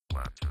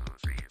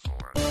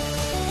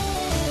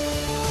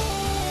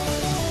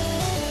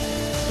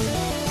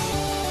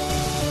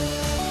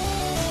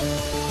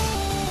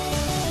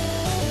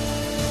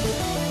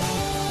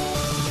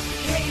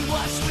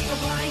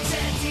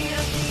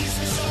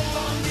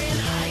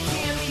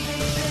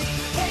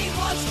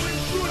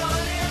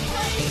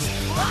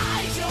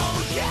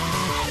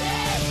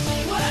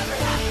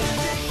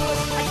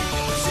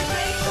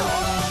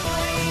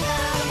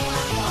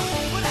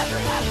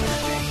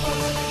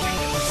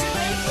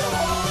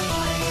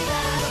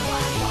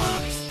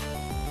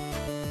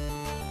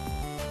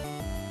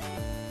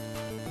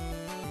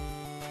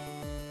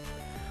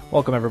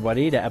Welcome,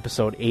 everybody, to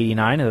episode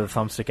 89 of the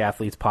Thumbstick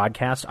Athletes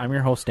podcast. I'm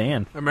your host,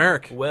 Dan. I'm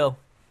Eric. Will.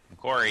 I'm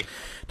Corey.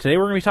 Today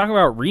we're going to be talking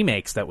about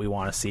remakes that we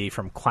want to see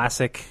from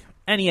classic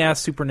NES,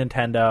 Super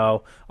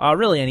Nintendo,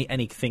 really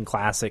anything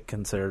classic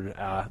considered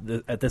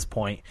at this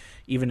point,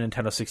 even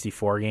Nintendo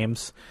 64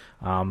 games.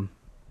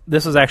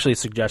 This was actually a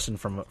suggestion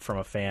from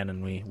a fan,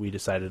 and we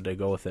decided to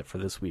go with it for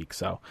this week.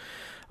 So,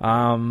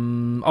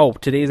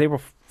 today's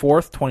April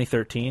 4th,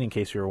 2013, in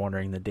case you were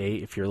wondering the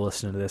date, if you're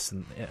listening to this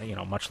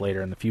much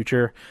later in the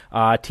future.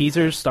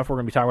 Teasers, stuff we're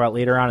going to be talking about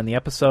later on in the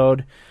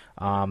episode.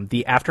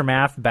 The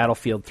Aftermath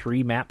Battlefield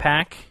 3 map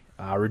pack.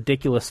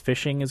 Ridiculous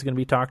Fishing is going to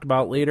be talked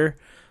about later.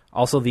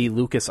 Also, the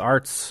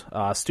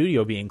LucasArts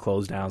studio being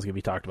closed down is going to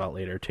be talked about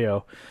later,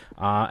 too.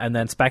 And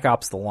then Spec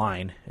Ops The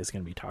Line is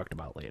going to be talked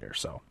about later.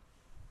 So,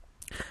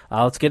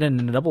 let's get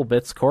into Nibble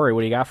Bits. Corey,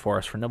 what do you got for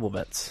us for Nibble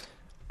Bits?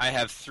 I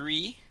have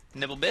 3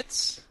 Nibble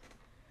Bits.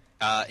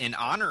 In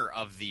honor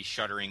of the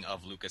shuttering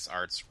of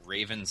LucasArts,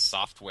 Raven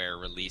Software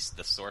released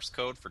the source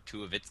code for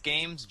 2 of its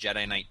games,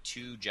 Jedi Knight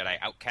 2, Jedi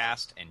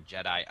Outcast, and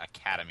Jedi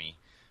Academy.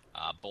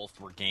 Both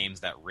were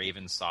games that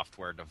Raven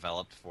Software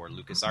developed for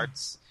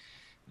LucasArts.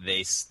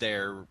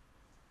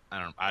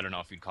 I don't know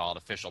if you'd call it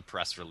official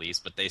press release,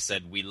 but they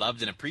said, "We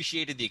loved and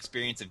appreciated the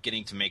experience of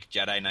getting to make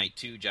Jedi Knight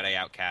 2, Jedi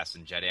Outcast,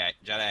 and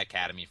Jedi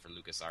Academy for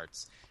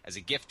LucasArts. As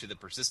a gift to the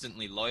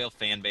persistently loyal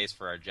fan base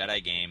for our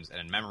Jedi games and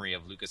in memory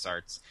of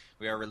LucasArts,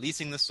 we are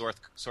releasing the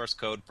source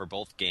code for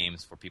both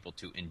games for people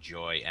to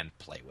enjoy and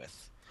play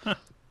with." Huh.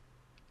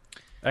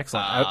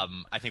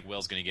 Excellent. I think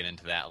Will's going to get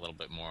into that a little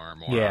bit more on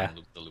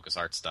the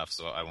LucasArts stuff,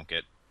 so I won't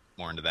get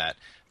more into that.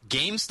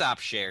 GameStop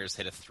shares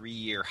hit a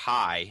 3-year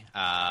high,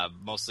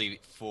 mostly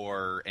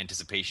for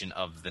anticipation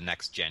of the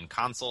next-gen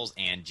consoles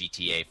and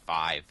GTA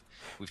 5.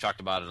 We've talked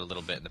about it a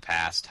little bit in the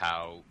past,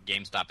 how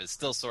GameStop is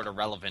still sort of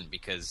relevant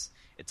because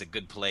it's a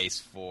good place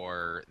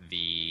for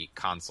the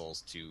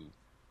consoles to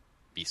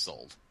be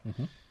sold.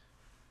 Mm-hmm.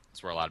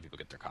 It's where a lot of people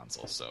get their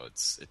consoles, so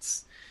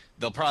it's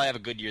they'll probably have a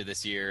good year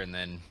this year, and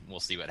then we'll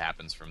see what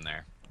happens from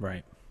there.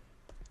 Right.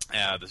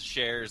 The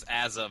shares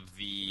as of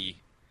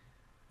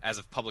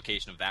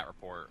publication of that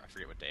report, I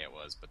forget what day it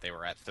was, but they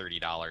were at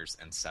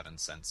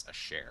 $30.07 a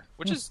share,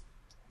 which is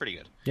pretty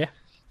good. Yeah.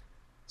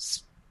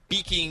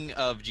 Speaking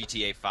of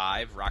GTA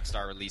 5,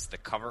 Rockstar released the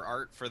cover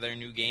art for their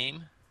new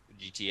game,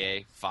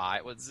 GTA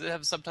 5. Does it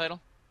have a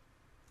subtitle?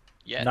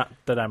 Yeah. Not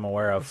that I'm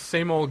aware of.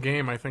 Same old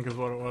game, I think is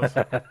what it was.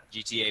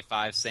 GTA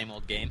 5, same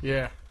old game?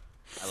 Yeah.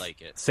 I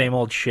like it. Same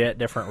old shit,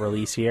 different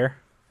release year.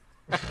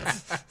 I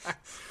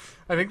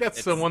think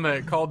that's the one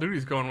that Call of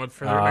Duty's going with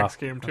for their next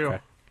game, too.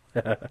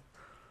 Okay.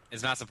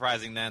 It's not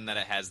surprising, then, that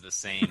it has the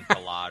same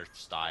collage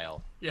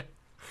style. Yeah.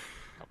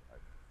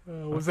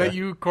 Was that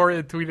you, Corey,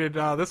 that tweeted,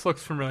 "This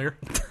looks familiar"?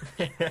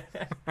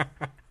 I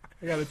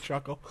got a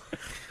chuckle.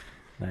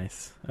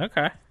 Nice.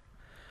 Okay.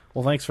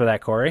 Well, thanks for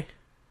that, Corey.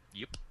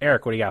 Yep.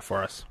 Eric, what do you got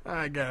for us?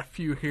 I got a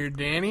few here,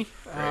 Danny.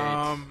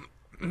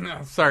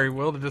 Great. Sorry,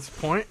 Will, to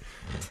disappoint.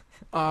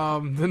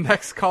 The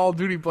next Call of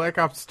Duty Black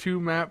Ops 2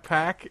 map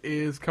pack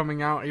is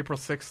coming out April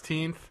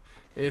 16th.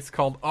 It's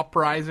called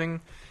Uprising.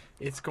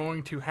 It's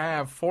going to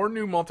have 4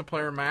 new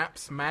multiplayer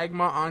maps: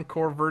 Magma,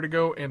 Encore,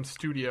 Vertigo, and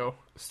Studio.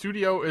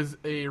 Studio is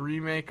a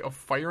remake of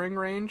Firing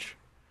Range.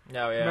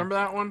 Oh, yeah. Remember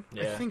that one?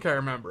 Yeah. I think I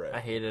remember it. I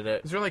hated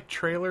it. Is there like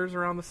trailers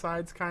around the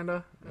sides, kind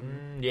of?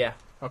 Yeah.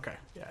 Okay.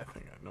 Yeah, I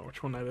think I know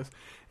which one that is.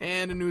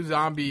 And a new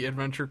zombie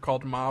adventure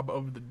called Mob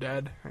of the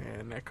Dead,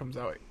 and that comes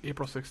out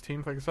April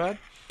 16th, like I said.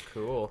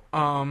 Cool.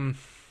 I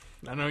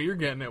know you're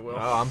getting it, Will.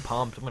 Oh, I'm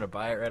pumped. I'm going to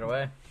buy it right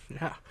away.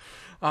 Yeah.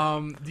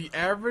 The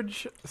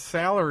average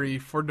salary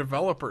for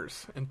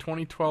developers in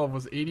 2012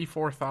 was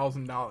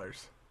 $84,000.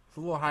 It's a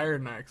little higher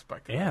than I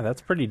expected. Yeah,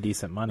 that's pretty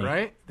decent money.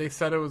 Right? They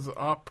said it was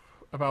up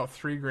about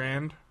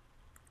 $3,000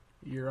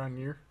 year on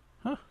year.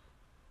 Huh.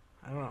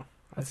 I don't know.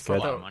 That's A good.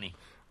 lot of money.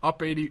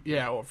 Up 80,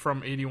 yeah,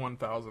 from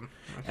 81,000.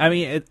 I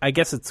mean, I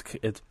guess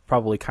it's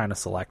probably kind of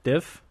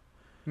selective.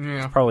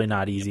 Yeah. It's probably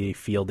not easy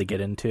field to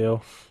get into.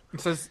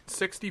 It says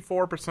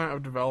 64%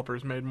 of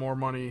developers made more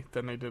money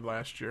than they did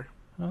last year.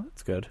 Oh,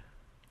 that's good.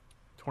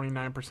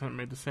 29%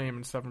 made the same,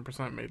 and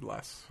 7% made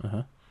less.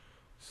 Uh-huh.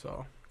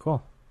 So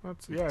Cool. I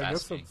guess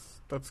Fascinating.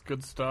 that's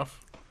good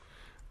stuff.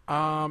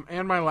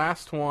 And my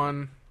last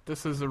one,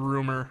 this is a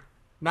rumor,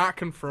 not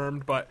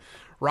confirmed, but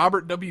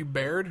Robert W.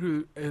 Baird,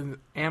 who is an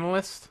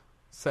analyst,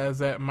 says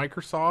that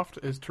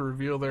Microsoft is to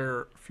reveal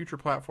their future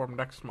platform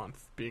next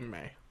month, being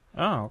May.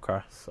 Oh,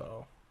 okay.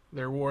 So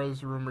there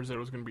was rumors that it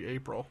was going to be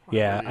April.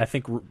 Yeah, believe. I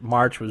think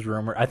March was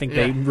rumored. I think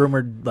they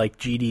rumored like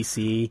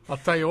GDC. I'll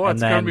tell you what, and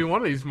it's going then- to be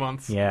one of these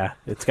months. Yeah,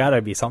 it's got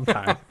to be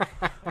sometime.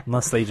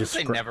 Unless they just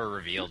They never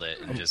revealed it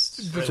and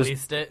just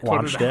Released it.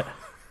 launched put it it.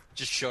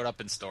 just showed up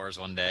in stores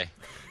one day.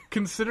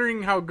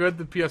 Considering how good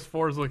the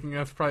PS4 is looking,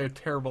 that's probably a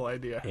terrible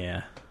idea.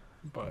 Yeah,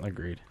 But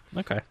agreed.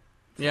 Okay.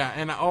 yeah,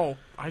 and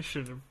I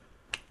should have.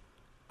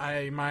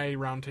 My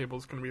roundtable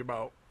is going to be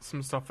about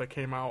some stuff that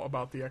came out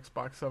about the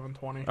Xbox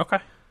 720. Okay.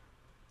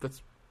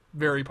 That's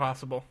very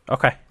possible.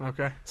 Okay.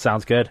 Okay.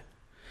 Sounds good.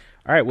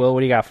 All right, Will, what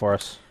do you got for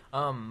us?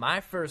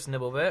 My first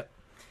nibble bit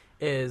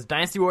is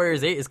Dynasty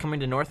Warriors 8 is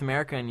coming to North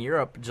America and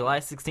Europe July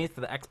 16th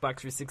for the Xbox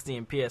 360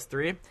 and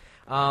PS3.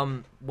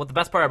 What the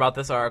best part about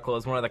this article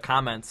is one of the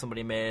comments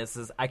somebody made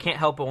is I can't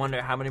help but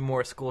wonder how many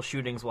more school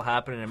shootings will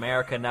happen in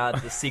America now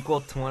that the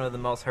sequel to one of the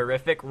most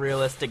horrific,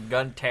 realistic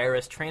gun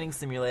terrorist training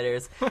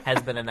simulators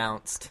has been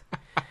announced.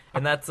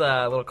 And that's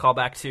a little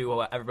callback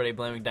to everybody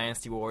blaming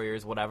Dynasty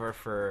Warriors, whatever,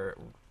 for,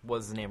 what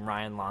was his name,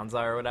 Ryan Lanza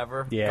or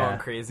whatever? Yeah. Going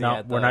crazy. No,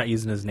 at the, we're not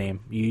using his name.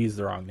 You used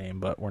the wrong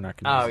name, but we're not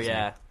going to Oh, use his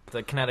yeah. name.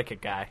 The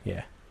Connecticut guy.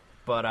 Yeah.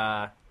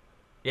 But,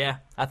 yeah,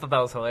 I thought that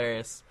was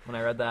hilarious when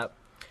I read that.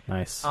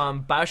 Nice.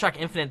 Bioshock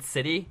Infinite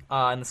City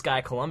in the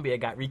Sky Columbia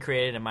got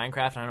recreated in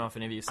Minecraft. I don't know if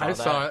any of you saw I that.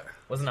 saw it.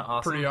 Wasn't it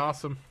awesome? Pretty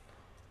awesome.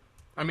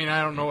 I mean,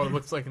 I don't know what it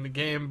looks like in the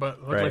game, but it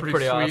looks Right. pretty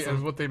Pretty sweet awesome.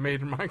 as what they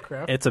made in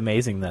Minecraft. It's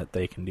amazing that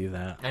they can do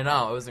that. I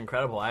know, it was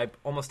incredible. I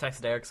almost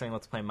texted Eric saying,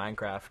 let's play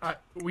Minecraft.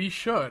 We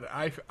should.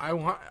 I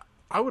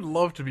would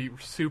love to be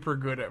super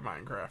good at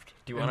Minecraft.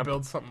 Do you and wanna-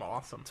 build something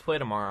awesome? Let's play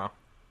tomorrow.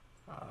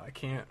 I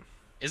can't.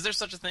 Is there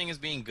such a thing as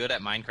being good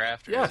at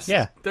Minecraft? Or Yes. is-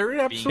 Yeah. There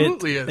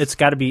absolutely is. It's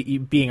got to be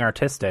being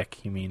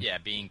artistic, you mean? Yeah,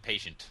 being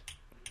patient.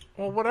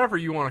 Well, whatever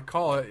you want to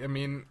call it. I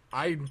mean,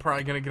 I'm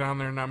probably going to get on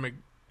there and not make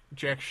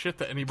jack shit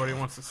that anybody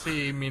wants to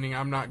see, meaning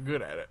I'm not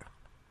good at it.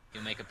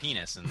 You'll make a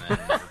penis and then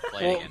never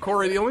play Well, again.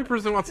 Corey, the only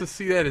person who wants to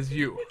see that is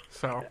you.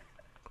 So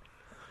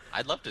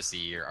I'd love to see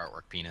your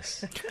artwork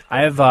penis.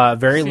 I have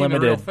very Seen the real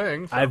limited.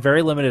 thing, so- I have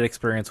very limited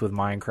experience with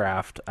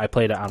Minecraft. I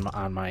played it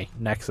on my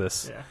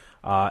Nexus,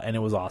 yeah, and it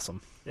was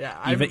awesome.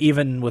 yeah.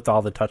 Even with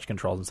all the touch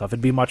controls and stuff,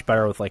 it'd be much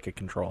better with like a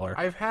controller.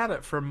 I've had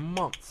it for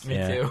months. Me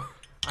Yeah. too.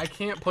 I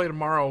can't play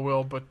tomorrow,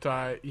 Will,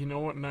 but you know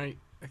what night?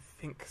 I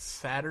think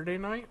Saturday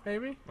night,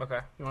 maybe. Okay.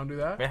 You want to do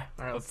that? Yeah.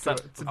 All right, let's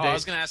Let's do set- it. It's a Oh, I date.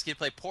 was going to ask you to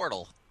play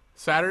Portal.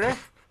 Saturday.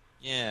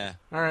 Yeah,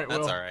 All right, That's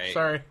Will. all right.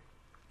 Sorry,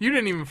 you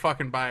didn't even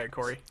fucking buy it,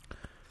 Corey.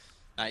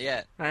 not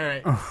yet. All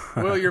right,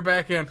 Will, you're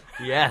back in.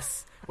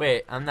 Yes.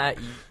 Wait, I'm not...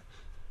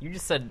 You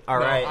just said, all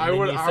No, right. I and then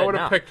would- you I said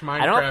would've no. picked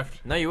I don't-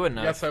 Minecraft. No, you wouldn't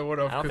have. Yes, I would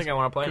have. I don't think I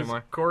want to play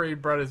anymore. Corey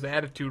brought his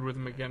attitude with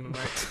him again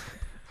tonight.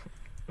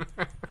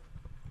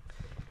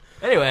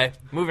 Anyway,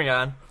 moving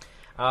on.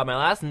 My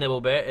last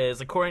nibble bit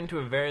is, according to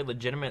a very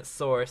legitimate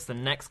source, the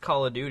next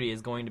Call of Duty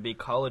is going to be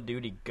Call of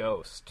Duty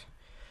Ghost.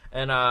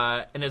 And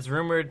it's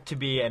rumored to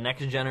be a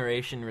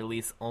next-generation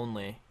release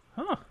only.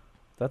 Huh.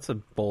 That's a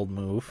bold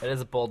move. It is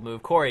a bold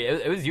move. Corey,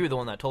 it was you the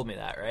one that told me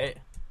that, right?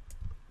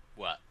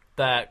 What?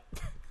 That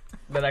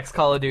the next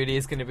Call of Duty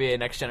is going to be a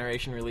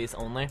next-generation release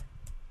only?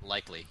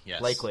 Likely,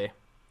 yes. Likely.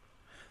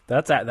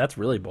 That's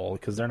really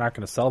bold because they're not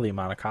going to sell the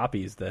amount of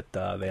copies that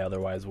they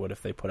otherwise would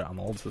if they put it on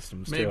the old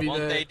systems Maybe too.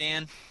 Won't the- they,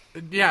 Dan?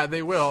 Yeah,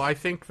 they will. I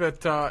think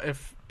that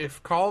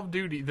if Call of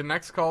Duty, the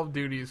next Call of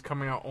Duty is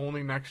coming out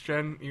only next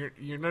gen,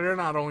 they're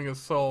not only going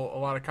to sell a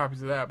lot of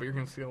copies of that, but you're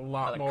going to see a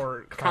lot Like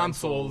more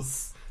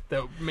consoles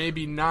that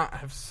maybe not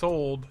have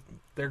sold.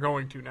 They're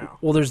going to now.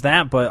 Well, there's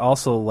that, but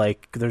also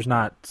like there's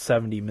not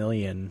 70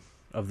 million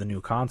of the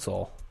new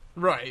console.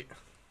 Right.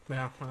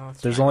 Yeah. Well,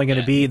 that's There's true. only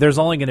going to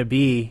Yeah.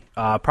 be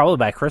probably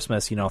by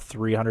Christmas,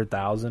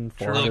 300,000,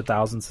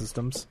 400,000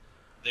 systems.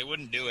 They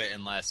wouldn't do it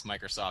unless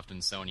Microsoft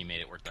and Sony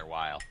made it worth their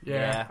while. Yeah,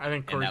 Yeah. I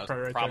think And Corey's that was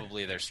probably right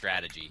probably their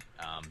strategy.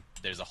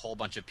 There's a whole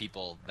bunch of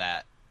people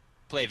that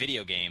play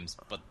video games,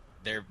 but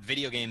their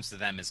video games to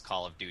them is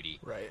Call of Duty.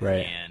 there. Right.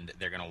 Right. And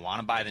they're going to want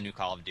to buy the new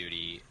Call of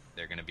Duty.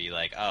 They're going to be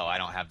like, oh, I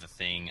don't have the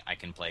thing I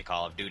can play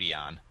Call of Duty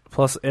on.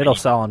 Plus, it'll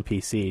sell on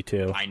PC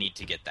too. I need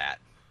to get that.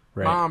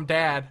 Right. Mom,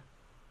 Dad,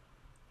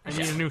 I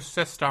need a new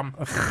system.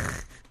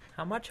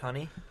 How much,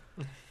 honey?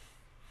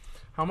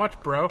 How much,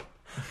 bro?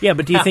 Yeah,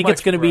 but do you How think it's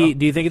much, going to be? bro?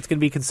 Do you think it's going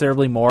to be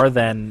considerably more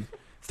than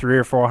 300,000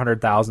 or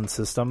 400,000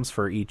 systems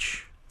for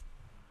each?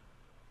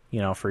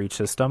 For each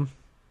system.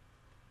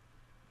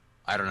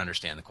 I don't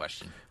understand the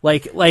question.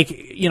 Like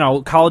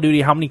Call of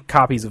Duty. How many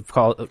copies of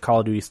Call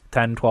of Duty?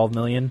 10, 12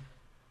 million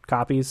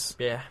copies.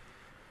 Yeah.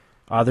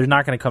 They're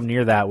not going to come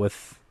near that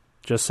with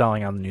just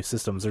selling on the new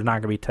systems. There's not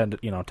going to be 10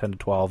 to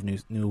 12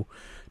 new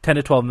 10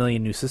 to 12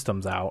 million new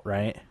systems out,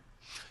 right?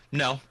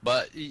 No,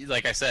 but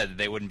like I said,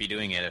 they wouldn't be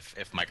doing it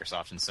if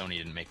Microsoft and Sony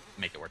didn't make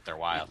it worth their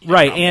while.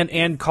 Right,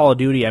 and Call of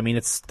Duty. I mean,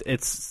 it's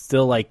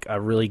still like a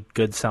really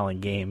good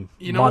selling game.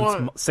 You know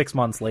months, what? 6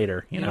 months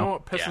later, You know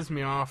what pisses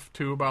me off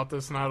too about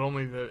this? Not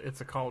only that it's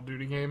a Call of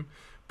Duty game,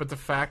 but the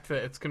fact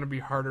that it's going to be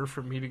harder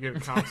for me to get a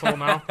console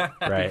now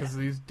Right. because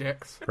of these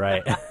dicks.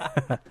 Right.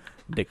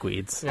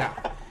 Dickweeds. Yeah.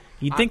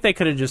 You'd think they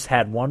could have just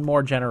had one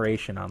more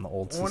generation on the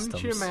old Wouldn't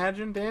systems. you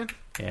imagine, Dan?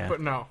 Yeah.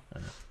 But no.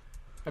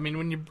 I mean,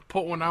 when you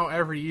put one out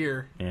every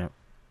year, Yeah.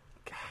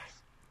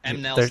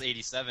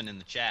 MNels87 in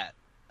the chat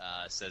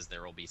says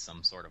there will be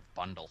some sort of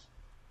bundle.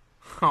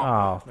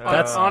 Oh,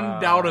 that's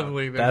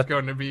undoubtedly there's that-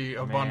 going to be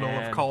a bundle of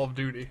Man. Call of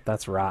Duty.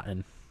 that's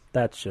rotten.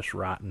 That's just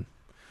rotten.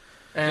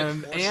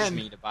 And It forces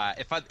me and to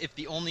buy. If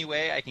the only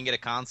way I can get a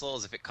console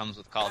is if it comes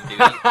with Call of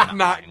Duty, I'm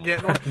not buying one.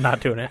 getting one. Not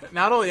doing it.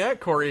 Not only that,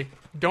 Corey,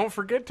 don't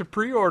forget to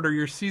pre-order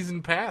your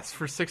season pass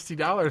for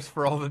 $60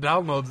 for all the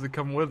downloads that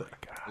come with it.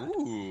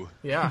 Ooh,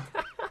 Yeah,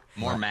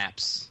 more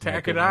maps.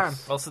 tack it on.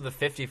 Also the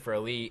 50 for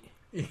Elite.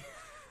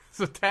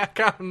 So tack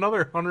on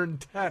another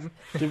 110.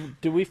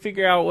 Did we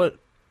figure out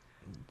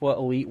what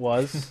Elite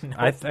was? No.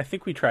 I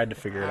think we tried to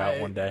figure it out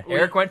one day.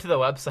 Eric went to the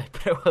website,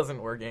 but it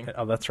wasn't working.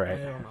 Oh, that's right.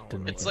 I don't know.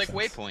 Didn't make It's any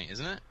like sense. Waypoint,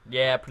 isn't it?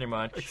 Yeah, pretty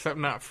much. Except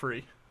not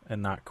free.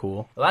 And not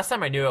cool. The last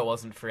time I knew it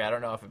wasn't free. I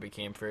don't know if it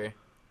became free.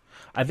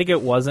 I think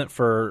it wasn't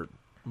for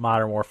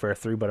Modern Warfare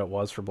 3, but it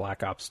was for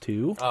Black Ops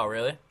 2. Oh,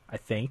 really? I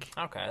think.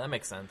 Okay, that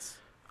makes sense.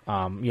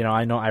 I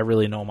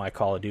really know my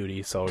Call of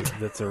Duty, so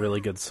that's a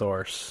really good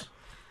source.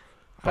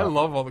 I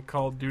love all the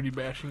Call of Duty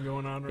bashing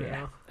going on right Yeah.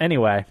 now.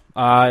 Anyway,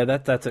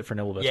 that's it for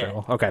Nibblebits. Yeah.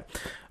 Right? Okay.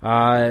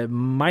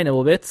 My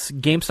Nibblebits,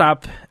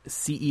 GameStop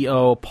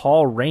CEO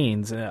Paul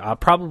Raines,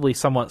 probably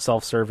somewhat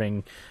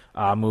self-serving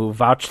move,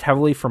 vouched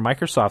heavily for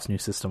Microsoft's new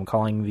system,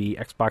 calling the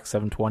Xbox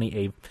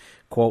 720 a,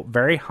 quote,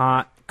 very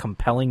hot,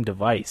 compelling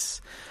device.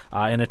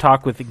 In a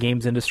talk with the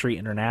Games Industry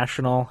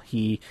International,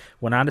 he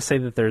went on to say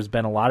that there's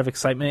been a lot of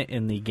excitement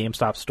in the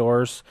GameStop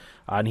stores,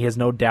 and he has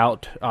no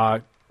doubt...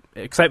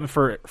 excitement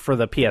for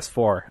the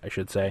PS4, I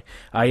should say.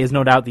 He has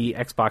no doubt the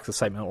Xbox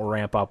excitement will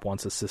ramp up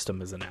once the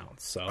system is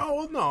announced. So, Oh,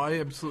 well, no, I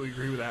absolutely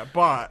agree with that.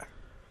 But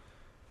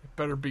it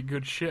better be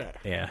good shit.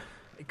 yeah,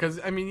 Because,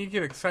 I mean, you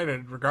get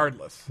excited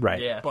regardless.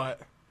 right, Yeah. But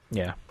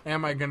yeah,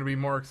 am I going to be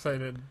more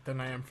excited than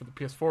I am for the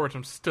PS4, which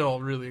I'm still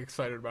really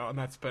excited about, and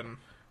that's been...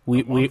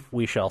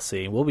 we shall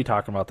see. We'll be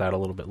talking about that a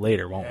little bit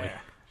later, won't we? Yeah,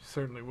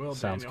 certainly will,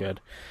 Sounds Daniel.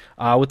 good.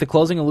 With the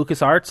closing of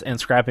LucasArts and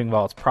scrapping of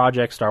all its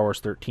projects, Star Wars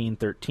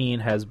 1313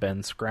 has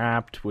been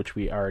scrapped, which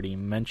we already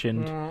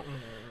mentioned.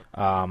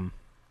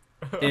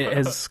 It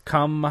has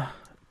come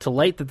to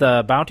light that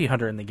the bounty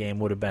hunter in the game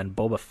would have been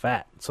Boba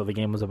Fett, so the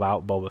game was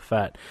about Boba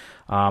Fett.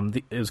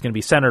 It was going to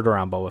be centered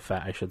around Boba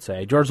Fett, I should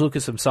say. George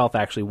Lucas himself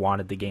actually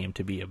wanted the game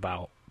to be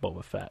about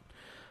Boba Fett,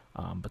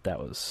 but that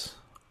was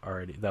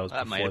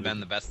That might have been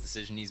the best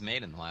decision he's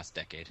made in the last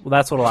decade. Well,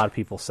 that's what a lot of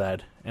people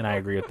said, and I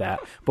agree with that.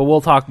 But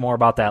we'll talk more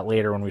about that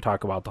later when we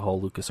talk about the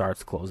whole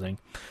LucasArts closing.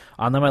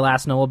 Then my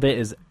last little bit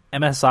is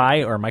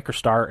MSI, or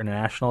MicroStar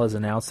International, has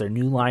announced their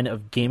new line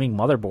of gaming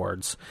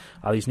motherboards.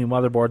 These new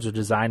motherboards are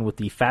designed with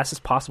the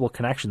fastest possible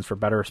connections for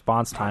better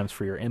response times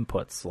for your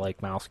inputs,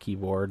 like mouse,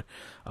 keyboard,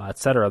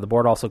 etc. The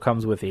board also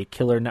comes with a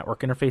killer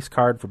network interface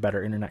card for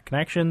better internet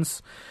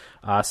connections,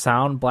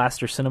 Sound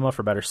Blaster Cinema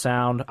for better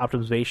sound,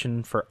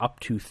 optimization for up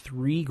to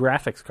 3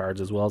 graphics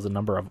cards, as well as a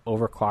number of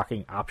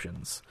overclocking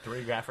options.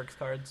 3 graphics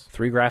cards?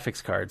 3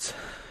 graphics cards. Is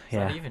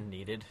Yeah. that even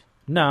needed?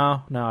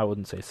 No, I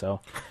wouldn't say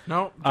so.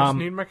 No, just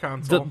need my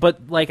console. But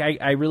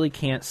I really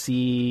can't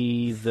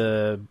see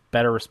the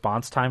better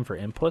response time for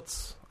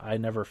inputs. I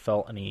never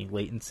felt any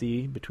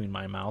latency between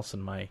my mouse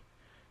and my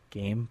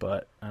game,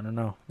 but I don't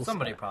know. We'll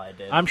Somebody see. probably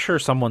did. I'm sure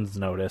someone's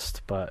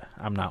noticed, but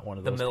I'm not one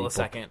of the those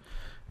millisecond. people.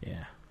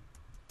 Yeah.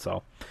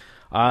 So,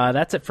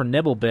 that's it for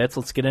Nibble Bits.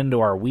 Let's get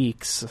into our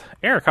weeks.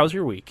 Eric, how's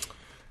your week?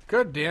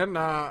 Good, Dan.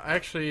 I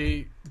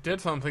actually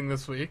did something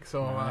this week,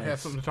 so I have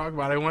something to talk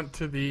about. I went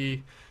to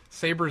the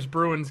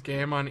Sabres-Bruins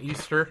game on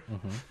Easter.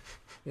 Mm-hmm.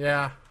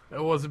 Yeah,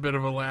 it was a bit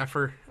of a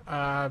laugher. It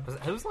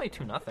was only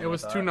 2-0. It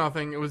was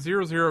 2-0. It was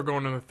 0-0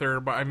 going in the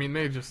third, but I mean,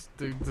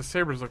 the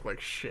Sabres looked like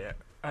shit.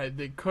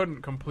 They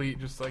couldn't complete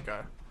just like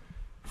a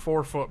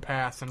 4-foot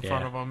pass in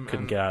front of them.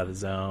 Couldn't get out of the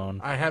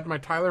zone. I had my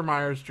Tyler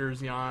Myers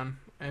jersey on,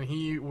 and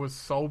he was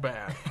so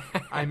bad.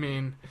 I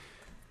mean,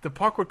 the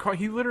puck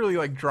he literally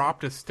like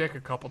dropped his stick a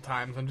couple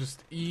times and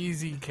just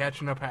easy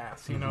catching a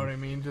pass. You know what I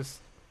mean? Just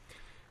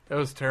it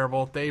was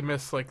terrible. They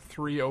missed like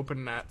 3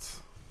 open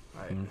nets.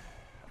 I don't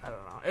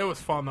know. It was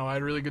fun though. I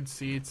had really good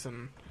seats,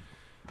 and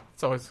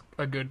it's always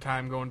a good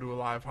time going to a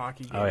live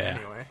hockey game. Oh, yeah.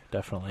 Anyway,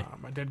 Definitely.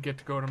 I did get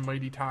to go to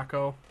Mighty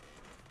Taco,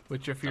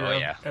 which if you're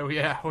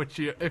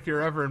if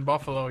you're ever in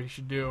Buffalo, you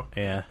should do.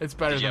 Yeah. It's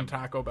better Did you than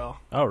have- Taco Bell.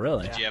 Oh,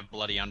 really? Did you have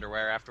bloody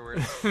underwear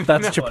afterwards?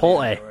 That's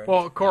Chipotle.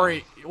 Well,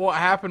 Corey, what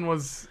happened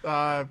was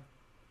I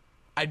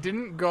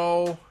didn't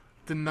go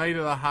the night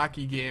of the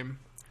hockey game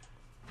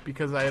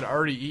because I had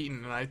already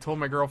eaten, and I told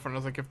my girlfriend, I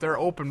was like, if they're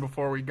open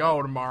before we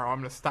go tomorrow, I'm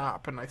going to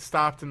stop. And I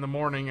stopped in the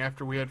morning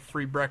after we had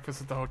free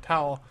breakfast at the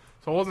hotel,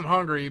 so I wasn't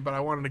hungry, but I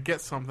wanted to get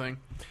something.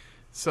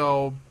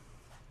 So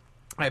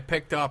I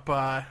picked up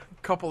a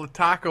couple of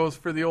tacos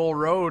for the old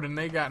road, and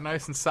they got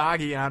nice and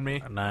soggy on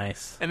me,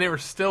 Nice. and they were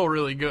still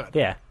really good.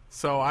 Yeah.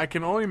 So I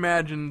can only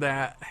imagine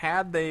that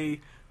had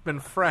they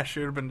been fresh, it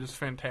would have been just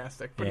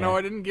fantastic. But Yeah. no,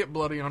 I didn't get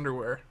bloody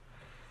underwear.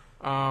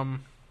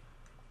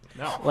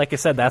 No. Like I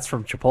said, that's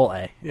from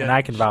Chipotle, Yeah. and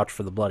I can vouch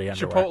for the bloody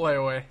underwear. Chipotle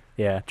away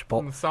Yeah,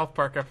 from the South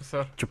Park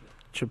episode.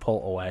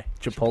 Chipotle away.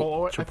 Chipotle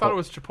away? I thought it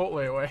was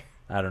Chipotle away.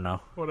 I don't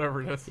know.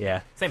 Whatever it is.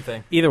 Yeah. Same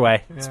thing. Either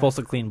way, Yeah. it's supposed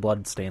to clean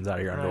blood stains out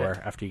of your Right.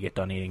 underwear after you get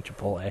done eating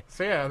Chipotle.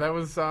 So yeah, that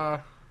was a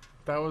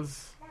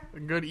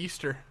good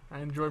Easter.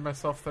 I enjoyed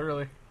myself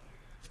thoroughly.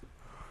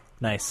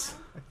 Nice.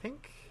 I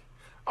think.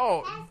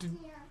 Oh,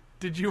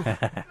 did you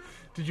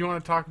did you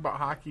want to talk about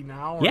hockey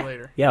now or Yeah.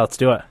 later? Yeah, let's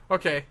do it.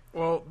 Okay,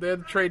 well, they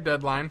had the trade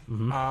deadline,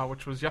 Mm-hmm.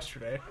 which was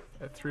yesterday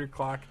at 3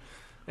 o'clock,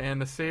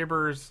 and the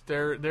Sabres,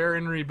 they're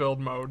in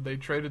rebuild mode. They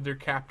traded their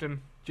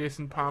captain,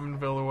 Jason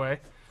Pominville, away,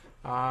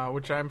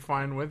 which I'm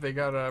fine with. They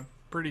got a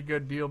pretty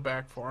good deal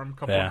back for him. A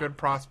couple of good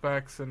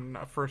prospects and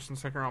a first and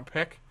second round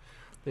pick.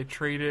 They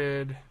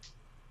traded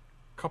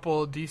a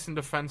couple of decent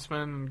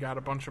defensemen and got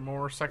a bunch of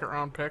more second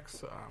round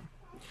picks.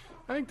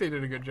 I think they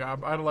did a good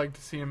job. I'd like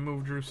to see him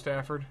move Drew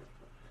Stafford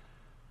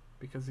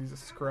because he's a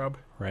scrub.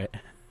 Right.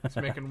 He's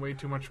making way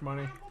too much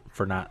money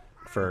for Not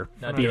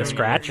being a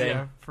scratch.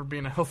 Yeah, for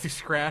being a healthy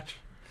scratch.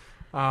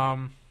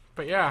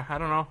 But yeah, I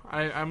don't know.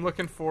 I'm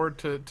looking forward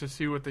to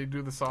see what they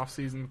do this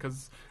offseason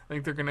because I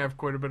think they're going to have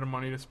quite a bit of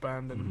money to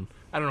spend. And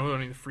I don't know who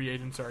any of the free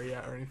agents are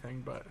yet or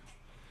anything, but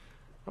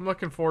I'm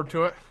looking forward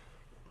to it.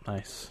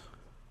 Nice.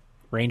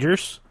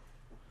 Rangers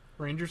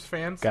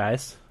fans?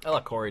 Guys. I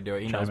let Corey do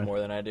it. He knows more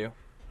than I do.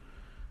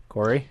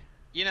 Corey?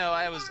 You know,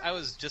 I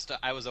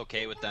was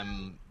okay with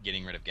them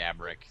getting rid of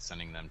Gaborik,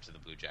 sending them to the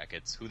Blue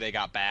Jackets. Who they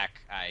got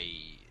back, I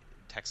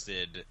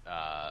texted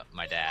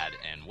my dad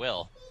and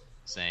Will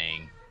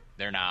saying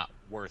they're not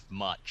worth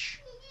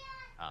much,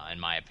 in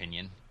my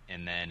opinion.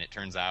 And then it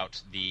turns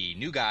out the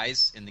new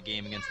guys in the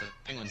game against the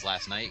Penguins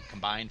last night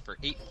combined for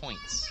 8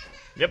 points.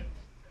 Yep.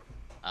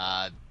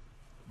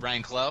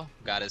 Ryan Clough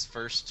got his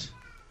first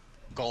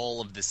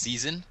goal of the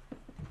season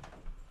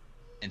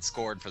and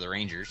scored for the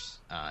Rangers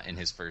in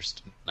his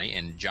first night.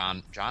 And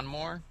John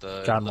Moore,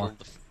 the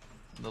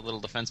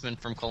little defenseman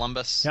from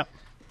Columbus,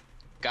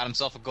 got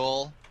himself a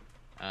goal.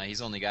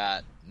 He's only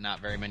got not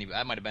very many.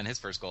 That might have been his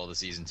first goal of the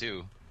season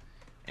too.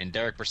 And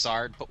Derek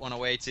Brassard put one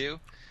away too,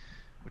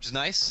 which is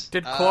nice.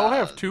 Did Clough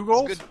have 2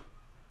 goals?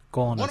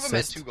 Goal and one assist. of them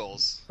had 2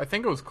 goals. I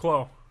think it was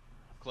Clough.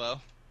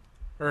 Clough.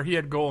 Or he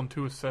had goal and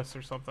 2 assists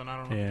or something. I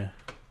don't know. Yeah.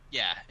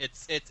 Yeah,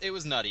 it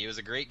was nutty. It was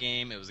a great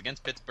game. It was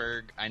against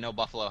Pittsburgh. I know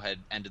Buffalo had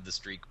ended the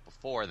streak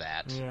before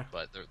that,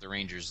 but the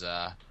Rangers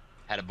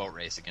had a boat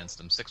race against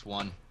them,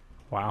 6-1.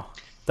 Wow,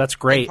 that's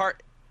great.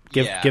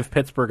 Give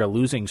Pittsburgh a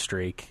losing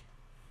streak.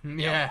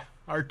 Yeah,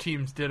 our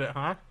teams did it,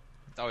 huh?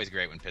 It's always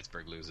great when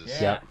Pittsburgh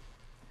loses. Yeah,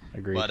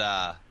 agreed.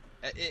 But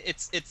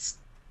it's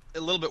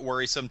a little bit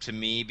worrisome to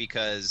me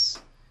because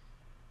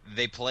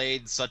they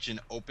played such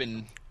an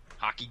open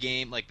hockey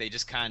game. Like they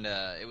just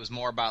it was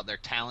more about their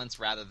talents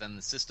rather than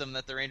the system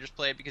that the Rangers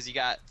played, because you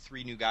got 4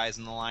 new guys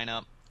in the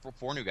lineup.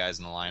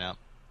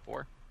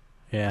 4?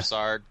 Yeah.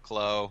 Brassard,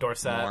 Clough,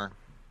 Dorsett. Moore.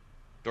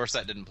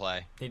 Dorsett didn't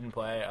play. He didn't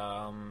play.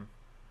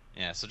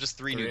 Yeah, so just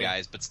 3 new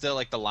guys, but still,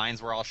 like, the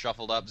lines were all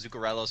shuffled up.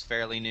 Zuccarello's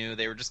fairly new.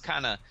 They were just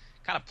kind of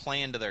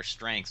playing to their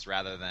strengths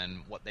rather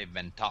than what they've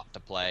been taught to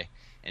play,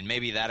 and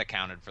maybe that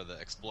accounted for the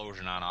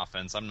explosion on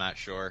offense. I'm not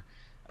sure.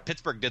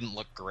 Pittsburgh didn't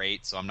look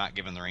great, so I'm not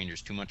giving the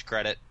Rangers too much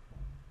credit.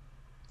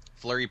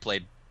 Fleury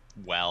played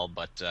well,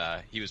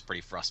 but he was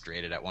pretty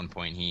frustrated. At one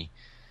point, he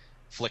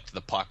flicked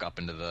the puck up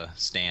into the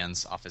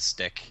stands off his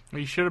stick.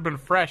 He should have been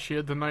fresh. He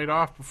had the night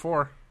off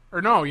before.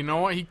 Or no, you know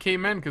what? He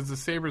came in because the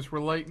Sabres were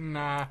lighting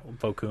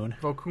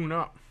Vokoun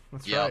up.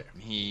 That's right.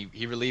 He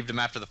relieved him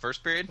after the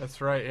first period.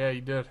 That's right. Yeah,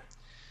 he did.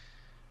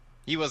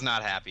 He was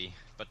not happy,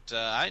 but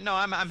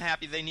I'm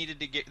happy. They needed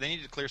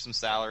to clear some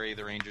salary,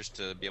 the Rangers,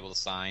 to be able to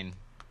sign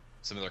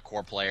some of their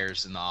core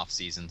players in the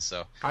offseason.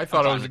 So I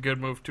thought it was a good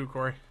move too,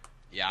 Corey.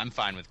 Yeah, I'm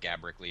fine with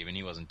Gaborik leaving.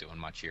 He wasn't doing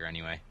much here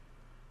anyway.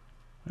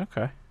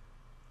 Okay.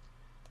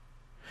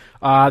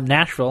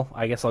 Nashville.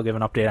 I guess I'll give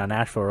an update on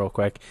Nashville real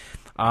quick.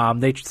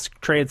 They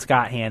traded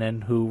Scott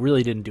Hannon, who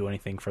really didn't do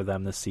anything for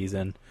them this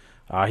season.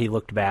 He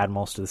looked bad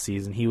most of the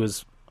season. He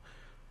was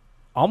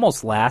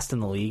almost last in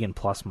the league in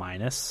plus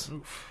minus,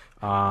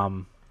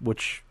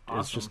 which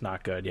is just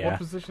not good. Yeah. What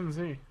position is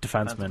he?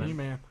 Defenseman.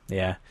 Man.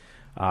 Yeah.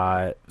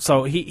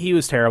 So he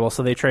was terrible.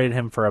 So they traded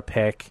him for a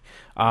pick.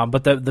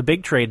 But the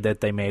big trade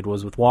that they made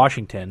was with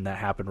Washington. That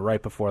happened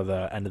right before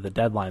the end of the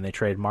deadline. They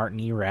traded Martin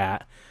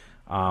Erat,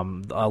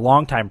 a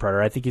longtime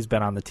Predator. I think he's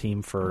been on the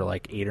team for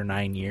like 8 or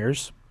 9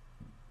 years,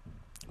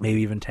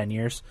 maybe even 10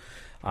 years.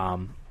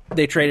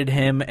 They traded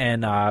him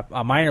and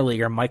a minor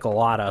leaguer, Michael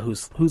Lotta,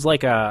 who's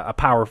like a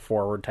power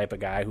forward type of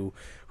guy who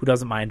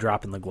doesn't mind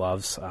dropping the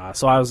gloves.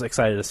 So I was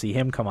excited to see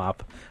him come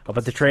up.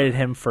 But they traded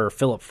him for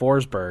Philip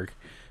Forsberg,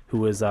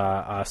 who is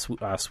a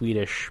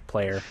Swedish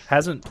player.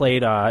 Hasn't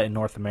played in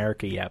North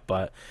America yet,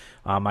 but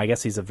I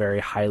guess he's a very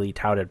highly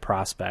touted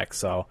prospect.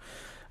 So,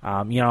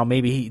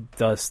 maybe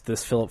this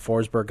Philip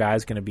Forsberg guy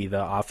is going to be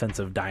the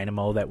offensive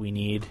dynamo that we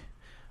need.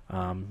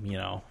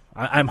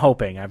 I'm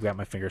hoping. I've got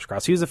my fingers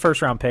crossed. He was a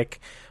first-round pick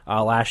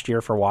last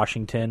year for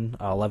Washington,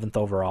 11th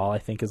overall, I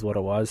think is what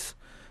it was.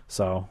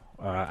 So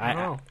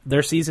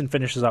their season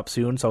finishes up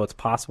soon, so it's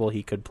possible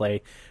he could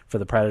play for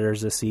the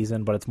Predators this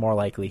season, but it's more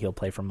likely he'll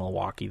play for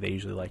Milwaukee. They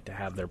usually like to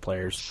have their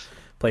players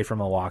play for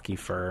Milwaukee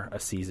for a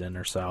season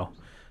or so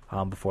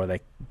before they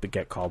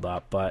get called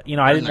up. But,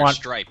 I didn't want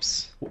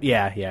stripes.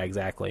 Yeah,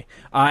 exactly.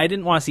 I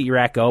didn't want to see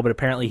Erat go, but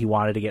apparently he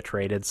wanted to get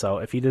traded, so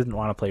if he didn't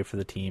want to play for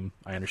the team,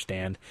 I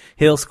understand.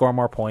 He'll score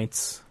more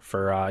points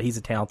for he's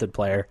a talented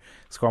player,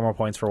 score more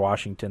points for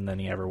Washington than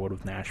he ever would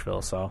with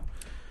Nashville. So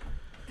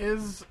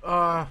is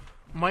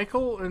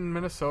Michael in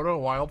Minnesota a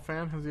Wild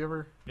fan? Has he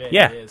ever?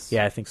 Yeah, he is.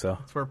 Yeah, I think so.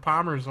 That's where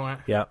Palmer's went.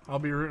 Yeah, I'll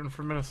be rooting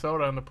for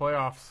Minnesota in the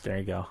playoffs. There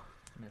you go,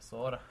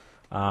 Minnesota.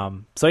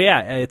 So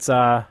yeah, it's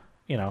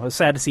it was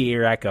sad to see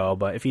Iraq go,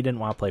 but if he didn't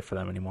want to play for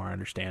them anymore, I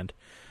understand.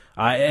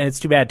 And it's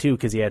too bad too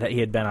because he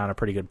had been on a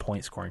pretty good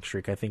point scoring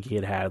streak. I think he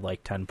had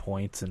like 10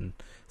 points in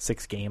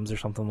 6 games or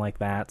something like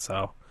that.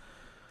 So,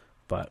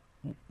 but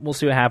we'll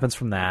see what happens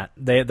from that.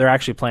 They're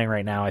actually playing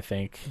right now, I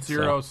think.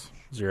 Zeros.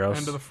 Zeros.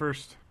 End of the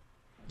first.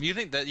 You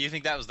think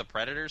that was the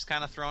Predators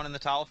kind of throwing in the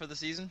towel for the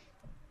season?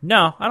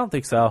 No, I don't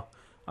think so.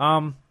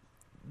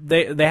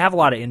 They have a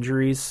lot of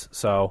injuries,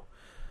 so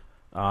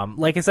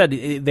like I said,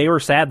 they were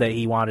sad that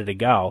he wanted to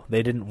go.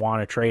 They didn't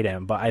want to trade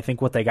him, but I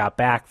think what they got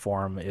back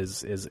for him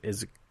is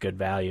good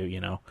value,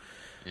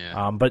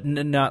 Yeah. But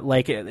not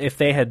like if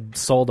they had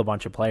sold a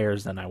bunch of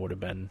players, then I would have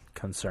been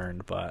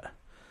concerned. But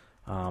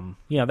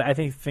I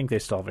think they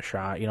still have a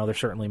shot. They're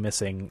certainly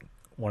missing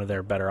one of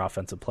their better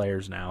offensive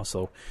players now,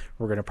 so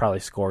we're going to probably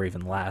score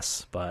even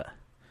less, but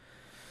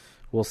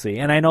we'll see.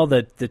 And I know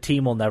that the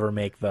team will never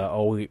make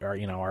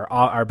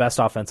our best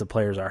offensive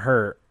players are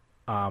hurt,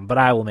 but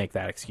I will make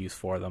that excuse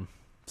for them.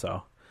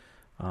 So,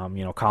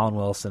 Colin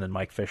Wilson and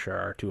Mike Fisher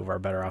are 2 of our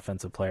better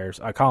offensive players.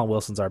 Colin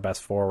Wilson's our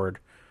best forward,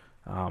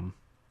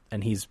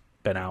 and he's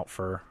been out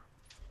for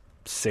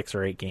 6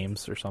 or 8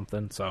 games or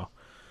something, so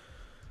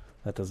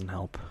that doesn't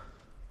help.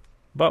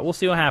 But we'll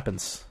see what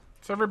happens.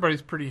 So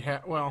everybody's pretty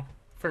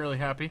fairly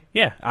happy.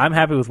 Yeah, I'm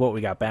happy with what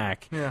we got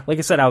back. Yeah. Like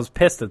I said, I was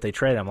pissed that they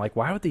traded him. Like,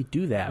 why would they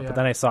do that? Yeah. But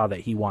then I saw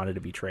that he wanted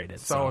to be traded.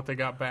 Saw what they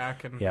got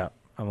back, and yeah,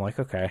 I'm like,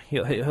 okay,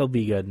 he'll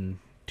be good in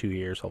 2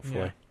 years,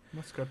 hopefully. yeah,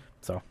 that's good.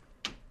 So,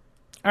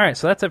 all right,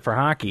 so that's it for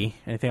hockey.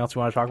 Anything else you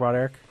want to talk about,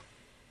 Eric?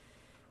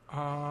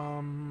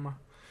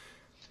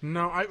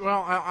 No,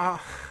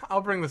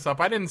 I'll bring this up.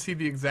 I didn't see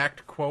the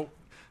exact quote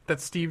that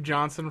Steve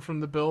Johnson from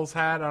the Bills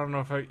had. I don't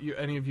know if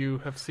any of you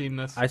have seen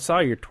this. I saw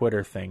your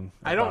Twitter thing.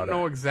 I don't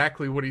know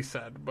exactly what he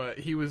said, but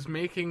he was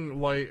making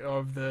light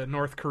of the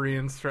North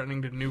Koreans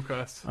threatening to nuke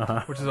us,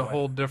 which is a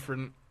whole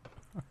different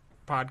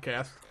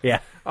podcast. Yeah.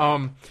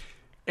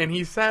 And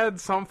he said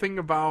something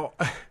about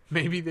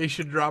maybe they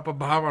should drop a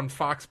bomb on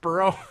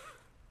Foxborough,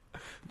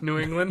 New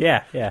England.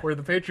 Yeah. Where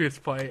the Patriots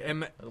play.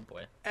 And Oh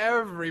boy.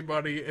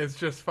 everybody is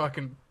just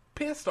fucking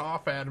pissed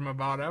off at him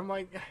about it. I'm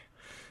like...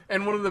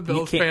 And one of the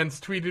Bills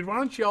fans tweeted, "Why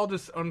don't you all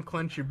just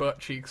unclench your butt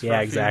cheeks for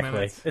a few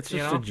minutes? It's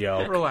just a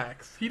joke.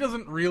 Relax. He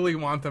doesn't really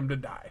want them to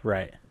die.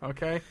 Right.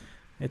 Okay?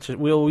 It's just,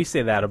 we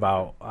say that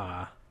about...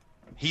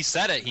 He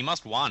said it. He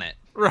must want it.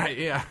 Right,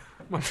 yeah.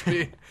 Must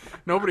be.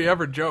 Nobody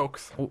ever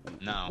jokes.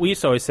 No. We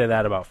used to always say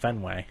that about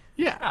Fenway.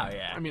 Yeah. Oh,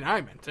 yeah. I mean,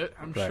 I meant it.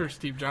 I'm Right. sure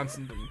Steve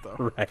Johnson didn't,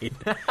 though. Right.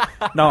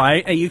 No,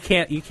 you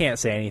can't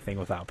say anything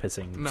without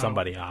pissing No,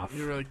 somebody off.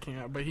 You really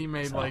can't. But he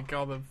made,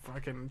 all the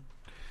fucking...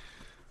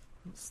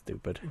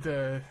 Stupid.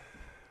 What-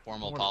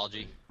 Formal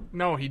apology.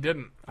 No, he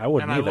didn't. I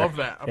wouldn't And either. I love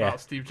that about Yeah.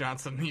 Steve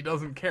Johnson. He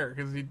doesn't care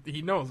because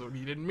he knows it.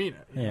 He didn't mean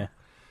it. Yeah.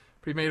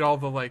 But he made all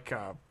the,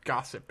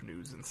 gossip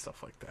news and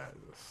stuff like that.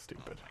 It was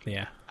stupid.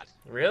 Yeah.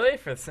 Really?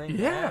 For saying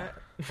Yeah.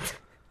 that?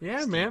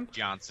 Yeah, man.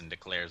 Johnson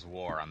declares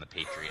war on the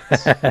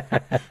Patriots.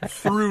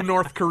 Through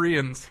North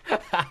Koreans.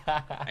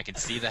 I can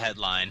see the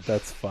headline.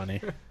 That's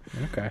funny.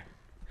 Okay.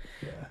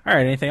 All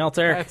right. Anything else,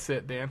 Eric? That's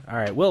it, Dan. All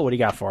right. Will, what do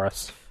you got for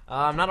us?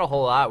 Not a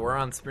whole lot. We're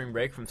on spring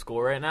break from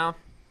school right now.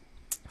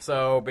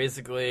 So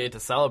basically, to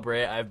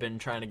celebrate, I've been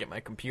trying to get my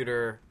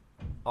computer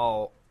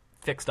all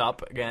fixed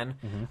up again.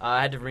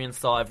 I had to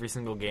reinstall every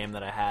single game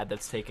that I had.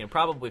 That's taken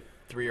probably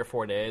 3 or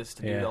 4 days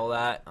to do all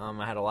that.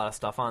 I had a lot of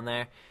stuff on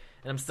there.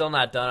 And I'm still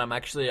not done. I'm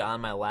actually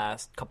on my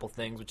last couple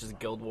things, which is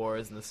Guild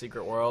Wars and the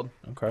Secret World.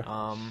 Okay.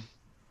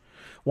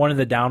 One of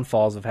the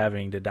downfalls of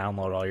having to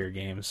download all your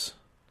games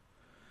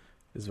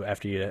is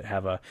after you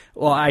have a...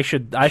 Well, I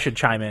should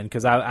chime in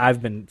because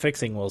I've been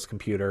fixing Will's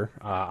computer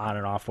on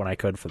and off when I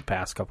could for the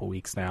past couple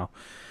weeks now.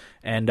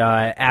 And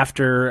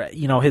after,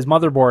 his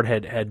motherboard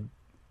had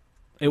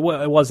it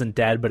wasn't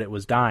dead, but it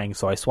was dying,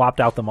 so I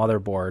swapped out the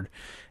motherboard.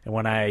 And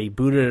when I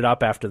booted it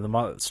up after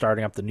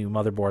starting up the new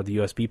motherboard, the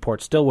USB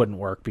port still wouldn't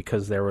work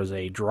because there was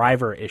a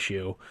driver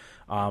issue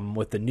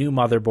with the new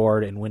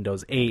motherboard in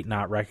Windows 8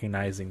 not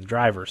recognizing the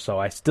driver. So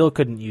I still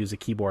couldn't use a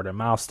keyboard and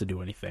mouse to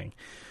do anything.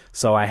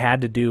 So I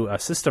had to do a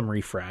system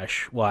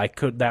refresh. Well,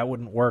 that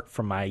wouldn't work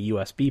from my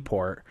USB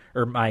port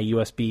or my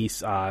USB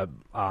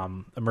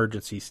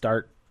emergency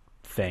start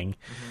thing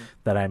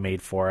that I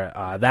made for it.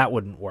 That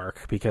wouldn't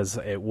work because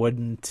it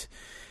wouldn't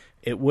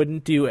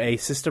do a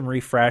system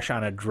refresh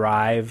on a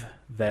drive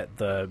that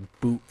the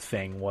boot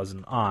thing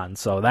wasn't on.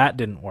 So that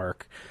didn't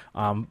work.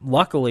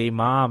 Luckily,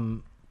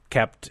 Mom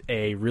kept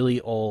a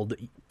really old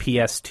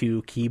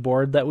PS2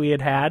 keyboard that we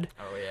had.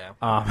 Oh,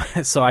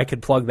 yeah. So I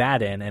could plug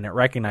that in, and it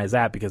recognized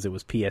that because it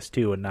was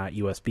PS2 and not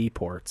USB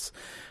ports.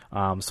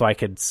 So I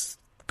could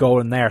go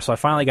in there. So I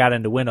finally got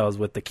into Windows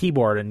with the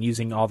keyboard and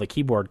using all the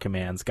keyboard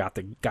commands, got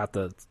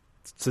the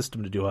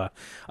system to do a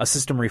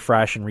system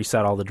refresh and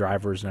reset all the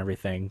drivers and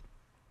everything.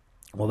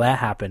 Well, that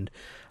happened.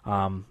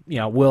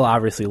 Will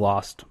obviously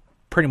lost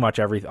pretty much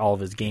all of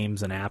his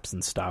games and apps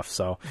and stuff,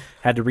 so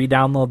had to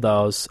re-download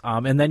those.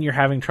 And then you're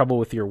having trouble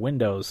with your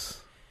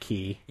Windows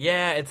key.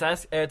 Yeah, it's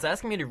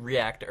asking me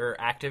to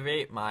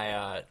activate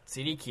my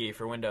CD key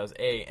for Windows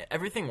 8.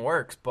 Everything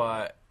works,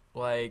 but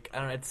like, I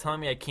don't know, it's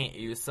telling me I can't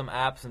use some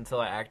apps until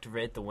I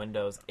activate the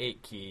Windows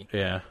 8 key.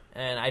 Yeah.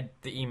 And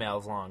the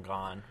email's long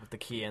gone with the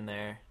key in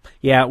there.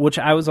 Yeah, which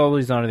I was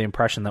always under the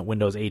impression that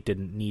Windows 8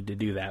 didn't need to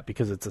do that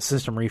because it's a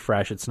system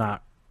refresh. It's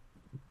not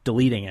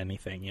deleting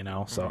anything,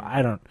 So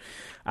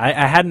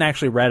I hadn't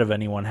actually read of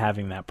anyone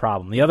having that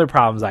problem. The other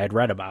problems I had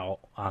read about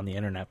on the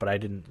internet, but I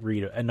didn't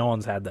read it, and no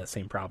one's had that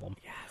same problem.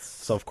 Yes.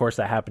 So of course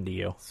that happened to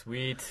you.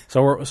 Sweet.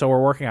 So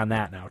we're working on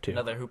that now too.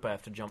 Another hoop I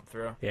have to jump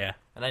through. Yeah.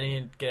 And I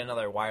need to get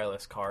another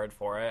wireless card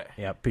for it.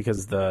 Yeah,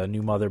 because the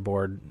new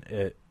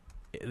motherboard,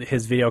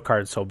 his video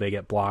card is so big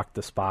it blocked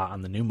the spot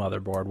on the new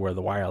motherboard where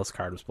the wireless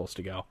card was supposed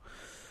to go.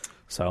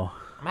 So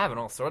I'm having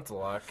all sorts of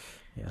luck.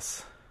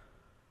 Yes.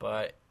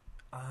 But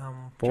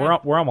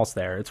we're almost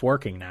there. It's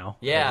working now.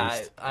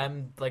 Yeah,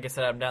 I'm like I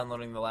said, I'm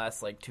downloading the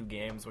last 2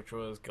 games, which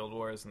was Guild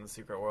Wars and the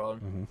Secret World,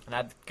 and I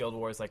have Guild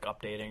Wars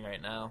updating right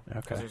now. Okay.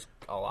 Because there's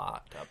a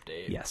lot to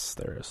update. Yes,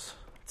 there is.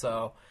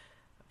 So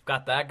I've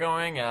got that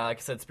going. Like I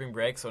said, spring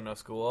break, so no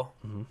school.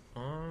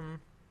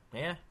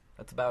 Yeah,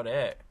 that's about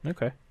it.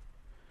 Okay.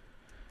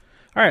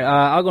 All right,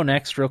 I'll go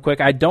next real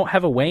quick. I don't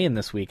have a weigh-in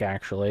this week,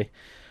 actually.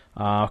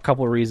 A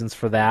couple of reasons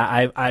for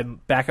that. I'm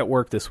back at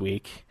work this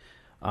week.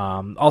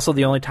 Also,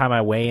 the only time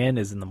I weigh in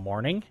is in the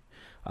morning.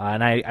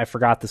 And I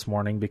forgot this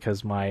morning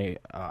because my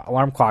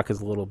alarm clock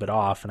is a little bit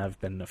off, and I've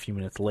been a few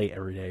minutes late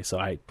every day. So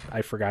I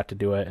forgot to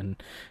do it and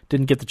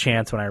didn't get the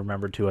chance when I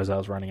remembered to as I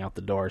was running out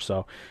the door.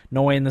 So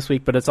no weigh-in this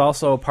week, but it's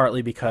also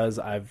partly because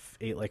I've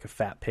ate like a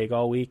fat pig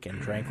all week and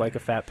drank like a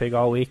fat pig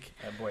all week.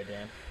 Oh, boy,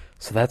 Dan.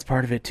 So that's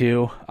part of it,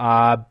 too.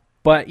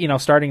 But,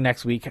 starting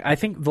next week, I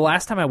think the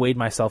last time I weighed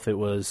myself, I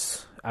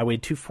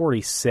weighed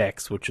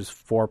 246, which is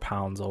 4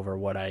 pounds over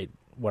what I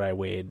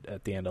weighed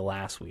at the end of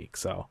last week.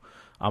 So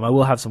I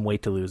will have some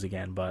weight to lose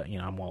again, but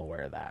I'm well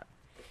aware of that.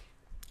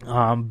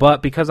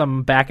 But because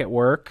I'm back at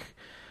work,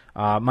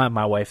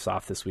 my wife's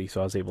off this week,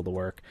 so I was able to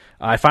work.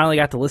 I finally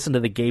got to listen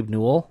to the Gabe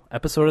Newell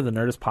episode of the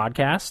Nerdist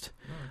podcast,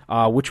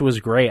 which was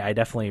great. I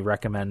definitely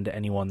recommend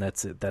anyone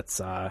that's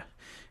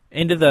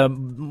into the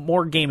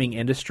more gaming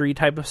industry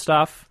type of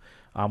stuff.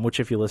 Which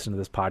if you listen to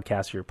this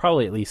podcast, you're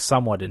probably at least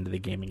somewhat into the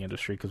gaming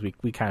industry because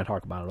we kind of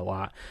talk about it a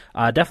lot.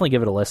 Definitely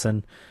give it a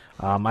listen.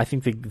 I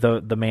think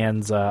the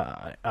man's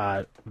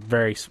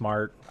very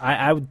smart.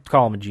 I would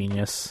call him a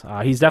genius.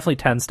 He's definitely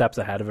 10 steps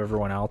ahead of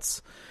everyone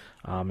else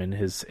in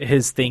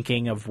his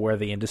thinking of where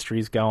the industry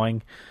is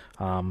going.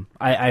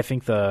 I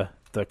think the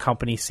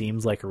company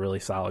seems like a really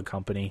solid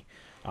company.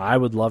 I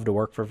would love to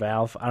work for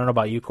Valve. I don't know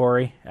about you,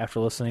 Corey, after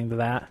listening to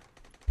that.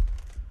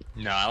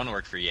 No, I want to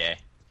work for EA.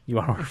 You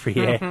want to work for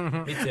EA?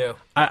 Me too.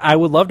 I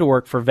would love to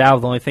work for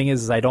Valve. The only thing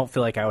is I don't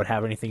feel like I would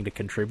have anything to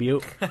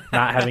contribute.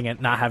 Not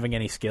having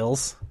any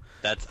skills.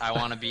 I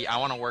want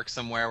to work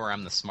somewhere where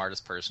I'm the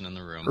smartest person in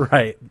the room.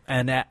 Right,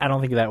 and I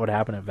don't think that would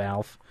happen at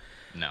Valve.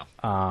 No.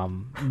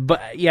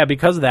 But yeah,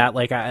 because of that,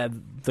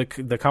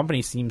 the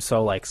company seems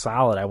so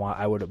solid.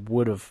 I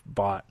would have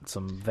bought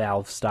some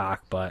Valve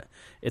stock, but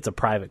it's a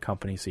private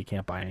company, so you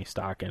can't buy any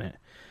stock in it.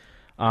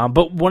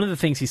 But one of the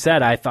things he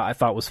said I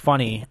thought was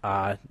funny.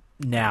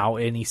 Now,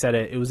 and he said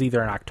it was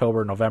either in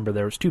October or November.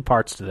 There was 2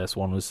 parts to this.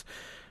 One was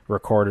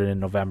recorded in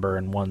November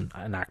and one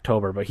in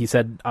October. But he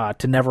said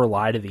to never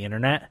lie to the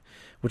internet,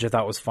 which I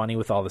thought was funny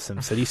with all the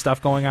SimCity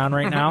stuff going on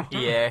right now.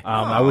 Yeah.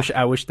 I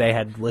wish they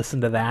had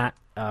listened to that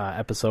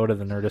episode of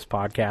the Nerdist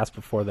podcast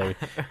before they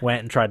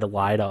went and tried to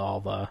lie to all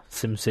the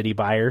SimCity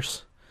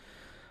buyers.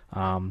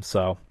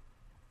 So,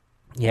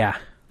 yeah,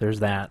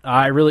 there's that.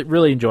 I really,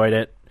 really enjoyed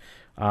it.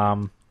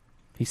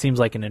 He seems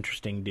like an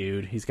interesting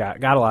dude. He's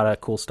got a lot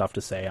of cool stuff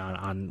to say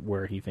on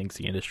where he thinks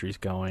the industry's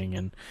going.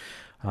 And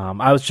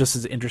I was just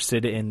as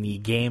interested in the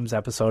games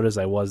episode as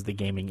I was the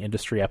gaming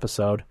industry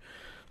episode.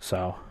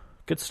 So,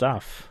 good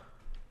stuff.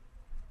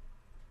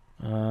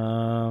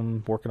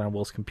 Working on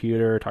Will's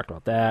computer. Talked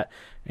about that.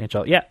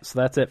 NHL. Yeah, so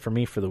that's it for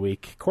me for the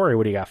week. Corey,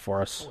 what do you got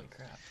for us? Holy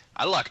crap.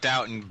 I lucked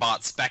out and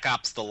bought Spec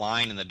Ops: The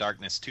Line in the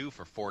Darkness 2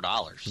 for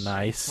 $4.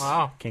 Nice.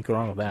 Wow. Can't go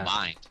wrong with that.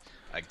 Combined.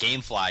 A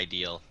GameFly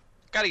deal.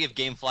 Got to give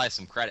GameFly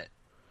some credit.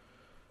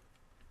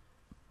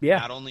 Yeah.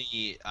 Not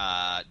only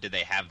did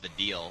they have the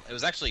deal, it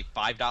was actually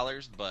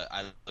 $5, but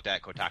I looked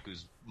at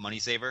Kotaku's Money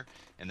Saver,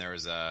 and there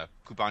was a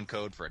coupon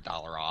code for $1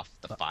 off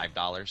the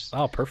 $5.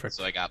 Oh, perfect.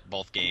 So I got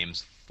both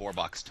games,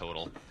 $4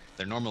 total.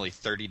 They're normally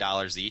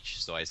 $30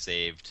 each, so I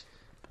saved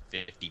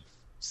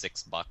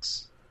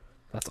 $56.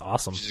 That's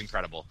awesome. Which is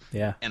incredible.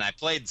 Yeah. And I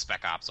played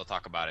Spec Ops. I'll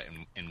talk about it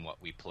in what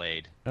we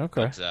played.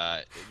 Okay.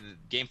 But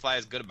GameFly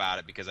is good about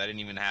it because I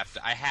didn't even have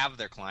to. I have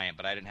their client,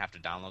 but I didn't have to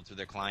download through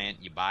their client.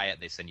 You buy it,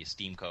 they send you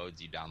Steam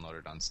codes. You download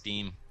it on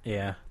Steam.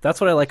 Yeah,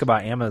 that's what I like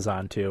about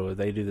Amazon too.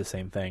 They do the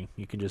same thing.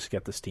 You can just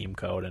get the Steam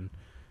code and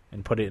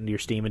put it into your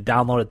Steam and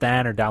download it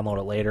then or download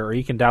it later, or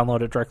you can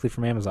download it directly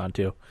from Amazon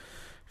too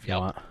if you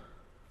want.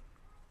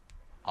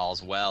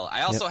 All's well.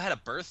 I also had a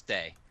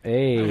birthday.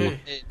 Hey.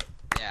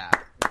 Yeah.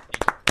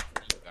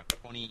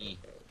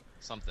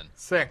 20-something.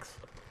 6.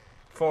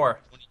 4.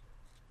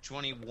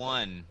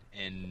 21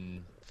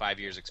 in 5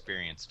 years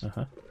experienced.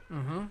 Uh-huh.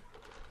 Mm-hmm.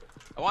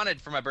 I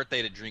wanted for my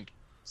birthday to drink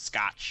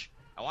scotch,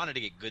 I wanted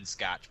to get good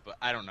scotch, but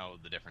I don't know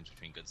the difference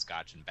between good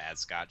scotch and bad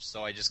scotch,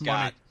 so I just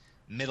got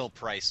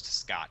middle-priced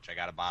scotch. I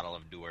got a bottle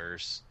of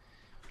Dewar's.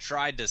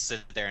 Tried to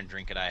sit there and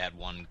drink it. I had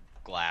one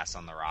glass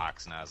on the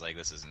rocks, and I was like,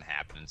 this isn't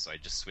happening, so I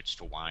just switched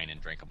to wine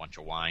and drank a bunch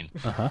of wine.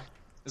 Uh-huh.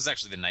 This is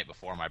actually the night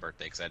before my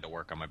birthday, because I had to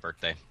work on my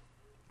birthday.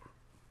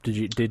 Did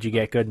you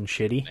get good and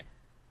shitty?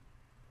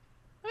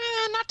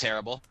 Not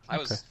terrible. I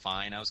was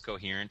fine. I was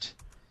coherent.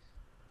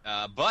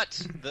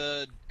 But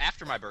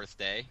after my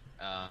birthday,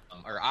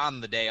 or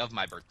on the day of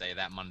my birthday,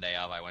 that Monday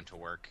of, I went to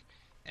work,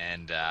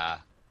 and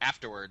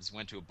afterwards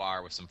went to a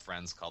bar with some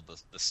friends called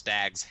the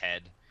Stag's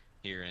Head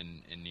here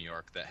in New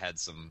York that had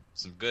some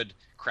good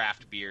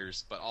craft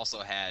beers, but also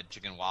had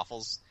chicken and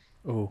waffles.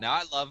 Ooh.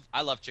 Now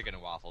I love chicken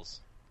and waffles.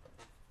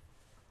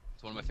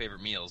 It's one of my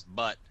favorite meals,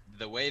 but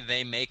the way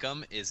they make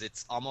them is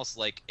it's almost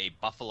like a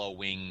buffalo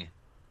wing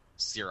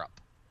syrup.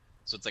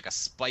 So it's like a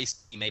spicy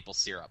maple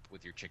syrup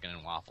with your chicken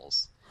and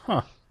waffles.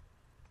 Huh.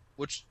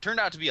 Which turned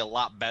out to be a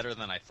lot better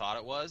than I thought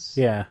it was.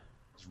 Yeah. It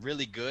was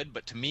really good,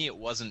 but to me it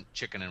wasn't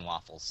chicken and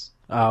waffles.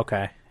 Oh,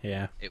 okay.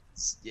 Yeah.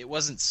 It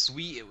wasn't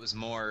sweet, it was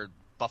more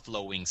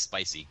buffalo wing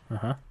spicy.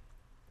 Uh-huh.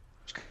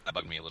 Which kind of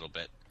bugged me a little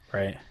bit.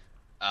 Right.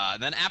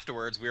 And then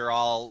afterwards,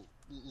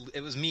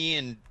 it was me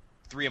and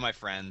 3 of my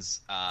friends.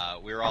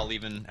 We were all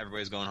leaving. Everybody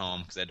was going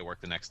home because they had to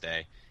work the next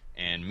day.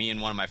 And me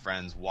and one of my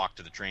friends walked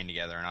to the train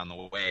together, and on the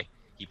way,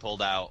 he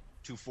pulled out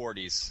 2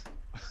 40s.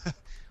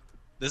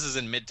 This is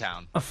in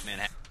Midtown,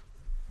 Manhattan.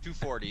 2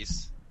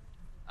 40s.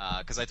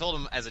 Because I told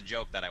him as a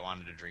joke that I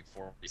wanted to drink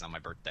 40s on my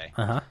birthday.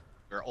 Uh-huh.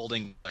 We were Old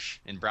English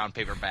in brown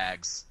paper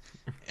bags.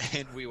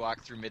 And we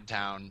walked through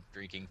Midtown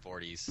drinking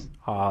 40s.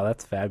 Oh,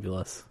 that's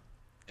fabulous.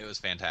 It was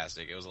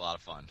fantastic. It was a lot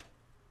of fun.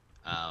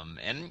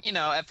 And,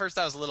 at first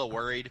I was a little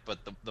worried, but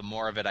the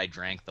more of it I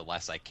drank, the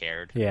less I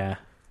cared. Yeah.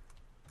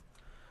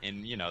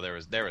 And,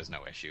 there was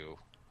no issue.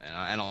 And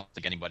I don't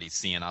think anybody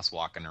seeing us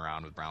walking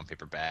around with brown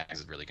paper bags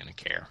is really going to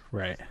care.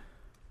 Right.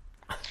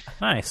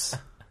 Nice.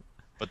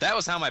 But that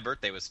was how my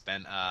birthday was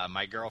spent.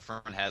 My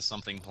girlfriend has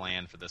something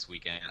planned for this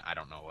weekend. I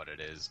don't know what it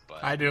is,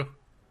 but I do.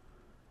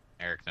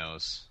 Eric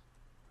knows.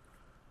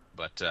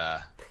 But,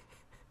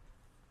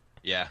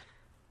 yeah.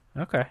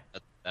 Okay.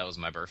 That was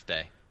my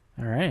birthday.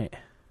 All right.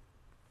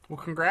 Well,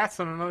 congrats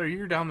on another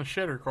year down the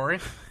shitter, Corey.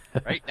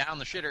 Right down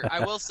the shitter.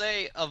 I will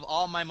say, of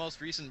all my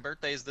most recent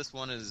birthdays, this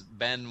one has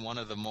been one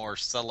of the more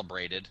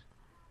celebrated,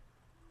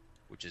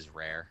 which is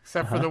rare.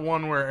 Except for the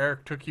one where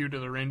Eric took you to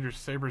the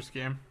Rangers-Sabres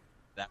game.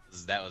 That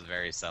was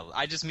very celebrated.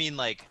 I just mean,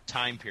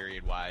 time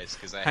period-wise,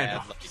 because I I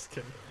had, know, just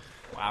kidding.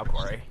 Wow,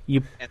 Corey.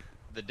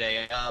 the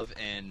day of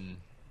and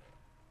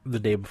The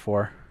day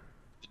before.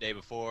 the day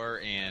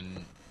before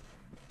and,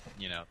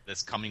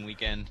 this coming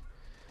weekend.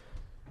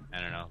 I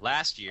don't know.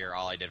 Last year,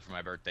 all I did for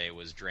my birthday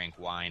was drink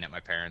wine at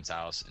my parents'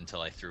 house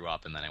until I threw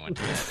up, and then I went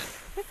to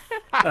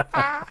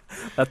bed.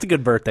 That's a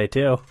good birthday,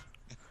 too.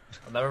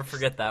 I'll never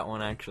forget that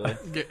one, actually.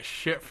 Get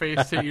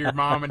shit-faced at your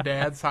mom and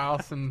dad's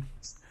house and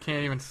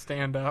can't even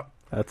stand up.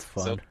 That's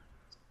fun. So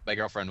my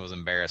girlfriend was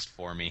embarrassed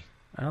for me.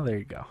 Oh, there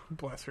you go.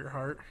 Bless her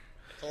heart.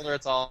 I told her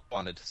it's all I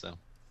wanted, so.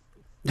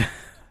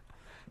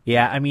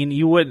 Yeah, I mean,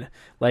 you would,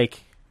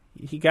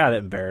 you gotta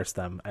embarrass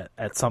them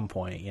at some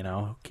point,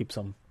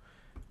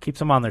 Keeps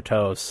them on their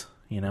toes,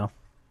 All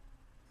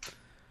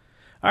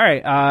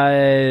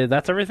right,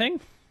 that's everything?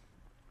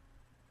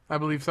 I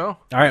believe so. All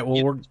right,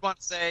 well, I just want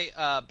to say,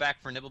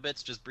 back for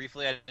Nibblebits, just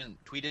briefly, I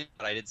didn't tweet it,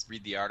 but I did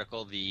read the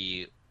article.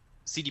 The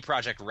CD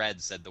Projekt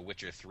Red said The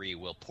Witcher 3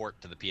 will port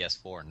to the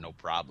PS4, no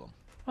problem.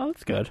 Oh,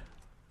 that's good.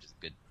 Which is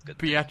good.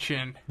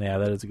 Biatchin. Yeah,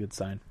 that is a good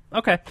sign.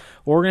 Okay,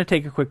 well, we're going to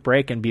take a quick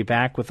break and be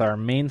back with our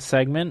main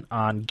segment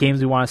on games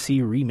we want to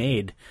see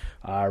remade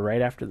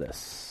right after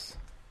this.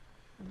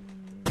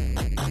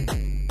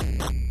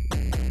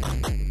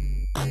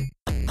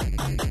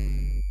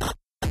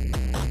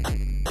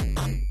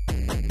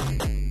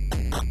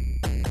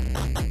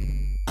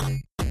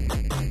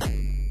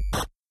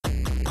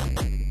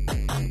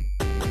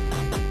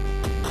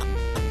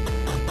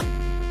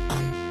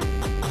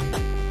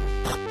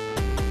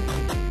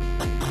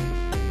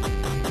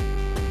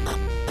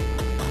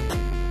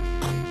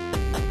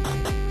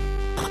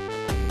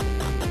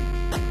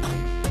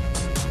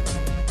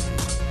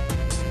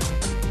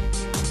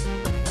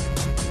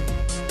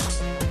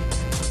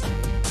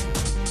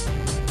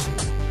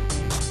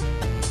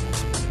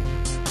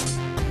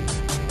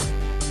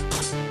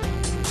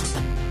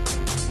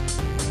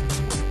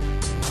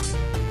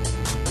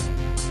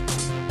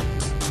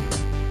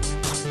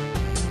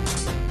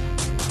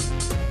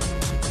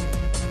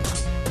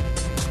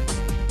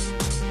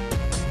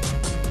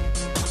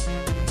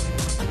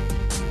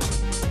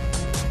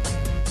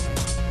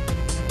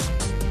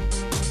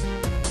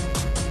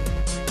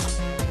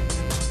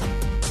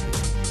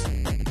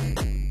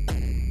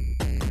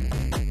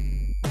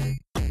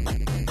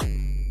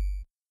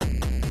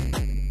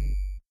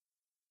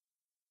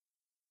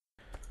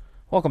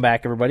 Welcome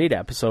back, everybody, to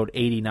episode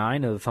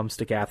 89 of the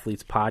Thumbstick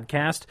Athletes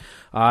podcast.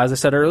 As I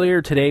said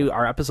earlier, today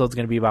our episode is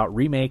going to be about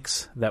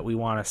remakes that we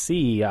want to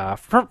see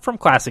from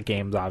classic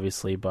games,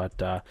 obviously,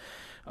 but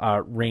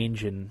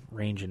range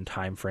and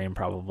time frame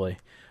probably.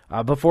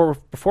 Before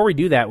we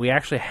do that, we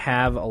actually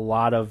have a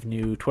lot of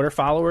new Twitter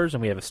followers,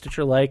 and we have a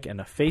Stitcher like and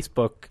a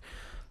Facebook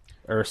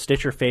or a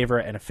Stitcher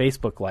favorite and a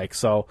Facebook like.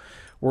 So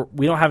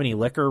we don't have any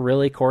liquor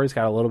really. Corey's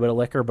got a little bit of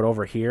liquor, but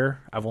over here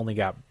I've only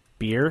got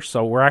beer,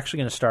 so we're actually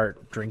going to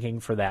start drinking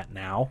for that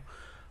now,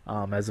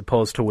 as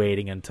opposed to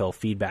waiting until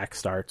feedback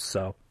starts.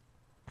 So,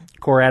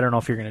 Corey, I don't know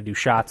if you're going to do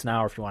shots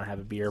now or if you want to have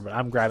a beer, but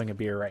I'm grabbing a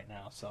beer right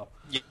now. So,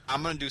 yeah,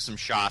 I'm going to do some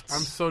shots.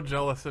 I'm so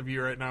jealous of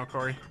you right now,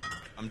 Corey.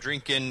 I'm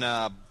drinking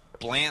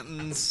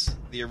Blanton's,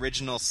 the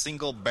original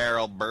single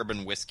barrel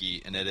bourbon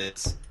whiskey, and it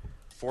is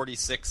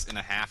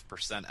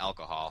 46.5%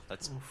 alcohol.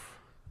 That's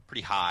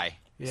pretty high.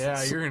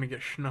 Yeah, you're going to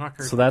get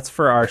schnockered. So that's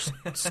for our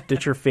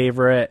Stitcher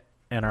favorite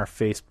and our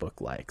Facebook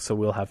like. So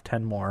we'll have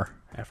 10 more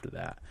after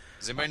that.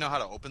 Does anybody know how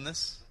to open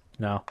this?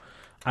 No.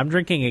 I'm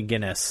drinking a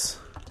Guinness.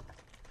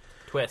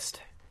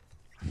 Twist.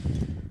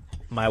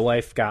 My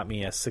wife got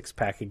me a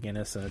 6-pack of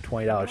Guinness and a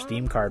 $20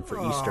 Steam card for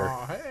Easter.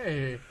 Oh,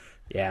 hey.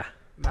 Yeah.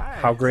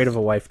 Nice. How great of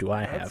a wife do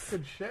I That's have?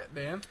 good shit,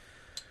 Dan.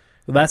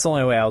 Well, that's the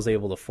only way I was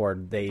able to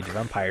afford the Age of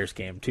Empires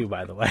game, too,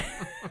 by the way.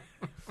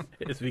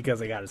 It's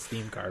because I got a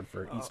Steam card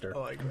for Easter. I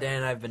like that. Dan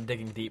and I have been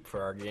digging deep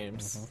for our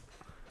games. Mm-hmm.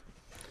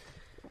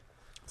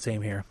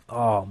 Same here.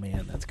 Oh,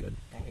 man, that's good.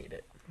 I hate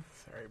it.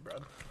 Sorry,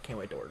 bud. Can't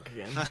wait to work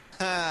again.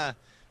 I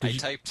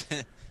typed,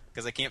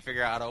 because I can't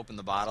figure out how to open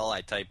the bottle,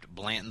 I typed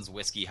Blanton's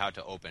Whiskey how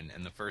to open,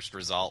 and the first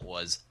result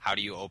was, how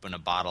do you open a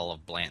bottle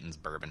of Blanton's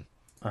bourbon?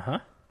 Uh-huh.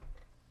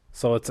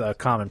 So it's a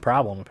common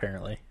problem,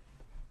 apparently.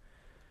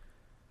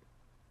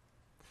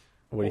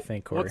 What do you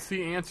think, Corey? What's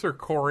the answer,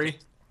 Corey?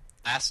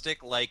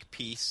 Plastic-like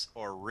piece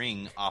or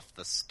ring off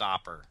the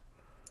stopper.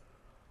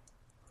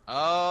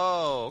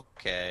 Oh,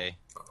 okay.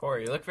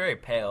 Corey, you look very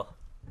pale.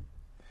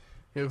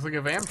 He looks like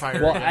a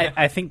vampire. Well,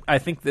 I think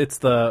it's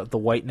the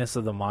whiteness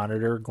of the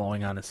monitor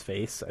glowing on his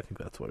face. I think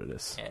that's what it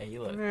is. Yeah, he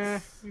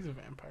looks. He's a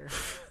vampire.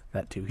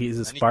 That too. He's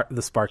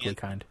the sparkly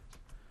kind.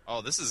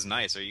 Oh, this is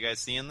nice. Are you guys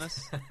seeing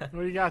this? What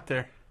do you got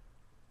there?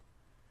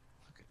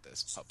 Look at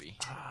this puppy.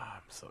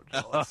 I'm so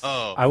jealous.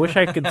 Oh. I wish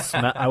I could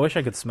smell. I wish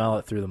I could smell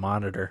it through the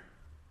monitor.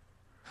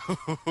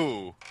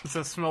 Does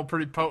that smell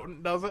pretty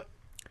potent, does it?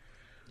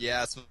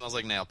 Yeah, it smells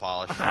like nail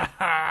polish.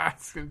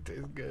 It's going to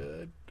taste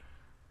good.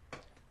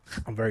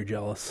 I'm very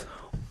jealous.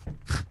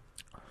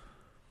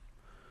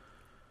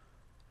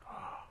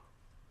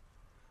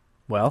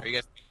 Well, Are you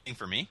guys waiting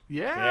for me?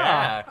 Yeah.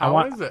 Yeah.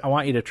 How is it? I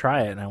want you to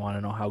try it, and I want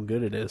to know how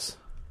good it is.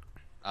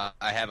 I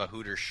have a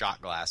Hooters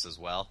shot glass as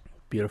well.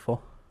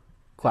 Beautiful,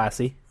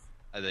 classy.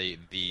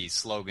 The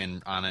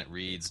slogan on it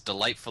reads,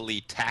 delightfully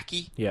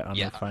tacky. Yeah,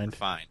 unrefined.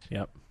 Unrefined.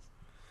 Yep.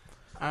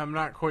 I'm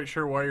not quite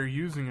sure why you're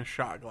using a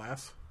shot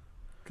glass,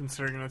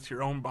 considering it's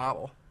your own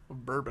bottle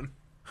of bourbon.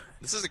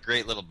 This is a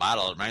great little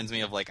bottle. It reminds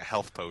me of like a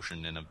health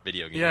potion in a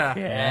video game. Yeah.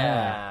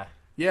 Yeah.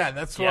 Yeah,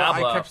 that's what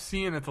Diablo. I kept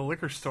seeing at the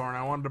liquor store, and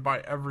I wanted to buy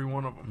every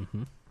one of them.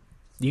 Mm-hmm.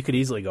 You could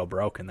easily go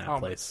broke in that Oh,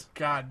 place.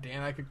 God,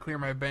 Dan, I could clear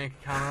my bank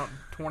account out in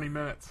 20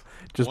 minutes.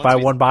 Just Once buy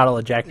we- one bottle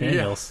of Jack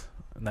Daniels,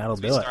 and that'll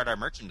Once we do it. start our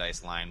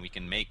merchandise line, we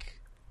can make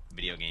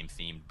video game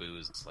themed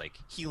booze like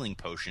healing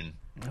potion.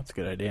 That's a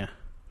good idea.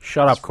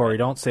 Shut up, Corey.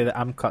 Don't say that.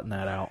 I'm cutting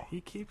that out.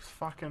 He keeps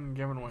fucking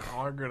giving away all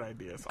our good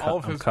ideas. All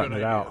of I'm his good cutting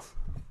it ideas.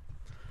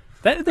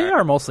 out. They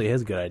are mostly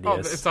his good Oh,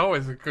 ideas. it's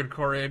always a good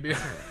Corey idea.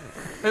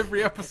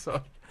 Every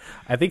episode.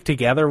 I think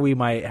together we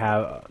might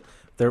have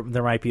there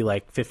might be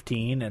like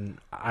 15, and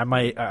I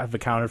might have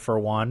accounted for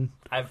one.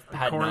 I've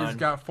had Corey's none.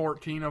 got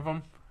 14 of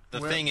them.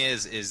 The thing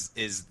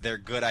is they're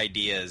good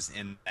ideas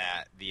in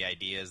that the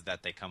ideas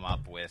that they come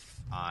up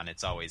with on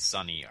It's Always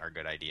Sunny are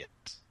good ideas.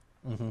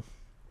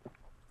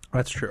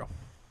 That's true.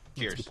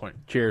 Cheers. Good point.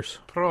 Cheers.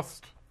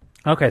 Prost.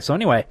 Okay, so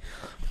anyway,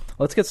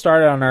 let's get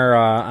started on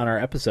our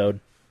episode.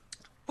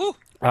 Woo!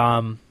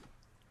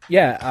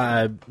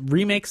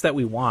 Remakes that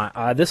we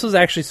want. This was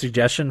actually a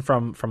suggestion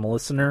from a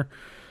listener.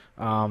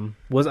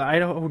 Was it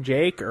Idaho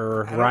Jake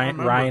or don't Ryan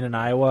remember. Ryan in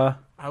Iowa?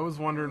 I was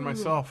wondering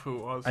myself who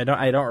it was. I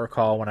don't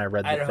recall when I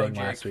read the Idaho thing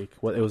Jake. last week.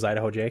 What, it was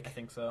Idaho Jake? I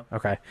think so.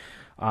 Okay.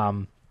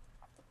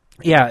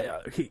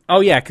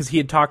 Because he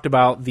had talked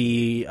about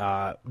the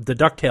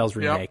DuckTales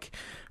remake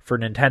for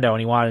Nintendo, and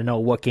he wanted to know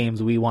what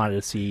games we wanted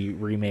to see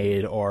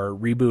remade or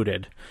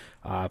rebooted.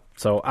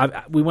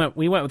 We went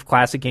with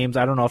classic games.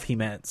 I don't know if he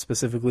meant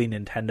specifically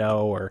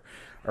Nintendo or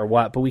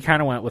what, but we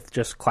kind of went with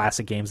just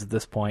classic games at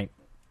this point.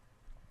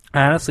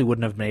 I honestly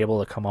wouldn't have been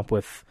able to come up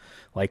with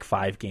like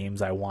 5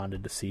 games I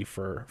wanted to see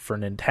for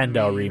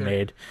Nintendo Me either.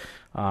 remade.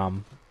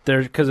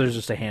 There's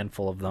just a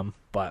handful of them.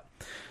 But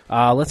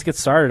let's get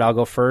started. I'll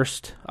go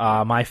first.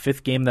 My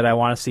 5th game that I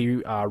want to see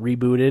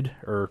rebooted,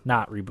 or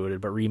not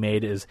rebooted, but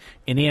remade, is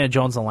Indiana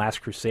Jones and the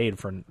Last Crusade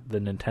for the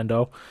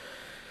Nintendo.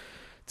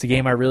 It's a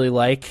game I really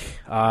like.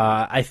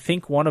 I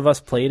think one of us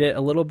played it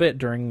a little bit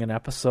during an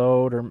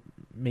episode, or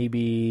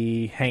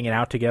maybe hanging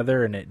out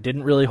together, and it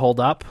didn't really hold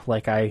up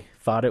like I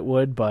thought it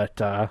would,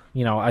 but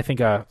I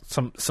think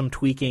some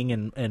tweaking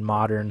and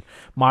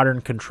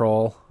modern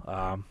control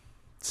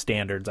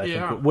standards I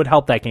think would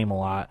help that game a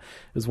lot.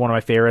 It was one of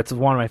my favorites. It's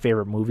one of my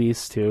favorite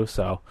movies too,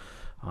 so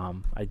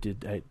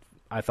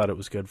I thought it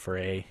was good for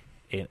an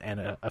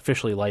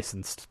officially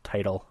licensed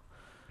title.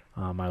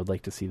 I would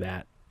like to see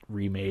that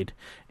remade.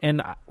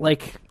 And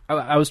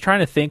I was trying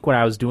to think when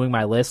I was doing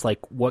my list, like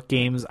what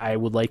games I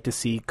would like to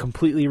see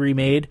completely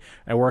remade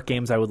and what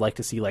games I would like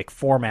to see like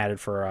formatted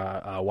for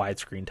a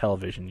widescreen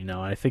television. And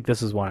I think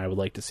this is one I would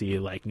like to see,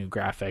 like new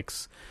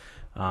graphics,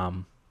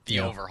 the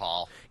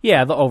overhaul.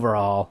 Yeah, the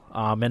overhaul,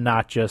 and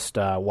not just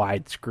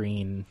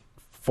widescreen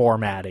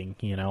formatting.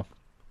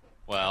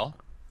 Well,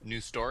 new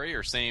story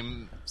or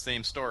same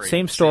story?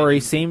 Same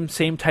story,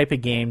 same type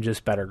of game,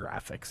 just better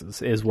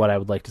graphics is what I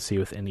would like to see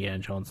with Indiana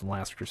Jones and the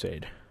Last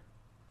Crusade.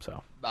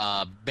 So,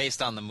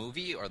 based on the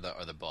movie or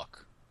the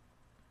book?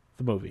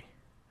 The movie.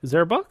 Is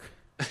there a book?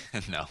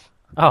 No.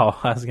 Oh,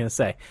 I was gonna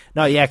say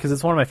no. Yeah, because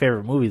it's one of my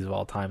favorite movies of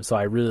all time. So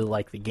I really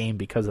like the game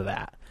because of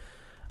that.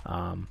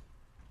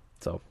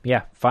 So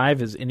yeah,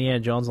 5 is Indiana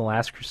Jones and the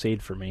Last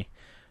Crusade for me.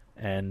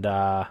 And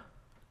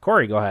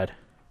Corey, go ahead.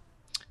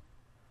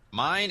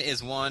 Mine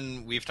is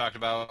one we've talked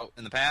about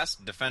in the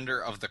past,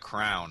 Defender of the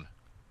Crown.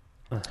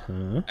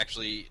 Uh-huh.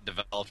 Actually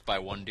developed by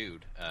one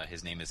dude.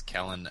 His name is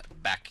Kellen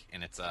Beck,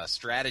 and it's a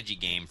strategy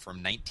game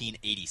from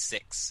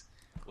 1986.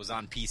 It was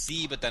on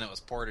PC, but then it was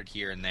ported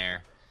here and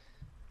there.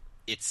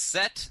 It's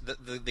set,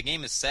 the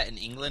game is set in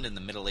England in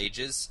the Middle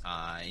Ages,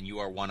 and you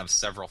are one of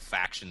several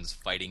factions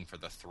fighting for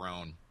the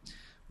throne.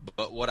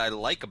 But what I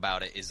like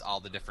about it is all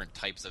the different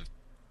types of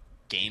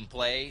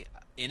gameplay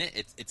in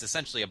it. It's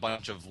essentially a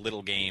bunch of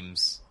little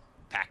games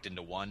packed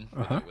into one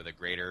with a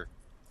greater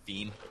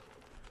theme.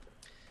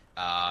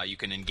 You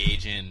can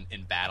engage in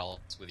battles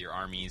with your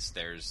armies.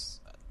 There's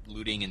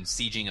looting and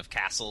sieging of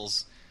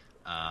castles.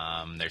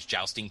 There's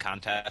jousting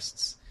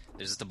contests.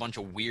 There's just a bunch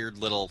of weird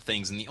little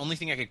things. And the only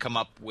thing I could come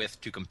up with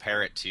to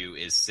compare it to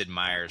is Sid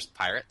Meier's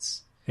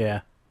Pirates.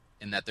 Yeah.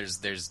 In that there's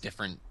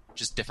different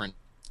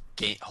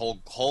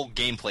whole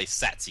gameplay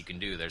sets you can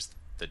do. There's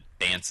the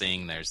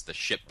dancing, there's the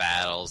ship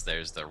battles,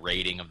 there's the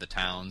raiding of the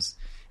towns,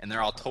 and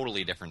they're all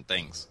totally different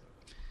things.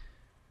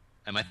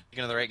 Am I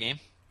thinking of the right game?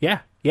 Yeah,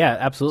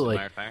 absolutely.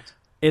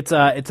 It's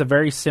a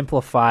very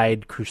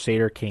simplified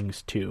Crusader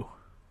Kings 2,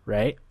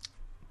 right?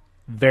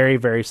 Very,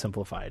 very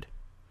simplified.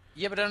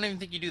 Yeah, but I don't even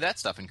think you do that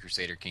stuff in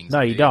Crusader Kings.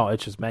 No, you don't.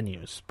 It's just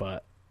menus,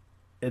 but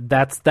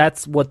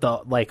that's what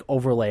the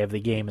overlay of the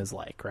game is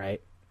like,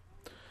 right?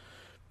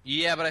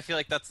 Yeah, but I feel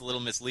like that's a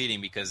little misleading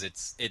because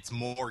it's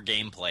more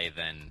gameplay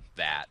than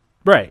that.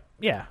 Right,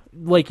 yeah.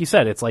 Like you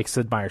said, it's like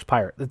Sid Meier's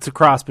Pirates. It's a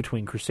cross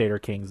between Crusader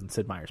Kings and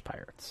Sid Meier's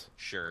Pirates.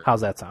 Sure.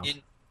 How's that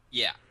sound?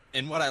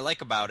 And what I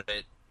like about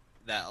it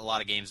that a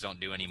lot of games don't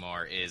do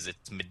anymore is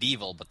it's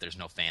medieval, but there's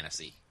no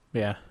fantasy.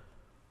 Yeah.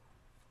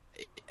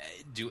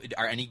 Do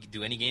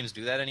any games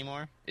do that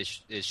anymore?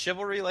 Is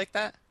Chivalry like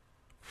that?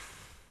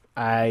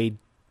 I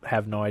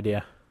have no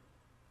idea.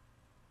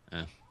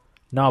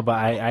 No, but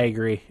I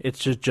agree. It's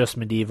just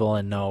medieval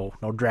and no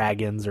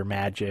dragons or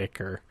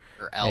magic or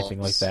anything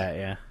like that.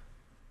 Yeah,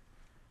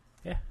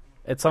 yeah.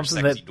 It's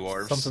something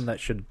that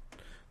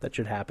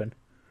should happen.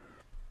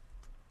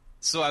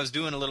 So I was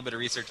doing a little bit of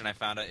research and I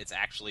found out it's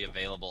actually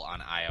available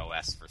on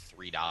iOS for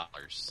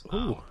 $3.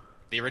 Ooh.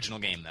 The original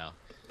game though.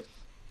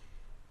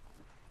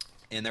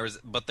 And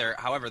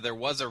however, there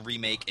was a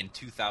remake in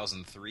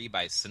 2003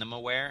 by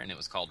Cinemaware, and it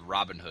was called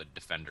Robin Hood: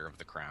 Defender of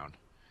the Crown.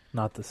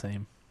 Not the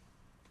same,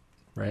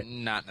 right?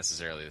 Not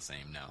necessarily the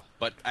same, no.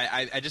 But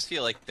I just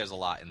feel like there's a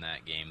lot in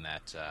that game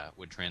that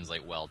would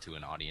translate well to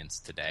an audience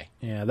today.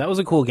 Yeah, that was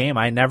a cool game.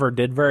 I never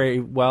did very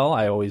well.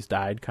 I always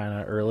died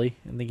kind of early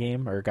in the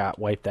game or got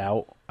wiped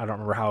out. I don't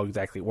remember how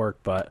exactly it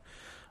worked, but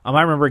I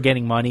remember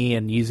getting money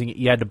and using it.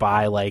 You had to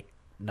buy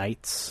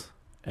knights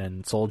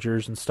and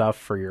soldiers and stuff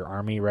for your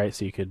army, right?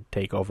 So you could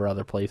take over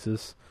other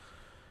places,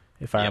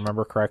 if I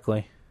remember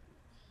correctly.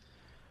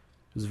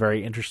 It was a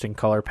very interesting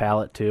color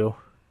palette, too.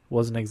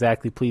 Wasn't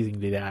exactly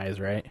pleasing to the eyes,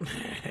 right?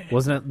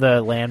 Wasn't it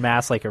the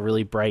landmass a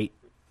really bright,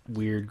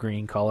 weird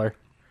green color?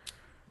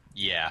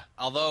 Yeah,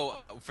 although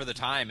for the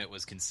time it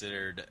was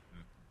considered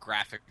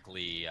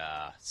graphically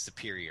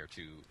superior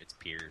to its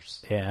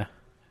peers. Yeah.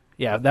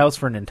 Yeah, that was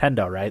for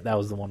Nintendo, right? That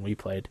was the one we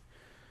played.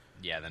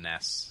 Yeah, the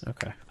NES.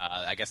 Okay.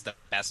 I guess the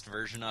best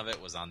version of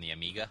it was on the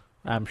Amiga.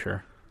 I'm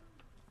sure.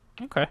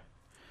 Okay.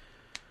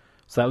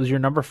 So that was your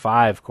number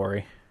 5,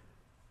 Corey.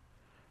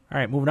 All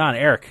right, moving on.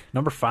 Eric,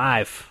 number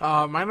 5.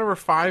 My number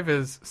 5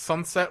 is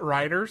Sunset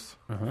Riders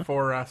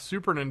for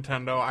Super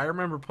Nintendo. I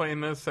remember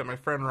playing this at my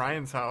friend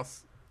Ryan's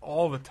house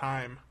all the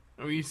time.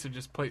 We used to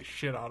just play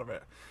shit out of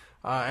it.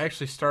 I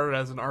actually started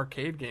as an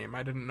arcade game.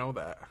 I didn't know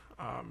that.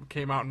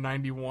 Came out in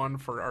 91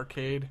 for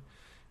arcade,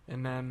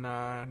 and then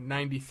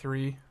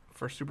 93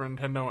 for Super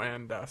Nintendo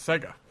and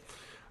Sega.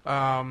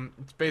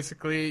 It's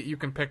basically you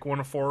can pick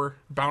one of 4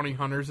 bounty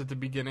hunters at the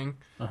beginning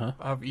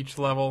of each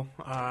level.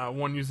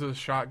 One uses a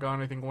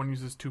shotgun. I think one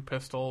uses 2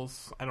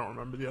 pistols. I don't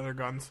remember the other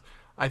guns.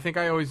 I think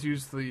I always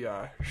use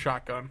the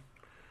shotgun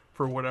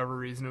for whatever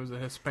reason. It was a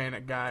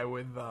Hispanic guy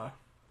with what are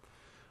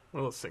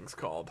those things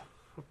called?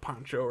 A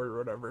poncho or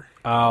whatever.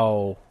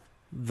 Oh,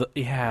 no,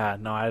 I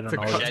don't know what it's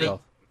Machete? called.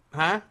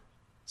 Huh?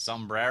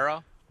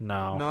 Sombrero?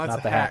 No, No, that's not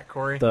a the hat,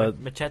 Corey. The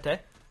Machete?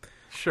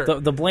 Sure.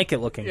 the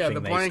blanket looking Yeah, thing the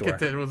they blanket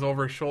store. that was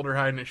over his shoulder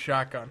hiding his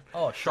shotgun.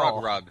 Oh,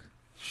 Shrug rug.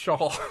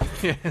 Shawl.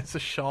 Yeah, it's a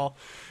shawl.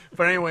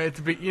 But anyway, at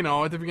the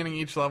beginning of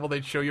each level,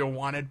 they'd show you a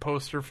wanted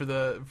poster for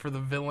the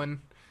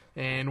villain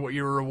and what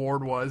your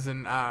reward was.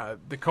 And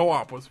the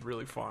co-op was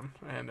really fun.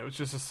 And it was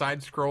just a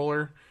side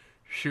scroller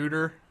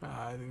shooter.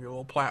 I think a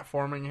little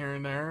platforming here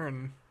and there,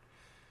 and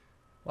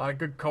a lot of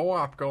good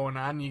co-op going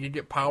on. You could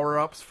get power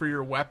ups for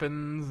your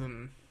weapons,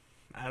 and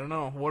I don't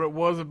know what it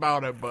was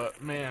about it,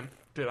 but man,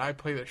 did I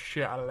play the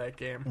shit out of that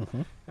game.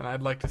 Mm-hmm. And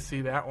I'd like to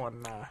see that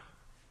one.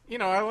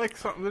 I like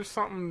something. There's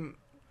something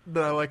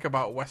that I like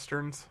about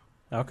westerns.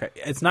 Okay,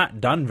 it's not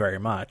done very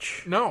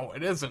much. No,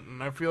 it isn't,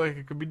 and I feel like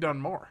it could be done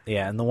more.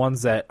 Yeah, and the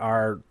ones that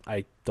are,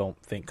 I don't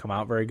think come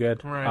out very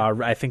good. Right.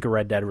 I think of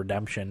Red Dead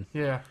Redemption.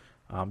 Yeah.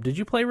 Did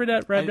you play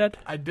Red Dead?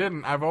 I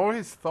didn't. I've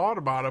always thought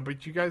about it,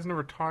 but you guys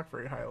never talk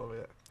very highly of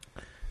it.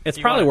 It's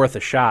You probably want- worth a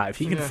shot if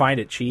you can Yeah. find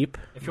it cheap.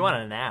 If you want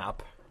a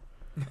nap,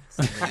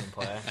 something you can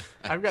play.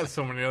 I've got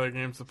so many other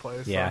games to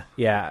play. So.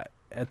 Yeah.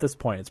 At this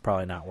point, it's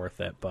probably not worth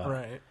it. But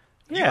Right.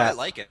 yeah, I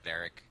like it,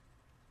 Eric.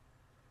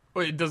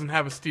 Wait, it doesn't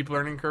have a steep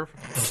learning curve?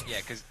 Yeah,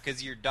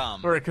 because you're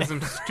dumb. Or because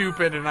I'm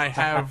stupid and I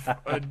have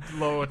a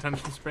low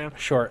attention span?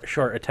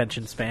 short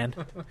attention span.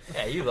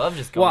 Yeah, you love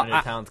just going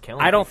into towns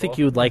killing I don't people. think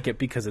you would like it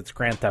because it's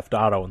Grand Theft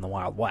Auto in the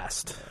Wild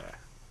West.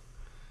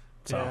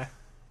 So Yeah,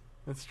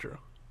 that's true.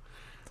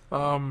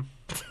 I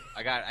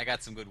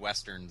got some good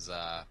westerns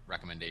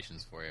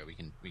recommendations for you. We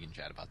can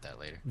chat about that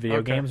later. video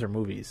Okay. games or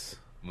movies?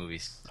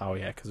 Movies. Oh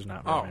yeah, because there's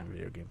not Oh. very many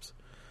video games.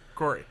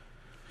 Corey.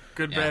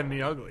 Good, Yeah. Bad, and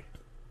the Ugly.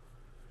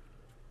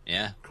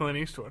 Yeah. Clint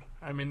Eastwood.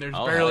 I mean, there's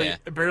Oh, hell yeah.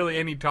 barely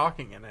any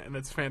talking in it, and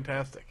it's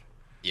fantastic.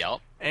 Yep.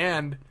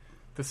 And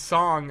the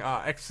song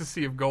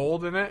Ecstasy of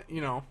Gold in it,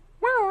 Yeah.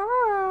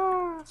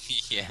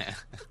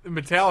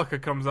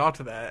 Metallica comes out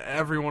to that at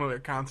every one of their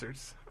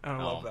concerts. I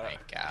Oh love my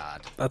that.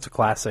 god. That's a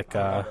classic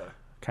love it.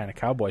 kind of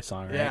cowboy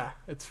song, right? Yeah,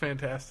 it's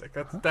fantastic.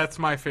 That's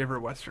my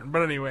favorite Western.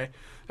 But anyway,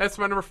 that's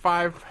my number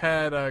 5.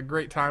 Had a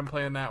great time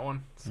playing that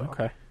one. So.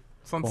 Okay.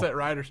 Sunset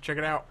Riders, check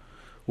it out.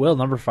 Will,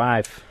 number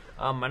 5.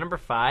 My number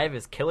 5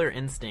 is Killer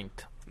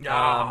Instinct.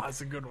 Yeah,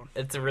 that's a good one.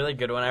 It's a really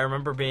good one. I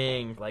remember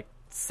being like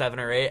 7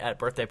 or 8 at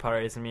birthday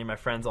parties and me and my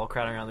friends all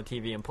crowding around the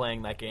TV and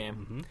playing that game.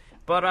 Mm-hmm.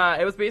 But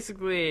it was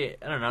basically,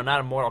 I don't know, not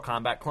a Mortal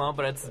Kombat clone,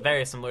 but it's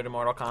very similar to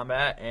Mortal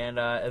Kombat. And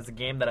it's a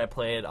game that I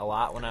played a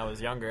lot when I was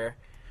younger.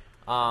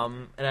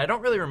 And I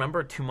don't really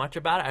remember too much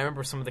about it. I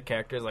remember some of the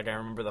characters. Like I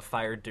remember the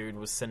fire dude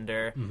was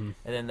Cinder. Mm-hmm.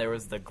 And then there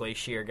was the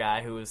glacier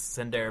guy who was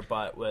Cinder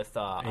but with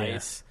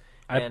ice.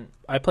 And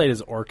I played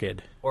as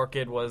Orchid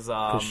Orchid was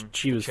 'cause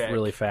she the was chick.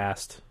 really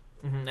fast.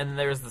 Mhm. And then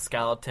there was the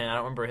skeleton. I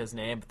don't remember his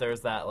name, but there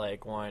was that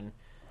like one,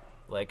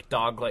 like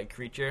dog-like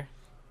creature.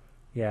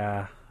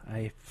 Yeah,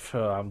 I'm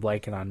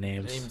blanking on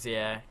names. Names,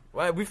 yeah.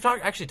 Well, we've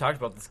actually talked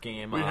about this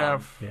game. We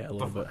have. Yeah, a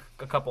little bit.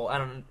 a couple. I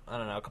don't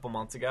know, a couple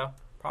months ago,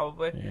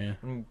 probably. Yeah.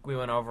 And we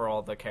went over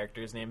all the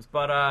characters' names,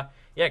 but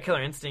yeah,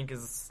 Killer Instinct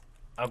is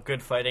a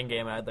good fighting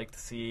game, and I'd like to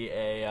see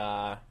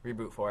a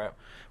reboot for it.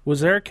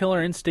 Was there a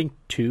Killer Instinct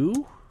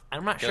 2?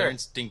 I'm not Killer sure.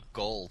 Instinct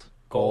Gold.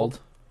 Gold.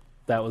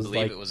 That I was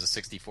believe like it was a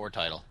 64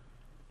 title.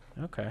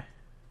 okay.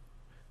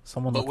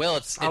 Someone. But looked- Will,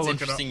 it's I'll look it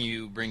interesting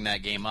you bring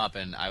that game up,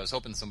 and I was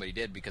hoping somebody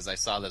did because I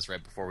saw this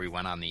right before we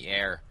went on the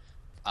air.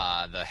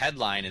 The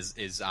headline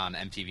is on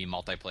MTV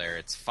Multiplayer.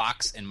 It's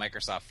Fox and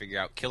Microsoft figure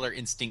out Killer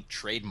Instinct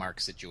trademark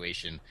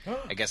situation.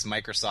 I guess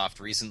Microsoft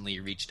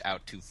recently reached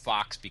out to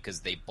Fox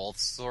because they both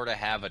sort of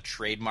have a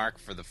trademark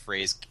for the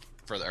phrase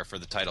for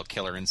the title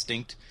Killer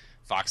Instinct.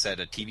 Fox had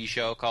a TV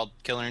show called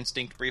Killer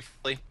Instinct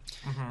briefly,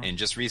 and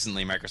just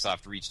recently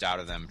Microsoft reached out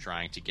to them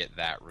trying to get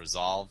that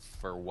resolved.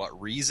 For what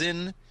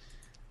reason?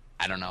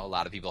 I don't know. A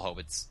lot of people hope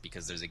it's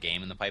because there's a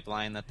game in the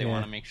pipeline that they Yeah.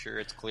 want to make sure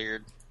it's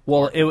cleared.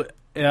 well,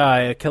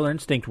 Killer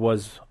Instinct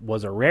was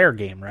a rare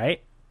game,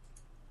 right?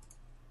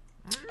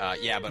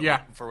 Yeah, but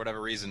Yeah. for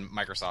whatever reason,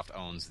 Microsoft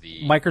owns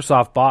the.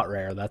 Microsoft bought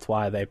Rare. That's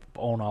why they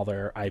own all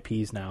their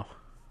IPs now.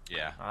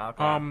 Yeah.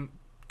 Okay.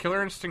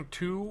 Killer Instinct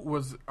 2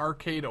 was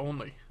arcade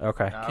only.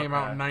 Okay. Came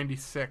out in Okay.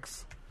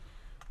 96.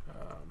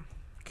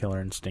 Killer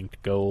Instinct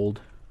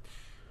Gold.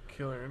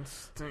 Killer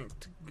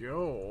Instinct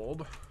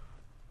Gold.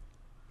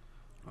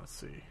 Let's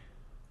see.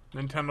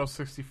 Nintendo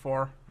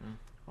 64.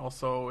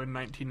 Also in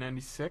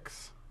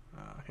 1996.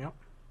 Yep.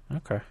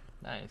 Okay.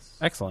 Nice.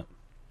 Excellent.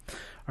 All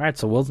right,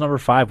 so Will's number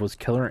 5 was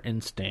Killer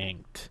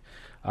Instinct.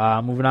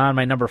 Moving on,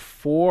 my number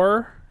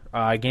 4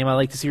 game I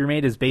like to see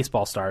remade is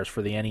Baseball Stars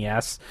for the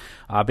NES.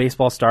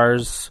 Baseball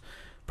Stars,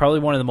 probably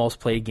one of the most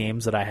played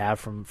games that I have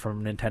from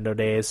Nintendo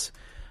days.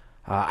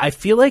 I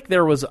feel like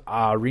there was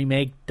a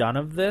remake done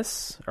of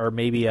this, or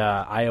maybe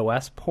a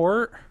iOS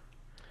port.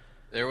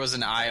 There was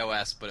an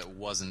iOS, but it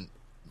wasn't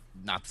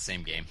not the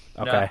same game.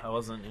 Okay. No, I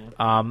wasn't.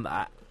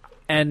 Yeah.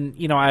 And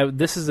you know,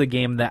 this is a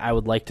game that I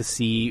would like to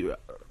see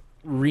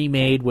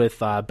remade with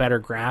better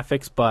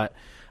graphics, but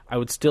I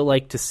would still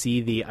like to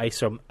see the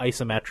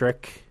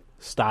isometric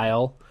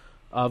style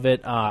of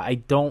it. I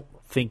don't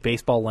think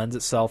baseball lends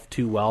itself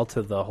too well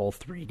to the whole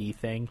 3D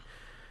thing.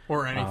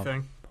 Or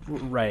anything.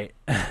 Right.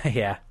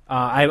 Yeah.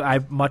 I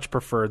much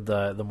preferred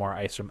the more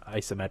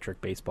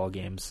isometric baseball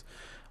games.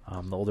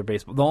 The older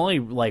baseball. The only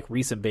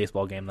recent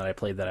baseball game that I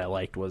played that I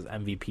liked was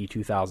MVP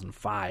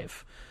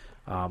 2005,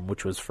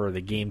 which was for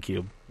the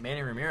GameCube.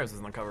 Manny Ramirez is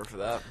on the cover for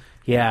that.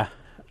 Yeah.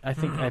 I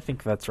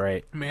think that's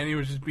right. Manny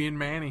was just being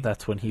Manny.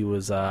 That's when he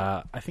was.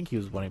 I think he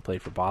was when he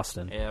played for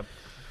Boston. Yeah,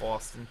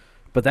 Boston.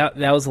 But that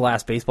was the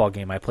last baseball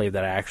game I played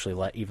that I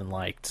actually even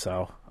liked.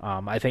 So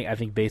I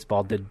think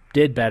baseball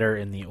did better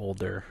in the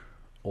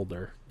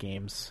older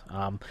games.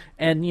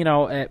 And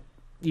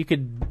you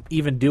could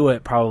even do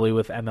it probably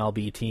with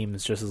MLB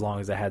teams just as long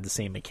as it had the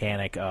same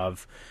mechanic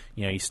of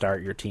you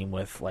start your team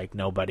with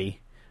nobody,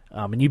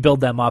 and you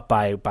build them up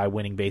by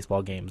winning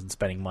baseball games and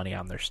spending money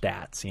on their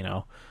stats.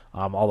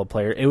 All the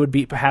players. It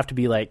would have to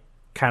be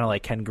kind of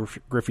like Ken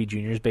Griffey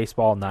Jr.'s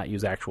baseball and not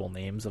use actual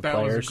names of players.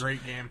 That was a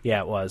great game.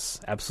 Yeah, it was.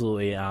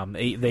 Absolutely.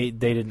 They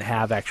didn't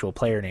have actual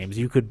player names.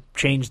 You could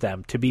change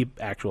them to be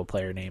actual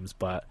player names,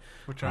 but...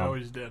 Which I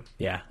always did.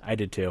 Yeah, I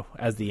did too,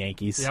 as the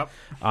Yankees. Yep.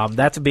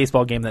 That's a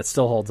baseball game that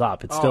still holds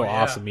up. It's still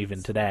awesome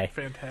even today.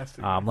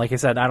 Fantastic. Like I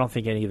said, I don't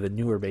think any of the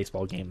newer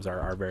baseball games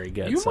are very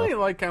good. You might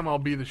like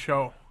MLB The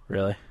Show.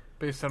 Really?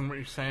 Based on what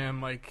you're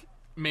saying,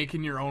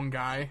 making your own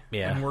guy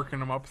and working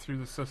them up through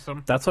the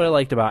system. That's what I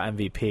liked about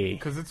MVP.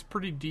 Because it's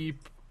pretty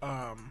deep,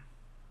 the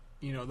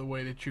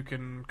way that you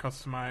can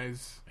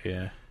customize,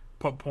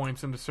 put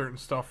points into certain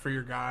stuff for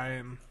your guy.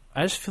 And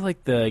I just feel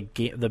like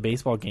the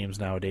baseball games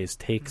nowadays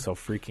take so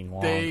freaking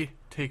long. They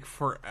take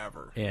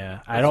forever.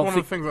 Yeah. That's one of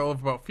the things I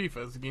love about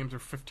FIFA is the games are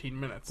 15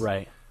 minutes.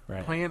 Right.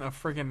 Playing a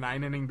friggin'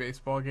 9-inning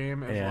baseball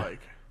game is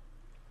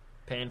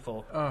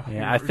painful.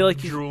 I feel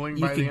like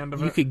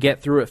you could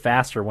get through it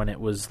faster when it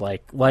was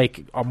like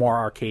a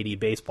more arcadey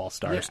Baseball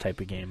Stars type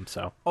of game.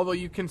 So, although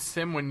you can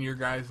sim when your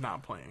guy's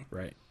not playing,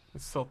 right?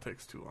 It still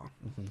takes too long.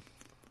 Mm-hmm.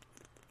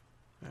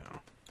 Yeah.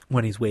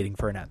 When he's waiting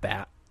for an at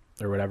bat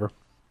or whatever.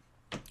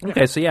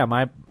 Okay, so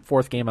my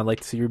fourth game I'd like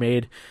to see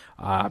remade,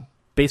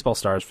 Baseball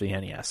Stars for the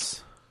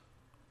NES.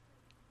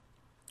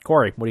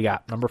 Corey, what do you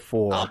got? Number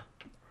 4.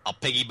 I'll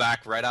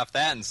piggyback right off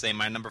that and say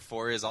my number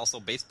 4 is also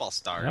Baseball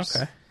Stars.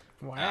 Okay.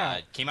 Wow.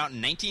 It came out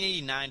in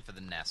 1989 for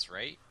the NES,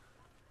 right?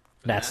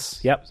 NES,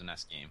 yep. It was a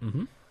NES game.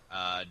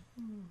 Mm-hmm.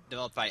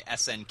 Developed by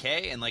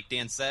SNK, and like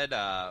Dan said,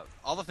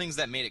 all the things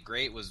that made it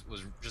great was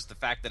just the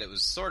fact that it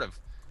was sort of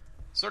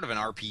an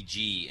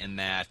RPG in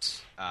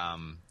that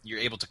you're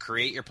able to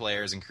create your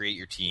players and create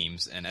your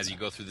teams, and as you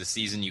go through the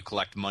season, you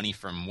collect money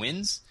from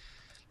wins.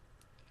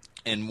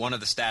 And one of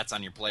the stats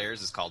on your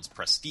players is called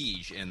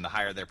prestige, and the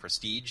higher their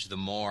prestige, the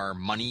more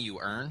money you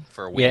earn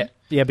for a win.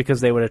 Yeah, because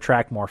they would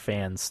attract more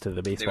fans to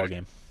the baseball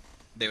game.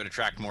 They would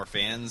attract more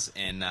fans,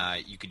 and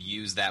you could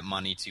use that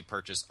money to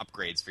purchase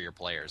upgrades for your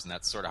players, and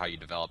that's sort of how you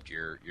developed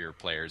your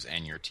players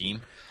and your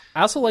team.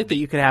 I also like that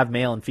you could have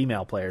male and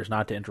female players,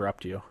 not to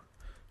interrupt you,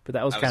 but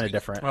that was kind of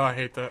different. Oh, I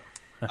hate that.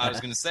 I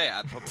was going to say,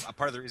 a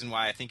part of the reason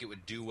why I think it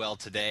would do well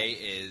today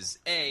is,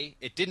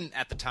 it didn't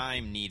at the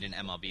time need an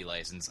MLB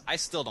license. I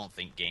still don't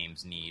think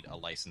games need a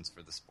license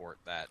for the sport.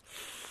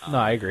 No,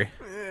 I agree.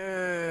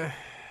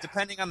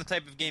 Depending on the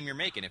type of game you're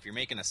making. If you're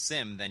making a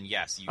sim, then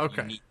yes, you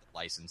need a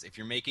license. If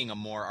you're making a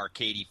more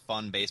arcadey,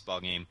 fun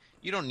baseball game,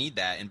 you don't need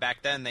that. And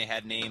back then, they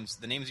had names.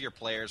 The names of your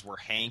players were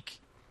Hank,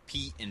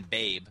 Pete, and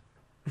Babe.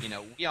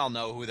 We all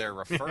know who they're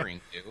referring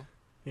to.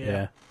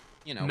 Yeah.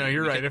 No,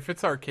 you're right. If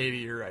it's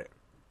arcadey, you're right.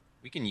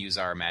 We can use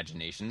our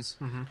imaginations.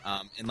 Mm-hmm.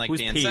 And like Who's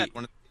Dan Pete? said,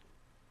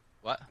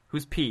 what?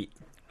 Who's Pete?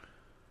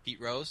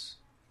 Pete Rose?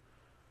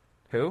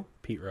 Who?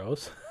 Pete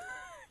Rose.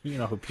 You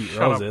know who Pete Shut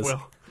Rose up, is.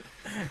 Will.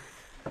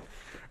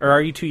 Or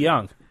are you too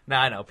young? No,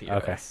 I know Pete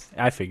Okay. Rose.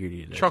 I figured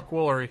you did. Chuck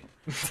Woolery.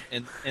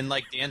 And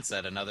like Dan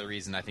said, another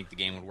reason I think the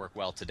game would work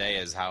well today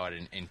is how it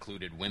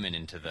included women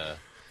into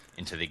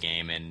the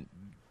game. And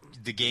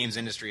the games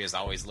industry is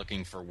always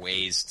looking for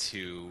ways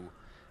to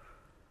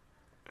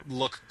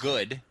look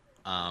good.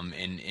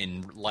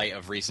 In light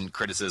of recent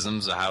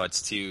criticisms of how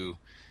it's too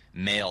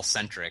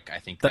male-centric, I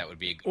think that would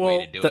be a good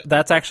way to do it.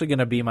 That's actually going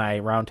to be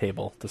my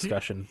roundtable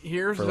discussion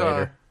for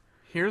later.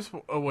 Here's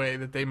a way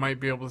that they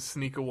might be able to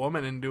sneak a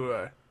woman into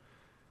a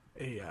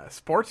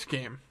sports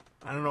game.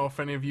 I don't know if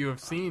any of you have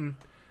seen.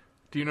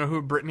 Do you know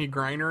who Brittany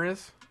Griner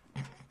is?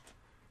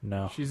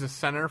 No. She's a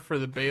center for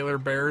the Baylor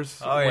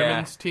Bears Oh, yeah.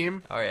 women's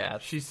team. Oh, yeah.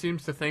 She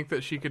seems to think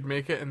that she could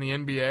make it in the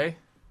NBA.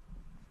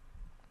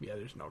 Yeah,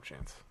 there's no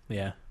chance.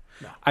 Yeah.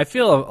 No. I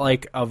feel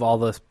like of all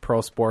the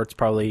pro sports,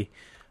 probably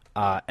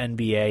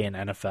NBA and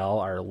NFL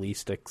are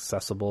least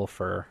accessible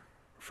for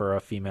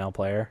a female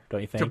player, don't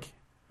you think?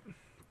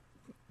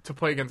 To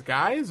play against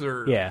guys,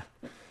 or Yeah.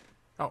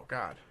 Oh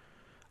God.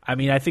 I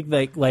mean, I think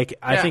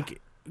I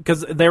think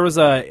because there was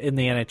in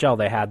the NHL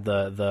they had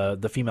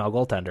the female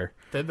goaltender.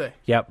 Did they?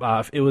 Yep.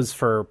 It was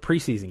for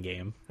preseason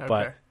game, Okay.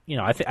 but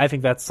I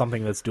think that's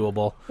something that's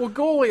doable. Well,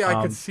 goalie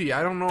I could see.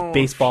 I don't know.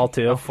 Baseball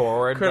too. A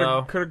forward,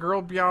 though. Could a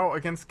girl be out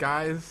against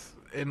guys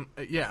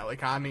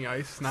like on the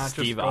ice, not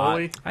Steve just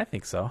goalie? I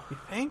think so. You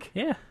think?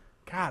 Yeah.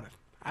 God,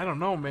 I don't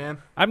know, man.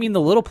 I mean,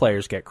 the little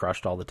players get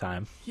crushed all the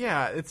time.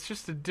 Yeah, it's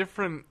just a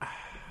different.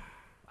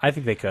 I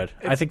think they could.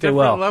 It's I think a they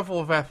different will. level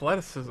of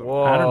athleticism.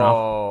 Whoa. I don't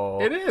know.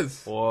 It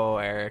is. Whoa,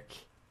 Eric.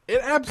 It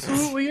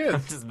absolutely I'm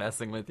is. just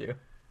messing with you.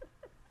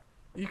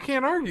 You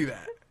can't argue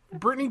that.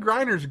 Brittany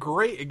Griner's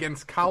great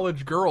against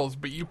college girls,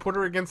 but you put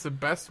her against the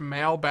best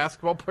male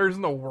basketball players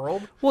in the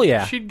world. Well,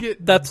 yeah, she'd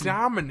get that's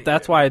dominated.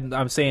 That's why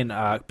I'm saying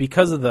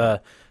because of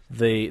the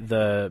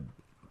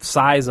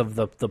size of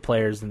the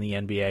players in the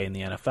NBA and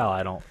the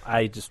NFL.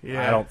 I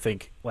don't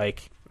think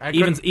like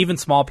even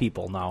small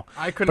people. No,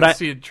 I couldn't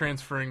see it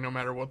transferring no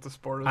matter what the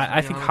sport is.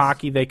 I think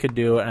hockey they could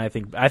do it, and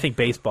I think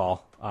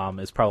baseball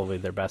is probably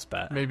their best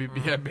bet. Maybe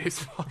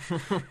baseball.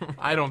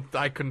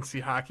 I couldn't see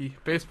hockey.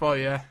 Baseball,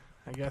 yeah,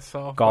 I guess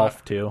so.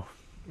 Golf too.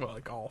 Well,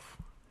 like golf.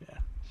 Yeah.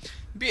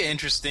 It'd be an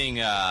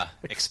interesting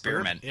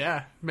experiment.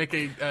 Yeah, make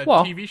a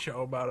TV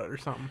show about it or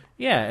something.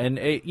 Yeah, and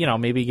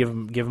maybe give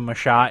them a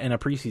shot in a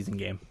preseason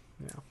game.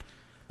 Yeah.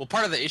 Well,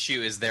 part of the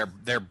issue is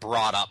they're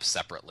brought up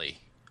separately.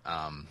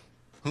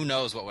 Who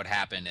knows what would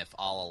happen if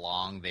all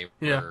along they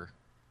were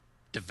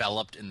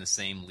developed in the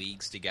same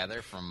leagues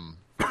together from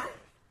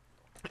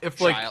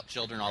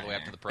children all the way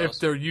up to the pros. If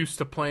they're used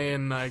to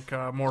playing like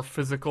more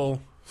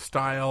physical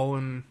style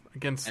and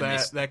against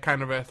that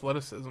kind of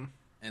athleticism.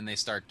 And they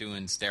start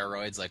doing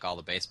steroids like all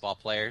the baseball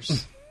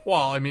players.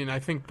 Well, I mean, I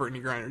think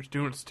Brittany Griner's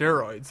doing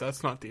steroids.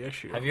 That's not the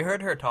issue. Have you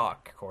heard her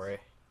talk, Corey?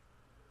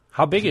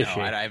 How big is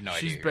she? I have no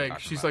idea. She's big.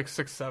 She's like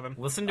 6'7".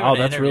 Listen to Oh, an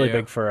that's interview. really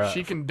big for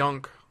She can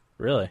dunk.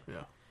 Really?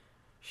 Yeah.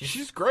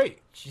 She's great.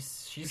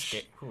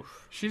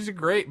 She's a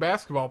great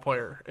basketball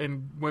player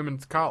in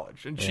women's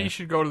college, and she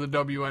should go to the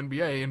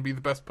WNBA and be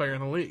the best player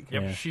in the league.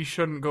 Yep. She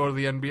shouldn't go to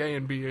the NBA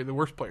and be the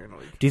worst player in the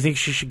league. Do you think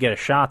she should get a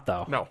shot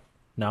though?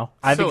 No.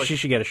 I think she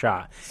should get a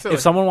shot. Silly.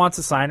 If someone wants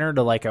to sign her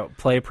to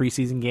play a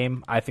preseason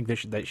game, I think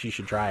that she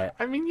should try it.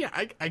 I mean, yeah,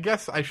 I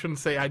guess I shouldn't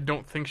say I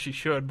don't think she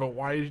should, but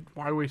why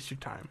waste your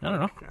time? I don't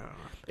know.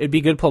 It'd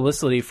be good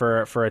publicity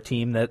for a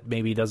team that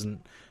maybe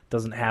doesn't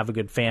have a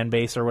good fan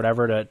base or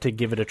whatever to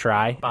give it a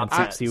try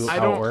and see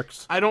how it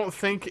works. I don't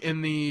think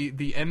in the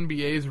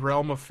NBA's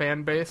realm of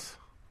fan base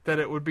that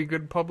it would be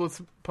good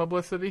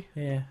publicity.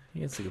 Yeah,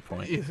 that's a good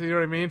point. You see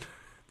what I mean?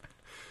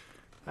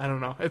 I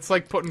don't know. It's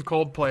like putting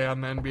Coldplay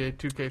on the NBA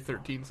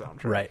 2K13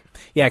 soundtrack. Right.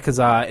 Yeah, because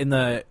I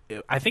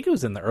think it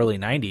was in the early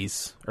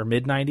 90s or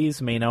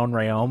mid-90s, Manon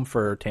Rhéaume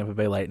for Tampa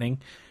Bay Lightning.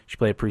 She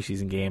played a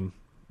preseason game.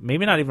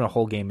 Maybe not even a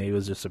whole game. Maybe it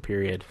was just a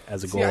period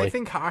as a goalie. I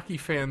think hockey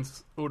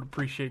fans would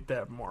appreciate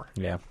that more.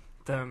 Yeah.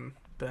 Than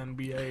the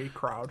NBA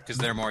crowd. Because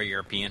they're more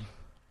European.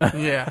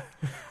 Yeah.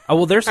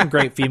 Well, there's some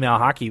great female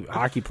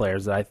hockey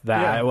players that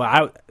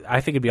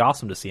I think it'd be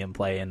awesome to see them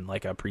play in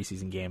like a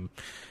preseason game.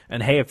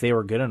 And hey, if they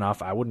were good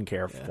enough, I wouldn't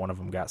care if one of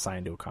them got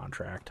signed to a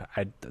contract.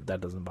 That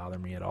doesn't bother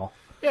me at all.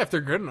 Yeah, if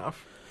they're good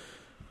enough.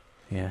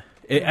 Yeah.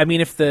 I mean,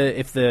 if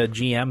the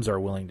GMs are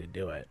willing to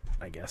do it,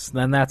 I guess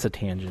then that's a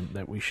tangent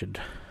that we should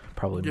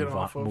probably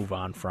move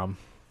on from.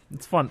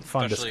 It's fun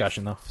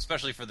discussion though,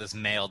 especially for this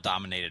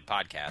male-dominated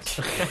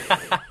podcast.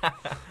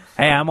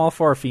 Hey, I'm all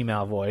for a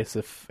female voice.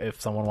 If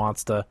someone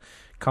wants to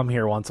come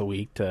here once a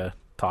week to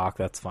talk,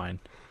 that's fine.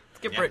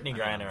 Let's get Brittany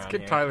Griner on here. Let's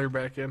get Tyler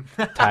back in.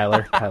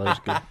 Tyler's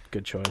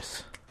good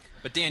choice.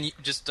 But Dan,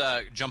 just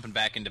jumping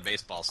back into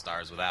baseball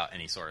stars without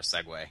any sort of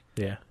segue.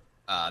 Yeah.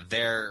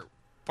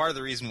 Part of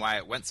the reason why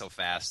it went so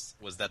fast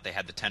was that they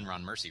had the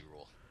 10-run mercy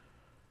rule.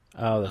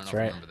 Oh, that's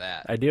right. Remember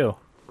that? I do.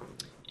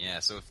 Yeah,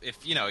 so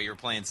if you're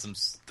playing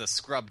the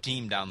scrub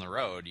team down the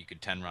road, you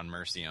could 10-run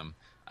mercy them.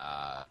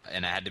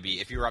 And it had to be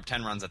if you were up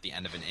 10 runs at the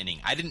end of an inning.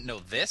 I didn't know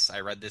this.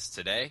 I read this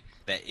today,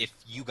 that if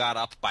you got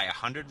up by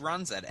 100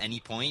 runs at any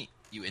point,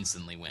 you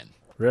instantly win.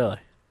 Really?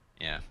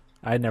 Yeah.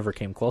 I never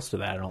came close to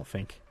that, I don't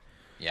think.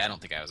 Yeah, I don't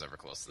think I was ever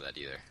close to that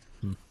either.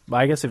 Well,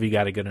 I guess if you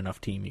got a good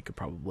enough team, you could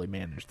probably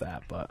manage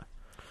that, but...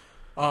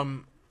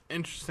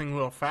 Interesting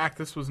little fact,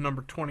 this was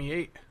number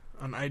 28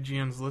 on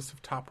IGN's list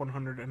of top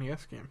 100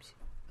 NES games.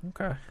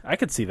 Okay. I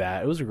could see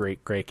that. It was a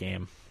great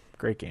game.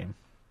 Great game.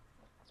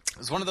 It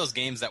was one of those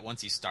games that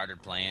once you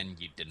started playing,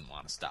 you didn't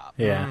want to stop.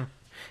 Yeah. Mm-hmm.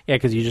 Yeah,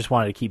 because you just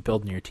wanted to keep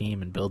building your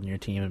team and building your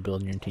team and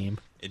building your team.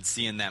 And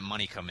seeing that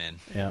money come in.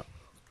 Yeah.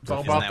 It's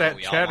all about that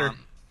cheddar.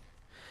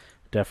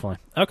 Definitely.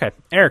 Okay.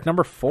 Eric,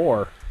 number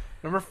 4.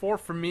 Number 4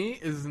 for me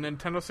is a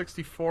Nintendo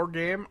 64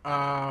 game,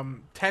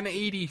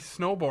 1080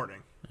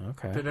 Snowboarding.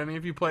 Okay. Did any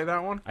of you play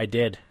that one? I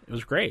did. It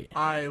was great.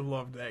 I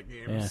loved that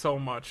game so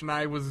much. And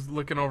I was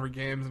looking over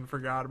games and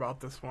forgot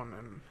about this one.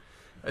 And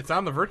it's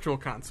on the Virtual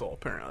Console,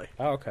 apparently.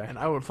 Oh, okay. And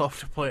I would love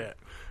to play it.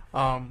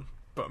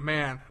 But,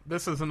 man,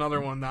 this is another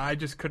one that I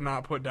just could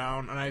not put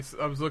down. And I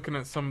was looking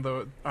at on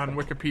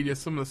Wikipedia,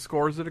 some of the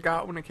scores that it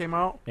got when it came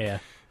out. Yeah.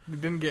 It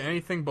didn't get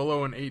anything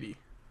below an 80.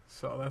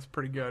 So that's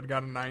pretty good.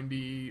 Got a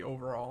 90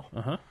 overall.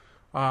 Uh-huh.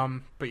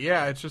 But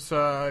yeah, it's just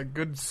a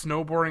good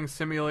snowboarding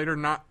simulator.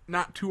 Not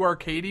too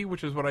arcadey,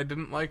 which is what I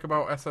didn't like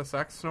about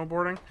SSX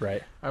snowboarding.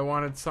 Right. I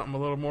wanted something a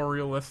little more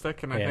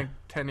realistic, and I think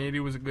 1080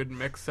 was a good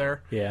mix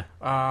there. Yeah.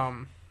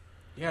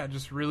 Yeah,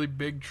 just really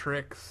big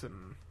tricks,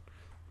 and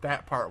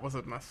that part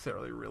wasn't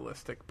necessarily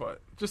realistic, but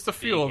just the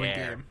feel of the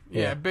game.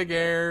 Yeah, big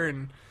air,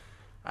 and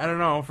I don't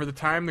know. For the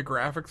time, the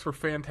graphics were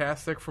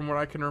fantastic from what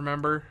I can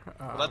remember.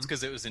 Well, that's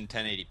because it was in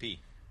 1080p.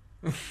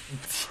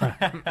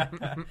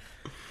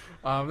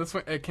 This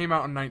one, it came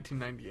out in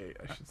 1998,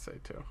 I should say,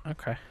 too.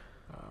 Okay.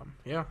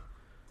 Yeah.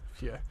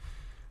 If you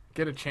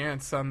get a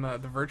chance on the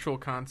virtual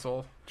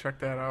console, check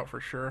that out for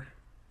sure.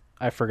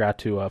 I forgot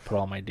to put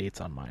all my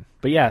dates on mine.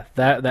 But yeah,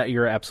 that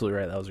you're absolutely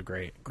right. That was a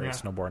great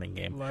snowboarding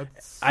game.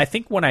 I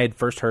think when I had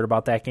first heard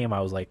about that game,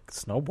 I was like,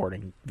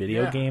 snowboarding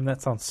video game?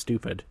 That sounds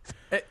stupid.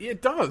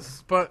 It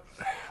does, but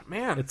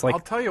man, it's like, I'll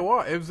tell you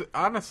what. It was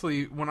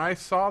honestly, when I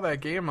saw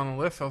that game on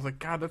the list, I was like,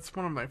 God, that's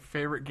one of my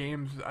favorite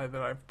games that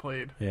I've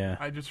played. Yeah.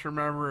 I just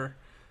remember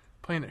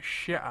playing the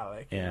shit out of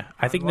that game. Yeah.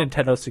 I think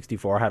Nintendo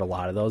 64 had a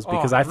lot of those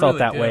because I felt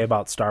that way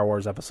about Star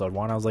Wars Episode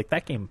 1. I was like,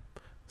 that game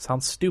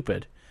sounds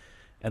stupid.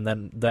 And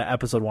then the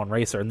Episode 1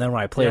 Racer. And then when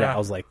I played it, I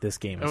was like, this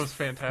game is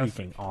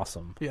freaking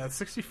awesome. Yeah,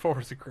 64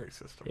 is a great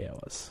system. Yeah,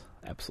 it was.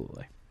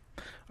 Absolutely.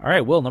 All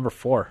right, Will, number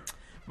 4.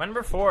 My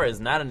number 4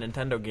 is not a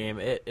Nintendo game.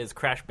 It is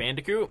Crash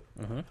Bandicoot.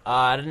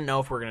 I didn't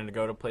know if we're going to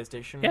go to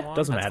PlayStation 1. Yeah,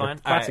 doesn't matter. Fine.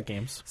 Classic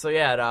games. So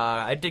yeah,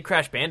 I did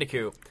Crash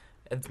Bandicoot.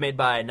 It's made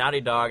by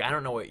Naughty Dog. I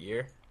don't know what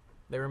year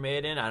they were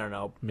made in. I don't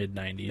know.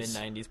 Mid-90s.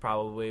 Mid-90s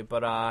probably.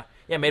 But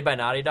yeah, made by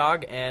Naughty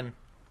Dog. And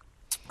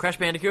Crash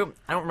Bandicoot,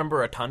 I don't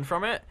remember a ton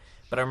from it.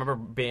 But I remember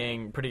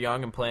being pretty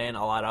young and playing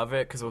a lot of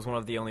it because it was one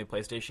of the only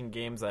PlayStation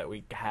games that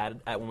we had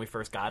when we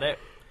first got it.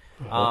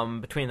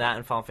 Between that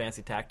and Final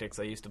Fantasy Tactics,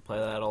 I used to play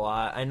that a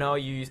lot. I know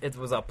it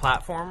was a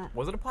platform.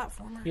 Was it a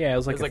platformer? Yeah, it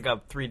was like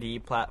a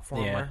 3D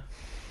platformer. Yeah.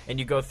 And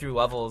you go through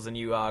levels and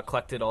you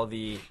collected all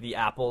the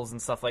apples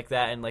and stuff like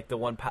that, and like the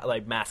one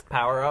mask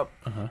power up,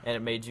 and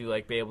it made you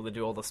like be able to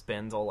do all the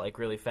spins all like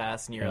really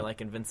fast, and you're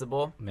like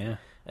invincible. Yeah,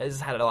 I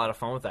just had a lot of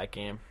fun with that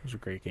game. It was a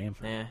great game.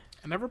 Yeah,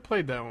 I never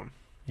played that one.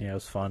 Yeah, it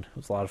was fun. It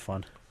was a lot of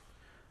fun.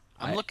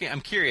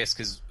 I'm curious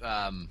because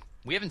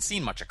we haven't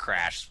seen much of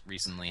Crash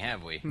recently,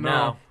 have we?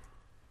 No.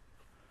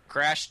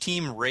 Crash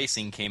Team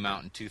Racing came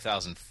out in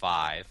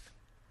 2005.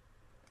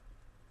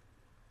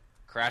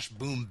 Crash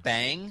Boom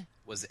Bang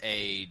was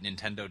a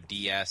Nintendo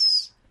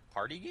DS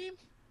party game.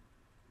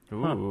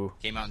 Ooh.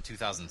 Came out in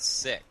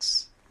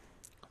 2006.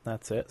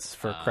 That's it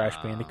for Crash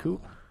Bandicoot.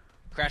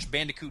 Crash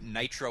Bandicoot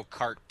Nitro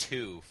Kart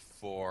 2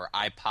 for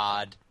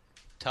iPod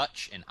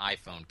Touch and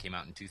iPhone came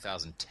out in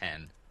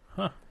 2010.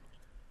 Huh. And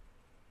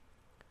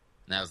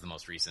that was the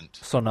most recent.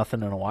 So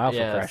nothing in a while for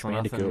Crash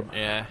Bandicoot.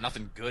 Yeah.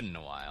 Nothing good in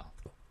a while.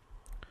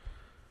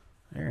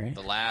 All right.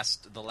 The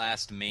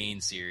last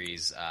main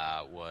series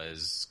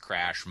was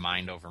Crash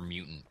Mind Over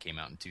Mutant. Came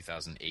out in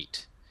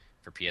 2008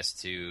 for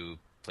PS2,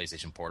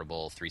 PlayStation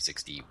Portable,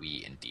 360,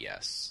 Wii, and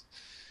DS.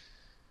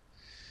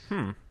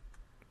 All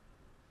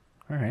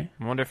right.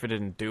 I wonder if it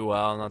didn't do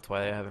well, and that's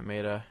why they haven't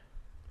made a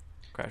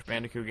Crash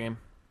Bandicoot game.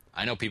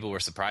 I know people were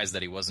surprised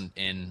that he wasn't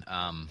in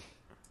PlayStation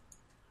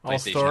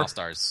All-Star?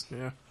 All-Stars.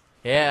 Yeah.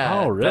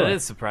 Yeah, Oh, really? that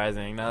is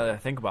surprising now that I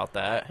think about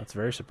that. That's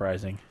very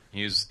surprising.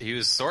 He was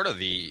sort of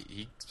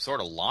he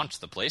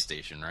launched the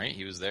PlayStation, right?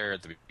 He was there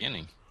at the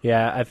beginning.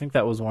 Yeah, I think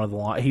that was one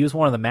of he was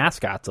one of the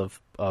mascots of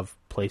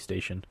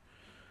PlayStation.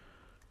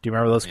 Do you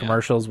remember those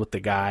commercials with the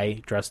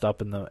guy dressed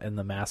up in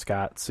the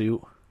mascot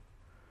suit?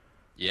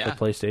 Yeah.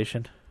 For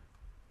PlayStation.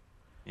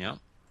 Yeah.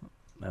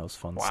 That was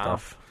fun Wow.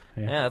 stuff.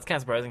 Yeah, that's kind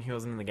of surprising he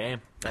wasn't in the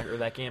game,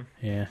 that game.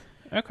 Yeah.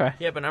 Okay.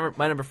 Yeah, but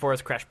my number 4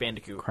 is Crash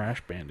Bandicoot.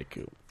 Crash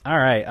Bandicoot. All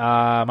right.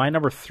 My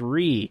number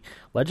 3,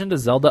 Legend of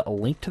Zelda: A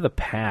Link to the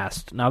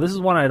Past. Now, this is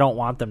one I don't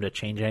want them to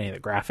change any of the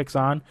graphics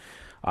on.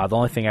 The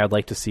only thing I'd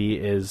like to see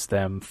is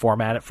them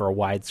format it for a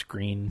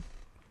widescreen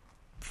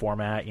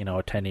format, a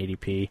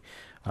 1080p.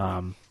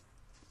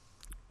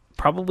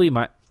 Probably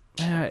my...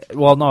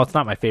 well, no, it's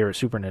not my favorite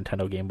Super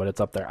Nintendo game, but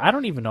it's up there. I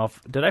don't even know if...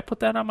 Did I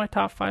put that on my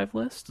top 5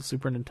 list, the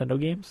Super Nintendo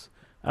games?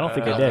 I don't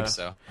think I did.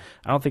 So.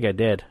 I don't think I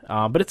did.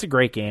 But it's a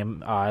great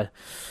game.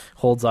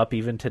 Holds up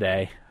even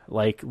today,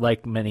 like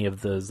many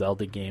of the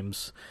Zelda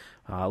games.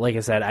 Like I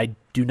said, I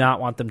do not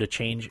want them to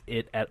change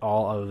it at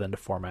all other than to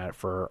format it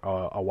for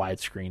a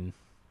widescreen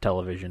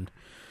television.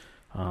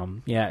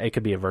 Yeah, it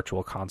could be a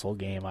virtual console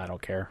game. I don't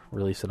care.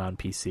 Release it on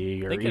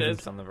PC. Or I think even,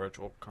 it is on the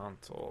virtual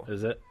console.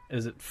 Is it?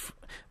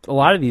 A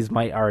lot of these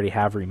might already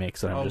have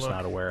remakes that I'm just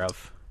not aware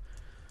of.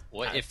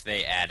 What if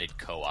they added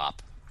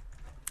co-op?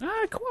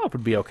 Co-op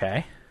would be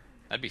okay.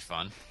 That'd be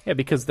fun. Yeah,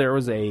 because there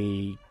was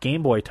a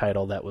Game Boy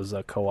title that was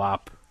a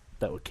co-op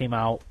that came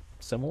out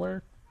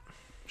similar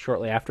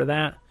shortly after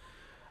that.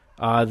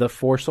 The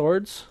Four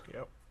Swords.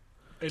 Yep.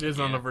 It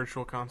is on the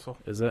virtual console.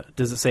 Is it?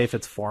 Does it say if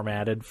it's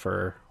formatted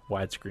for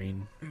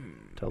widescreen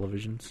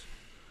televisions?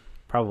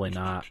 Probably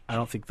not. I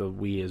don't think the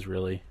Wii is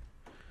really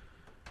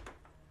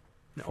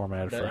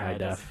formatted for high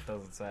def.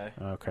 Doesn't say.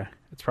 Okay.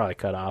 It's probably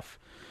cut off.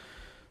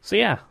 So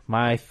yeah,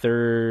 my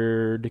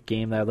third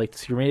game that I'd like to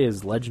see remade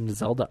is Legend of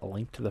Zelda: A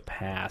Link to the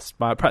Past.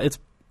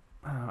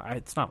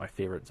 It's not my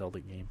favorite Zelda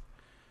game.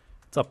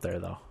 It's up there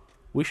though.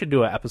 We should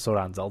do an episode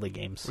on Zelda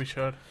games. We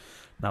should.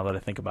 Now that I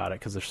think about it,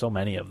 because there's so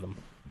many of them.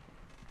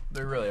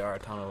 There really are a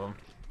ton of them.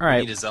 All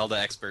right. We need a Zelda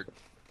expert.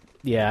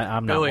 Yeah,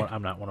 I'm Billy. not.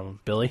 I'm not one of them.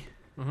 Billy.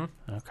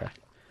 Mm-hmm. Okay.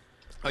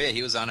 Oh yeah,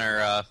 he was on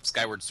our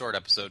Skyward Sword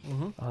episode.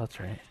 Mm-hmm. Oh, that's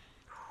right.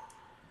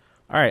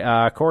 All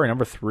right, Corey,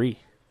 number 3.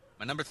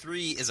 My number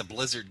 3 is a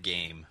Blizzard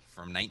game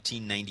from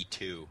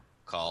 1992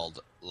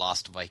 called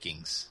Lost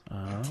Vikings.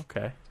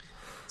 Okay.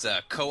 It's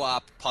a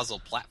co-op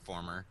puzzle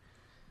platformer.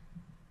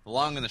 The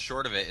long and the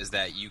short of it is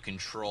that you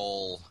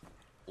control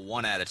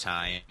one at a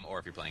time, or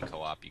if you're playing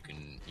co-op, you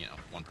can,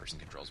 one person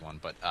controls one,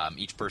 but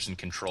each person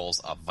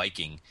controls a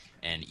Viking,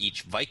 and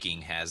each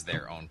Viking has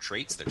their own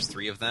traits. There's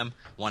 3 of them.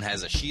 One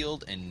has a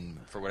shield, and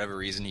for whatever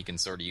reason, he can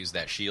sort of use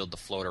that shield to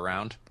float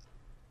around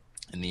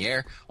in the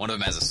air. One of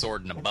them has a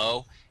sword and a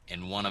bow,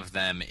 and one of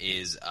them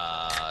is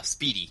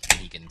speedy, and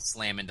he can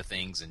slam into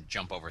things and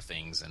jump over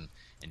things and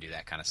do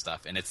that kind of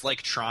stuff. And it's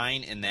like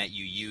Trine in that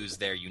you use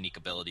their unique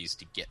abilities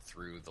to get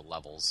through the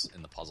levels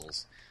in the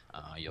puzzles.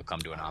 You'll come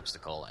to an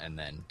obstacle, and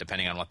then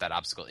depending on what that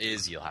obstacle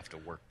is, you'll have to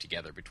work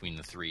together between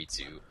the 3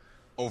 to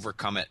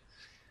overcome it.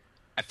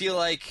 I feel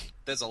like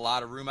there's a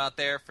lot of room out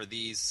there for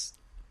these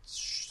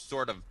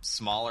sort of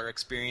smaller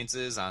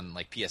experiences on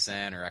like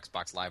PSN or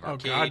Xbox Live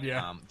Arcade. Oh God,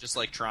 yeah. Just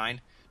like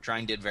Trine.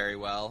 Trine did very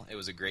well. It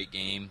was a great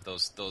game.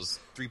 Those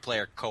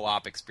 3-player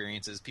co-op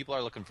experiences. People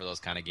are looking for those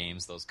kind of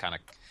games, those kind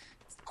of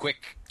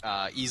quick,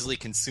 easily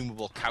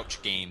consumable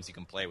couch games you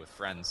can play with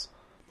friends.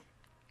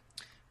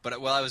 But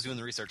while I was doing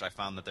the research, I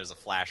found that there's a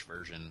Flash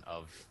version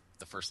of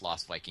the first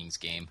Lost Vikings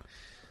game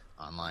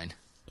online.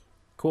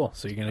 Cool.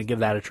 So you're going to give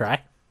that a try?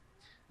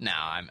 No,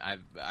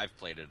 I've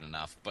played it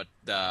enough. But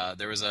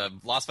there was a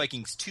Lost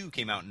Vikings 2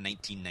 came out in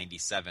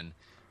 1997.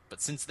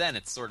 But since then,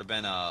 it's sort of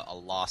been a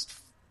lost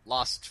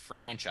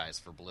franchise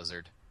for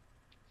Blizzard.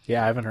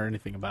 Yeah, I haven't heard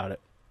anything about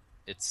it.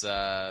 It's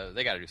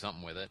they got to do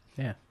something with it.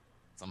 Yeah. At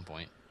some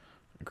point.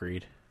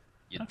 Agreed.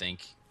 You'd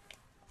think.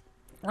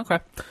 Okay.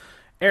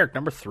 Eric,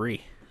 number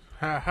 3.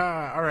 All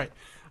right.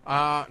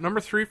 Number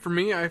 3 for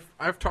me,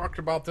 I've talked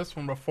about this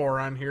one before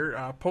on here.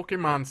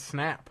 Pokemon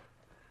Snap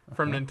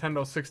from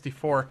Nintendo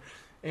 64.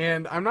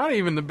 And I'm not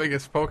even the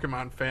biggest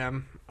Pokemon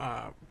fan.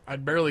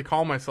 I'd barely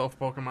call myself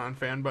a Pokemon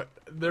fan, but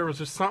there was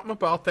just something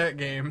about that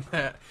game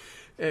that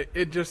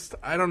it just,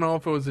 I don't know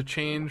if it was a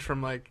change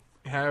from like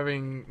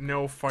having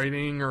no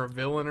fighting or a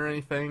villain or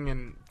anything,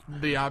 and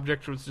the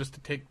object was just to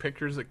take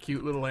pictures of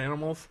cute little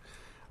animals.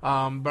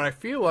 But I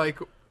feel like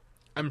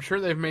I'm sure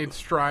they've made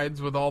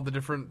strides with all the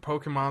different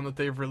Pokemon that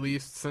they've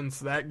released since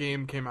that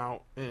game came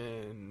out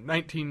in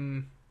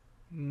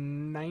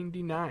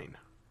 1999.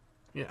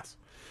 Yes.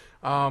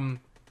 And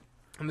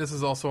this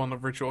is also on the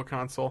Virtual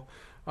Console.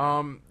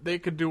 They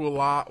could do a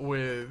lot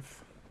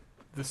with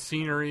the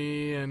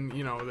scenery and,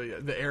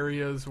 the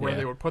areas where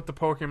they would put the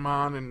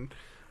Pokemon, and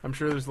I'm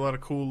sure there's a lot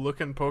of cool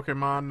looking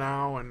Pokemon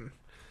now, and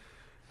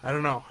I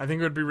don't know. I think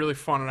it would be really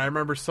fun, and I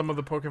remember some of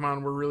the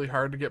Pokemon were really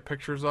hard to get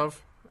pictures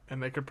of,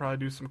 and they could probably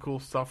do some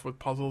cool stuff with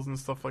puzzles and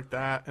stuff like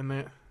that.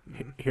 And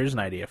here's an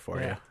idea for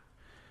you.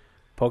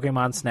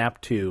 Pokemon Snap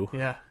 2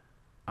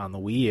 on the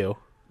Wii U.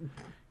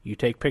 You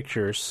take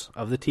pictures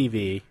of the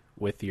TV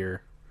with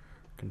your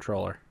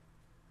controller.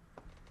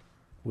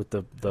 With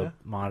the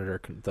monitor,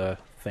 the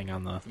thing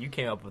on the... You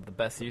came up with the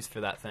best use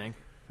for that thing.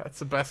 That's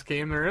the best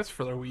game there is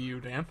for the Wii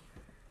U, Dan.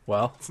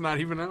 Well... It's not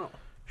even out.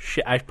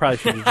 Shit, I probably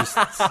should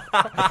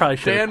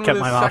have kept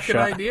my mouth shut.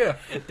 Idea.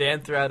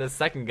 Dan threw out his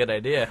second good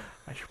idea.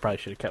 I probably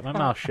should have kept my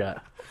mouth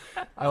shut.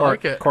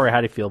 like it. Corey, how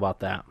do you feel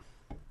about that?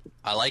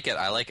 I like it.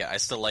 I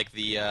still like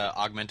the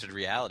augmented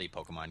reality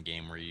Pokemon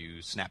game where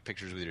you snap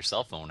pictures with your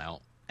cell phone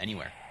out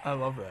anywhere. I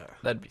love that.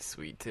 That'd be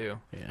sweet, too.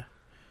 Yeah.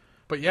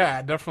 But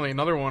yeah, definitely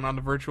another one on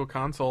the Virtual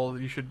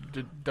Console you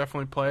should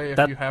definitely play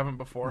if you haven't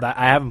before.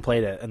 I haven't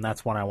played it, and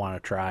that's one I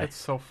want to try. It's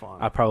so fun.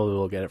 I probably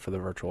will get it for the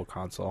Virtual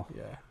Console.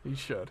 Yeah, you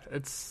should.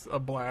 It's a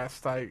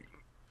blast. I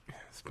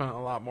spent a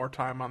lot more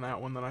time on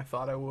that one than I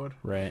thought I would.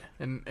 Right.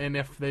 And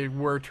if they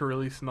were to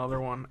release another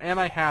one, and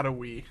I had a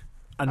Wii,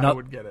 I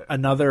would get it.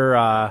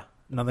 Another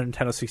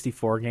Nintendo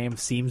 64 game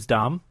seems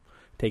dumb.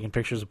 Taking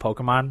pictures of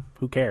Pokemon,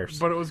 who cares?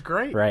 But it was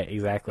great. Right,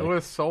 exactly. It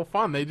was so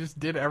fun. They just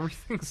did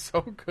everything so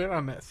good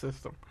on that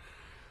system.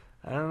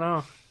 I don't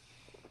know.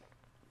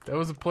 That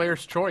was a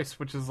Player's Choice,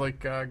 which is like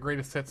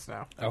greatest hits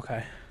now.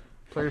 Okay.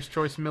 Player's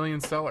Choice million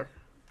seller.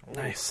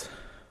 Nice.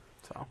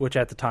 So. Which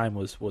at the time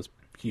was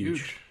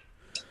huge.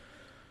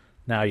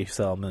 Now you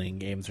sell 1 million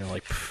games and you're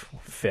like,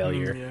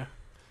 failure. Yeah.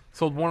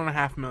 Sold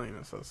 1.5 million,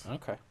 it says.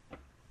 Okay.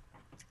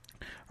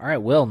 All right,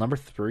 Will, number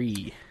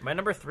 3. My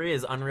number 3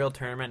 is Unreal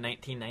Tournament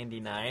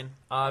 1999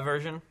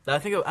 version. I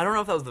don't know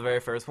if that was the very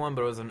first one,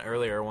 but it was an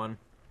earlier one.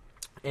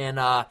 And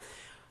I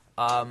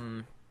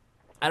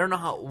don't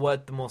know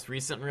what the most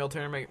recent Unreal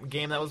Tournament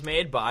game that was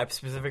made, but I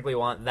specifically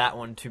want that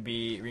one to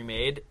be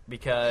remade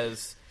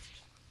because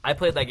I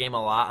played that game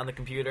a lot on the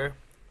computer,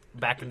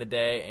 back in the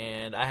day,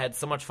 and I had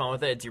so much fun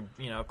with it. It's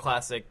your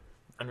classic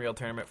Unreal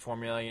Tournament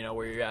formula,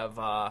 where you have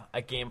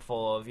a game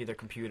full of either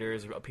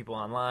computers or people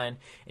online,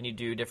 and you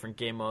do different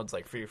game modes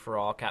like free for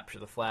all, capture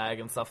the flag,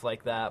 and stuff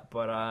like that.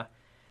 But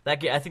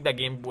I think that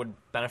game would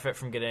benefit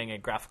from getting a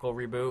graphical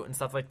reboot and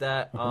stuff like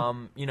that.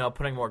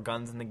 Putting more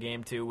guns in the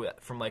game too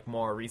from like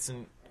more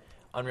recent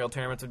Unreal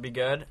Tournaments would be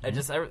good.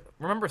 I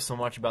remember so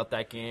much about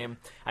that game.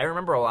 I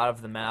remember a lot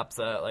of the maps,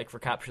 like for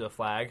Capture the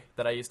Flag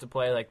that I used to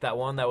play, like that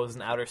one that was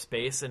in outer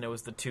space, and it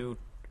was the two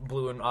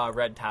blue and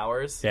red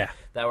towers that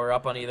were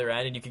up on either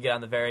end, and you could get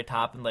on the very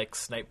top and like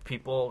snipe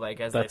people like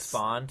as they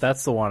spawned.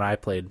 That's the one I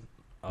played.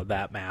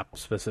 That map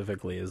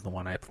specifically is the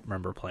one I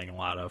remember playing a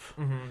lot of.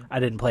 I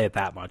didn't play it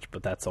that much,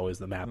 but that's always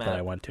the map that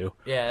I went to.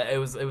 Yeah, it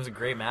was a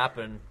great map,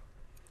 and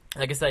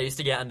like I said, I used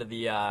to get into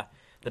the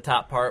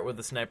top part with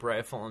the sniper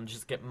rifle and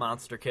just get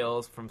monster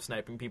kills from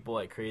sniping people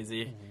like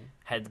crazy,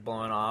 heads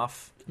blowing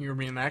off. You were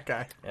being that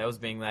guy. I was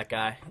being that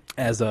guy.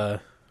 As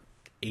a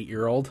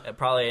 8-year-old?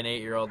 Probably an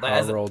 8-year-old.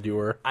 However old you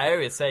were. I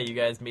always say you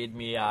guys made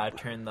me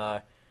turn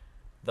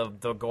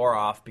the gore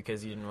off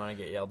because you didn't want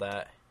to get yelled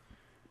at.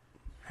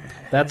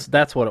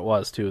 That's what it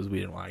was too. Is we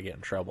didn't want to get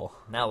in trouble.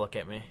 Now look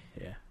at me.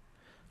 Yeah,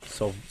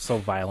 so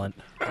violent.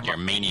 You're a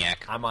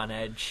maniac. I'm on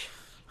edge.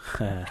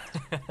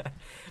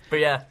 But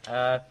yeah,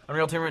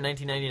 Unreal Tournament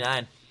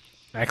 1999.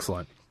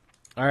 Excellent.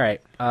 All right,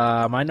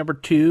 my number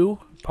 2,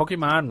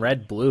 Pokemon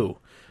Red Blue.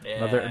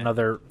 Yeah.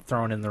 Another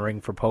thrown in the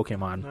ring for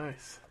Pokemon.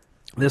 Nice.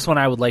 This one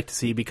I would like to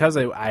see because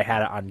I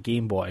had it on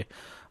Game Boy.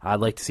 I'd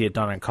like to see it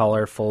done in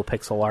color, full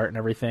pixel art and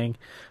everything.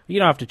 You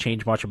don't have to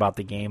change much about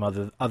the game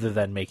other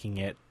than making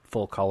it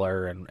full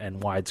color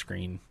and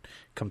widescreen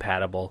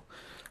compatible.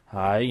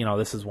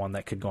 This is one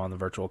that could go on the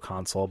Virtual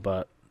Console,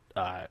 but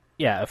a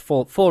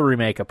full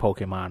remake of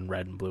Pokemon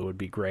Red and Blue would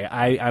be great.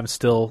 I'm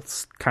still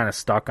kind of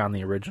stuck on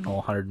the original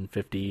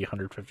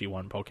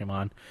 151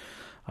 Pokemon.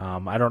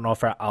 I don't know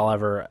if I'll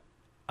ever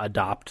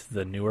adopt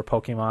the newer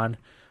Pokemon,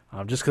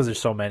 just because there's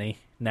so many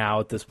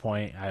now at this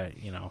point.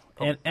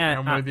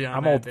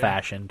 I'm old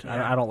fashioned.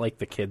 Yeah. I don't like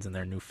the kids and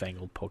their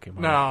newfangled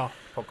Pokemon. No,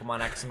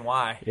 Pokemon X and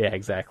Y. Yeah,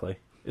 exactly.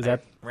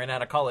 Ran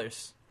out of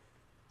colors.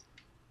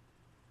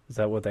 Is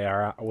that what they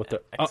are?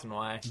 X and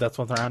Y. That's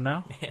what they're on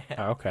now? Yeah.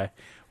 Oh, okay.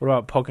 What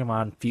about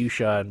Pokemon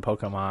Fuchsia and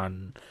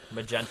Pokemon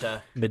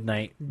Magenta?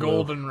 Midnight?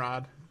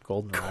 Goldenrod.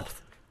 Goldenrod.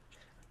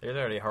 They're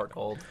already heart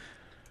gold.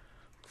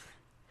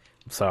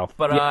 So,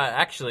 but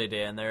actually,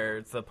 Dan,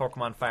 there's the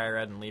Pokemon Fire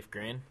Red and Leaf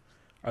Green.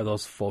 Are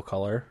those full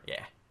color?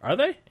 Yeah. Are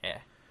they? Yeah.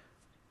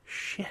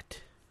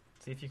 Shit.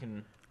 See if you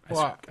can.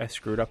 I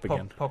screwed up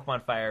again.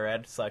 Pokemon Fire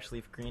Red /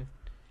 Leaf Green.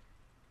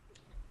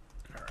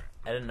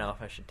 I didn't know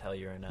if I should tell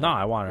you or not. No,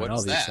 I want to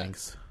know these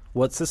things.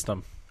 What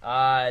system?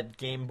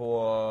 Game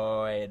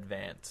Boy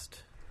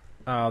Advanced.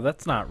 Oh,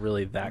 that's not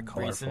really that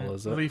colorful,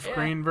 is it? Leaf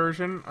Green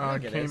version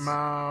came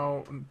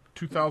out in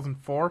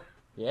 2004.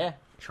 Yeah.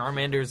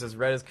 Charmander's as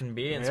red as can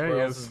be, and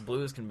Squirrel's as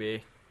blue as can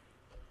be.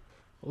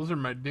 Those are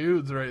my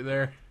dudes right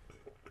there.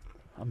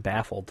 I'm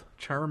baffled.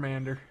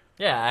 Charmander.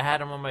 Yeah, I had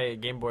them on my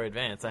Game Boy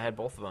Advance. I had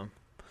both of them.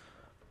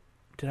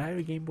 Did I have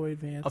a Game Boy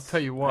Advance? I'll tell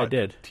you what. I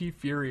did.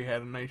 T-Fury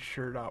had a nice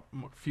shirt up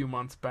a few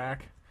months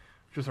back.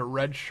 Just a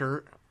red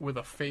shirt with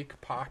a fake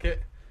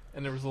pocket,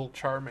 and there was a little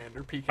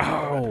Charmander peeking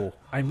out of it. Oh,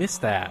 I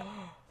missed that.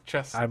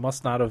 I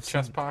must not have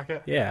chest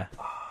pocket. Yeah.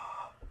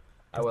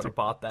 I would have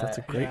bought that. That's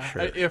a great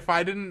shirt. If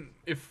I didn't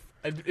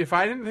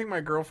think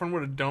my girlfriend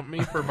would have dumped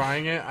me for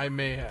buying it, I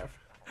may have.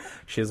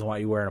 She doesn't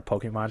want you wearing a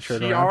Pokemon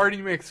shirt. She around?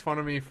 already makes fun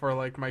of me for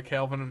like my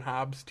Calvin and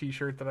Hobbes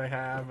T-shirt that I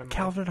have. And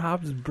Calvin and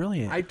Hobbes is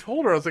brilliant. I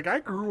told her, I was like, I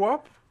grew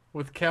up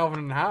with Calvin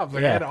and Hobbes.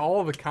 Like, I had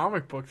all the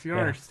comic books. You don't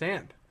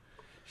understand.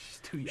 She's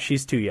too young.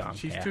 She's too young.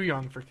 She's too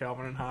young for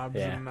Calvin and Hobbes.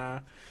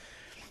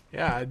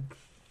 Yeah. And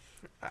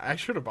I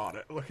should have bought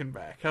it. Looking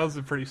back, that was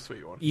a pretty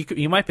sweet one.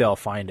 You might be able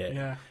to find it.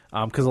 Yeah.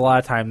 Because a lot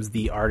of times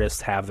the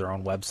artists have their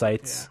own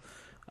websites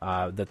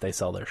that they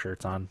sell their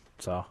shirts on.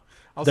 So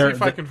I'll see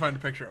if I can find a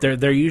picture of it.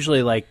 They're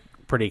usually like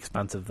pretty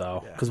expensive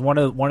though, because one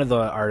of the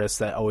artists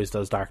that always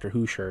does Doctor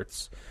Who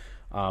shirts,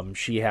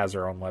 she has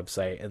her own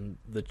website, and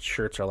the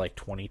shirts are like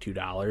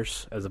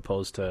 $22 as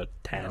opposed to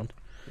 $10.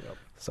 Yep.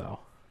 So,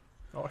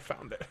 I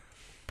found it.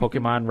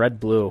 Pokemon Red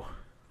Blue.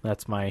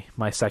 That's my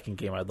second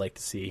game I'd like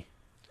to see.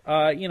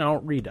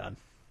 Redone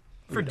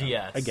for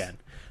DS again.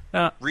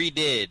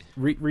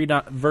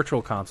 Redone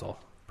Virtual Console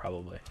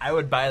probably. I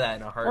would buy that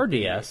in a heartbeat. Or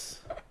DS.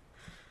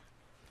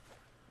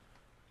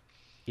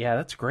 Yeah,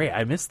 that's great.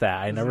 I missed that.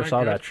 I never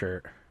saw that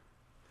shirt.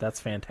 That's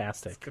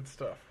fantastic. That's good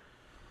stuff.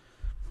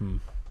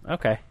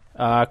 Okay.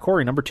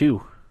 Corey, number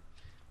 2.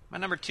 My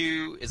number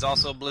 2 is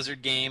also a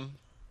Blizzard game.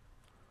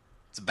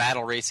 It's a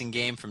battle racing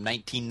game from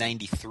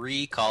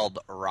 1993 called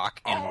Rock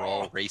and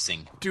Roll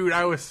Racing. Dude,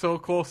 I was so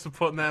close to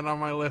putting that on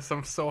my list.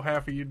 I'm so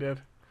happy you did.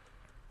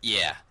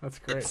 Yeah. That's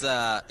great. It's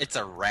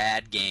a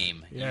rad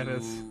game. Yeah, it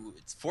is.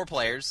 It's 4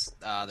 players.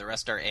 The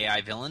rest are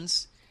AI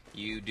villains.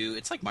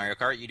 It's like Mario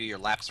Kart. You do your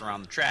laps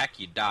around the track.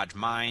 You dodge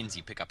mines.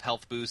 You pick up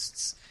health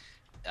boosts.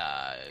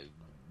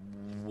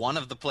 One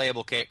of the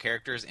playable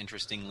characters,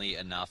 interestingly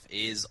enough,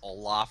 is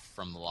Olaf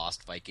from the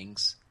Lost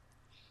Vikings.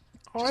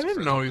 Oh, I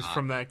didn't know he was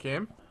from that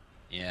game.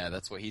 Yeah,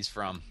 that's what he's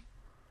from.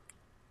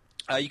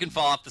 You can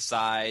fall off the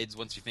sides.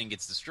 Once your thing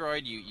gets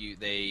destroyed,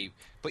 they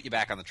put you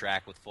back on the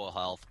track with full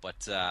health.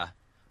 But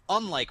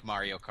unlike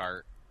Mario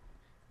Kart,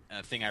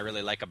 the thing I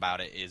really like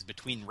about it is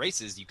between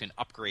races, you can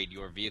upgrade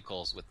your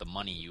vehicles with the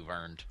money you've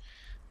earned.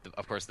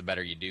 Of course, the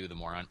better you do, the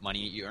more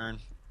money you earn.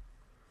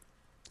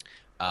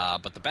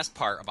 But the best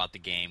part about the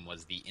game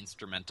was the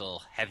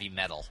instrumental heavy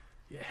metal.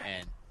 Yeah.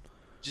 And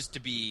just to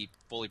be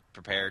fully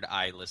prepared,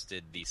 I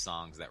listed the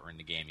songs that were in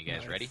the game. You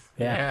guys ready?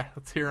 Yeah,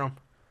 let's hear them.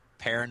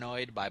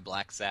 Paranoid by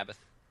Black Sabbath.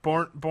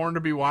 Born to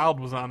Be Wild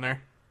was on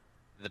there.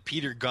 The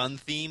Peter Gunn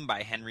theme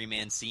by Henry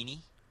Mancini.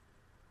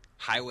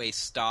 Highway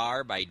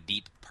Star by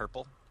Deep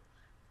Purple.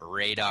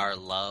 Radar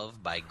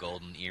Love by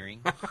Golden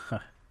Earring.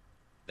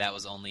 That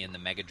was only in the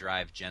Mega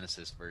Drive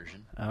Genesis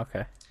version.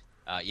 Okay.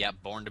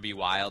 Born to Be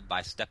Wild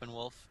by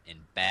Steppenwolf. And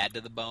Bad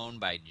to the Bone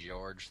by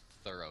George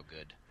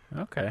Thorogood.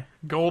 Okay.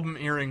 Golden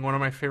Earring, one of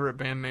my favorite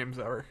band names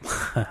ever.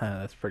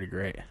 That's pretty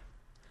great.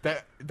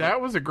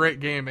 That was a great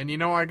game, and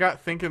I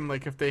got thinking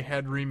like if they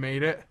had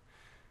remade it,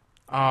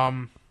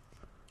 Rock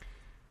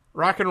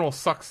and Roll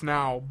sucks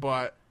now,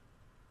 but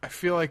I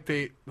feel like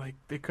they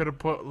could have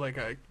put like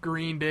a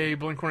Green Day,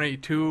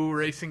 Blink-182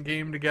 racing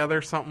game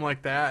together, something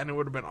like that, and it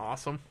would have been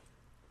awesome.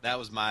 That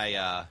was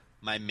my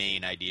my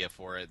main idea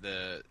for it.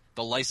 The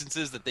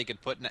licenses that they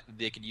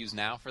could use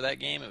now for that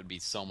game, it would be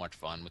so much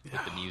fun with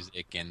the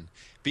music and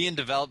being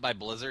developed by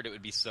Blizzard. It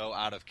would be so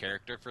out of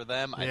character for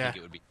them. I think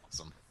it would be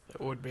awesome. It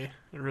would be. It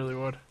really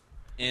would.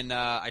 And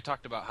I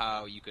talked about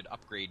how you could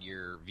upgrade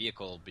your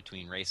vehicle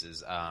between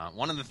races.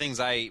 One of the things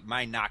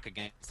my knock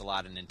against a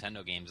lot of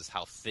Nintendo games is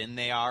how thin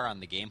they are on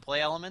the gameplay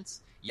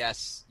elements.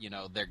 Yes,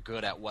 they're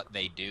good at what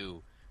they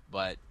do,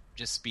 but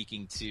just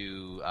speaking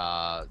to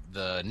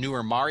the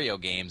newer Mario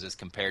games as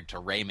compared to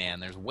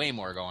Rayman, there's way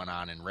more going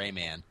on in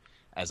Rayman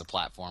as a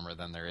platformer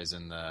than there is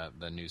in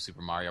the new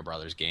Super Mario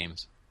Brothers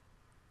games.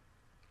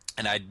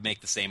 And I'd make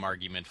the same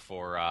argument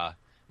for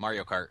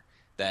Mario Kart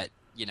that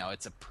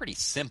it's a pretty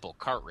simple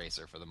kart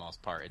racer for the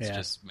most part. It's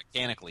just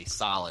mechanically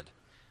solid.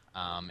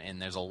 And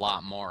there's a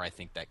lot more, I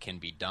think, that can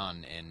be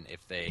done. And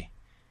if they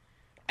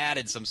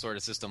added some sort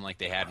of system like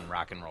they had in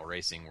Rock and Roll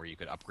Racing where you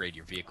could upgrade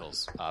your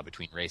vehicles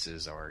between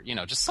races or,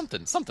 just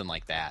something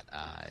like that,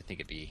 I think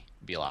it'd be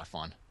a lot of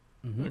fun.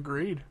 Mm-hmm.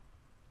 Agreed.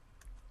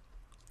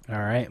 All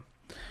right.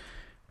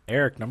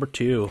 Eric, number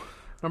 2.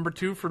 Number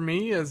 2 for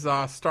me is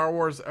Star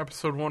Wars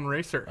Episode 1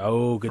 Racer.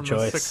 Oh, good from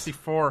choice. The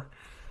 64.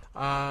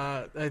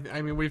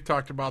 I mean, we've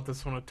talked about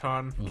this one a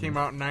ton. Mm-hmm. Came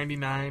out in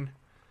 99.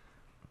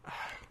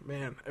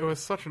 Man, it was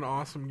such an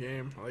awesome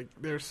game. Like,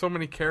 there's so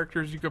many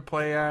characters you could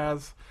play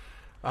as.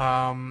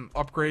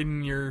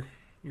 Upgrading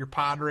your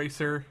pod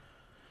racer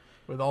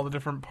with all the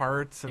different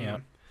parts.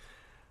 And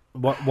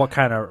What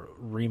kind of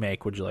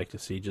remake would you like to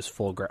see? Just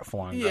full on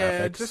graphics?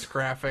 Yeah, just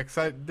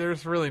graphics.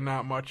 There's really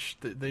not much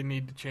that they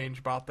need to change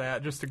about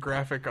that. Just a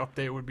graphic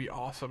update would be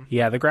awesome.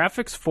 Yeah, the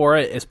graphics for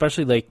it,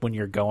 especially like when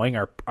you're going,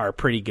 are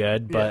pretty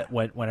good. But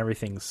when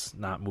everything's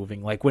not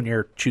moving, like when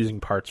you're choosing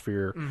parts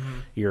for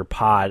your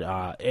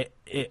pod,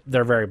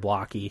 they're very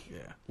blocky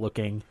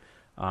looking.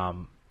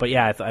 But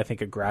yeah, I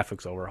think a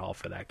graphics overhaul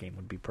for that game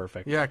would be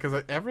perfect. Yeah,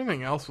 because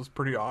everything else was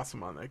pretty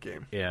awesome on that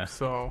game. Yeah.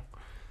 So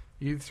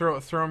you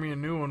throw me a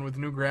new one with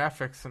new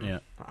graphics,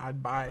 and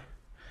I'd buy.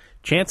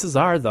 Chances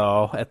are,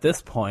 though, at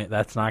this point,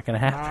 that's not going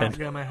to happen. Not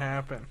going to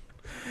happen,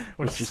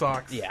 which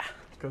sucks. Yeah.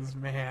 Because,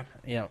 man.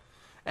 Yeah.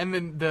 And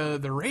then the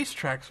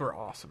racetracks were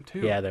awesome,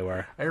 too. Yeah, they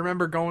were. I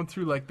remember going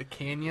through, like, the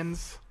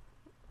canyons.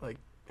 Like,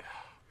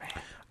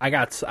 man.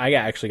 I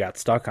actually got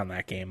stuck on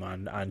that game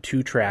on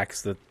 2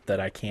 tracks that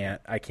I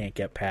can't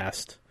get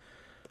past.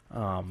 I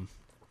don't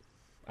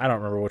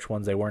remember which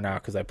ones they were now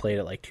because I played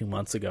it like 2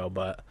 months ago,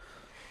 but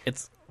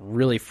it's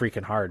really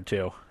freaking hard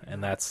too,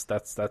 and that's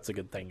a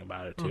good thing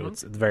about it too. Mm-hmm.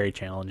 It's very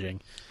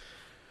challenging.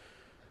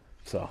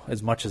 So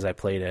as much as I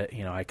played it,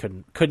 I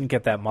couldn't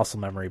get that muscle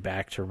memory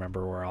back to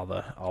remember where all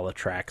the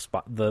track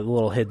the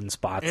little hidden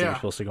spots that are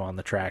supposed to go on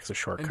the tracks, the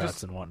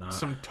shortcuts and whatnot.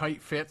 Some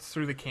tight fits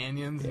through the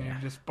canyons,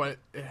 and it's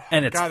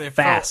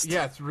fast.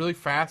 It's really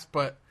fast,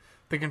 but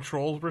the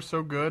controls were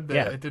so good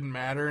that it didn't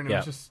matter, and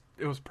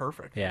it was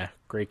perfect. Yeah,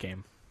 great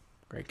game.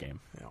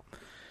 Yeah.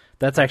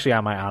 That's actually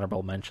on my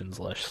honorable mentions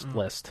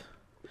list.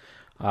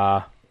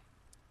 I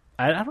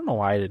don't know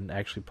why I didn't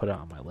actually put it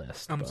on my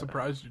list. I'm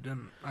surprised you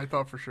didn't. I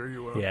thought for sure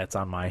you would. Yeah, it's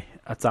on my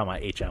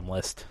HM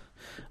list.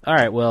 All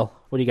right, Will,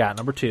 what do you got?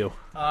 Number 2.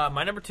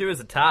 My number 2 is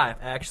a tie.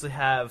 I actually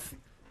have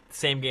the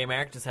same game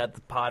Eric just had,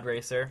 the Pod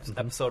Racer,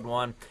 Episode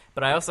 1.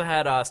 But I also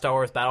had Star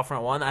Wars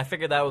Battlefront 1. I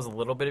figured that was a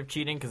little bit of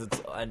cheating because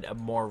it's a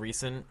more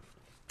recent.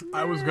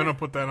 I was going to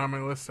put that on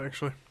my list,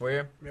 actually. Were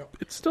you? Yep.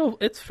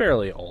 It's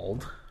fairly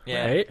old.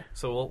 Yeah. Right?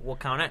 So we'll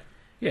count it.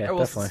 Yeah,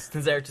 definitely.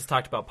 Since Eric just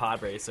talked about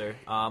Pod Racer,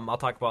 I'll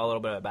talk about a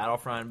little bit of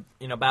Battlefront.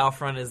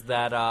 Battlefront is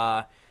that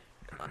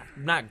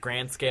not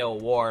grand scale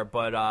war,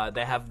 but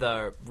they have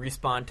the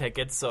respawn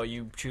tickets. So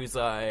you choose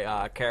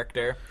a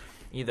character,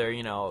 either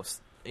in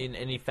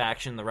any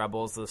faction, the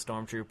rebels, the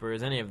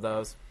stormtroopers, any of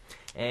those,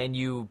 and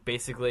you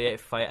basically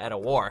fight at a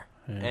war.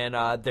 And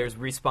there's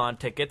respawn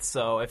tickets,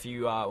 so if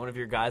you one of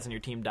your guys on your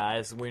team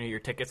dies, one of your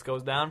tickets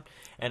goes down,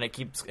 and it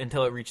keeps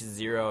until it reaches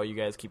 0. You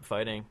guys keep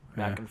fighting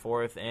back and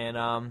forth,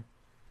 and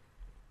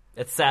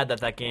it's sad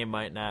that game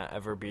might not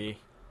ever be.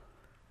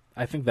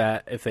 I think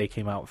that if they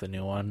came out with a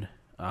new one,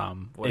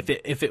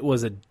 if it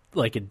was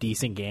a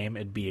decent game,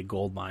 it'd be a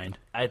gold mine.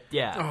 I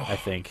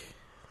think.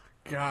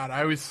 God,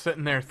 I was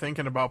sitting there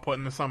thinking about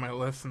putting this on my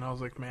list, and I was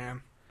like,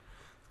 man,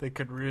 they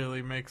could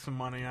really make some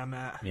money on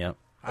that. Yep.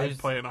 I'd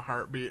play in a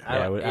heartbeat.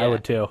 I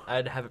would too.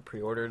 I'd have it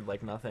pre-ordered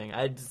like nothing.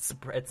 It's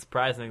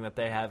surprising that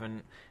they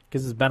haven't,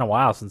 because it's been a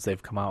while since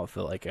they've come out with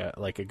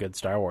a good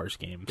Star Wars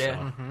game.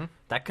 Yeah, so.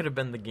 That could have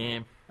been the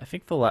game. I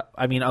think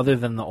other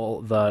than the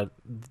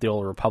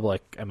Old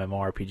Republic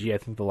MMORPG, I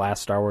think the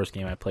last Star Wars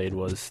game I played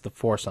was The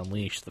Force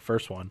Unleashed, the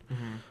first one,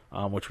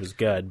 which was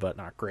good but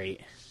not great.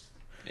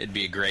 It'd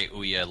be a great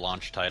Ouya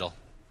launch title.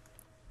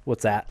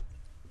 What's that?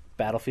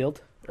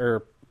 Battlefield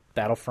or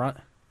Battlefront?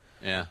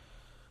 Yeah.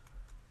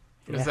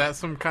 Is that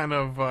some kind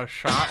of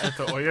shot at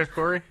the Ouya,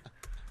 Corey?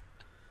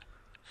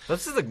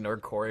 Let's just ignore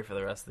Corey for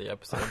the rest of the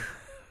episode.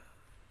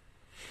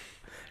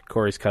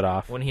 Corey's cut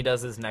off. When he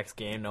does his next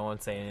game, no one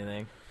say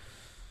anything.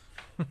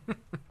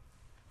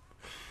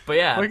 But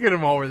yeah, look at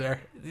him over there.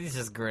 He's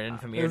just grinning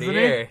from ear Isn't to he?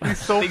 ear. He's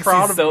so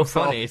proud of so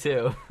himself. funny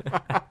too.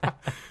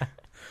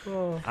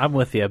 I'm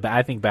with you, but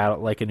I think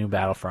a new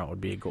Battlefront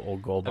would be a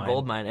gold mine. A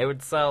gold mine. It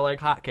would sell like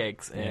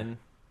hotcakes, and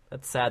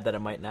that's sad that it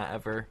might not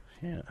ever.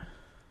 Yeah.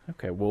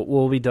 Okay,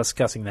 we'll be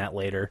discussing that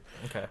later.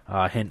 Okay.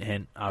 Hint,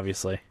 hint.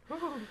 Obviously.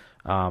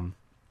 All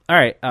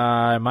right.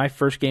 My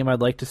first game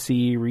I'd like to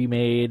see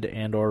remade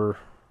and or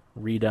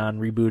redone,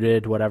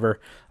 rebooted, whatever.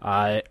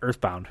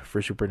 Earthbound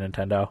for Super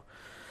Nintendo.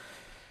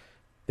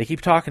 They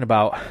keep talking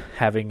about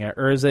having,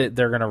 or is it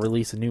they're going to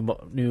release a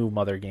new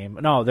Mother game?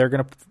 No, they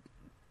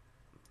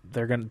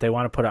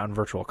want to put it on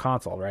Virtual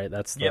Console, right?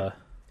 That's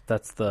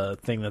the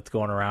thing that's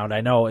going around.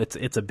 I know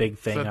it's a big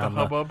thing. Is that on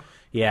the hubbub?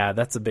 Yeah,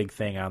 that's a big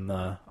thing on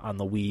the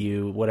Wii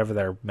U, whatever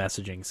their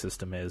messaging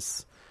system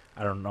is.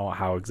 I don't know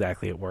how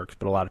exactly it works,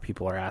 but a lot of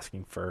people are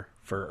asking for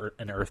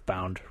an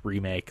Earthbound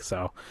remake.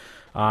 So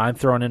I'm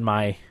throwing in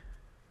my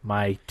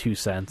 2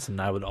 cents, and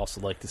I would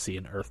also like to see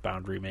an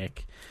Earthbound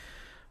remake.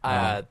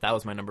 That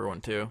was my number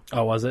one too.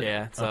 Oh, was it?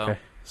 Yeah. So. Okay.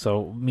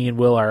 So me and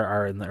Will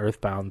are in the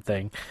Earthbound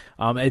thing.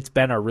 It's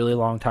been a really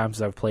long time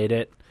since I've played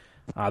it.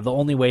 The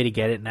only way to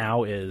get it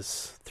now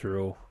is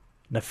through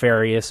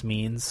nefarious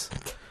means.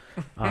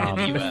 In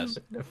the US.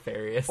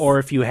 Nefarious. Or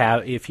if you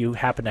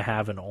happen to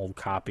have an old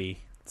copy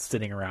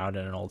sitting around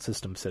and an old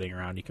system sitting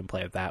around, you can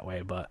play it that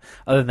way. But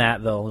other than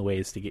that, the only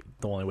way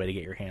to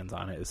get your hands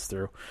on it is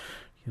through,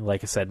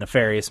 like I said,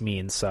 nefarious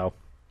means. So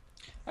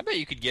I bet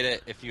you could get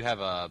it if you have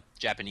a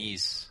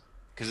Japanese,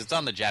 because it's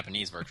on the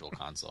Japanese Virtual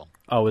Console.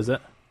 Oh, is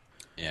it?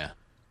 Yeah.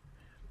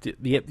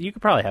 You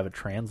could probably have it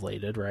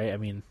translated, right? I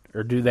mean,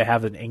 or do they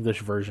have an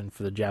English version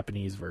for the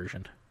Japanese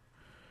version?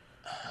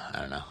 I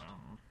don't know.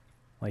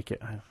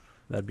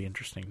 That'd be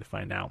interesting to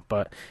find out.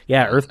 But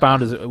yeah,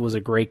 Earthbound was a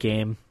great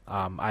game.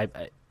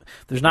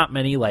 There's not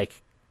many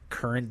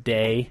current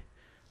day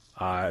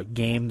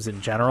games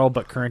in general,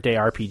 but current day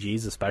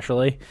RPGs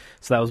especially.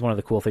 So that was one of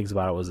the cool things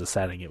about it, was the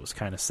setting. It was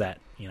kind of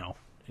set,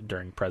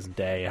 during present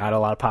day. It had a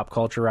lot of pop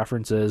culture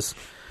references.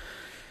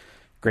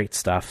 Great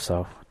stuff.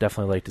 So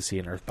definitely like to see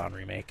an Earthbound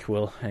remake.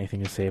 Will,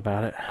 anything to say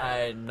about it?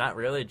 Not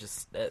really.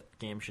 Just that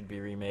game should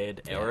be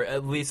remade, or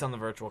at least on the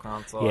Virtual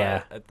Console.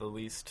 Yeah, at the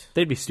least.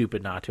 They'd be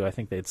stupid not to. I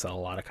think they'd sell a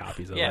lot of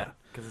copies of it. Yeah,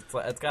 because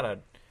it's got a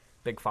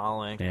big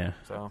following. Yeah.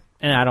 So,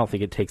 and I don't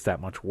think it takes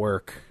that much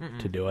work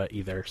to do it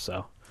either.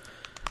 So,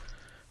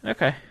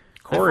 okay,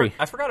 Corey.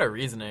 I forgot our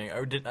reasoning.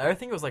 I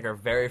think it was our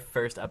very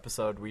first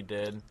episode we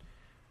did.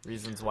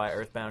 Reasons why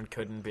Earthbound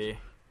couldn't be.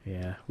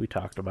 Yeah, we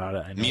talked about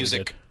it. I know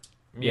Music.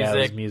 Yeah, it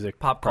was music.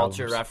 Pop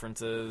culture problems.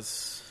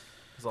 references,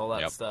 all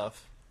that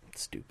stuff.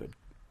 Stupid.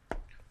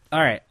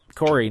 All right,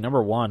 Corey,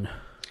 number 1.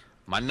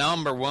 My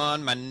number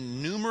 1, my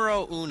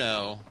numero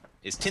uno,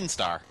 is Tin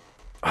Star.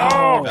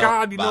 Oh,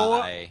 God, you know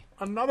what? by-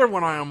 Another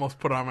one I almost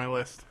put on my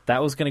list.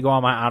 That was going to go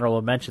on my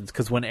honorable mentions,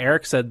 because when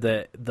Eric said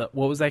what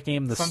was that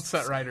game? The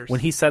Sunset Riders. When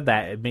he said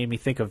that, it made me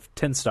think of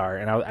Tin Star,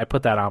 and I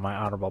put that on my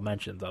honorable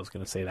mentions. I was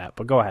going to say that,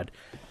 but go ahead.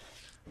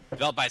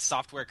 Developed by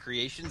Software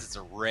Creations, it's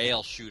a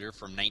rail shooter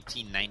from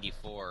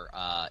 1994.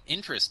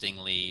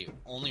 Interestingly,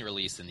 only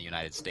released in the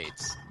United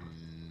States.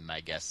 I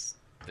guess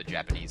the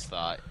Japanese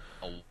thought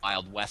a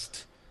Wild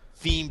West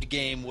themed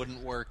game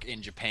wouldn't work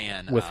in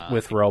Japan.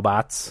 With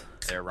robots.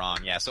 They're wrong,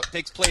 yeah. So it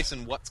takes place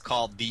in what's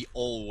called the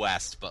Old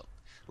West, but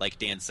like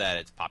Dan said,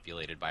 it's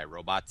populated by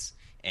robots.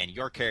 And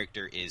your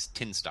character is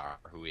Tin Star,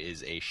 who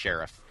is a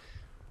sheriff.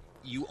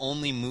 You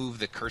only move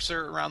the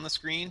cursor around the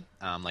screen.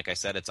 Like I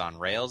said, it's on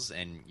rails,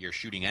 and you're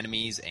shooting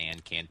enemies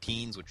and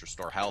canteens, which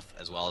restore health,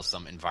 as well as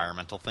some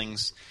environmental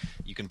things.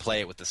 You can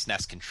play it with the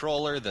SNES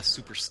controller, the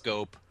Super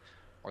Scope,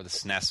 or the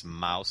SNES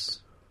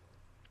mouse.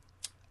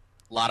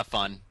 A lot of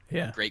fun.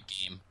 Yeah. Great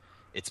game.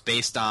 It's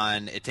based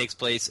on. It takes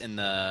place in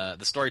the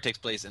story takes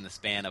place in the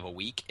span of a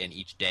week, and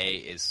each day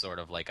is sort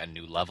of like a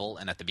new level.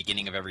 And at the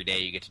beginning of every day,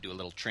 you get to do a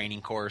little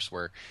training course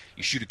where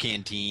you shoot a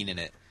canteen and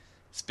it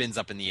spins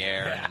up in the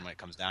air, and then when it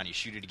comes down, you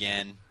shoot it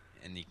again,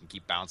 and you can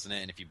keep bouncing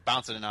it. And if you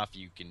bounce it enough,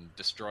 you can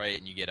destroy it,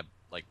 and you get a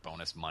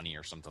bonus money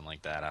or something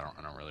like that. I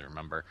don't really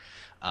remember.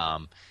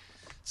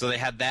 So they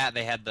had that.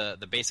 They had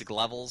the basic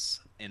levels,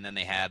 and then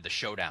they had the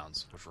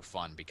showdowns, which were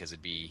fun because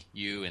it'd be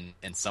you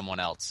and someone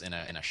else in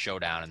a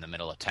showdown in the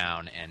middle of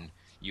town, and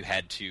you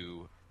had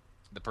to.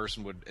 The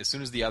person would, as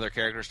soon as the other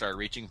character started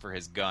reaching for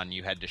his gun,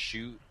 you had to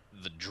shoot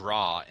the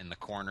draw in the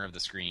corner of the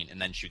screen,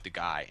 and then shoot the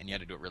guy, and you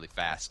had to do it really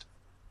fast.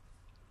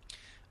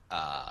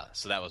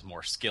 So that was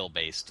more skill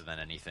based than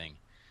anything.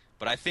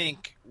 But I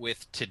think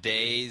with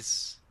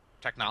today's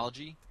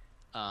technology,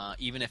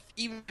 even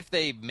if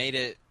they made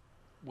it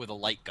with a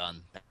light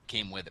gun that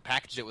came with it,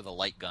 packaged it with a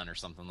light gun or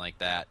something like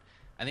that,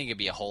 I think it'd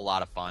be a whole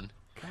lot of fun.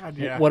 God,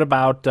 yeah. What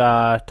about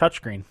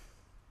touchscreen?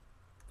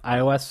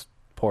 iOS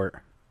port.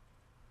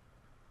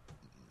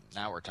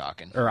 Now we're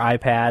talking. Or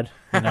iPad,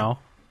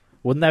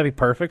 Wouldn't that be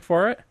perfect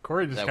for it?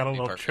 Corey just That got a would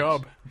be little perfect.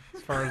 chub,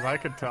 as far as I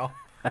could tell.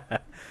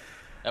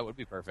 That would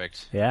be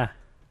perfect. Yeah.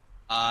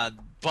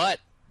 But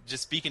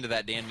just speaking to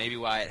that, Dan, maybe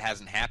why it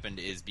hasn't happened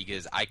is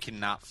because I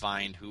cannot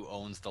find who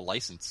owns the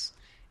license.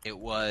 It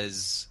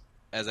was,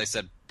 as I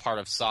said, part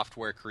of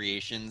Software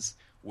Creations,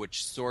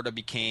 which sort of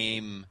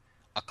became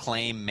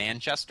Acclaim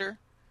Manchester.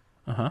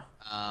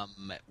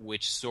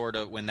 Which sort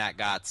of, when that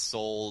got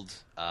sold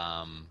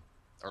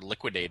or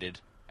liquidated,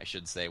 I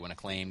should say, when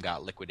Acclaim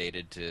got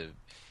liquidated to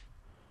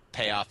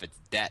pay off its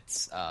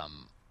debts,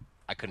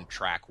 I couldn't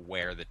track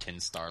where the Tin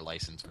Star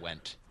license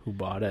went. Who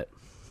bought it?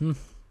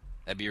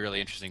 That'd be really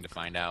interesting to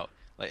find out.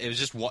 It was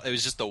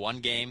just the one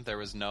game. There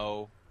was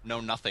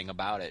nothing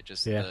about it.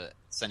 Just the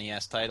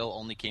SNES title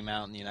only came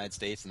out in the United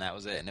States, and that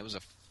was it. And it was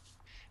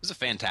a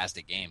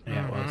fantastic game.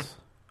 Yeah, it was.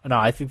 No,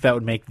 I think that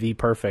would make the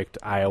perfect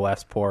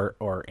iOS port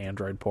or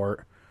Android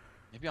port.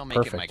 Maybe I'll make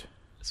it my goal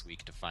this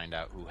week to find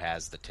out who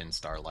has the Tin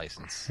Star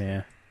license.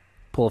 Yeah.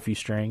 Pull a few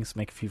strings,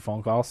 make a few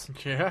phone calls.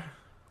 Yeah.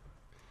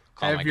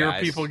 Call Have your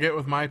people get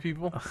with my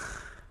people.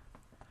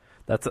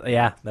 That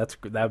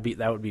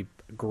would be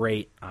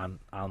great on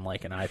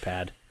like an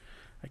iPad.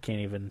 I can't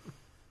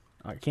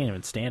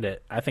even stand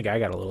it. I think I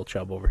got a little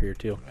chub over here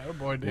too. Oh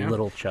boy, damn.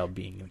 Little chub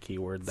being the key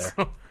word there.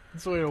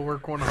 That's the way to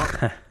work one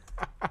up.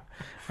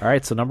 All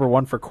right, so number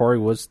one for Corey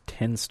was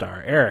Tin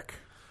Star. Eric,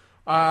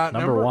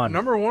 number one.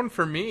 Number one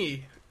for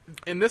me,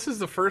 and this is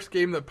the first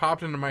game that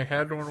popped into my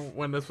head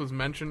when this was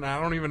mentioned.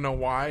 I don't even know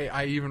why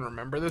I even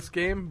remember this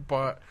game,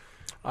 but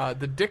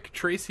the Dick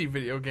Tracy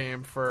video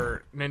game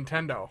for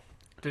Nintendo.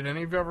 Did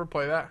any of you ever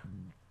play that?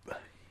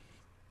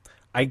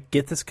 I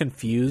get this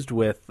confused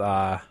with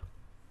Deja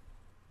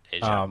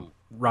Vu.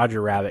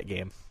 Roger Rabbit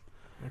game.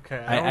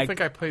 Okay, I don't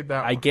think I played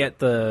that one. I get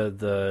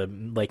the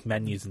like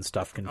menus and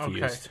stuff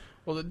confused. Okay.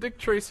 Well, the Dick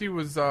Tracy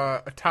was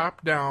a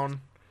top-down.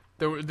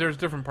 There's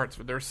different parts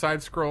of it. There's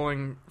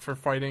side-scrolling for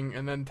fighting,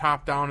 and then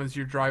top-down as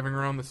you're driving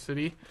around the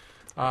city.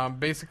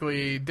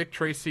 Basically, Dick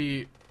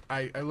Tracy,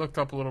 I looked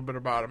up a little bit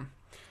about him.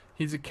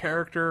 He's a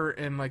character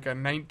in like a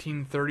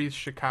 1930s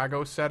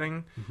Chicago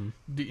setting, and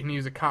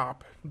he's a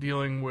cop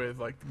dealing with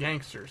like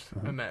gangsters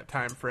in that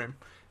time frame.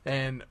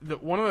 And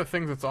one of the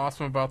things that's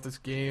awesome about this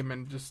game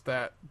and just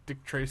that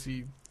Dick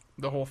Tracy,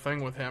 the whole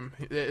thing with him,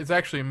 it's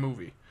actually a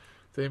movie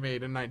they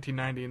made in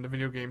 1990, and the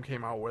video game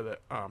came out with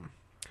it.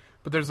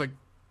 But there's like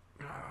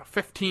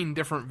 15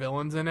 different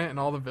villains in it, and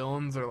all the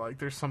villains are like,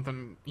 there's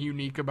something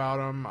unique about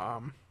them.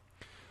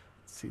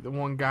 Let's see, the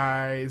one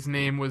guy's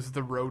name was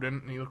the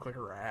Rodent, and he looked like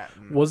a rat.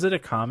 Was it a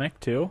comic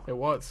too? It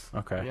was.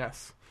 Okay.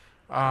 Yes.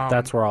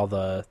 That's where all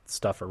the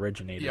stuff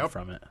originated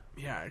from it.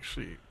 Yeah, I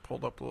actually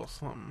pulled up a little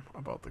something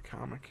about the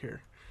comic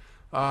here.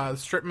 The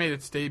strip made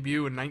its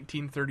debut in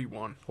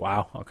 1931.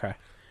 Wow. Okay.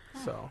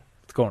 So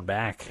it's going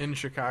back in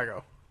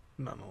Chicago,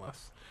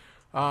 nonetheless.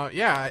 I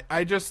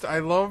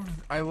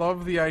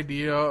love the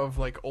idea of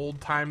like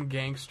old time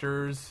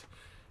gangsters,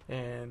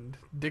 and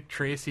Dick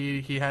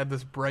Tracy. He had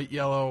this bright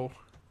yellow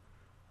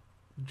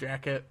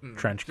jacket and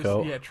trench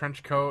coat. Yeah,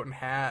 trench coat and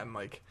hat, and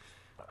like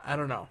I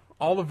don't know.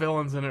 All the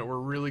villains in it were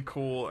really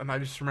cool, and I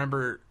just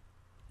remember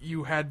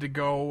you had to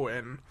go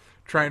and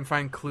try and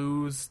find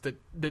clues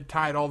that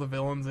tied all the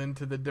villains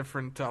into the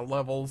different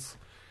levels.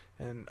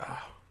 And,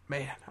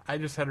 man, I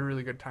just had a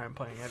really good time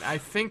playing it. I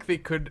think they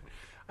could...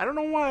 I don't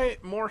know why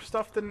more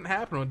stuff didn't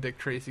happen with Dick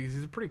Tracy, because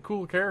he's a pretty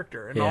cool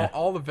character. And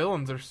all the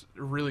villains are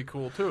really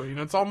cool, too. You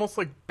know, it's almost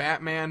like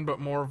Batman, but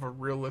more of a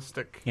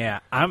realistic...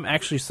 Yeah, I'm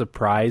actually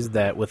surprised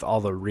that with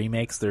all the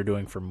remakes they're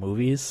doing for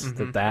movies,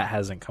 that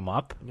hasn't come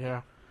up.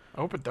 Yeah. I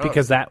hope it does.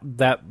 Because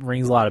that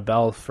rings a lot of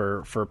bells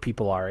for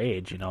people our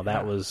age. You know,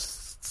 that was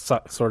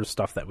sort of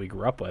stuff that we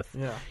grew up with.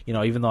 Yeah. You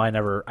know, even though I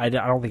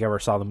don't think I ever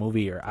saw the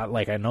movie, or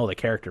I know the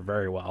character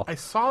very well. I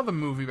saw the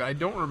movie, but I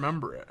don't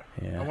remember it.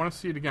 Yeah. I want to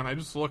see it again. I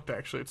just looked,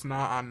 actually. It's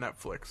not on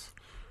Netflix.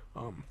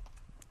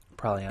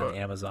 Probably on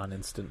Amazon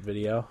Instant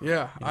Video.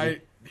 Yeah, maybe.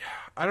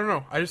 I don't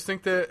know. I just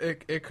think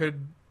that it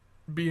could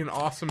be an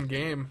awesome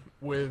game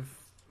with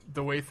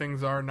the way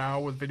things are now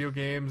with video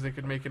games. They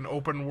could make an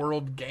open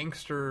world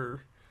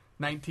gangster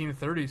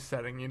 1930s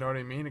setting. You know what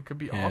I mean? It could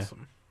be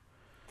awesome.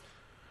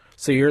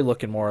 So you're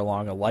looking more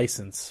along a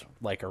license,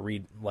 like a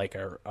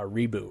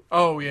reboot.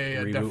 Oh yeah,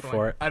 reboot definitely.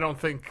 for it. I don't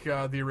think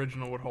the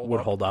original would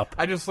hold up.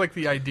 I just like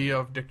the idea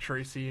of Dick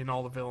Tracy and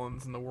all the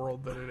villains and the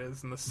world that it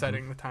is, and the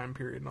setting, the time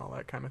period, and all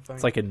that kind of thing.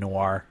 It's like a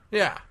noir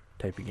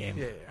type of game.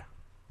 Yeah.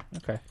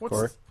 Okay.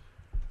 What's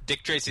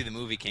Dick Tracy the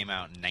movie came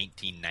out in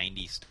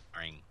 1990,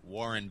 starring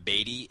Warren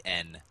Beatty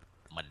and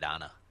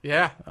Madonna.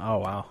 Yeah. Oh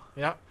wow.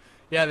 Yeah.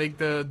 Yeah.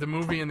 The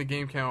movie and the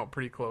game came out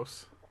pretty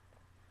close.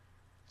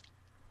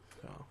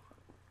 So.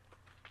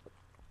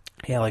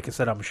 Yeah, like I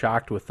said, I'm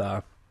shocked with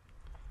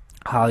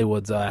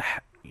Hollywood's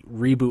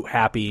reboot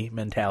happy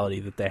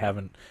mentality that they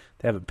haven't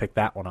picked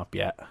that one up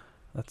yet.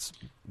 That's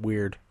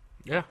weird.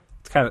 Yeah,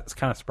 it's kind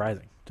of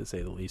surprising to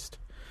say the least.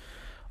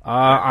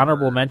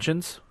 Honorable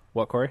mentions.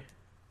 What, Corey?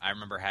 I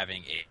remember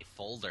having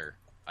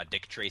a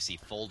Dick Tracy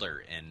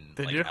folder in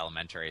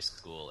elementary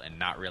school, and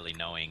not really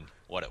knowing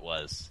what it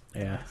was.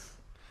 Yeah,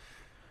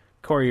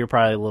 Corey, you're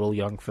probably a little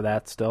young for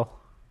that still.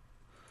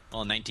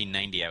 Well, in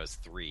 1990, I was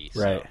 3.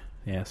 Right. So.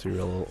 Yeah, so you're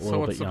a little bit young. So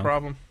what's the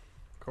problem,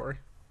 Corey?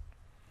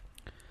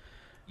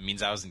 It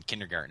means I was in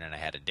kindergarten and I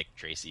had a Dick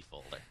Tracy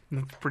folder.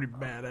 That's pretty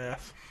badass.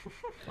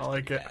 I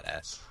like it.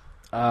 Badass.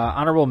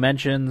 Honorable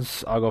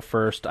mentions. I'll go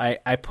first. I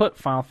put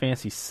Final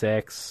Fantasy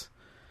VI.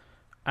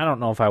 I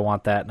don't know if I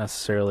want that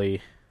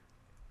necessarily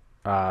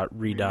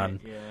redone.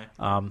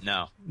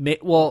 No.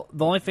 Well,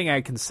 the only thing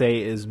I can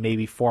say is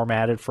maybe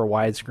formatted for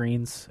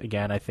widescreens.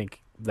 Again, I think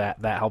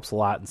that helps a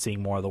lot in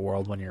seeing more of the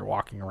world when you're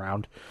walking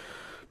around.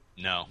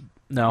 No.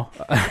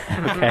 Okay.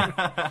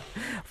 I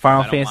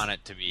don't want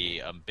it to be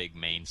a big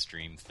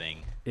mainstream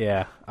thing.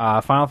 Yeah.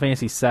 Final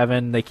Fantasy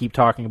VII, they keep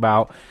talking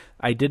about.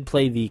 I did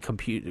play the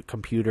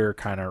computer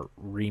kind of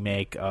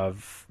remake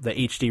of the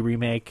HD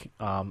remake,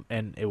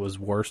 and it was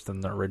worse than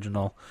the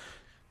original.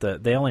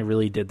 They only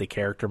really did the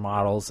character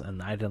models,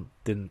 and I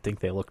didn't think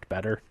they looked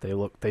better.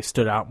 They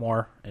stood out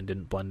more and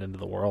didn't blend into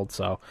the world.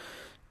 So,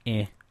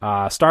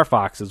 Star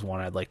Fox is one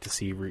I'd like to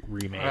see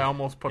remade. I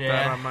almost put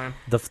that on mine.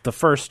 The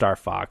first Star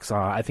Fox,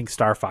 I think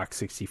Star Fox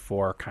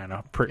 64 kind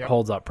of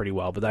holds up pretty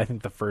well, but I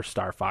think the first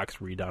Star Fox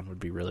redone would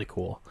be really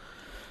cool.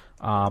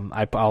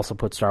 I also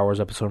put Star Wars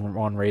Episode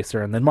 1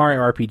 Racer, and then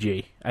Mario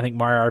RPG. I think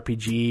Mario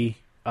RPG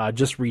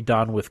just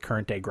redone with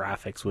current day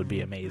graphics would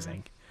be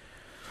amazing.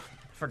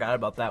 Forgot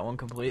about that one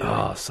completely.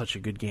 Oh, such a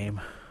good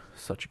game.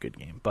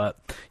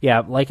 But yeah,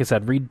 like I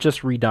said,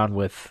 just redone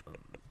with.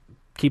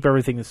 Keep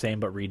everything the same,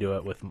 but redo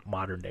it with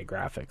modern day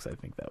graphics. I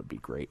think that would be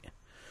great.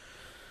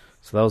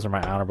 So those are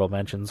my honorable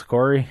mentions.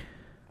 Corey?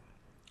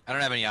 I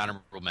don't have any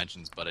honorable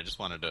mentions, but I just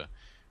wanted to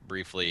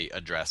briefly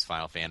address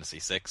Final Fantasy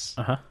VI.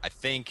 Uh-huh. I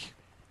think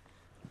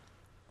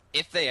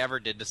if they ever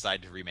did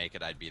decide to remake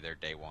it, I'd be there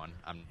day one.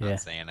 I'm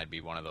not saying I'd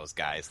be one of those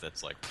guys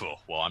that's like,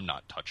 well, I'm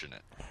not touching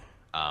it.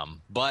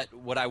 But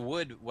what I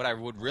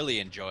would really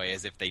enjoy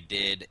is if they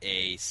did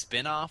a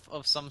spin-off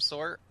of some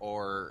sort,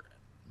 or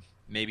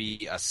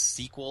maybe a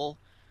sequel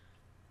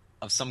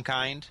of some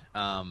kind,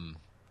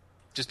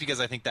 just because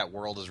I think that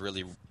world is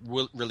really,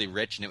 really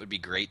rich, and it would be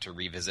great to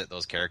revisit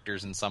those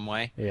characters in some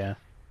way. Yeah.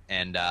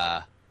 And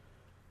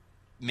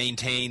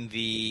maintain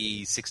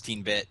the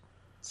 16-bit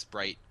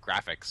sprite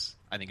graphics.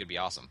 I think it'd be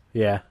awesome.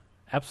 Yeah,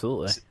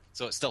 absolutely.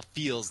 So it still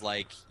feels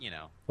like,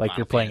 like Final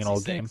you're playing Fantasy an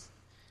old VI. game.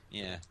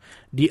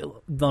 Yeah.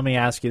 Let me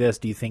ask you this.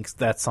 Do you think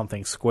that's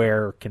something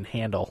Square can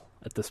handle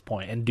at this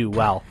point and do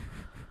well?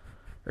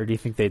 Or do you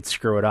think they'd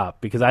screw it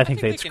up? Because I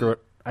think they'd screw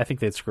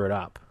it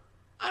up.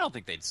 I don't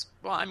think they'd.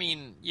 Well, I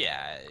mean,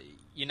 yeah,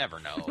 you never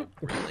know,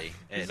 really.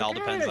 It all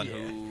depends on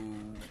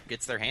who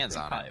gets their hands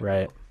on it.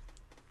 Right.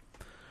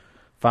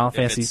 Final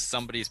Fantasy. If it's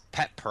somebody's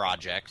pet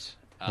project,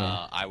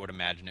 I would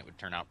imagine it would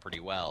turn out pretty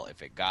well.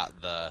 If it got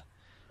the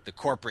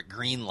corporate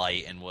green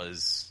light and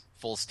was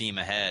full steam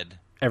ahead,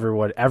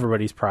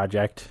 everybody's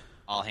project,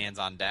 all hands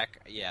on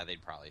deck, yeah,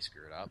 they'd probably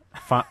screw it up.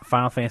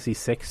 Final Fantasy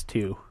 6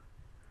 too.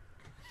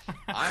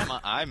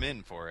 I'm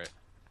in for it.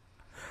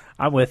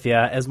 I'm with you.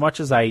 As much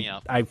as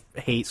I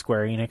hate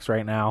Square Enix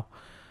right now,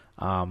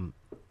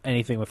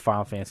 anything with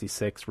Final Fantasy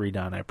VI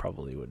redone, I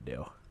probably would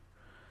do.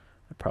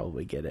 I'd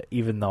probably get it,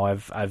 even though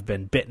I've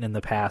been bitten in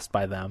the past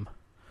by them.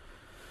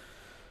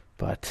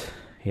 But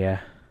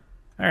yeah,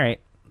 all right.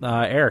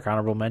 Eric,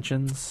 honorable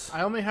mentions.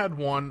 I only had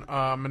one,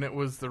 and it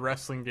was the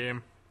wrestling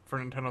game for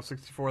Nintendo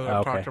 64 that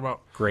I've talked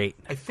about. Great.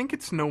 I think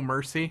it's No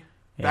Mercy.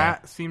 Yeah.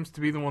 That seems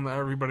to be the one that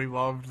everybody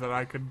loved that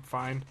I could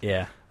find.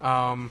 Yeah.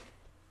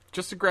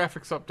 Just a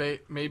graphics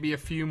update, maybe a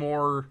few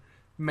more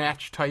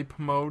match type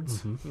modes.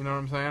 Mm-hmm. You know what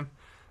I'm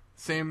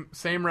saying?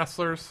 Same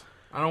wrestlers.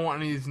 I don't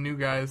want any of these new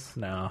guys.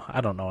 No,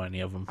 I don't know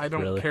any of them. I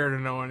don't really care to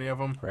know any of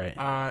them. Right.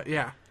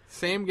 Yeah.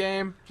 Same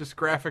game, just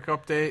graphic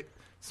update,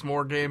 some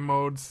more game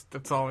modes.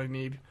 That's all I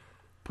need.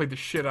 Played the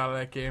shit out of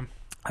that game.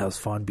 That was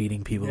fun,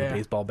 beating people with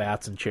baseball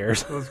bats and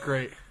chairs. It was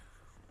great.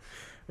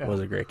 It was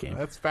a great game.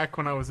 That's back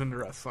when I was into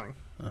wrestling.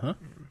 Uh-huh.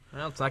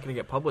 Well, it's not going to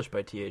get published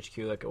by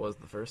THQ like it was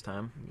the first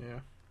time.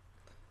 Yeah.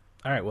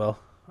 All right, well,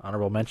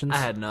 honorable mentions? I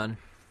had none.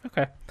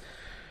 Okay.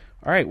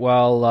 All right,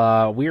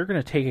 well, we are going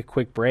to take a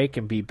quick break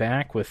and be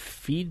back with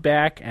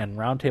feedback and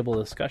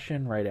roundtable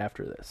discussion right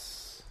after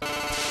this.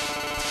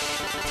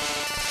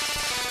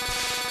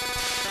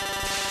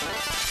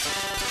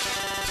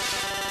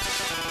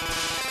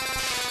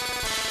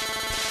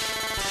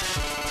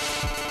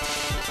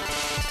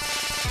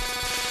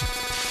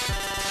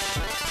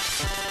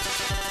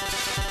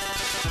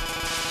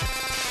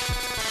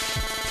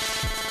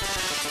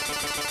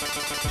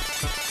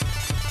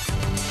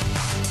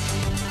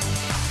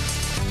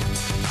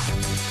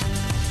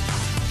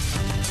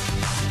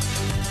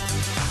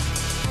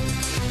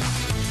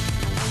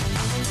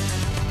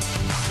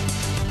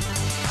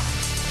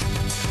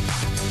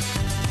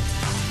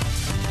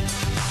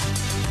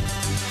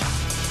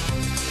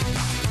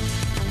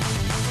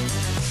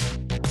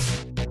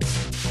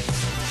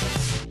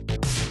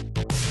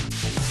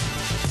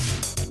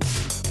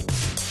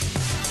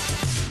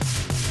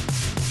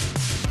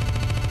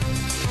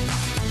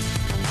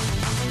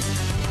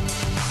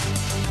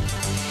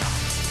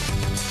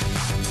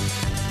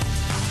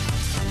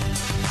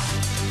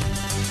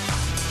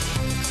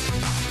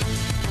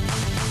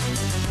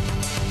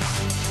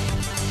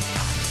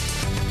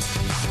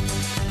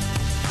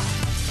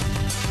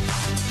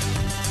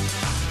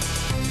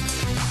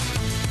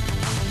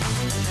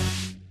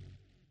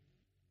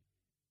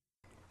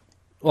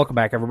 Welcome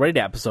back, everybody, to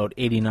episode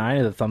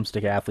 89 of the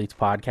Thumbstick Athletes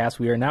podcast.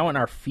 We are now in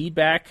our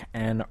feedback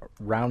and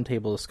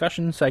roundtable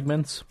discussion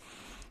segments.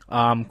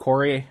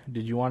 Corey,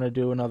 did you want to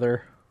do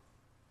another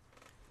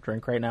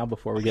drink right now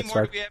before we get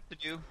started? What do we have to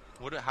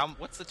do?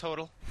 What's the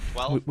total?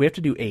 12? We have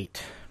to do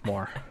 8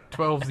 more.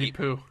 12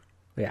 Z-Poo.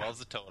 Yeah. 12's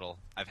the total.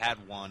 I've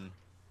had one.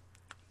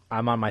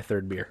 I'm on my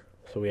 3rd beer,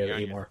 so we have You're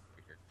on 8 your more.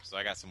 beer, so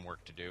I got some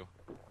work to do.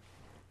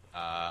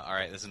 All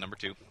right, this is number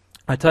 2.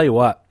 I tell you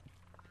what,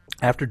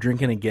 after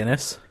drinking a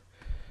Guinness,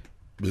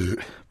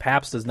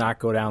 Pabst does not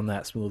go down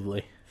that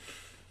smoothly.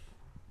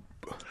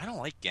 I don't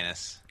like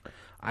Guinness.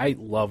 I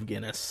love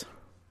Guinness.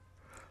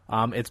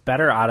 It's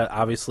better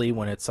obviously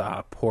when it's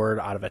poured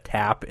out of a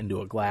tap into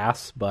a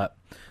glass, but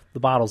the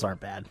bottles aren't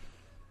bad.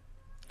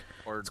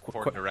 Or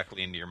poured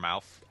directly into your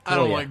mouth. I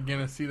don't yeah. like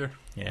Guinness either.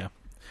 Yeah.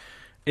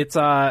 It's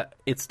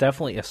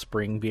definitely a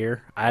spring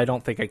beer. I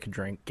don't think I could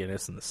drink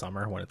Guinness in the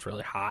summer when it's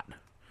really hot.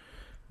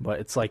 But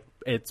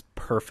it's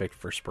perfect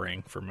for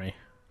spring for me.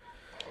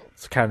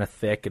 It's kind of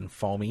thick and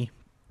foamy.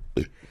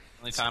 The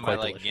only time I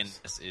like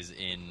delicious. Guinness is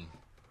in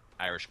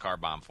Irish car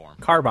bomb form.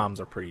 Car bombs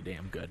are pretty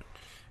damn good.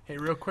 Hey,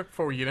 real quick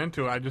before we get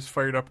into it, I just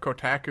fired up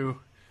Kotaku,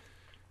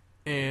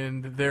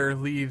 and their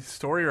lead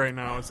story right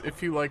now is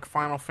if you like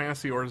Final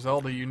Fantasy or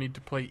Zelda, you need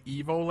to play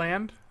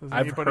Evoland.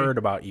 I've heard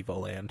about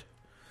Evoland.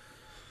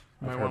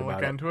 Might want to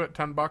look into it.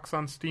 $10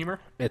 on Steamer.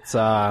 It's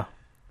I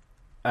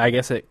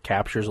guess it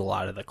captures a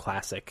lot of the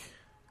classic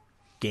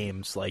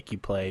games, like you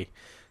play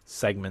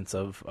segments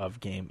of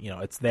game. You know,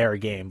 it's their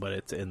game, but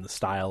it's in the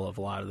style of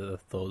a lot of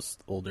those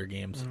older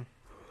games.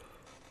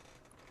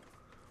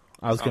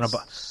 I was gonna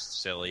buy.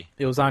 Silly.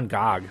 It was on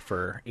GOG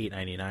for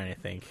 $8.99, I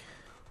think.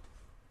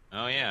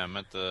 Oh yeah, I'm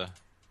at the.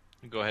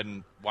 Go ahead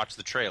and watch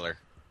the trailer.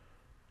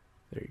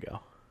 There you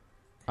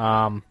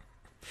go.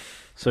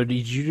 So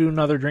did you do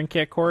another drink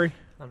yet, Corey?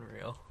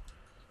 Unreal.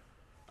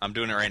 I'm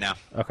doing it right now.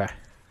 Okay.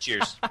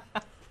 Cheers.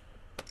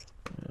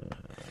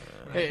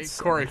 Hey,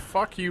 Corey,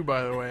 fuck you,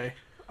 by the way.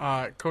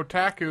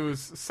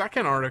 Kotaku's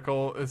second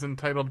article is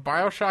entitled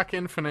Bioshock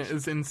Infinite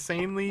is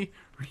insanely,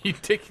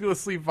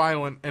 ridiculously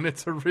violent, and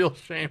it's a real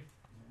shame.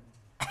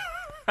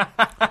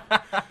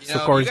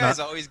 You guys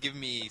always give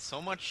me so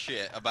much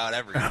shit about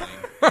everything.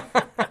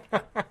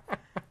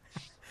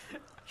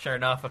 Sure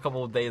enough, a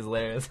couple of days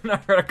later, there's an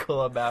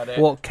article about it.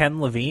 Well, Ken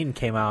Levine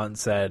came out and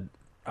said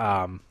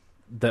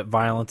that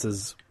violence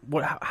is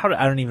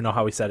I don't even know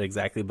how he said it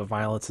exactly, but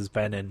violence has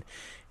been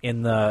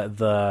in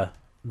the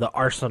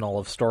arsenal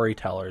of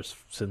storytellers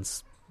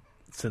since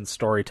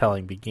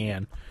storytelling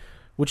began.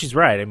 Which is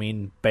right. I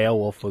mean,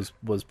 Beowulf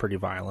was pretty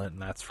violent,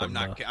 and that's from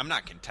I'm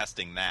not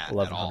contesting that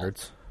 1100s. at all.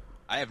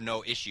 I have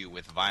no issue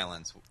with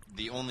violence.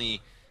 The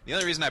only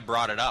reason I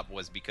brought it up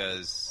was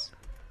because,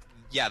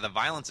 yeah, the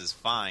violence is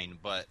fine,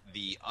 but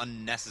the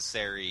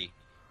unnecessary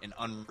and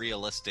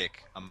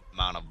unrealistic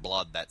amount of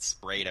blood that's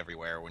sprayed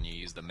everywhere when you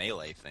use the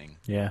melee thing.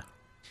 Yeah.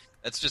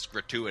 That's just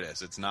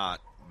gratuitous. It's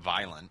not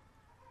violent.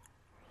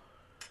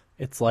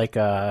 It's like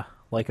a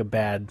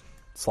bad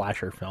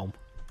slasher film.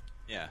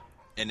 Yeah.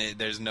 And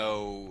there's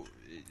no...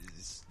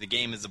 The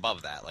game is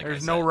above that. Like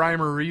There's I no said.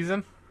 rhyme or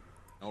reason?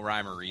 No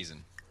rhyme or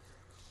reason.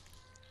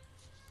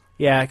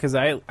 Yeah, because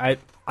I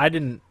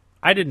didn't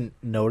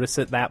notice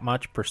it that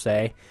much per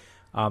se.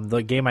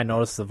 The game I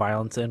noticed the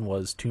violence in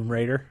was Tomb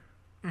Raider.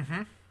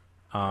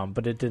 Mm-hmm.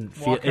 But it didn't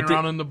feel Walking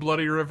around in the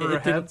bloody river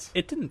of heads?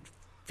 It didn't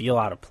feel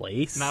out of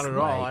place. Not at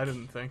all, I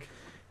didn't think.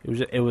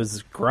 It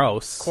was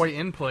gross. Quite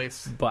in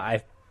place.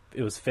 But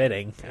it was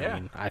fitting. Yeah. I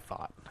mean, I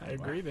thought. I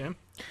agree, Dan.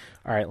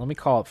 All right, let me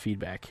call up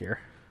feedback here.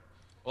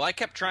 Well, I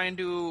kept trying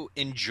to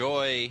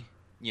enjoy,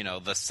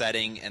 the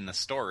setting and the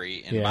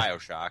story in Yeah.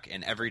 BioShock,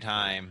 and every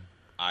time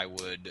I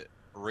would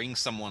wring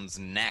someone's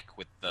neck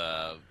with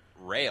the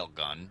rail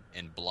gun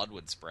and blood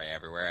would spray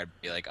everywhere,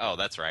 I'd be like, oh,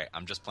 that's right,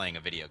 I'm just playing a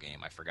video game.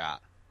 I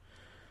forgot.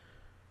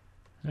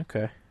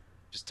 Okay.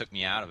 Just took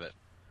me out of it.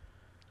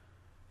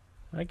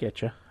 I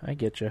get you.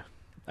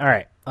 All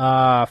right.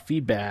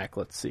 Feedback.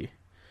 Let's see.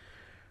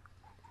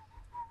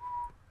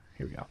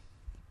 Here we go.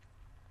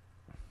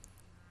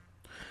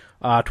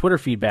 Twitter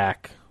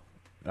feedback.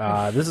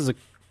 This is a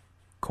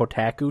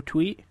Kotaku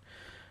tweet.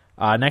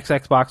 Next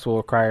Xbox will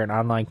require an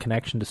online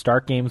connection to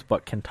start games,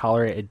 but can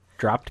tolerate a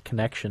dropped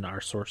connection,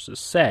 our sources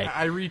say.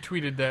 I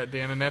retweeted that,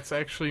 Dan, and that's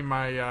actually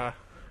my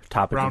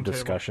topic of round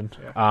discussion.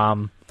 Yeah.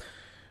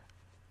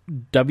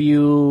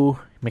 W.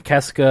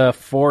 McKeska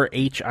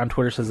 4H on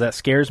Twitter says that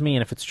scares me,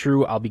 and if it's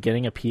true, I'll be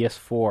getting a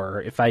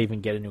PS4 if I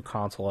even get a new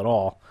console at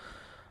all.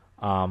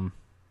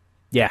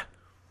 Yeah,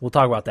 we'll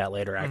talk about that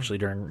later, actually,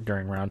 during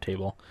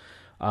Roundtable.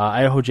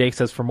 Idaho Jake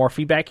says, for more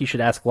feedback, you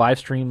should ask live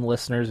stream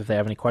listeners if they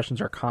have any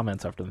questions or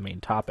comments after the main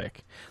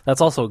topic.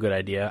 That's also a good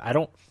idea. I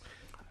don't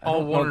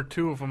one or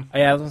two of them.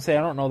 Yeah, I was going to say,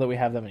 I don't know that we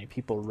have that many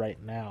people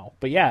right now.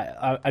 But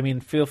yeah, I mean,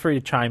 feel free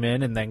to chime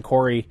in, and then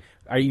Corey,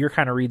 you're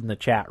kind of reading the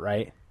chat,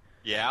 right?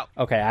 Yeah.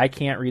 Okay, I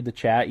can't read the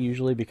chat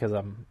usually because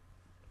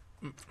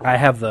I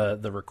have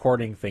the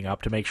recording thing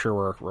up to make sure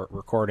we're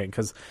recording,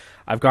 because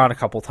I've gone a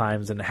couple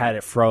times and had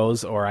it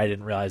froze, or I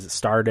didn't realize it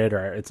started,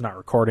 or it's not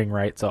recording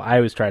right. So I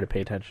always try to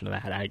pay attention to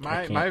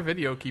that. My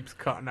video keeps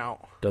cutting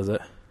out. Does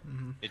it?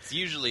 Mm-hmm. It's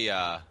usually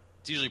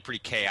pretty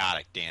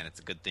chaotic, Dan.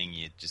 It's a good thing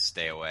you just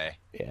stay away.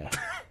 Yeah.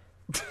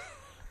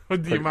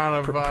 With the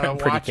amount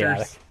of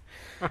watchers.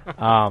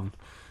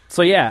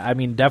 So yeah, I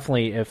mean,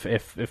 definitely,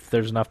 if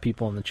there's enough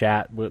people in the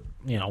chat, we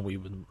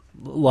would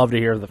love to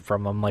hear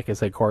from them. Like I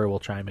said, Corey will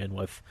chime in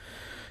with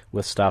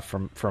stuff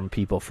from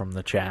people from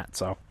the chat.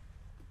 So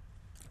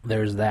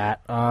there's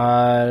that.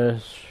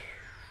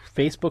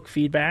 Facebook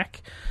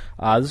feedback.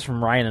 This is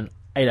from Ryan in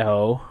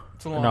Idaho.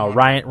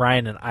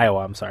 Ryan in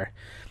Iowa. I'm sorry.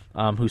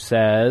 Who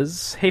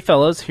says, "Hey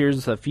fellas,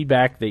 here's the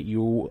feedback that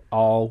you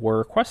all were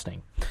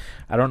requesting.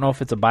 I don't know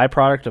if it's a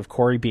byproduct of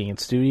Corey being in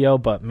studio,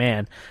 but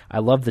man, I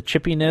love the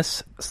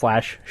chippiness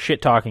 /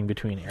 shit talking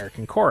between Eric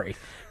and Corey.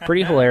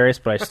 Pretty hilarious,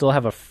 but I still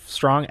have a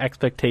strong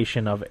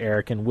expectation of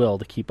Eric and Will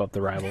to keep up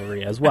the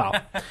rivalry as well.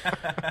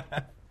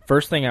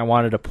 First thing I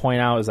wanted to point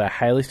out is I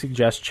highly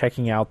suggest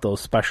checking out those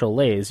special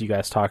lays you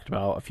guys talked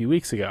about a few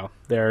weeks ago.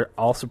 They're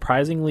all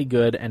surprisingly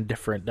good and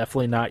different,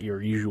 definitely not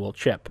your usual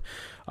chip.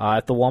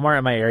 At the Walmart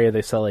in my area,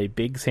 they sell a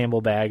big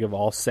sample bag of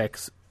all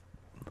 6.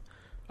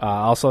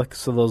 Also,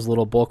 so those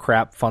little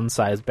bullcrap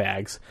fun-size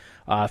bags,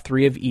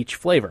 3 of each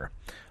flavor,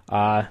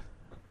 but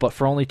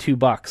for only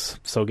 $2.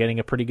 So getting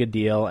a pretty good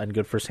deal and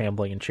good for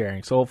sampling and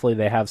sharing. So hopefully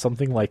they have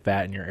something like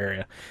that in your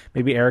area.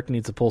 Maybe Eric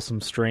needs to pull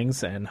some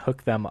strings and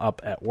hook them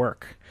up at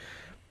work.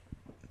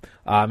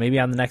 Maybe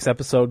on the next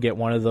episode, get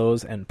one of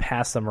those and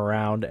pass them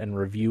around and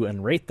review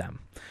and rate them.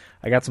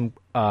 I got some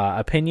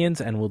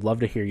opinions and would love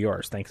to hear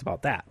yours. Thanks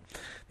about that.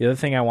 The other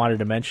thing I wanted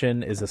to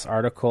mention is this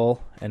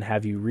article and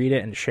have you read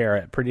it and share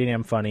it. Pretty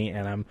damn funny,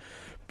 and I'm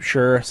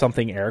sure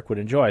something Eric would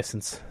enjoy,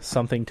 since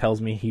something tells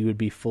me he would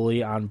be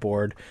fully on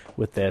board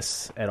with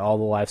this at all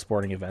the live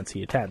sporting events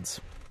he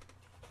attends.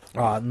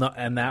 And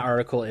that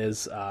article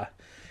is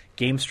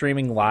game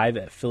streaming live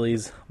at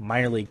Phillies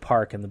Minor League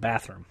Park in the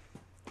bathroom.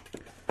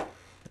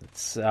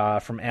 It's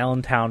from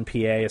Allentown, PA.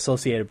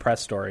 Associated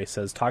Press story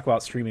says, talk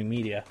about streaming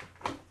media.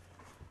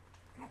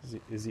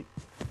 Is he?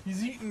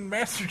 He's eating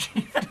Master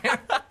Chief.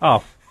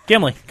 Oh,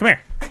 Gimli, come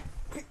here.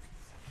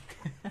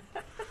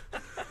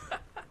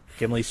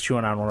 Gimli's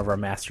chewing on one of our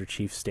Master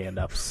Chief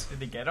stand-ups. Did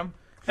they get him?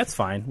 That's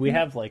fine. We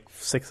have like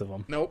 6 of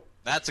them. Nope.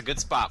 That's a good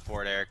spot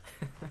for it, Eric.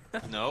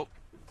 Nope.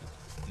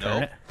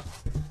 Turn it.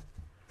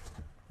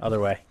 Other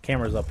way.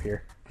 Camera's up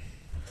here.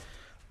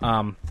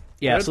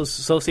 Yeah, so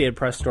Associated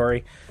Press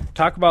story.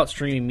 Talk about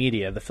streaming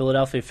media. The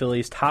Philadelphia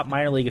Phillies' top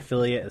minor league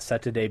affiliate is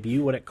set to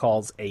debut what it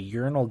calls a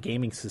urinal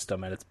gaming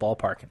system at its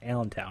ballpark in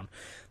Allentown.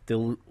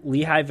 The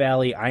Lehigh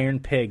Valley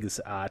Iron Pigs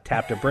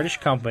tapped a British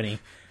company,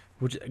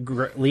 which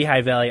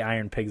Lehigh Valley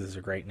Iron Pigs is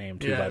a great name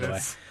too, by the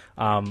way.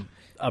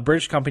 A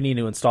British company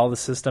to install the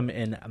system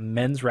in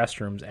men's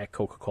restrooms at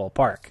Coca-Cola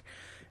Park.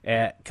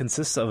 It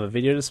consists of a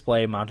video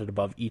display mounted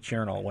above each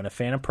urinal. When a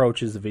fan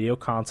approaches, the video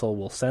console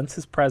will sense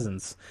his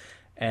presence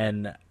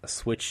and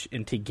switch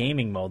into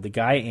gaming mode. The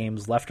guy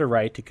aims left or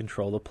right to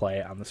control the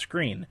play on the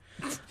screen.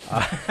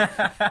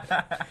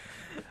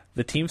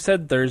 The team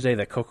said Thursday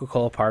that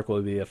Coca-Cola Park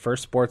will be the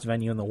first sports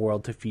venue in the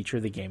world to feature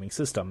the gaming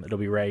system. It'll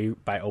be ready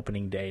by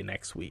opening day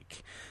next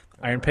week.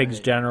 Iron Pigs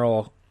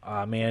general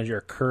manager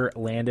Kurt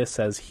Landis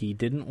says he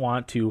didn't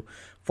want to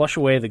flush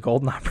away the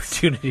golden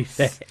opportunity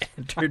to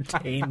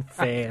entertain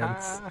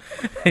fans.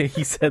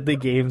 He said the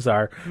games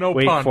are,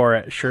 for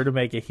it, sure to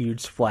make a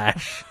huge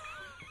splash.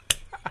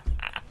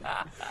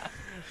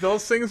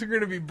 Those things are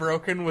going to be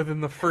broken within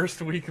the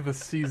first week of the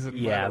season.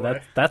 Yeah,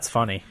 that's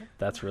funny.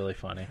 That's really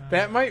funny.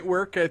 That might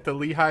work at the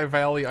Lehigh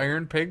Valley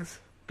Iron Pigs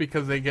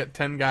because they get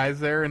 10 guys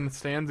there in the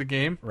stands a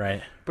game.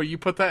 Right. But you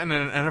put that in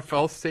an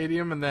NFL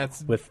stadium and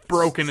that's with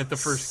broken at the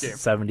first game.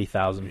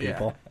 70,000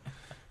 people.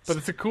 But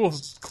it's a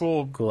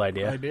cool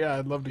idea.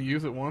 I'd love to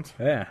use it once.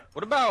 Yeah.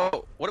 What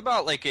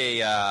about like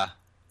a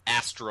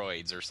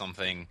asteroids or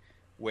something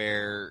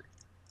where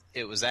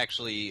it was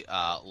actually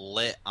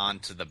lit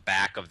onto the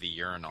back of the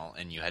urinal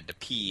and you had to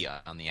pee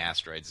on the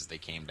asteroids as they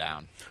came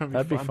down?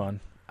 That'd be fun.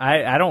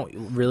 I don't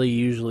really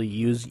usually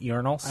use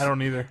urinals. I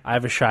don't either. I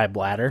have a shy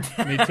bladder.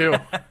 Me too.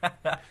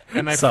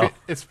 And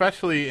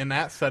especially in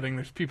that setting,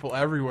 there's people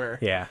everywhere.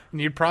 Yeah.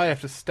 And you'd probably have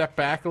to step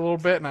back a little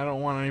bit, and I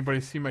don't want anybody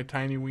to see my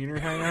tiny wiener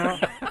hanging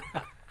out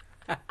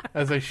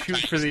as I shoot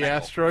for the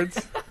asteroids.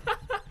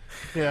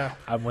 Yeah.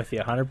 I'm with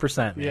you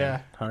 100%, man.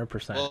 Yeah.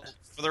 100%. Well,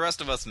 for the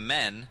rest of us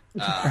men,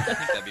 I think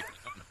that'd be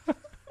pretty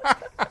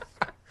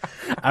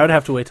fun. I would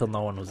have to wait till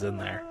no one was in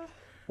there.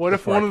 What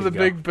if Before one I of the could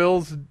go. big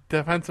Bills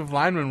defensive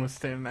linemen was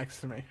standing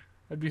next to me?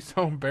 I'd be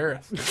so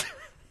embarrassed.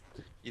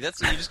 You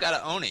just got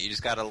to own it. You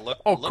just got to look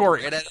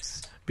Corey. right at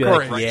his, Be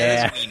Corey. like, right yeah.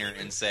 at his wiener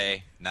and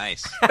say,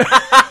 "Nice."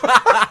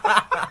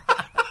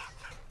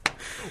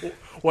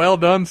 Well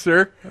done,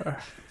 sir.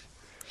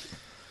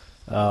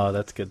 Oh,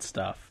 that's good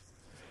stuff.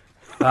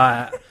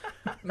 Nice.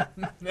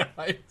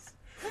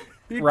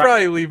 He'd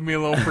probably leave me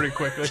alone pretty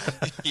quickly.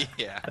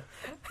 Yeah.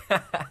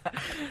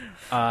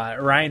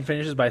 Ryan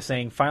finishes by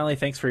saying, finally,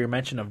 thanks for your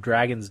mention of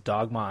Dragon's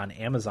Dogma on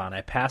Amazon.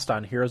 I passed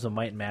on Heroes of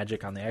Might and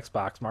Magic on the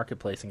Xbox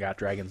Marketplace and got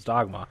Dragon's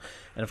Dogma.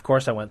 And, of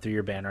course, I went through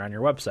your banner on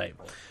your website.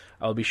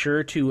 I will be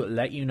sure to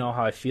let you know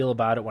how I feel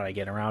about it when I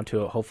get around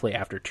to it, hopefully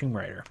after Tomb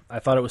Raider. I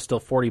thought it was still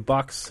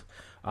 $40,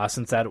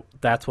 since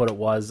that's what it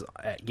was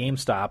at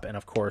GameStop, and,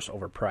 of course,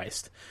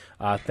 overpriced.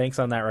 Thanks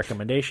on that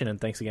recommendation, and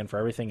thanks again for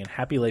everything, and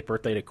happy late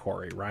birthday to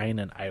Corey, Ryan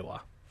in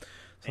Iowa.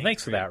 So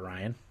thanks for that,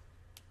 Ryan.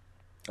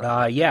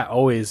 Yeah,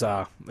 always,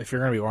 if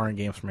you're going to be ordering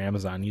games from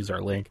Amazon, use our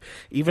link.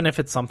 Even if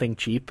it's something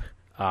cheap,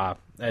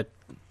 they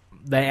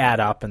add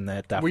up, and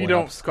that definitely We don't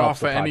helps scoff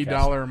the at any podcast.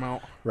 dollar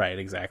amount. Right,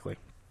 exactly.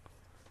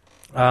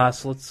 So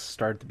let's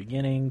start at the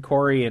beginning.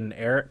 Corey and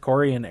Eric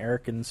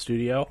in the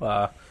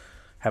studio,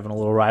 having a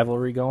little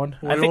rivalry going.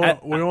 What do you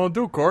want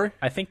to do, Corey?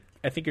 I think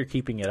you're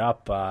keeping it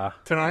up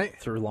Tonight?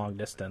 through long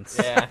distance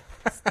Yeah.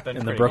 It's been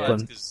in the pretty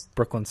good.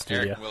 Brooklyn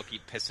studio. Eric will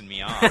keep pissing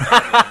me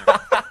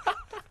off.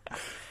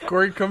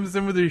 Corey comes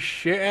in with his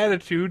shit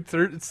attitude.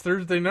 It's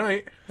Thursday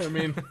night. I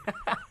mean,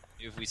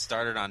 If we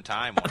started on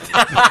time,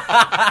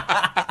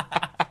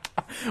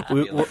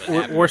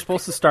 We're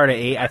supposed to start at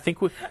 8. I think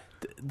it was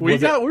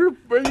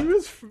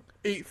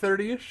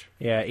 8:30ish.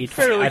 Yeah, 8.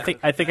 Fairly-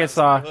 I think I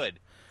saw. good.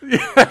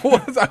 I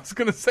was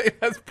going to say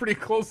that's pretty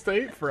close to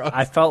 8 for us.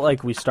 I felt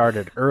like we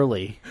started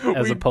early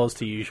as opposed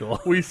to usual.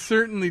 We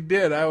certainly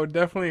did. I would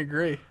definitely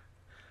agree.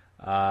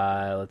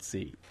 Let's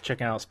see.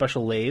 Checking out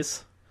Special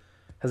Lays.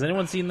 Has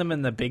anyone seen them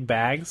in the big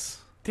bags?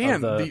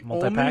 Dan, of the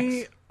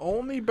multi-packs?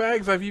 only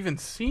bags I've even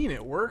seen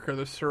at work are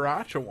the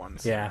sriracha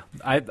ones. Yeah,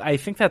 I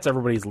think that's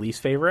everybody's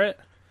least favorite.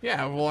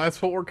 Yeah, well,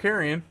 that's what we're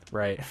carrying.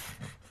 Right.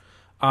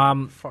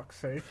 Fuck's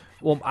sake.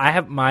 Well, I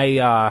have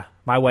my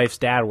wife's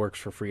dad works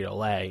for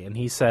Frito-Lay, and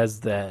he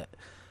says that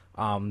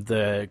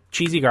the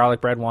cheesy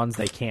garlic bread ones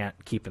they can't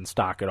keep in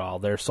stock at all.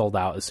 They're sold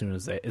out as soon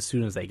as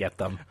they get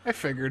them. I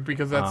figured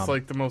because that's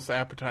like the most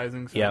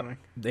appetizing sounding.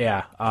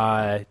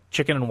 Yeah.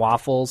 Chicken and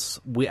waffles.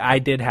 I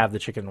did have the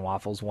chicken and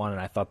waffles one, and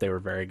I thought they were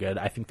very good.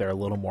 I think they're a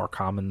little more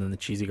common than the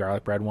cheesy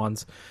garlic bread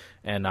ones.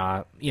 And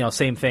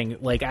same thing.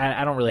 Like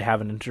I don't really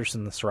have an interest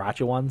in the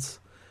sriracha ones.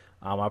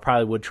 I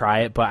probably would try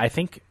it, but I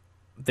think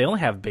they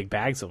only have big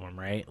bags of them,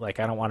 right? Like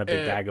I don't want a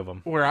big bag of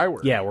them. Where I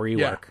work. Yeah, where you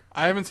work.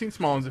 I haven't seen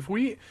small ones.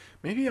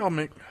 Maybe I'll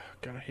make.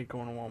 God, I hate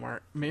going to Walmart.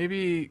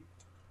 Maybe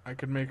I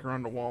could make a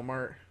run to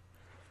Walmart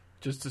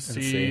just to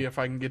see if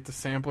I can get the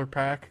sampler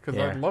pack because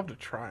Yeah. I'd love to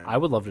try them. I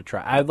would love to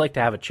try. I'd like to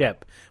have a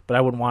chip, but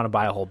I wouldn't want to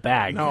buy a whole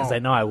bag No. because I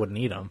know I wouldn't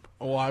eat them.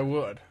 Well, I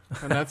would,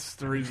 and that's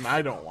the reason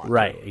I don't want.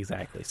 Right,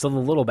 exactly. So the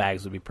little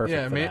bags would be perfect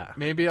Yeah, for that.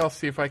 maybe I'll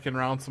see if I can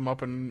round some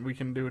up and we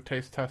can do a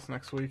taste test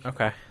next week.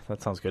 Okay,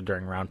 that sounds good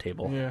during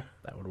roundtable. Yeah.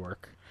 That would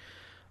work.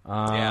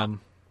 Yeah.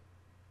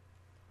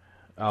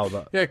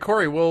 Yeah,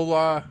 Corey,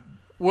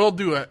 we'll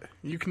do it.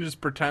 You can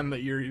just pretend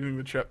that you're eating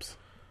the chips.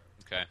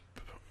 Okay.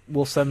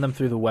 We'll send them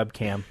through the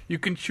webcam. You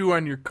can chew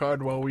on your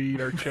cud while we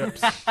eat our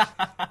chips.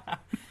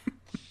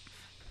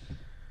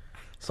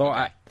 So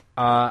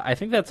I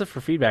think that's it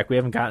for feedback. We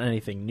haven't gotten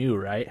anything new,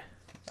 right?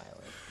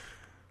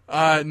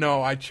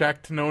 No, I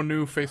checked. No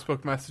new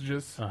Facebook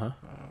messages. Uh-huh.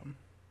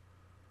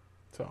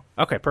 So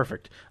Okay,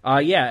 perfect.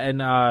 Yeah,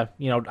 and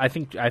I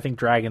think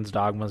Dragon's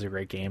Dogma is a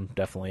great game.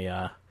 Definitely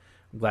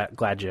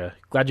glad you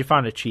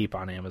found it cheap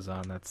on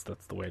Amazon. That's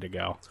the way to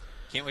go.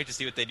 Can't wait to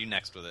see what they do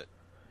next with it.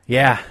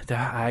 Yeah,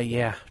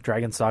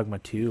 Dragon's Dogma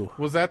 2.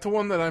 was that the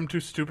one that I'm too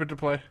stupid to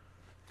play?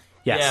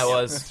 Yes. Yeah, it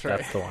was. That's right.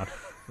 That's the one.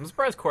 I'm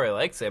surprised Corey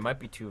likes it. It might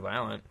be too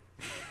violent.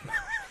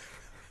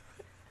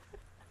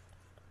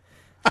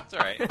 It's all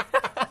right.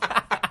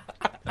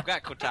 I've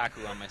got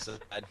Kotaku on my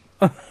side.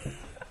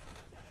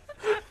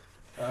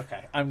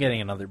 Okay, I'm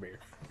getting another beer.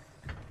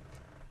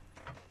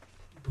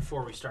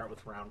 Before we start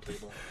with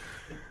roundtable.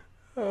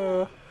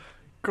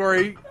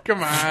 Corey,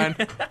 come on.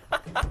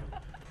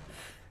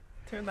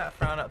 Turn that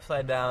frown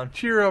upside down.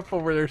 Cheer up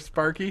over there,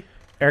 Sparky.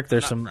 Eric,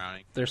 there's I'm not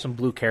frowning. there's some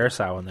blue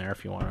carousel in there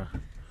if you want to.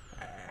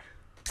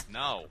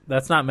 No.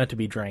 That's not meant to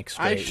be drank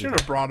straight. I should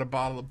have brought a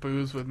bottle of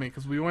booze with me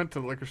because we went to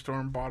the liquor store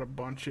and bought a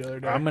bunch the other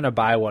day. I'm gonna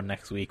buy one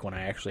next week when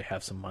I actually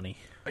have some money.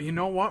 You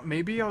know what?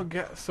 Maybe I'll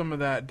get some of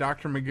that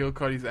Dr.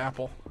 McGillicuddy's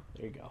apple.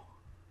 There you go.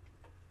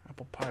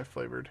 Apple pie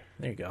flavored.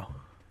 There you go.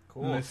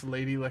 Cool. Nice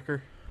lady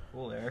liquor.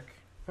 Cool, Eric.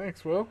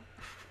 Thanks, Will.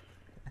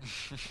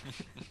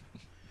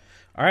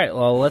 All right,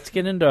 well, let's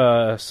get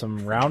into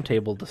some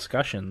roundtable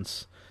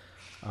discussions.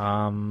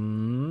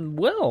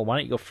 Will, why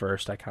don't you go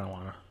first? I kind of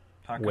want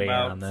Talk to weigh in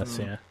about on this.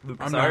 some Yeah. LucasArts.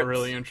 I'm not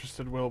really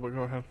interested, Will, but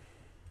go ahead.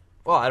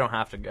 Well, I don't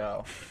have to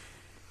go.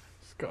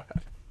 Just go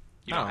ahead.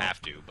 You don't Oh.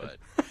 have to, but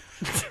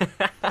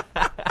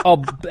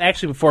Oh,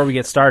 actually, before we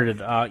get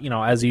started,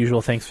 as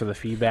usual, thanks for the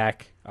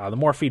feedback. The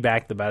more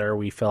feedback, the better.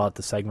 We fill out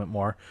the segment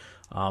more.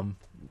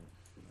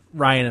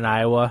 Ryan in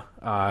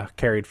Iowa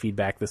carried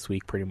feedback this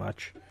week, pretty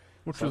much.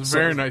 Which was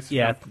very nice. of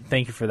Yeah, you.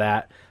 thank you for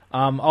that.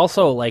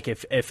 Also, like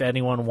if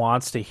anyone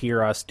wants to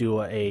hear us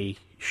do a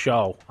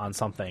show on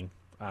something,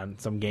 on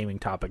some gaming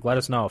topic, let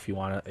us know if you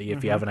want to.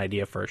 If you have an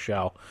idea for a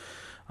show.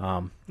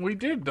 We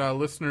did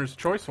listener's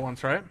choice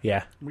once, right?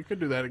 Yeah, We could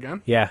do that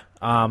again. yeah.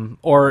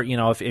 Or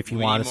if you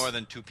we want need us more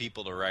than 2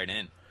 people to write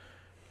in.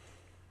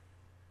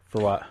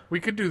 for what? We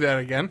could do that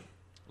again.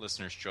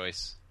 Listener's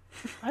choice.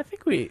 I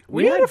think we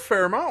We had a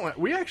fair amount.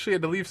 We actually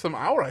had to leave some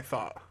out, I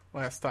thought,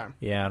 last time.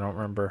 Yeah, I don't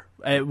remember.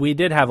 We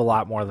did have a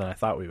lot more than I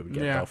thought we would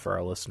get Yeah. though for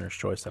our listeners'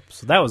 choice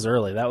episode. That was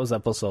early. That was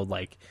episode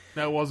like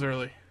That was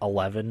early.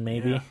 11,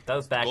 maybe, Yeah. That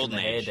was back Golden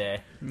in the age.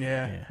 heyday.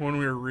 Yeah, when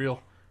we were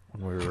real.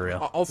 when we were real.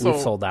 Also,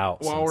 We've sold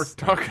out. While since-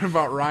 we're talking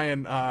about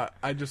Ryan,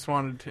 I just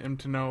wanted him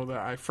to know that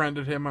I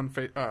friended him on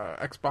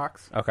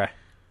Xbox. Okay.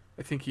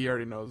 I think he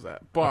already knows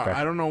that. But Okay.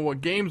 I don't know what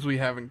games we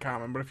have in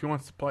common. But if he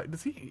wants to play,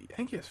 does he? I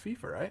think he has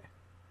FIFA, right?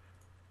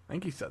 I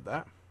think he said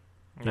that.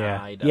 Yeah.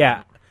 Nah, he doesn't.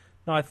 Yeah.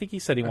 No, I think he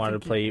said he I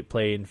wanted think to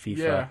play in FIFA.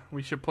 Yeah,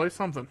 we should play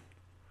something.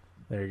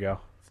 There you go.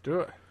 Let's do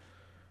it.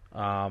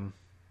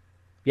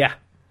 Yeah.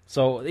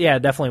 So yeah,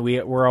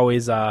 definitely we're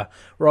always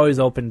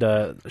open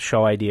to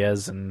show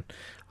ideas, and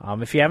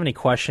if you have any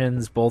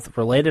questions, both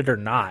related or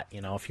not,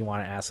 if you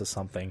want to ask us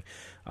something,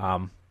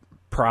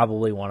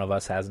 probably one of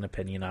us has an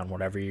opinion on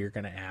whatever you're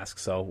going to ask,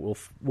 so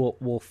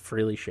we'll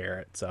freely share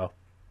it. So,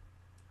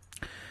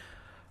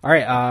 all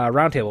right,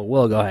 roundtable.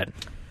 Will, go ahead.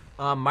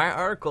 My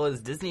article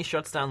is Disney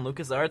shuts down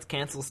LucasArts,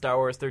 cancels Star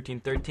Wars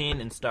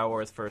 1313 and Star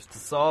Wars First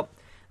Assault.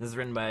 This is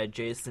written by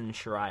Jason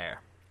Schreier.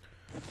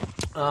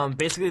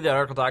 Basically, the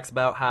article talks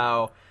about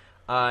how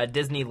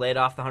Disney laid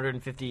off the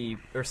 150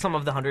 or some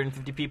of the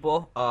 150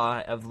 people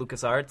of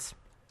LucasArts,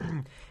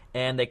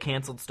 and they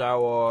canceled Star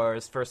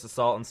Wars First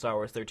Assault and Star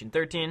Wars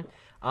 1313.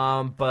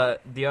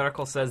 But the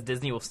article says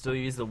Disney will still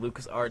use the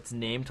LucasArts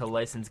name to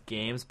license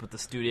games, but the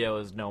studio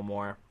is no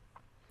more.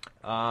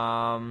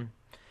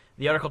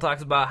 The article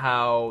talks about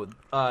how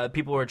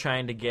people were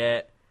trying to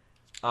get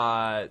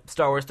Star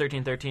Wars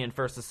 1313 and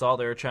First Assault.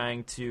 They were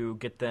trying to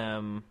get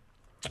them,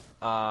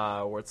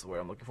 what's the word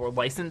I'm looking for,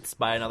 licensed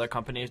by another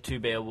company to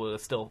be able to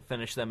still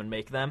finish them and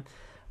make them.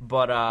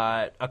 But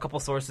a couple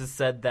sources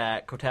said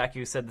that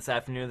Kotaku said this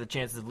afternoon the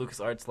chances of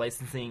LucasArts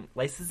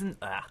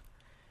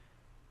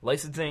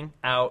licensing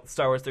out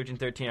Star Wars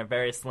 1313 are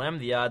very slim.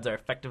 The odds are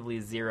effectively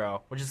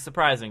 0, which is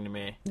surprising to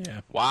me.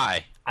 Yeah.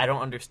 Why? I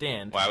don't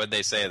understand. Why would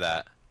they say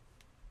that?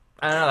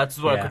 I don't know. That's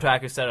what Yeah.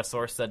 Kotaku said. A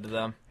source said to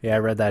them. Yeah, I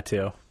read that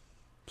too.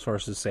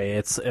 Sources say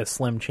it's a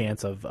slim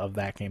chance of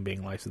that game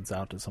being licensed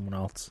out to someone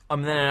else.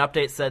 Then an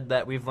update said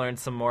that we've learned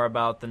some more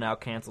about the now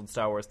canceled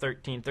Star Wars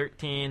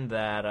 1313,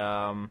 that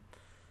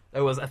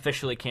it was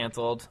officially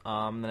canceled,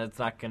 and it's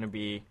not going to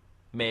be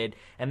made.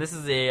 And this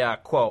is a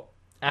quote.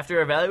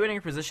 After evaluating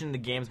our position in the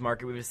games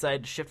market, we've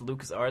decided to shift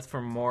LucasArts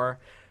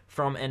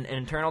from an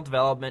internal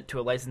development to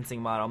a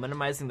licensing model,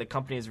 minimizing the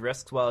company's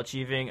risks while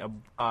achieving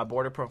a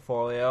broader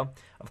portfolio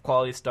of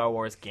quality Star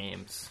Wars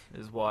games,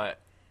 is what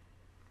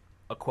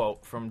a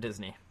quote from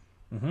Disney.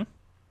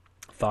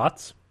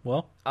 Thoughts?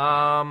 Will?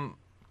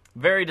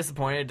 Very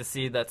disappointed to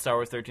see that Star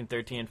Wars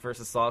 1313 and First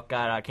Assault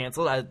got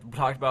canceled. I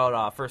talked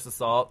about First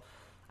Assault,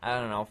 I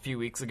don't know, a few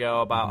weeks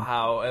ago about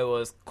how it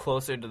was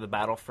closer to the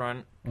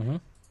Battlefront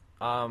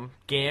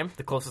game,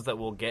 the closest that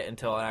we'll get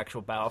until an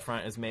actual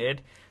Battlefront is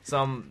made. So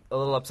I'm a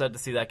little upset to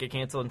see that get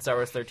canceled. And Star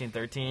Wars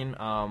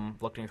 1313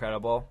 looked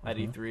incredible at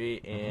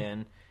E3,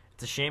 and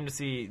it's a shame to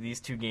see these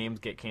two games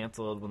get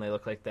canceled when they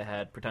look like they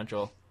had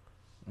potential.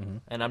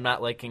 And I'm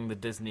not liking the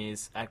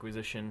Disney's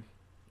acquisition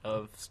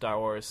of Star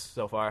Wars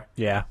so far.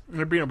 Yeah.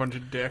 They're being a bunch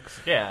of dicks.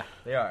 Yeah,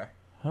 they are.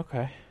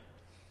 Okay.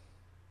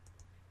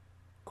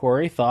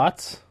 Corey,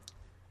 thoughts?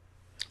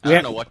 I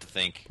don't know what to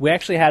think. We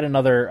actually had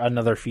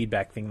another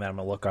feedback thing that I'm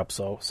gonna look up.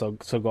 So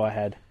go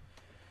ahead.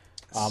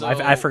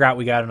 I forgot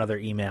we got another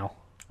email.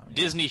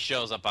 Disney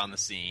shows up on the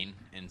scene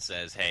and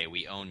says, "Hey,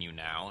 we own you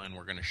now, and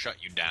we're going to shut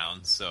you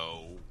down.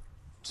 So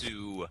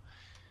to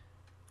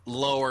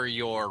lower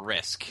your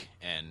risk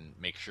and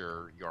make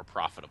sure you're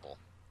profitable."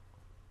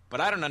 But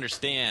I don't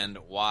understand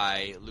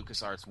why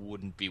LucasArts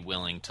wouldn't be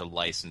willing to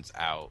license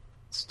out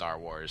Star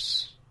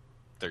Wars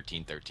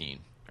 1313.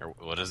 Or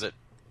what is it?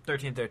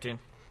 1313.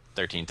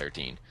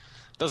 1313.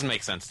 Doesn't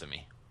make sense to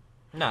me.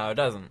 No, it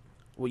doesn't.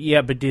 Well,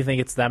 yeah, but do you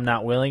think it's them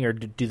not willing, or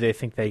do they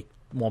think they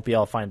won't be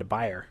able to find a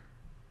buyer?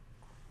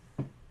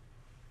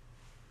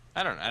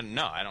 I don't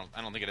know. I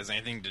don't think it has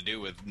anything to do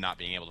with not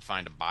being able to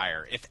find a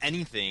buyer. If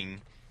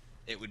anything,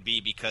 it would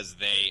be because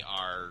they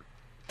are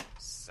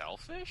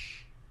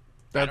selfish.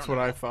 That's what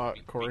I thought,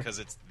 Corey. Because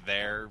it's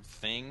their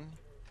thing.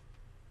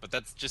 But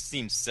that just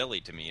seems silly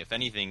to me. If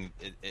anything,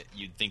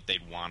 you'd think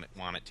they'd want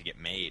it to get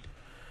made.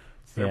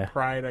 It's their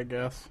pride, I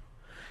guess.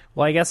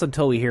 Well, I guess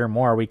until we hear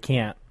more, we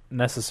can't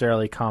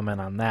necessarily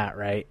comment on that,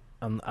 right?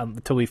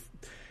 Until we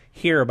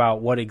hear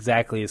about why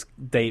exactly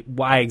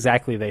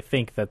they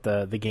think that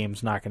the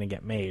game's not going to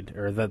get made,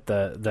 or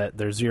that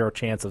there's zero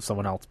chance of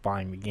someone else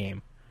buying the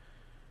game.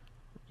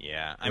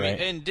 Yeah, I mean,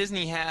 and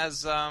Disney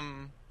has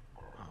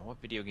what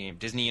video game?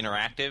 Disney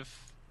Interactive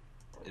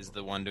is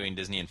the one doing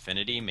Disney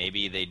Infinity.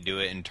 Maybe they do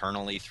it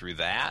internally through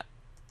that.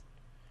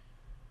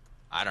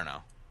 I don't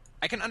know.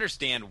 I can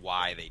understand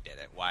why they did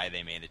it, why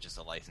they made it just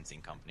a licensing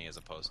company as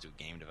opposed to a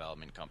game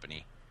development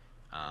company.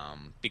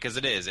 Because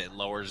it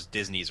lowers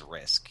Disney's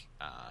risk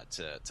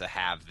to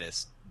have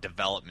this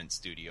development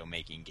studio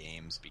making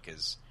games,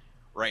 because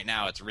right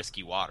now it's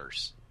risky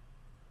waters.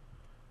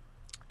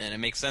 And it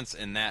makes sense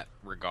in that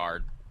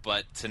regard,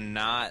 but to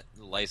not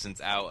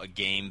license out a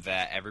game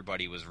that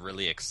everybody was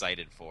really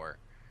excited for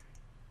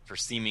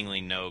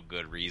seemingly no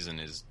good reason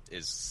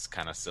is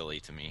kind of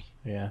silly to me.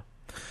 Yeah.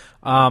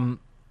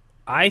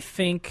 I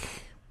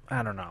think,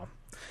 I don't know.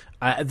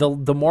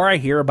 The more I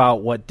hear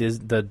about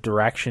the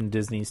direction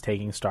Disney's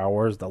taking Star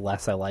Wars, the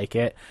less I like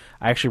it.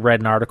 I actually read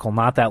an article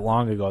not that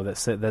long ago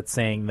that's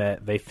saying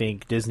that they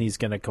think Disney's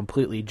going to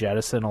completely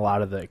jettison a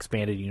lot of the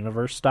expanded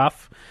universe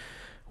stuff,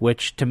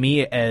 which to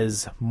me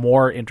is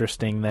more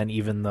interesting than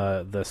even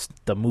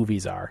the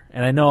movies are.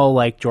 And I know,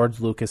 like George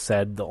Lucas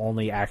said, the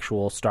only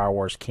actual Star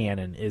Wars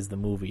canon is the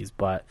movies,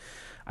 but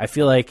I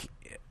feel like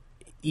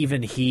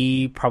even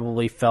he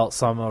probably felt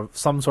some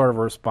sort of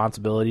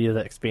responsibility to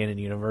the expanded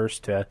universe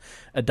to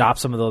adopt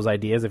some of those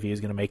ideas if he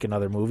was going to make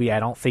another movie. I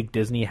don't think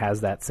Disney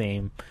has that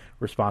same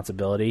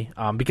responsibility,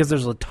 because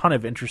there's a ton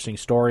of interesting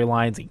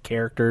storylines and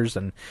characters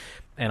and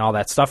all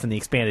that stuff in the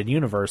expanded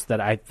universe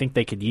that I think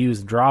they could use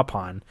and draw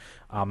upon.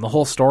 The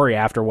whole story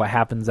after what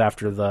happens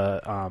after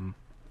the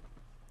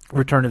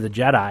Return of the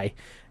Jedi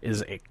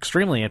is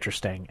extremely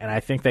interesting, and I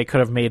think they could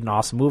have made an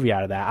awesome movie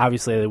out of that.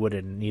 Obviously, they would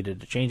have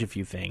needed to change a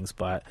few things,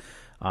 but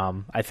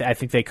I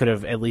think they could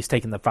have at least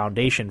taken the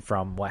foundation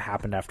from what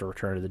happened after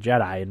Return of the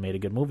Jedi and made a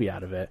good movie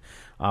out of it.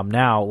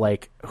 Now,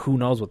 like, who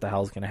knows what the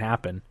hell is going to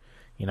happen,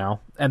 you know?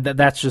 And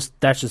that's just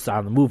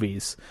on the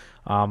movies.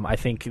 I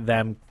think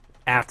them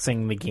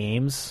axing the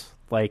games,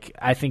 like,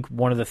 I think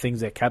one of the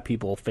things that kept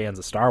people fans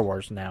of Star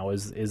Wars now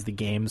is the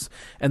games,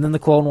 and then the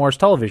Clone Wars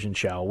television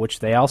show, which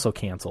they also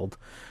canceled.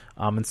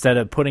 Instead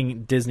of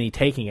Disney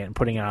taking it and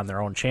putting it on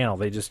their own channel,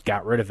 they just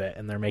got rid of it,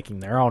 and they're making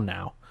their own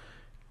now.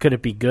 Could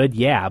it be good?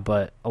 Yeah,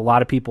 but a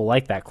lot of people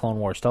like that Clone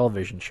Wars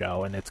television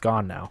show, and it's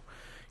gone now.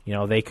 You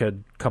know, they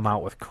could come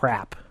out with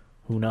crap.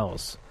 Who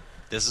knows?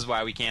 This is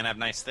why we can't have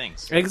nice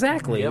things.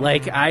 Exactly. Yep.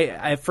 Like,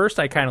 at first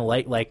I kind of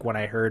like when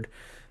I heard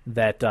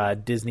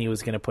that Disney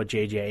was going to put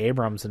J.J.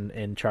 Abrams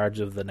in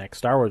charge of the next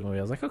Star Wars movie.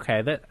 I was like,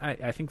 okay,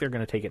 I think they're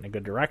going to take it in a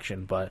good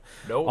direction. But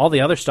all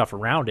the other stuff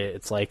around it,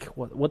 it's like,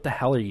 what the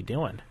hell are you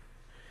doing?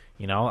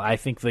 You know, I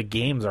think the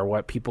games are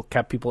what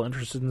kept people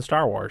interested in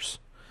Star Wars.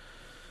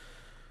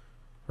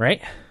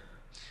 Right?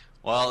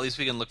 Well, at least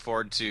we can look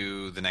forward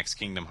to the next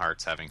Kingdom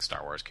Hearts having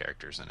Star Wars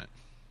characters in it.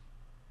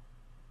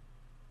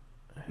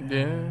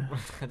 Yeah.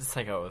 I just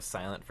like how it was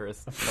silent for a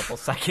couple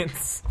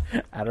seconds.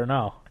 I don't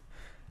know.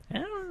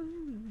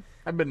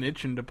 I've been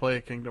itching to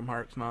play Kingdom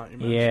Hearts.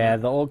 Yeah,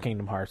 the old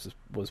Kingdom Hearts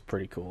was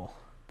pretty cool.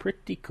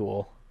 Pretty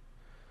cool.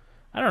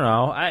 I don't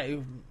know.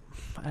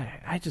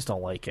 I just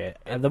don't like it.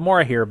 And the more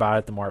I hear about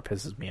it, the more it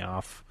pisses me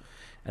off.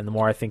 And the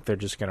more I think they're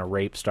just going to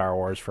rape Star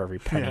Wars for every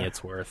penny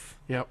it's worth.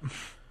 Yep.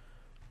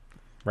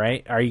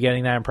 Right? Are you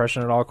getting that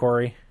impression at all,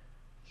 Corey?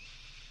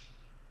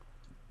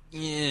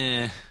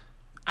 Yeah.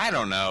 I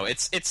don't know.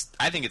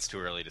 I think it's too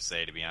early to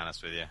say, to be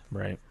honest with you.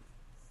 Right.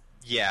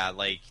 Yeah,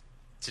 like,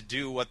 to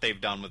do what they've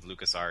done with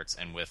LucasArts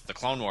and with the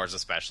Clone Wars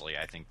especially,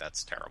 I think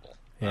that's terrible.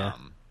 Yeah.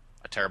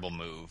 A terrible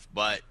move.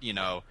 But, you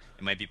know,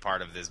 it might be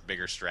part of this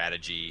bigger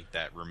strategy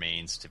that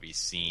remains to be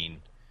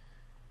seen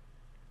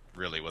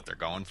really what they're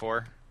going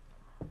for.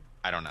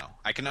 I don't know.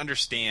 I can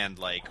understand,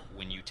 like,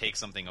 when you take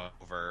something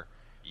over,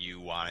 you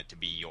want it to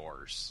be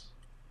yours.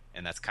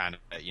 And that's kind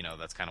of, you know,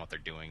 that's kind of what they're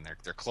doing.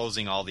 They're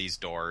closing all these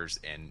doors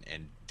and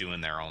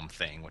doing their own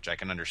thing, which I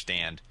can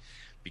understand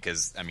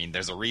because, I mean,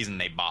 there's a reason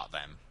they bought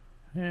them.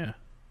 Yeah.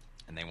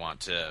 And they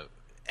want to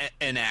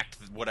enact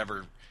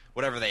whatever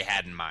they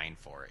had in mind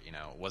for it, you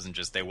know. It wasn't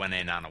just they went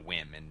in on a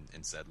whim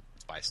and said,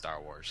 let's buy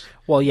Star Wars.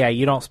 Well, yeah,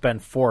 you don't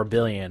spend $4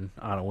 billion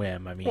on a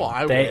whim. I mean,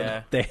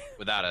 they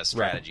without a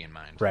strategy in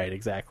mind. Right,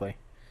 exactly.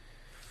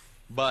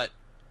 But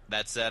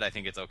that said, I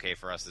think it's okay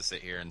for us to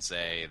sit here and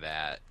say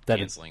that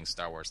canceling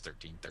Star Wars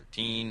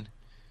 1313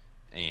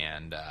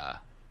 and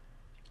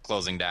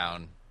closing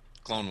down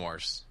Clone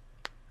Wars.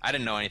 I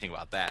didn't know anything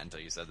about that until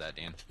you said that,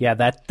 Dan. Yeah,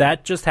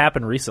 that just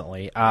happened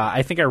recently.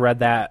 I think I read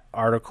that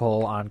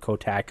article on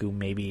Kotaku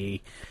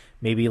maybe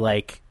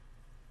like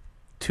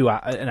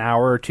an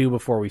hour or two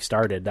before we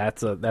started.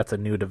 That's a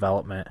new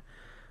development.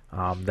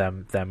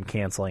 Them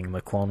canceling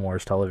the Clone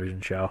Wars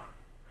television show,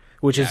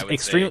 which is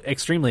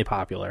extremely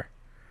popular.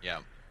 Yeah,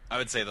 I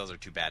would say those are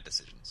two bad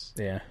decisions.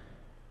 Yeah.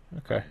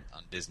 Okay.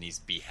 On Disney's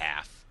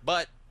behalf,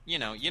 but you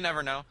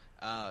never know.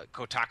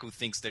 Kotaku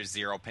thinks there's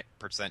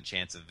 0%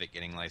 chance of it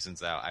getting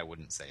licensed out. I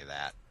wouldn't say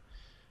that.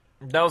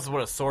 That was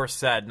what a source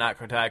said, not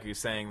Kotaku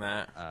saying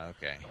that.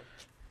 Okay.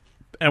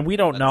 And we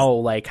don't know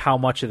like how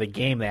much of the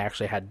game they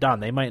actually had done.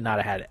 They might not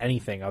have had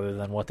anything other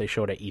than what they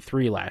showed at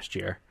E3 last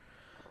year.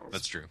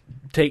 That's true.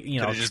 Could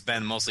have just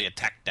been mostly a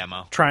tech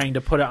demo. Trying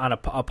to put it on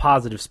a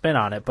positive spin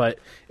on it, but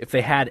if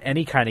they had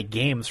any kind of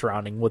game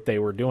surrounding what they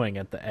were doing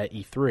at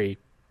E3,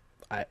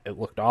 it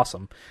looked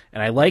awesome.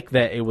 And I like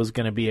that it was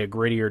going to be a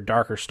grittier,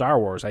 darker Star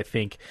Wars. I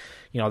think,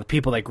 the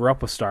people that grew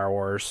up with Star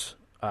Wars,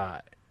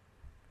 and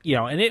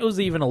it was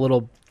even a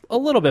little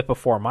bit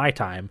before my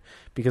time,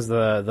 because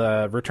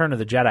the Return of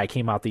the Jedi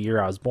came out the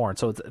year I was born,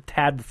 so it's a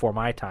tad before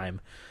my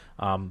time.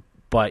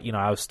 But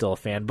I was still a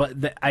fan.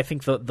 But I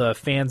think the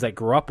fans that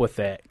grew up with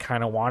it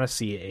kind of want to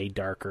see a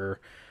darker,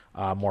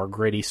 more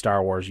gritty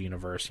Star Wars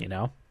universe,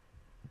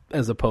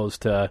 as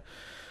opposed to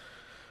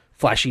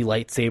flashy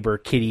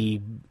lightsaber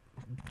kitty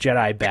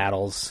Jedi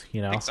battles,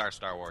 Pixar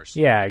Star Wars.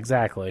 Yeah,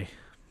 exactly.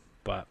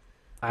 But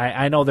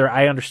I know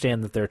I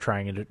understand that they're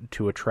trying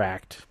to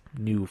attract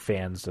new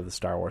fans to the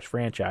Star Wars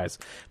franchise,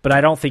 but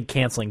I don't think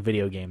canceling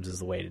video games is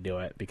the way to do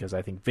it, because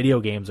I think video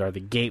games are the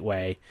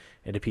gateway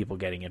into people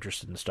getting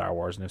interested in Star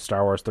Wars. And if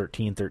Star Wars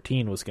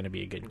 1313 was going to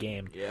be a good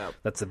game,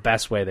 that's the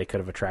best way they could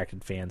have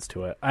attracted fans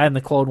to it. And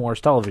the Clone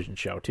Wars television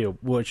show too,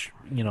 which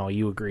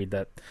you agreed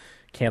that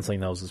canceling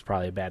those is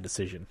probably a bad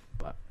decision,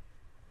 but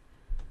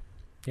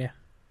yeah.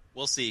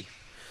 We'll see.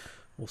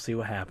 We'll see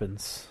what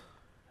happens.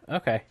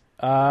 Okay.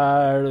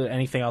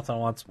 Anything else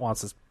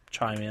wants to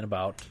chime in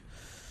about?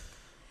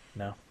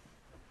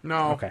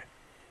 No. Okay.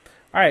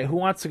 All right. Who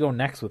wants to go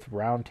next with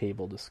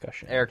roundtable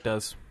discussion? Eric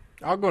does.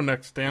 I'll go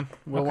next, Dan.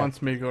 Will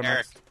wants me to go Eric,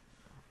 next.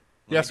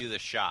 Let me do the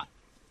shot.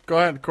 Go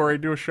ahead, Corey.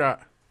 Do a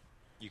shot.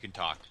 You can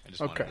talk. I just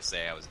wanted to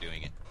say I was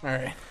doing it. All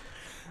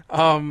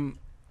right.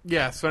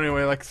 Yeah. So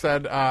anyway, like I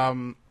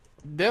said,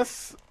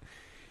 this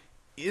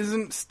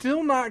isn't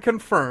still not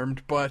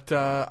confirmed, but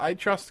I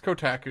trust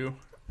Kotaku,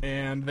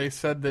 and they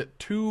said that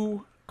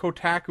 2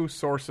 Kotaku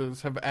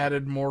sources have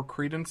added more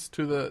credence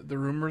to the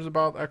rumors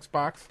about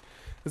Xbox.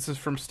 This is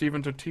from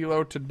Steven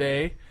Totilo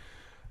today.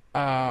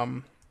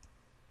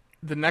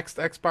 The next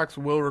Xbox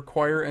will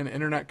require an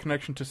internet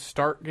connection to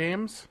start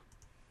games.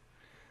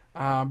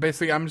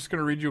 Basically, I'm just going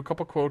to read you a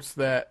couple quotes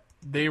that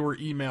they were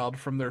emailed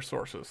from their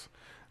sources.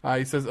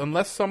 He says,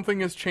 unless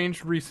something has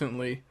changed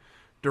recently,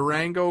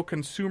 Durango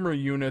consumer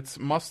units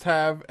must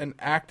have an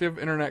active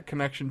internet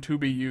connection to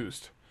be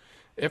used.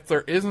 If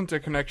there isn't a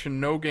connection,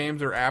 no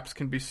games or apps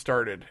can be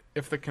started.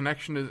 If the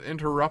connection is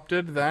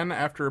interrupted, then,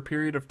 after a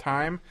period of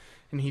time,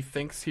 and he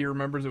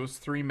remembers it was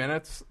 3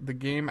 minutes, the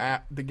game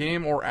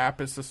or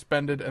app is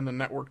suspended and the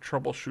network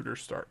troubleshooter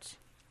starts.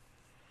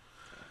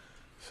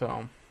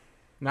 So,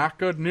 not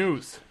good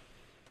news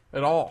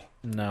at all.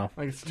 No.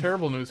 Like, it's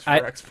terrible news for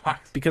Xbox.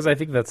 Because I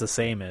think that's the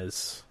same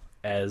as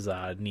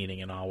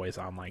needing an always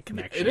online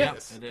connection.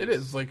 It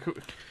is. Like,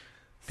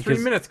 3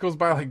 minutes goes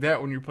by like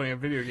that when you're playing a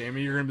video game,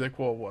 and you're going to be like,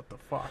 well, what the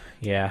fuck?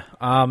 Yeah.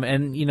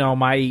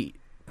 And,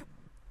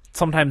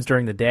 sometimes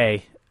during the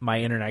day,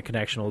 my internet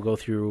connection will go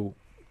through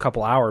a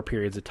couple hour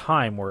periods of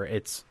time where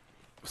it's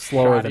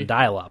slower than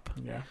dial-up.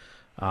 Yeah.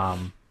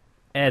 And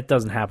it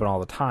doesn't happen all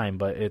the time,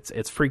 but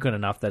it's frequent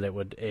enough that it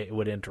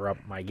would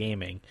interrupt my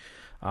gaming.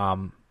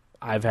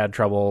 I've had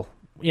trouble,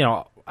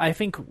 I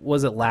think,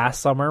 was it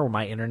last summer when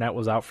my internet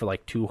was out for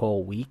like 2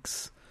 whole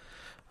weeks?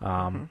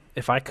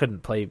 If I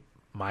couldn't play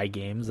my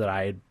games that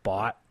I had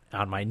bought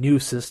on my new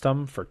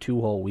system for 2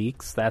 whole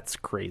weeks, that's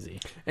crazy.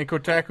 And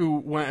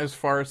Kotaku went as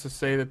far as to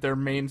say that their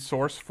main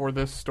source for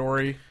this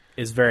story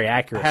is very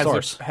accurate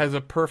has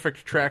a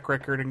perfect track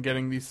record in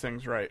getting these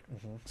things right.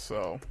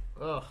 So,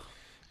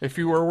 if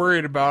you were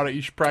worried about it,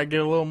 you should probably get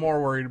a little more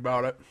worried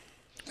about it.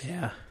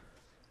 Yeah.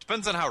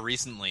 Depends on how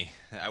recently.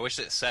 I wish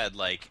it said,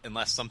 like,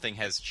 unless something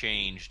has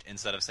changed,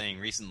 instead of saying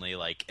recently,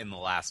 like, in the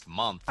last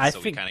month,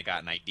 we kind of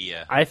got an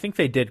idea. I think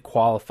they did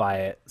qualify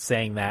it,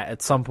 saying that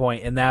at some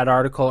point in that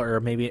article, or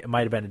maybe it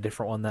might have been a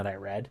different one that I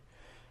read.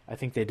 I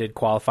think they did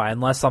qualify,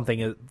 unless something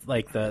is,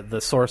 like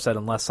the source said,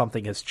 unless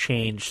something has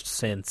changed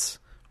since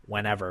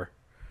whenever.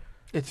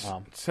 It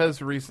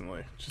says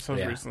recently. It just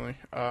says recently.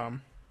 I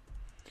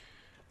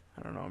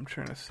don't know, I'm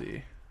trying to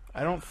see.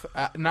 I don't,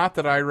 not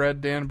that I read,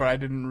 Dan, but I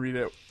didn't read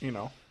it,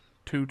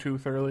 too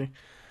thoroughly.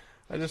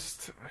 I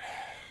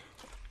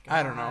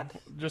don't know.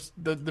 Just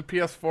the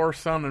PS4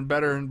 sounding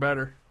better and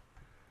better,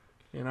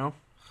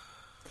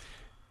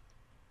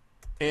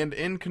 And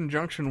in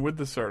conjunction with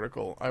this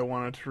article, I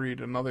wanted to read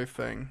another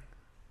thing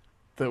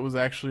that was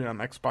actually on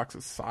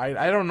Xbox's side.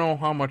 I don't know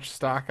how much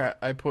stock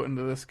I put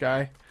into this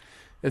guy.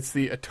 It's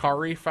the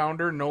Atari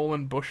founder,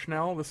 Nolan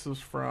Bushnell. This is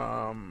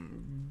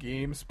from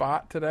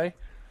GameSpot today,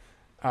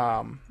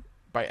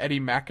 by Eddie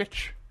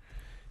Makuch.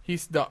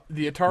 He's the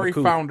Atari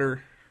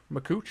founder.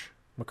 Maku.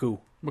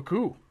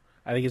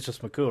 I think it's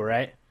just Maku,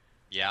 right?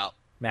 Yeah.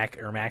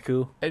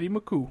 Maku. Eddie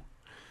Maku.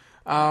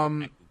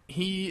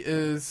 He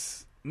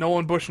is...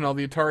 Nolan Bushnell,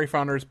 the Atari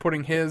founder, is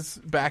putting his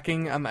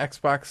backing on the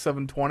Xbox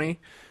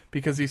 720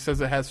 because he says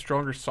it has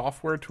stronger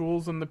software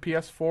tools than the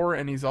PS4,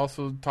 and he's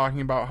also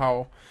talking about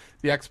how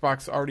the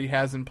Xbox already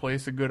has in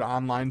place a good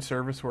online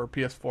service where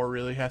PS4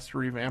 really has to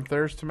revamp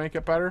theirs to make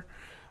it better.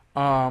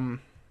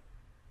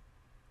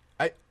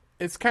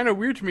 It's kind of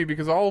weird to me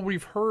because all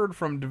we've heard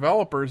from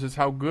developers is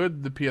how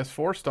good the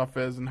PS4 stuff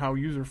is and how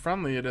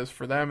user-friendly it is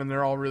for them, and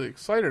they're all really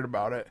excited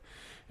about it.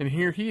 And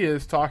here he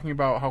is talking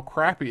about how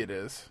crappy it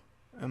is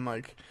and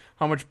like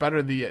how much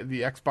better the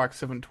Xbox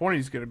 720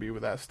 is going to be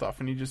with that stuff.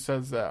 And he just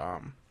says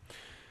that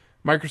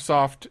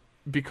Microsoft,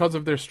 because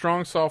of their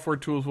strong software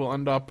tools, will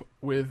end up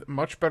with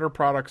much better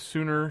products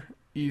sooner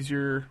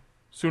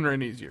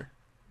and easier,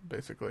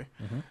 basically.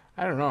 Mm-hmm.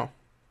 I don't know.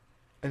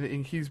 I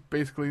think he's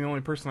basically the only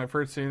person I've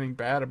heard say anything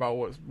bad about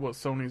what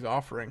Sony's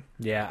offering.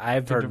 Yeah,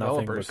 I've heard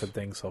nothing but good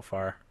things so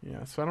far.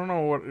 Yeah, so I don't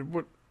know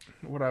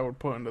what I would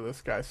put into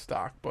this guy's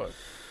stock, but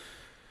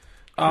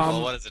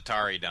well, what has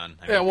Atari done?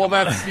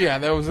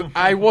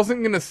 I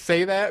wasn't gonna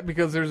say that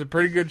because there's a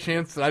pretty good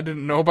chance that I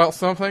didn't know about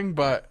something,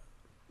 but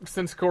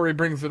since Corey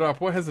brings it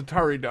up, what has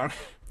Atari done?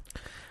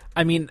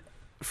 I mean,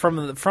 from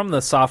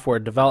the software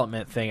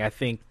development thing, I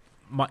think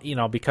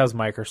because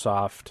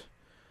Microsoft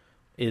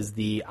is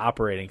the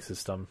operating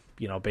system,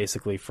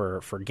 basically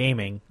for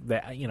gaming,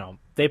 that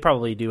they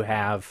probably do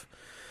have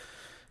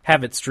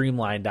it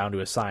streamlined down to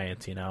a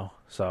science,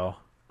 So,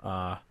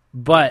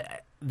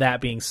 but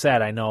that being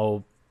said, I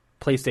know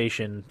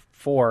PlayStation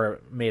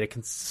 4 made a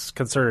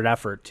concerted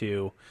effort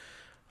to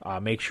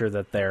make sure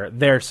that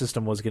their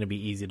system was going to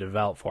be easy to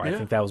develop for. Yeah. I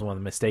think that was one of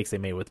the mistakes they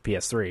made with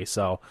PS3.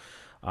 So,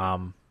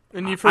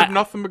 and you've heard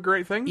nothing but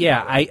great things?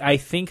 Yeah, I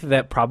think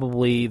that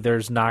probably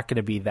there's not going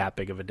to be that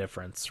big of a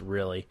difference,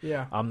 really.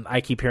 Yeah.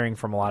 I keep hearing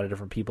from a lot of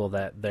different people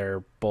that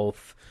they're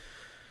both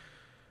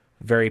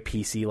very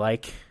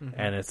PC-like,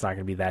 and it's not going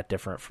to be that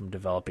different from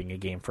developing a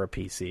game for a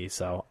PC.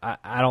 So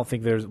I don't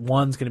think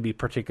one's going to be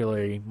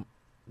particularly,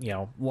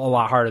 a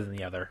lot harder than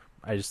the other.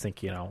 I just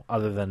think,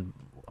 other than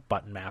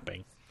button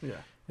mapping,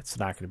 it's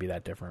not going to be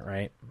that different,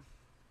 right?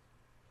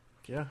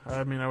 Yeah,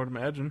 I mean, I would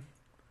imagine.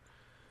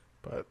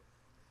 But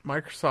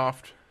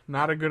Microsoft,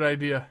 not a good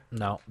idea.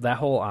 No, that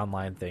whole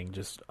online thing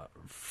just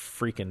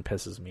freaking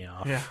pisses me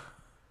off. Yeah.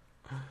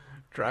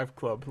 Drive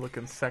Club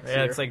looking sexy.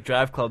 Yeah, it's like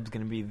Drive Club's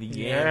going to be the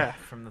game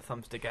from the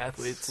Thumbstick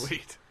Athletes.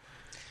 Sweet.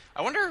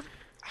 I wonder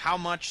how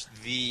much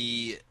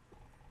the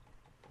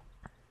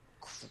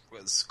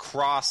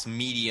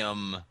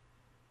cross-medium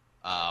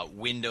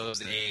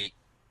Windows 8,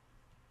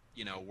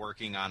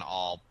 working on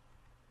all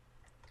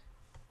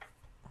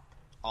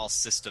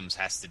systems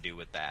has to do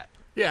with that.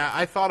 Yeah,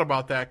 I thought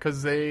about that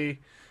because it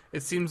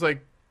seems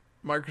like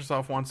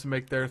Microsoft wants to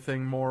make their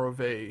thing more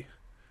of a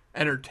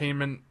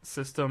entertainment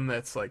system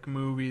that's like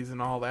movies and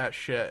all that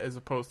shit as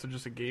opposed to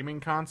just a gaming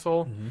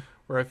console,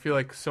 where I feel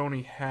like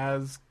Sony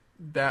has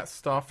that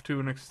stuff to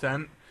an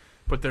extent,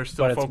 but they're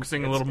still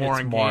focusing a little more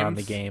on games. More on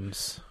the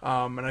games.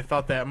 And I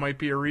thought that might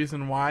be a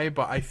reason why,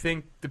 but I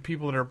think the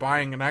people that are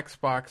buying an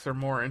Xbox are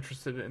more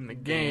interested in the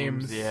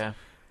games,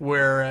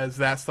 whereas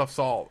that stuff's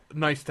all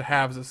nice to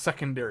have as a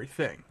secondary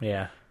thing.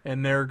 Yeah.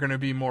 And they're going to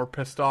be more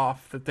pissed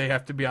off that they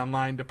have to be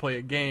online to play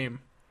a game,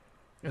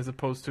 as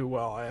opposed to,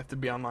 well, I have to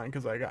be online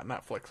because I got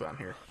Netflix on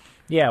here.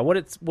 Yeah, what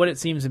it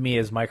seems to me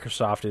is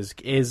Microsoft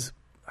is,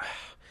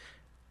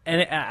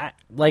 and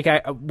we're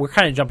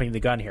kind of jumping the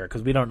gun here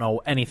because we don't know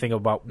anything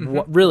about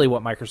what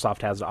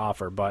Microsoft has to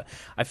offer, but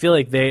I feel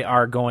like they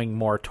are going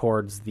more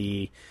towards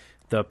the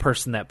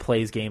person that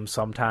plays games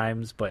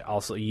sometimes, but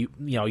also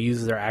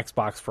uses their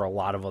Xbox for a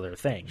lot of other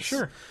things.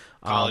 Sure,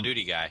 Call of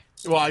Duty guy.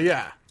 Well,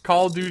 yeah.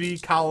 Call of Duty,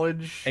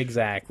 college.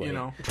 Exactly.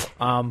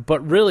 But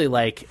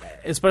really,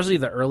 especially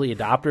the early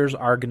adopters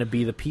are going to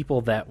be the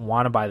people that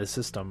want to buy the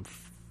system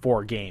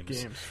for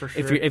games. Games, for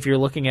sure. If you're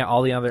looking at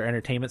all the other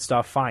entertainment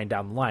stuff, fine,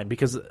 down the line.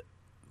 Because,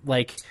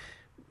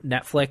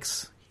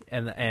 Netflix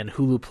and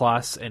Hulu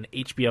Plus and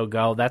HBO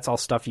Go, that's all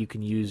stuff you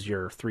can use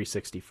your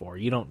 360 for.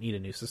 You don't need a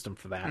new system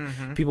for that.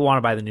 Mm-hmm. People want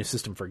to buy the new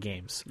system for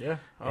games. Yeah.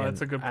 Oh,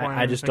 that's a good point.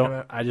 I just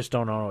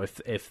don't know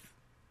if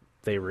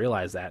they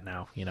realize that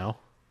now,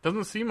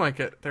 Doesn't seem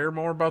like it. They're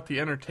more about the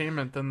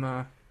entertainment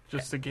than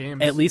just the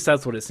games. At least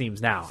that's what it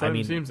seems now. So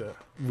seems it.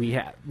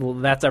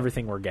 That's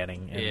everything we're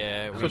getting.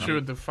 And, especially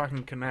with the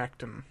fucking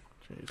Kinect and.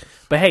 Jesus.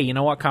 But hey, you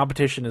know what?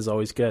 Competition is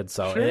always good.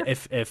 So sure.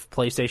 if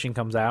PlayStation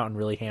comes out and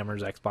really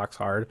hammers Xbox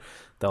hard,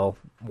 they'll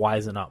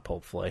wisen up.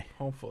 Hopefully.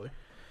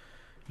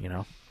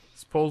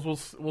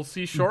 Suppose we'll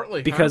see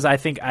shortly. Because I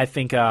think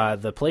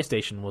the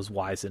PlayStation was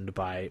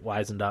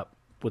wisened up.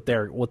 With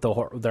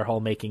their whole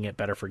making it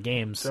better for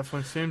games,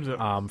 definitely seems it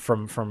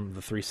from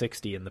the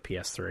 360 and the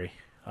PS3.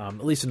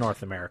 at least in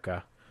North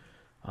America.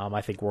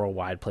 I think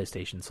worldwide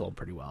PlayStation sold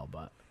pretty well,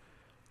 but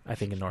I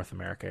think in North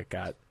America it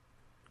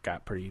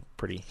got pretty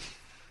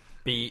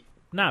beat.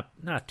 Not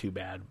too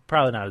bad.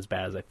 Probably not as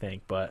bad as I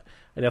think, but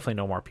I definitely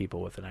know more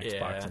people with an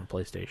Xbox and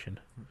PlayStation.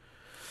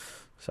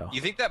 So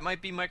you think that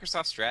might be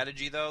Microsoft's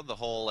strategy, though? The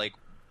whole, like,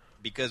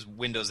 because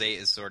Windows 8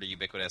 is sort of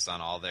ubiquitous on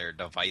all their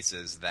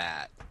devices,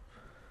 that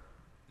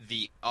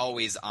the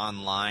always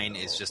online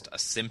is just a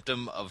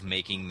symptom of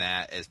making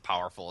that as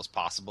powerful as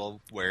possible,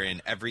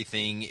 wherein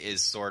everything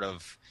is sort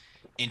of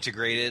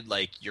integrated,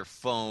 like your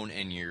phone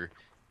and your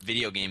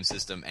video game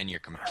system and your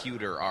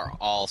computer are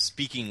all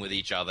speaking with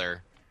each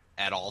other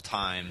at all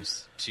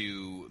times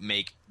to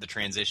make the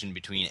transition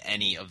between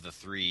any of the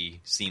three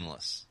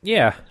seamless.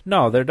 Yeah,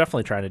 no, they're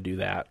definitely trying to do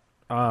that.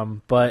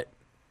 But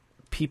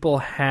people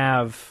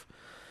have,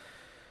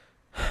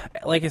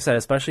 like I said,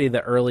 especially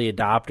the early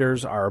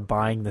adopters are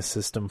buying the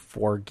system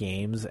for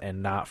games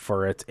and not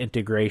for its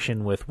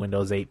integration with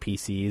Windows 8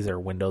 PCs or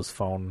Windows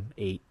Phone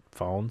 8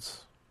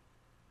 phones,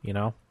 you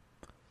know?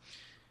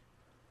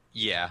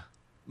 Yeah.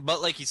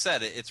 But like you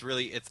said,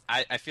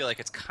 I feel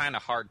like it's kind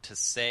of hard to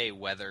say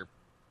whether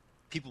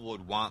people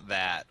would want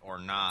that or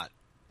not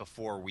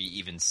before we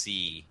even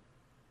see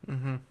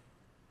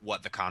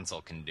what the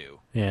console can do.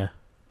 Yeah.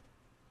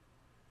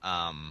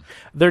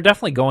 They're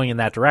definitely going in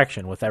that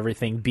direction with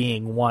everything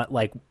being one.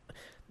 Like,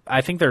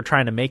 I think they're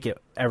trying to make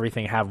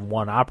everything have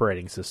one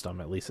operating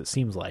system. At least it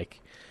seems like.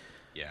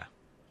 Yeah.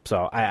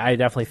 So I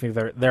definitely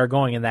think they're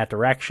going in that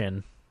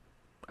direction.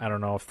 I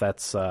don't know if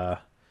that's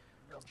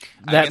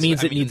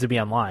means it needs to be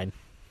online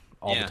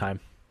all the time.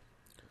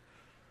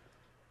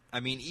 I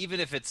mean, even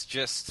if it's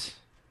just,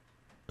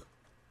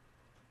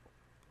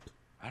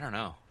 I don't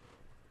know.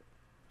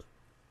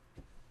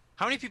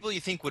 How many people do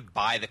you think would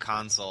buy the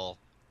console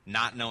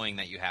not knowing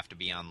that you have to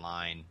be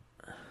online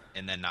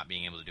and then not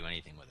being able to do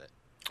anything with it?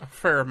 A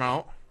fair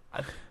amount.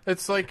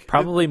 It's like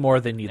probably more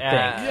than you'd think.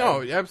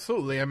 Yeah,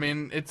 absolutely. I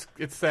mean,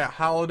 it's that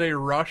holiday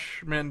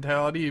rush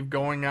mentality of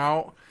going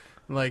out.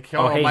 Like,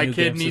 hey, my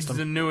kid needs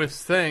the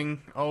newest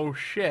thing. Oh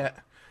shit,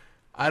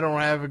 I don't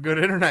have a good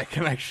internet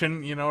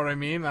connection. You know what I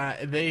mean?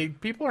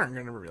 People aren't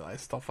going to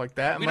realize stuff like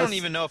that. We don't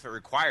even know if it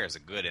requires a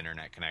good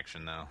internet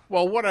connection, though.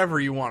 Well, whatever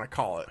you want to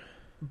call it,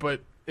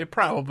 but it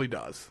probably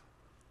does.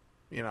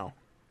 You know,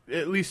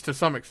 at least to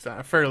some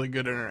extent, a fairly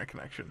good internet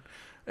connection.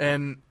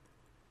 And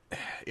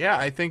yeah,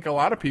 I think a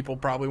lot of people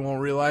probably won't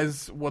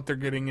realize what they're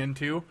getting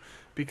into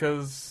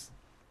because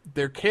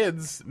their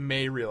kids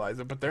may realize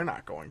it, but they're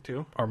not going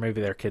to. Or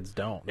maybe their kids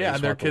don't. They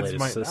their kids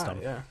might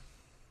not. Yeah.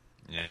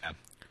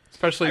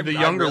 Especially the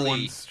younger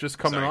ones just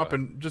coming up,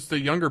 and just the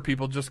younger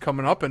people just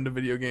coming up into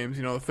video games.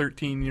 You know, the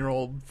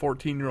 13-year-old,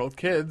 14-year-old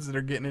kids that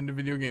are getting into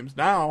video games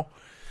now,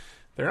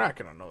 they're not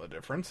going to know the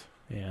difference.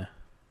 Yeah.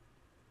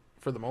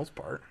 For the most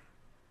part.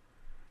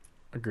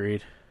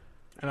 Agreed.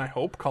 And I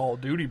hope Call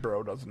of Duty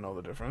Bro doesn't know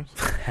the difference.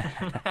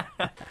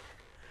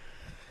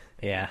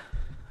 Yeah.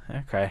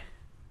 Okay.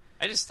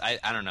 I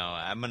don't know.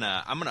 I'm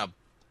gonna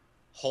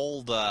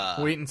hold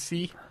wait and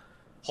see.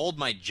 Hold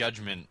my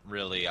judgment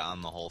really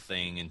on the whole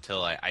thing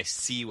until I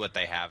see what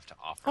they have to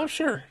offer. Oh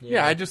sure,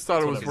 yeah. I just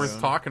thought it was worth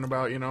talking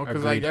about, you know,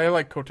 because I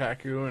like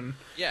Kotaku and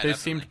they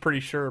seemed pretty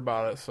sure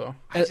about it. So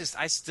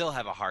I still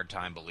have a hard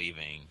time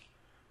believing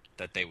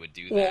that they would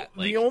do that.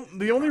 Like,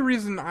 the only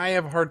reason I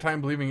have a hard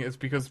time believing it is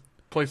because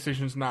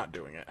PlayStation's not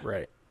doing it.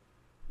 Right.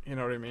 You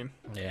know what I mean?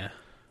 Yeah.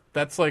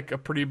 That's like a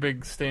pretty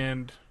big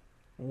stand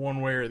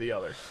one way or the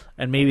other.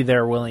 And maybe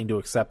they're willing to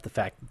accept the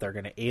fact that they're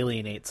going to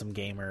alienate some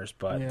gamers,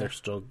 but they're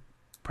still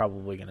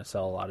probably going to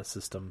sell a lot of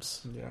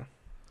systems. Yeah.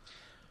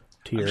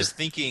 I'm just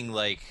thinking,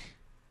 like,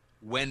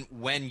 when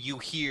you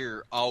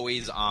hear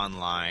always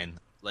online,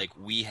 like,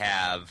 we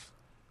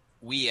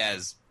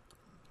as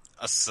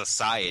a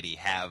society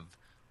have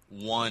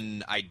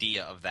one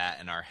idea of that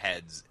in our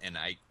heads, and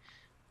I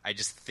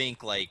just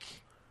think, like,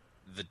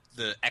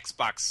 the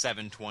Xbox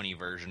 720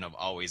 version of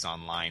always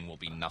online will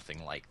be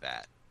nothing like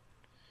that.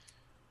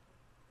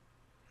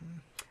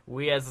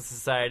 We as a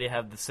society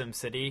have the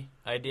SimCity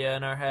idea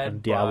in our head.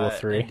 And Diablo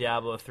 3. And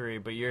Diablo 3,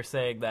 but you're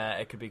saying that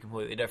it could be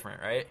completely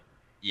different, right?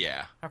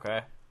 Yeah.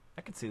 Okay.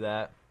 I can see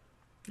that.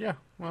 Yeah,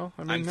 well,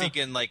 I mean... I'm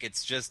thinking, like,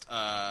 it's just,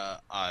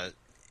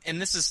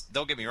 and this is,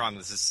 don't get me wrong,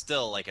 this is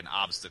still, like, an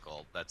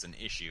obstacle that's an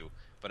issue,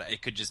 but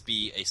it could just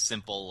be a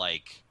simple,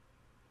 like,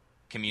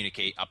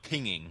 a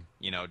pinging,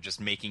 you know,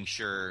 just making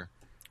sure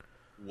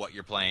what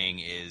you're playing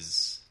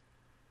is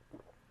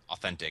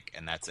authentic,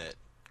 and that's it.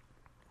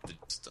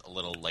 Just a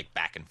little, like,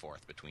 back and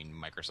forth between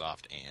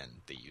Microsoft and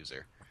the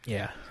user.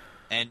 Yeah.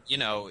 And, you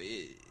know,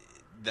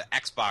 the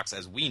Xbox,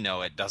 as we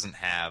know it, doesn't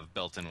have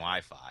built-in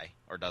Wi-Fi,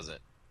 or does it?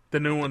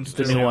 The new ones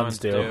do. The new ones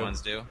do. The new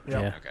ones do?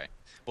 Yeah. Okay.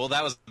 Well,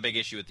 that was the big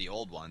issue with the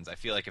old ones. I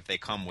feel like if they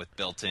come with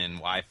built-in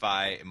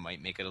Wi-Fi, it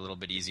might make it a little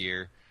bit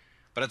easier.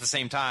 But at the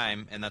same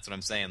time, and that's what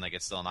I'm saying, like,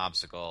 it's still an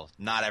obstacle,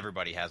 not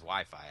everybody has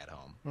Wi-Fi at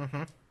home.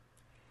 Mm-hmm.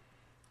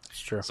 It's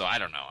true. So I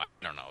don't know.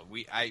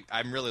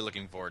 I'm really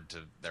looking forward to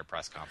their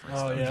press conference.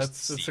 Oh though, yeah,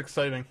 just to it's see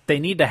exciting. They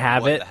need to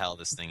have what it. the hell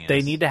this thing is.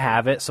 They need to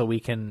have it so we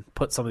can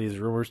put some of these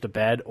rumors to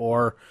bed,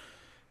 or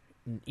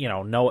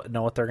know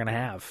what they're going to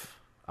have.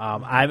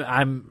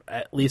 I'm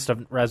at least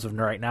as of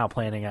right now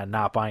planning on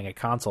not buying a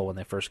console when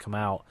they first come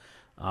out.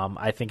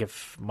 I think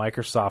if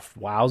Microsoft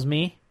wows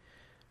me,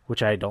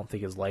 which I don't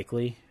think is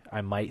likely,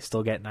 I might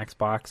still get an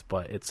Xbox,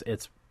 but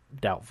it's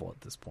doubtful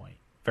at this point.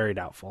 Very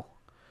doubtful.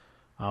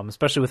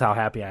 Especially with how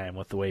happy I am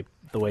with the way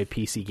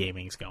PC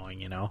gaming's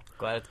going,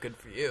 Glad it's good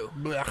for you.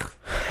 Blech.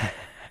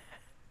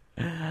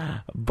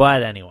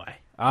 But anyway,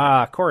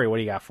 Corey, what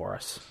do you got for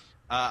us?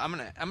 I'm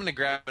gonna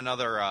grab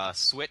another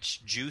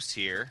Switch juice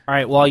here. All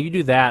right, while you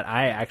do that,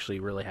 I actually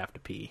really have to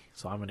pee,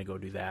 so I'm gonna go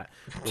do that.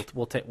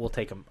 We'll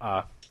take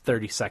a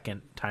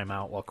 30-second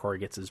timeout while Corey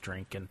gets his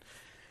drink, and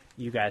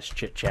you guys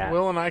chit chat.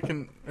 Will and I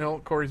can.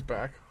 Corey's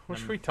back. What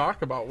should we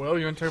talk about? Will,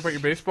 you want to talk about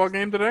your baseball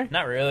game today?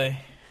 Not really.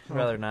 I'd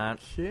rather not.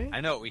 Okay.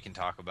 I know what we can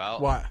talk about.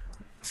 What?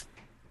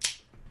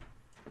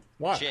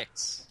 What?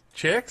 Chicks.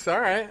 Chicks? All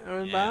right.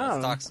 Yeah,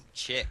 let's talk some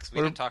chicks. We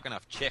didn't talk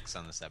enough chicks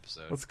on this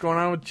episode. What's going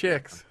on with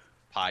chicks?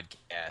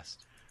 Podcast.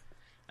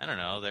 I don't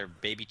know. They're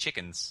baby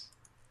chickens.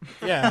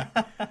 Yeah.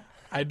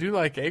 I do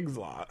like eggs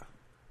a lot.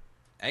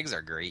 Eggs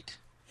are great.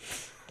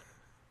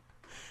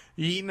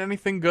 You eating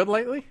anything good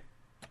lately?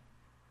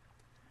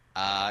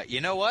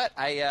 You know what?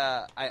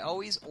 I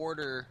always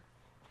order.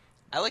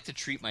 I like to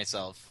treat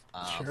myself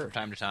from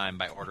time to time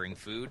by ordering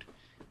food,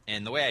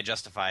 and the way I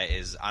justify it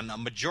is on a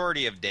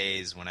majority of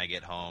days when I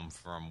get home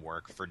from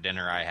work for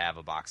dinner, I have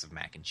a box of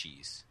mac and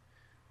cheese,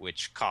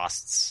 which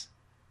costs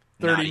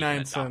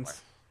 39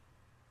 cents.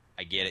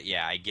 I get it.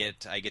 Yeah, I get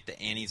the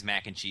Annie's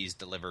mac and cheese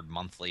delivered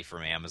monthly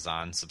from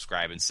Amazon.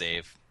 Subscribe and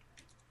save.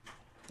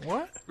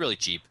 What? Really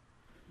cheap.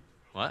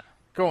 What?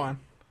 Go on.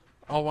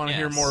 I'll want to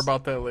hear more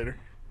about that later.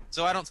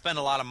 So I don't spend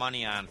a lot of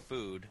money on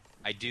food.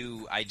 I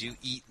do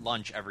eat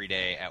lunch every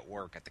day at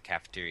work at the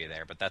cafeteria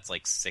there, but that's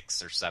like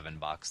 $6 or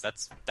 $7.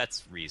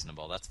 That's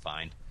reasonable. That's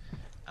fine.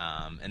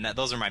 And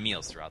those are my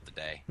meals throughout the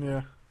day.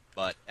 Yeah.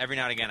 But every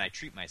now and again, I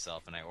treat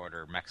myself and I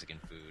order Mexican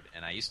food.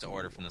 And I used to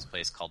order from this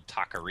place called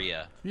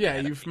Taqueria. Yeah,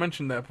 you've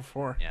mentioned that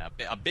before. Yeah,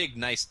 a big,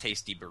 nice,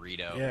 tasty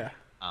burrito. Yeah.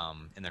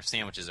 And their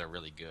sandwiches are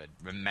really good,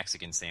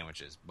 Mexican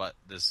sandwiches. But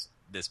this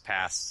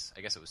past,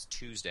 I guess it was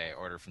Tuesday, I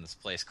ordered from this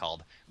place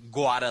called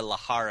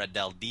Guadalajara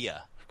del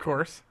Dia. Of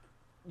course.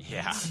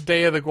 Yeah.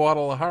 Day of the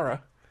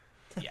Guadalajara.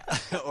 Yeah.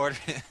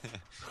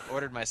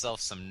 Ordered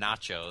myself some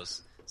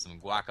nachos,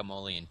 some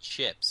guacamole and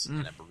chips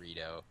in a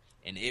burrito,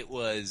 and it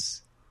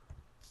was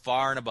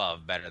far and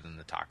above better than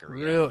the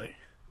Taqueria. Really?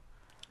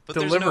 But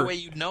there's no way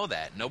you'd know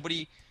that.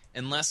 Nobody,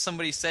 unless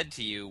somebody said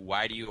to you,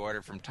 why do you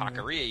order from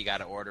Taqueria? You got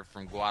to order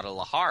from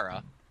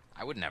Guadalajara.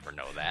 I would never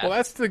know that. Well,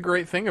 that's the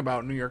great thing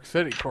about New York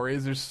City, Corey,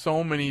 is there's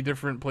so many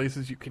different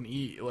places you can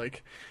eat.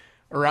 Like,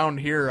 around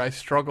here, I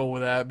struggle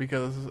with that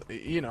because,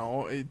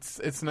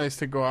 it's nice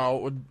to go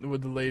out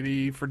with the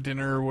lady for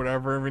dinner or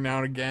whatever every now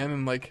and again.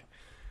 And, like,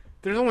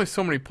 there's only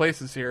so many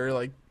places here.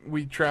 Like,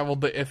 we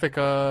traveled to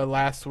Ithaca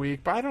last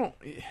week, but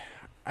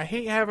I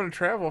hate having to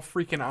travel a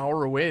freaking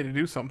hour away to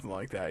do something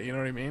like that. You know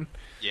what I mean?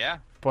 Yeah.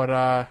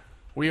 But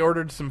we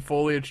ordered some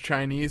foliage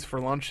Chinese for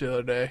lunch the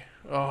other day.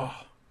 Oh,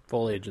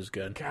 foliage is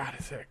good. God,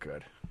 is that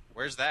good?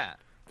 Where's that?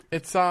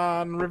 It's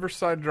on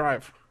Riverside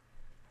Drive.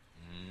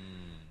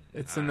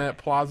 It's in that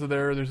plaza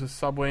there. There's a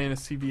Subway and a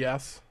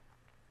CVS.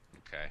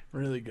 Okay.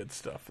 Really good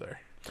stuff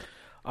there.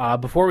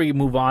 Before we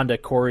move on to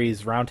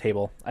Corey's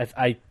roundtable,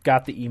 I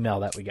got the email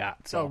that we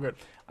got. So good.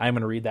 I'm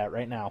going to read that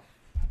right now.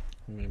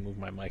 Let me move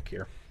my mic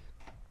here.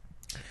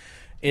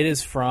 It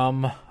is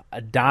from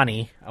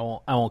Donnie. I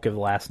won't give the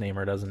last name,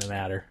 or doesn't it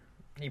matter?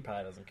 He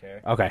probably doesn't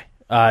care. Okay.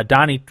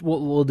 Donnie,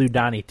 we'll do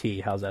Donnie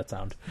T. How's that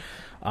sound?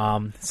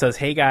 Says,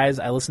 hey guys,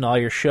 I listen to all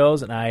your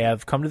shows and I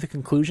have come to the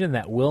conclusion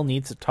that Will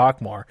needs to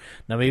talk more.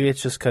 Now maybe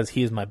it's just because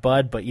he's my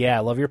bud, but yeah, I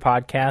love your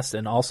podcast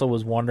and also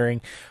was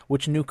wondering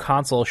which new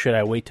console should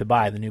I wait to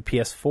buy, the new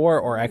PS4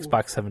 or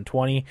Xbox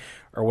 720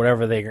 or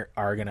whatever they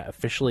are going to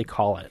officially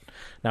call it.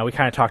 Now we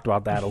kind of talked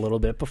about that a little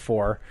bit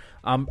before.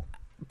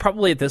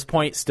 Probably at this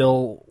point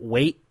still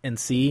wait and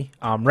see.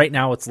 Right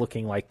now it's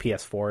looking like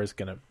PS4 is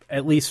going to,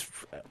 at least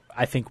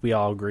I think we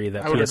all agree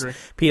that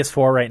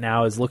PS4 right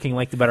now is looking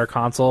like the better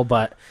console,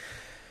 but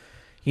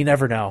you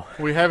never know.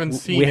 We haven't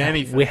seen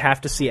anything. We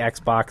have to see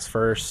Xbox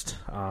first.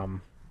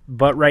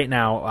 But right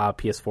now,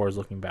 PS4 is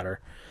looking better.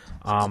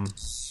 I'm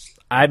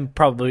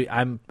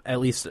at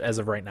least as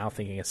of right now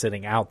thinking of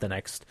sitting out the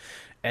next,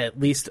 at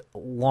least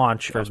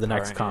launch of the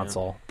next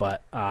console. Yeah.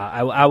 But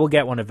I will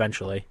get one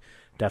eventually,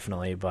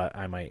 definitely. But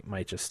I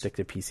might just stick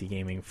to PC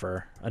gaming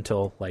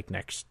until like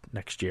next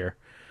year.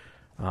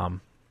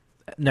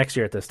 Next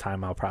year at this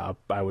time, I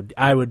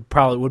would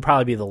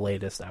probably be the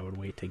latest. I would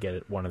wait to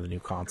get one of the new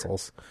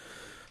consoles.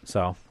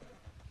 So,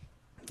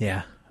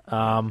 yeah.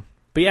 But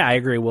yeah, I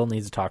agree. Will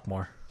needs to talk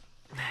more.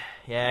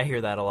 Yeah, I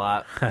hear that a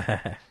lot.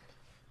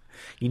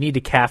 You need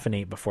to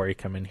caffeinate before you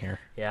come in here.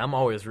 Yeah, I'm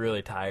always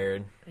really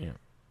tired. Yeah.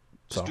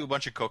 Just do a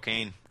bunch of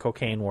cocaine.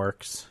 Cocaine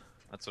works.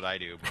 That's what I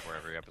do before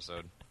every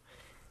episode.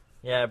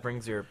 Yeah, it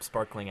brings your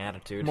sparkling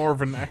attitude. More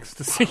of an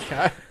ecstasy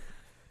guy.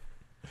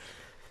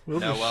 Will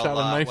No, just shot a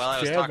nice while I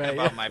was jab talking at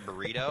about you. my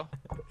burrito,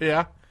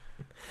 Yeah.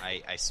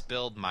 I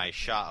spilled my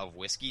shot of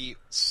whiskey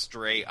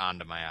straight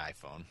onto my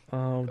iPhone.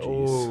 Oh,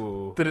 jeez.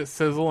 Oh. Did it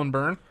sizzle and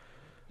burn?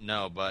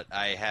 No, but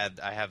I have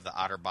the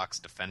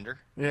OtterBox Defender.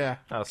 Yeah.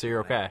 Oh, so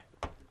you're okay.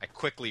 I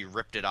quickly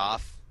ripped it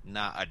off.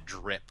 Not a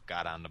drip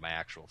got onto my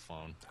actual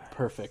phone.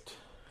 Perfect.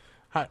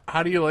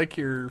 How do you like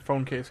your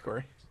phone case,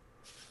 Corey?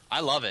 I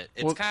love it.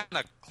 It's Well- kind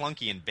of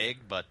clunky and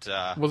big, but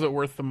Was it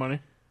worth the money?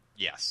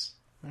 yes.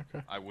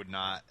 Okay. I would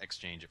not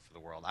exchange it for the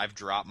world. I've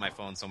dropped my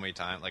phone so many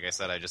times. Like I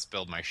said, I just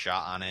spilled my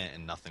shot on it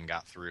and nothing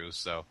got through.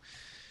 So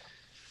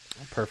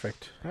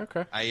Perfect.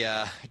 Okay.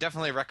 I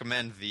definitely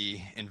recommend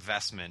the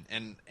investment.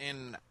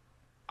 And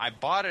I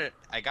bought it.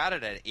 I got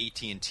it at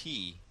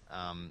AT&T.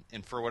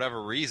 And for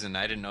whatever reason,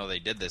 I didn't know they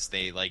did this.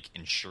 They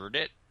insured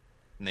it,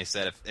 and they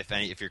said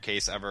if your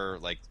case ever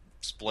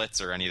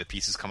splits or any of the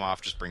pieces come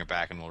off, just bring it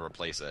back and we'll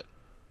replace it.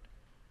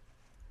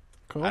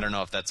 Cool. I don't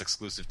know if that's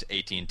exclusive to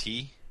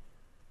AT&T.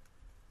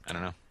 I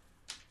don't know.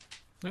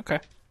 Okay.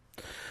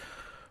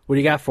 What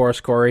do you got for us,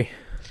 Corey?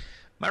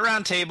 My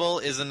round table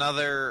is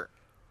another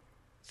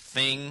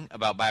thing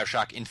about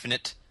BioShock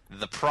Infinite.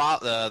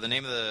 The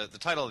name of the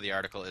title of the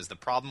article is "The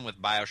Problem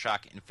with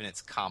BioShock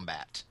Infinite's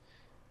Combat,"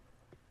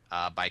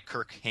 by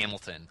Kirk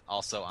Hamilton,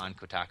 also on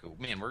Kotaku.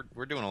 Man,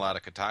 we're doing a lot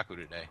of Kotaku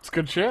today. It's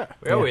good shit.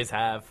 We always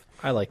have.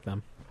 I like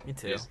them. Me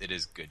too. It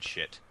is good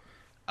shit.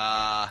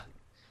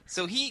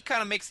 So he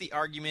kind of makes the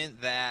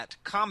argument that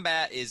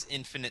combat is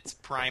Infinite's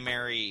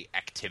primary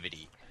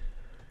activity.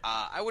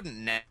 I wouldn't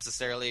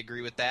necessarily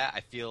agree with that. I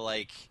feel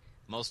like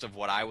most of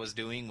what I was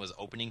doing was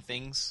opening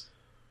things,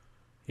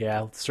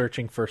 Yeah,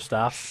 searching for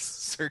stuff.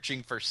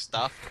 searching for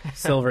stuff.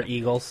 Silver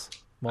Eagles.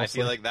 Mostly. I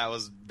feel like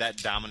that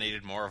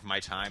dominated more of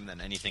my time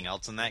than anything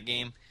else in that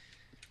game.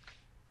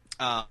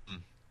 But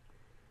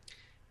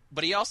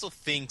he also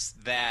thinks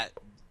that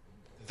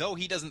though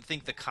he doesn't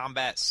think the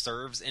combat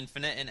serves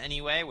Infinite in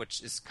any way,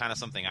 which is kind of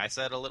something I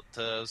said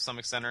to some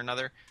extent or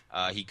another,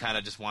 he kind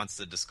of just wants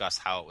to discuss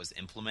how it was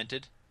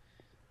implemented,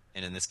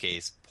 and in this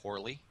case,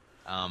 poorly.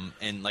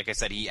 And like I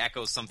said, he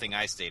echoes something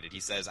I stated. He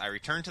says, "I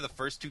returned to the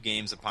first two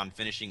games upon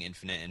finishing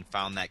Infinite and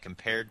found that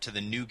compared to the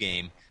new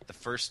game, the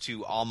first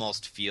two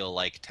almost feel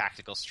like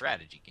tactical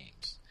strategy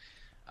games."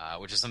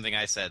 Which is something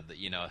I said,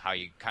 that how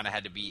you kind of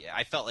had to be.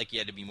 I felt like you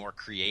had to be more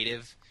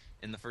creative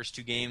in the first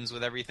two games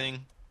with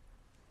everything.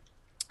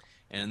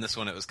 And in this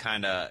one, it was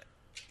kind of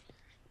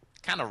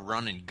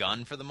run and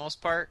gun for the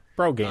most part.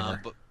 Bro gamer.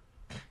 But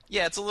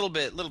yeah, it's a little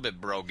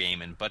bit bro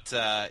gaming. But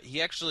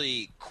he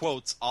actually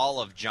quotes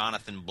all of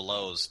Jonathan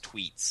Blow's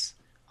tweets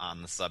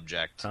on the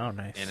subject. Oh,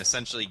 nice. And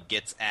essentially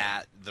gets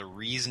at the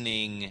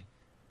reasoning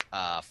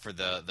for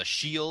the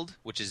shield,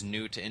 which is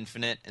new to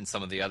Infinite, and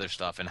some of the other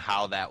stuff, and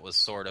how that was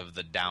sort of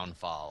the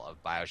downfall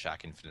of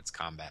BioShock Infinite's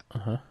combat.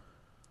 Uh-huh.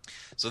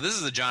 So this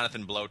is a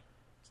Jonathan Blow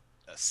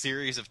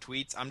series of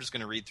tweets. I'm just going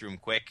to read through them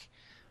quick.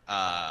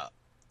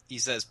 He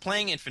says,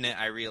 "Playing Infinite,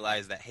 I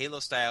realized that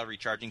Halo-style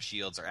recharging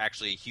shields are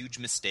actually a huge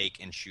mistake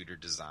in shooter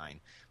design,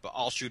 but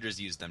all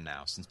shooters use them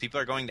now. Since people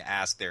are going to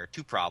ask, there are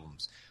two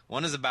problems.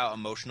 One is about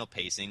emotional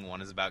pacing,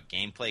 one is about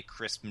gameplay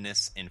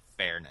crispness and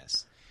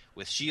fairness.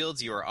 With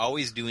shields, you are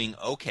always doing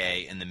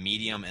okay in the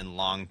medium and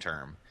long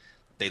term.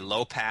 They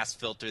low-pass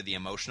filter the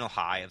emotional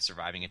high of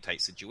surviving a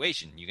tight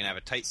situation. You can have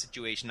a tight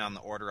situation on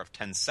the order of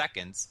 10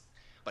 seconds,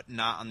 but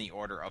not on the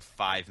order of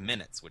 5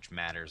 minutes, which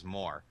matters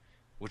more."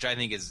 Which I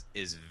think is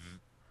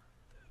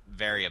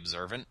very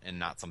observant and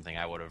not something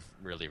I would have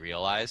really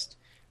realized.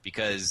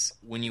 Because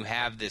when you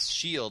have this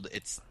shield,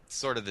 it's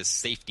sort of this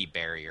safety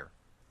barrier.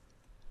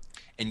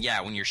 And yeah,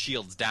 when your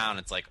shield's down,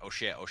 it's like, oh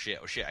shit,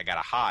 I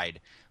gotta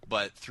hide.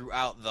 But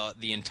throughout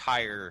the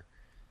entire,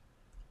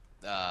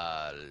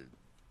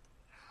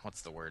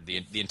 what's the word?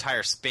 The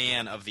entire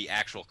span of the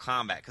actual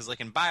combat. Because like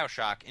in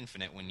BioShock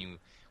Infinite, when you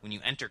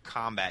enter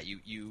combat,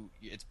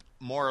 it's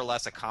more or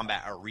less a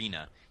combat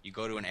arena. You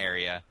go to an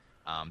area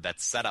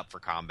that's set up for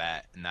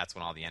combat, and that's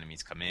when all the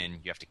enemies come in.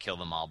 You have to kill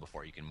them all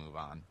before you can move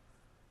on.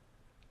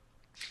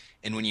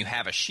 And when you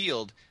have a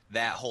shield,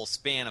 that whole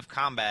span of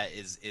combat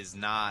is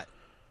not.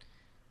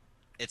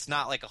 It's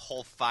not like a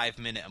whole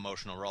 5-minute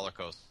emotional roller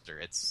coaster.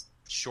 It's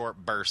short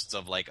bursts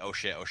of like, oh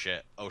shit,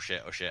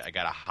 I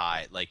gotta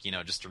hide,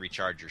 just to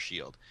recharge your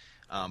shield.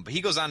 But he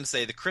goes on to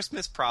say, the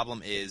Christmas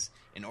problem is,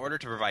 in order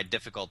to provide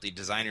difficulty,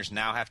 designers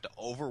now have to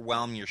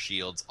overwhelm your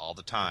shields all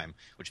the time,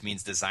 which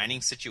means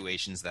designing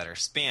situations that are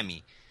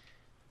spammy.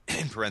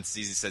 In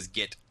parentheses, he says,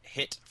 get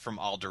hit from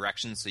all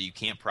directions so you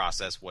can't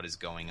process what is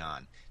going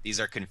on. These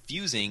are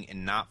confusing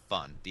and not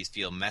fun. These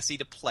feel messy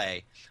to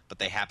play, but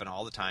they happen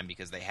all the time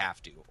because they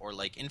have to. Or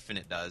like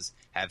Infinite does,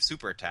 have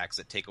super attacks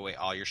that take away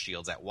all your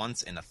shields at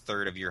once and a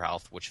third of your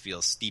health, which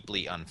feels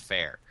steeply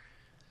unfair.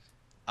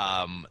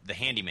 The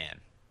Handyman.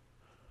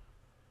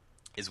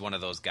 is one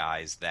of those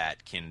guys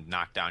that can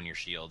knock down your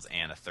shields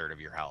and a third of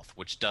your health,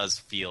 which does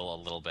feel a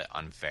little bit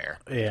unfair.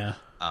 Yeah.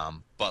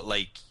 But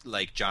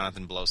like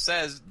Jonathan Blow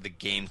says, the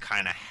game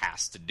kind of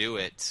has to do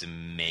it to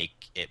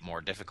make it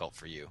more difficult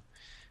for you.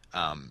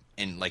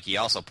 And like he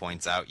also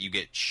points out, you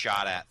get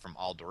shot at from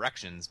all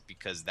directions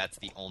because that's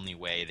the only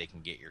way they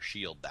can get your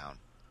shield down.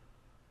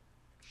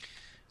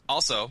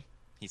 Also,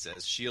 he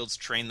says, shields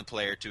train the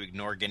player to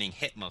ignore getting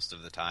hit most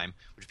of the time,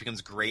 which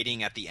becomes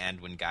grating at the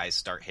end when guys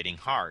start hitting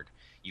hard.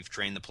 You've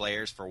trained the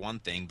players for one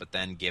thing, but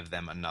then give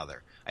them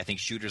another. I think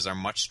shooters are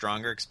much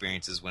stronger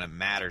experiences when it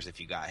matters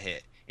if you got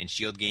hit. In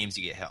shield games,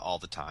 you get hit all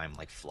the time,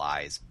 like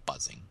flies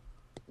buzzing.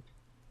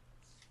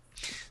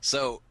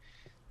 So,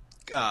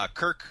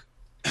 Kirk,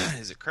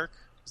 is it Kirk?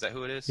 Is that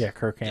who it is? Yeah,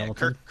 Kirk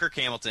Hamilton. Yeah, Kirk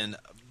Hamilton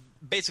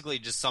basically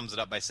just sums it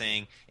up by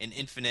saying, in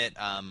Infinite,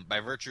 by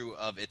virtue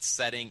of its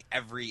setting,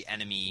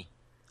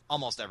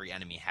 almost every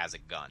enemy has a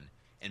gun.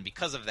 And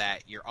because of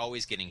that, you're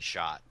always getting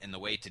shot. And the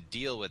way to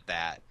deal with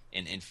that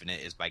in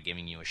Infinite is by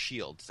giving you a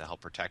shield to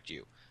help protect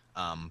you.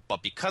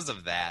 But because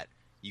of that,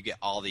 you get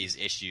all these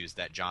issues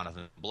that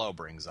Jonathan Blow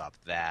brings up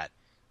that,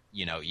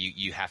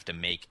 you have to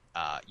make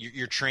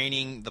you're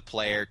training the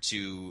player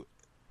to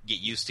get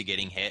used to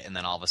getting hit, and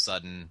then all of a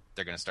sudden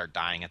they're going to start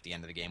dying at the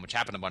end of the game, which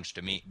happened a bunch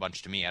to me.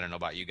 I don't know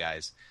about you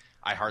guys.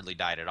 I hardly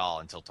died at all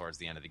until towards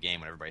the end of the game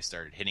when everybody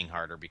started hitting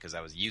harder because I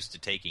was used to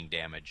taking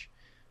damage.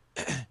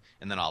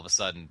 And then all of a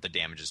sudden the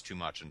damage is too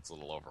much and it's a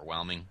little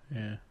overwhelming.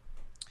 Yeah.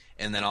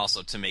 And then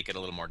also to make it a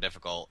little more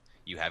difficult,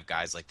 you have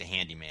guys like the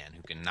Handyman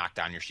who can knock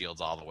down your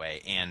shields all the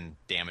way and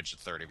damage a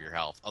third of your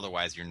health.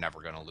 Otherwise, you're never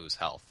going to lose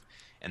health.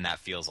 And that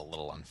feels a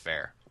little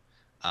unfair.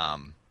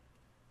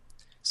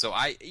 So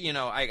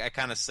I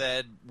kind of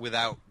said,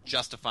 without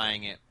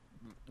justifying it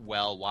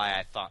well, why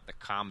I thought the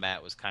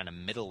combat was kind of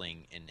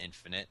middling in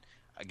Infinite.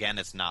 Again,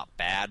 it's not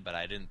bad, but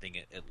I didn't think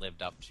it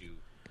lived up to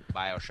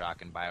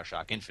BioShock and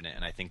BioShock Infinite,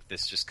 and I think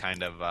this just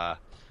kind of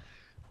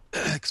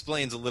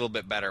explains a little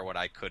bit better what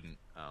I couldn't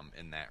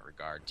in that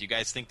regard. Do you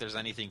guys think there's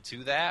anything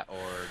to that, or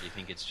do you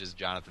think it's just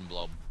Jonathan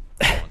Blow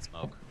blowing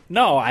smoke?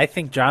 No, I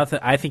think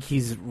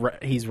he's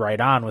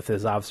right on with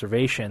his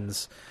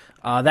observations.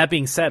 That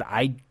being said,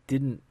 I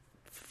didn't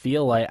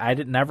feel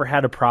like never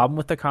had a problem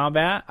with the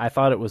combat. I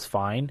thought it was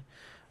fine,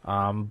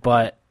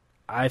 but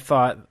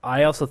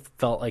I also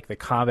felt like the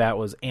combat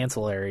was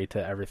ancillary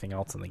to everything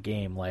else in the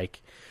game.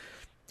 Like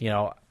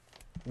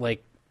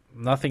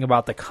nothing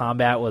about the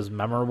combat was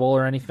memorable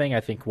or anything. I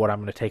think what I'm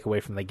going to take away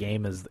from the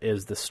game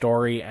is the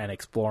story and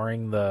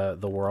exploring the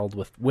world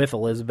with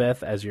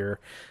Elizabeth as your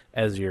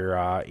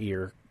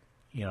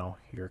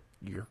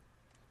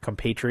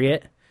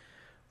compatriot.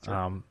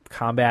 Sure.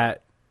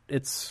 Combat,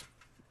 it's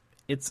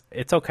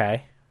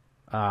okay.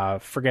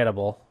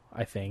 Forgettable,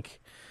 I think.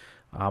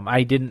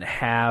 I didn't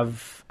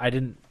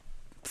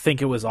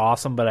think it was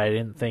awesome, but I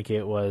didn't think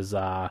it was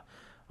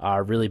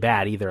really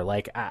bad either.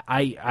 Like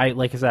I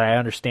like I said, I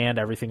understand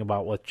everything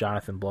about what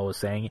Jonathan Blow is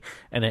saying,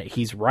 and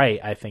he's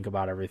right, I think,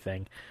 about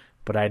everything.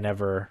 But I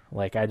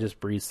just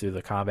breezed through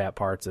the combat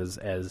parts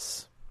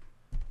as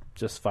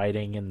just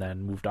fighting, and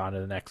then moved on to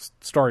the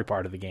next story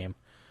part of the game.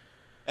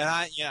 And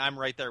I'm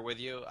right there with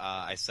you.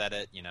 I said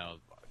it.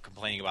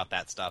 Complaining about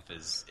that stuff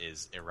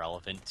is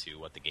irrelevant to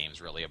what the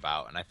game's really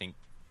about. And I think,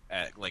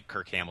 like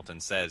Kirk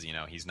Hamilton says,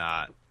 he's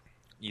not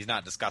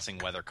discussing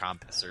whether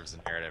combat serves the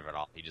narrative at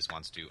all. He just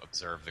wants to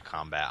observe the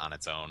combat on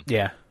its own.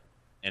 Yeah.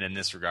 And in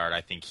this regard,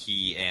 I think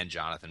he and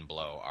Jonathan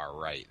Blow are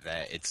right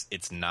that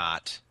it's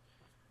not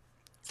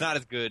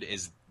as good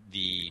as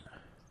the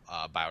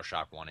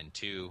BioShock 1 and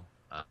 2,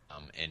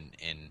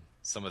 and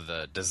some of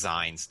the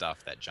design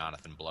stuff that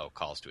Jonathan Blow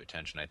calls to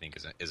attention, I think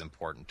is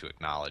important to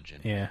acknowledge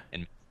and makes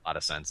a lot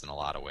of sense in a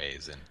lot of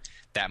ways. And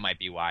that might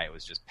be why it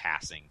was just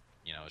passing.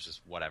 It's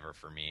just whatever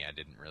for me. I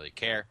didn't really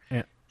care.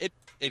 Yeah.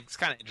 It's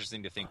kind of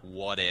interesting to think,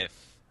 what if,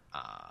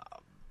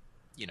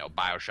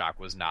 BioShock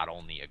was not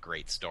only a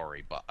great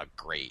story, but a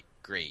great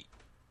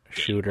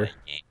shooter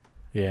game.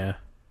 Yeah.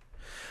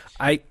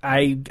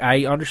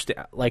 I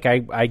understand. Like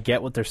I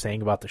get what they're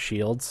saying about the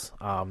shields.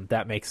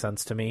 That makes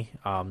sense to me.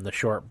 The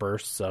short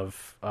bursts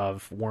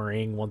of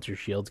worrying once your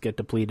shields get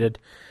depleted.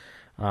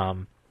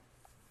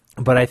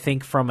 But I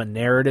think from a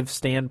narrative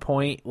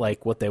standpoint,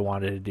 like what they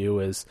wanted to do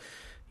is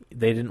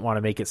they didn't want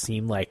to make it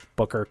seem like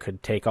Booker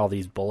could take all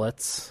these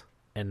bullets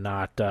and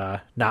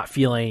not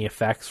feel any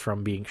effects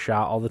from being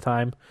shot all the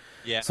time.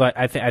 Yeah. So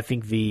I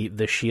think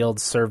the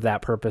shields serve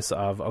that purpose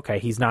of, okay,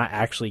 he's not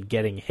actually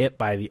getting hit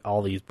by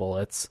all these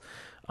bullets.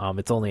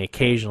 It's only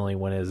occasionally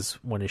when his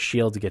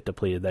shields get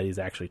depleted that he's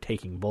actually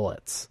taking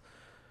bullets.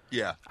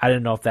 Yeah. I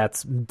didn't know if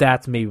that's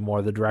maybe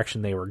more the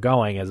direction they were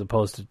going as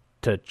opposed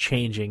to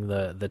changing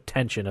the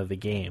tension of the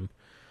game.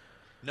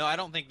 No, I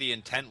don't think the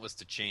intent was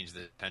to change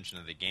the tension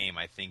of the game.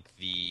 I think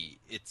the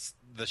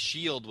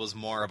shield was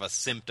more of a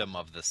symptom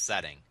of the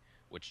setting,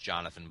 which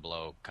Jonathan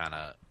Blow kind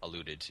of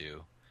alluded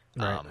to.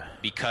 Right.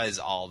 Because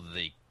all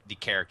the the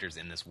characters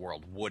in this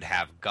world would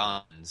have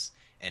guns,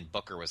 and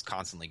Booker was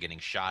constantly getting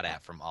shot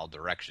at from all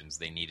directions.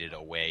 They needed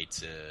a way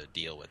to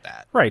deal with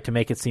that. Right, to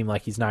make it seem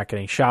like he's not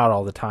getting shot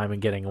all the time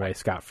and getting away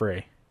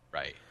scot-free.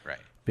 Right.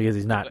 Because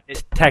he's not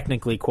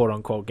technically,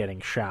 quote-unquote, getting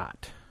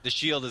shot. The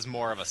shield is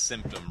more of a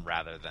symptom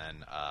rather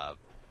than...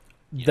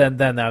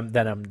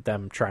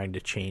 them trying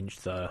to change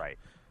the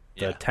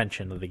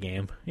tension of the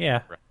game.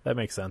 Yeah, right. That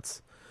makes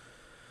sense.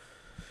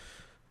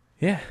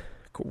 Yeah.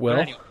 Well,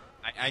 anyway,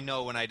 I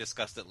know when I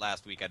discussed it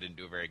last week, I didn't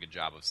do a very good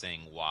job of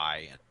saying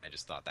why, and I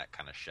just thought that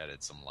kind of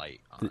shedded some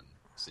light on the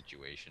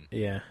situation.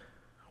 Yeah.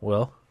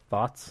 Will,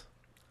 thoughts?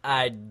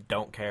 I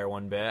don't care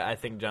one bit. I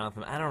think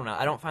Jonathan... I don't know.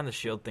 I don't find the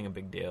shield thing a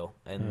big deal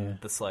in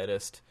the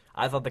slightest.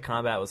 I thought the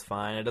combat was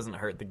fine. It doesn't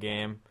hurt the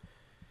game.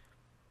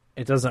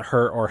 It doesn't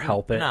hurt or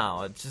help it.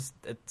 No,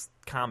 it's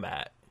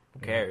combat. Who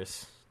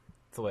cares?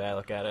 That's the way I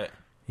look at it.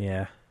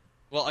 Yeah.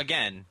 Well,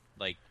 again,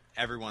 like,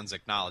 everyone's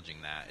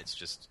acknowledging that. It's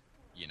just,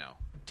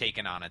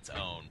 taken on its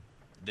own.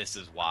 This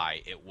is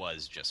why it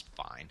was just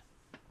fine.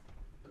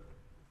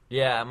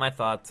 Yeah, my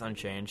thoughts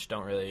unchanged.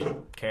 Don't really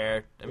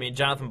care. I mean,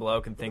 Jonathan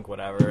Blow can think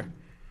whatever.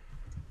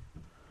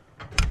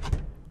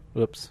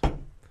 Whoops.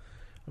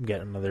 I'm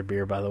getting another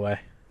beer, by the way.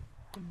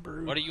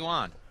 What are you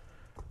on?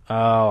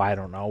 Oh, I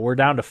don't know. We're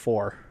down to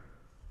 4.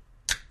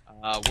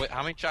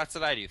 How many shots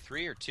did I do?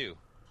 3 or 2?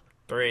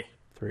 3.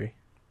 3.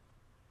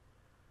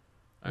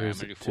 All right, I'm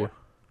gonna do 4.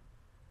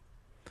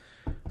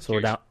 So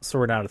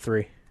we're down to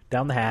 3.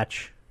 Down the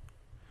hatch.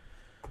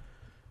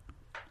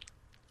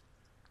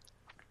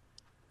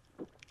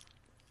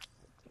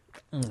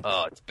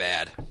 Oh, it's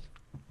bad.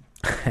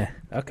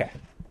 Okay.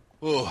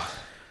 Ooh. All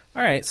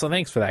right. So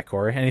thanks for that,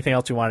 Corey. Anything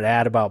else you wanted to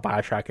add about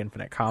BioShock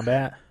Infinite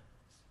Combat?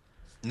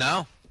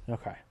 No.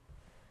 Okay.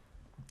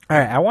 All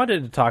right. I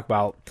wanted to talk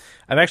about.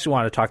 I've actually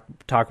wanted to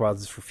talk about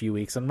this for a few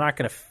weeks. I'm not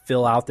going to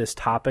fill out this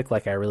topic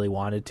like I really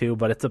wanted to,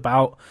 but it's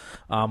about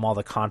all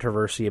the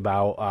controversy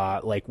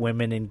about like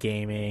women in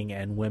gaming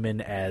and women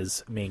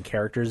as main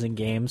characters in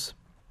games.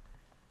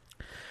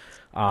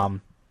 I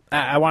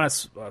want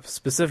to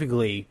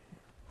specifically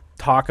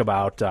talk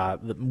about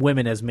the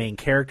women as main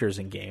characters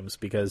in games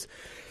because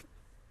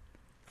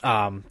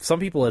some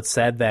people had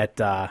said that,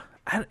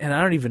 and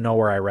I don't even know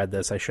where I read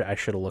this. I should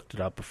have looked it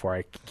up before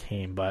I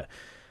came,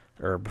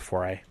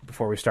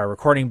 before we started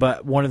recording.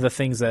 But one of the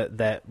things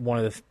that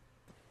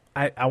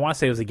I want to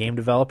say it was a game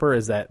developer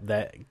is that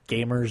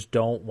gamers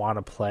don't want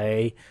to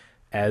play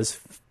as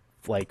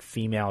like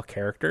female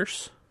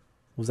characters.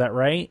 Was that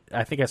right?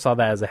 I think I saw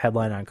that as a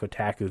headline on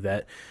Kotaku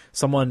that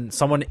someone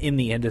in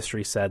the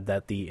industry said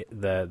that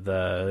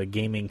the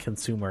gaming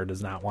consumer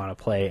does not want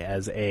to play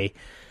as a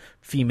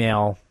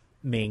female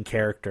main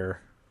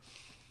character,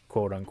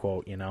 quote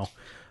unquote.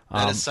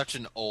 That is such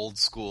an old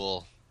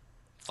school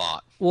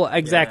thought. Well,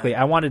 exactly.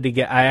 Yeah.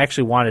 I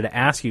actually wanted to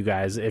ask you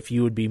guys if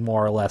you would be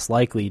more or less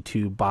likely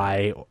to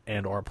buy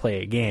and or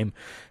play a game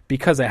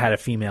because it had a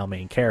female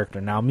main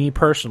character. Now, me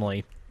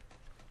personally,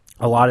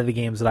 a lot of the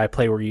games that I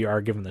play where you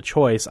are given the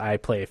choice, I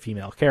play a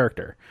female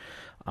character.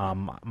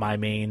 My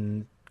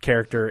main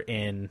character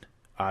in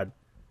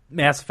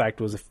Mass Effect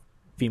was a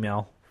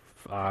female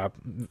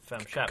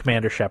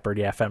Commander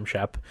Shepard, Fem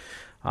Shep.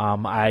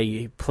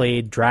 I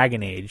played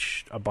Dragon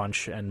Age a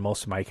bunch, and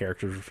most of my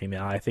characters were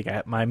female. I think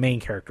my main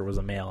character was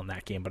a male in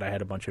that game, but I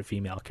had a bunch of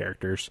female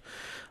characters.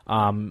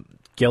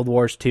 Guild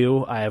Wars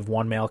 2, I have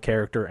 1 male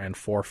character and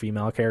 4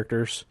 female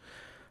characters.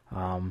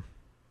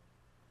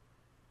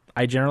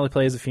 I generally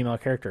play as a female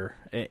character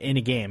in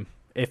a game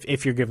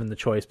if you're given the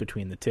choice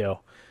between the two.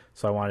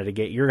 So I wanted to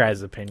get your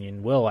guys'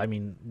 opinion. Will, I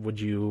mean,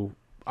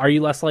 are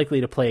you less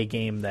likely to play a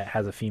game that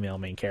has a female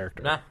main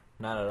character? Nah,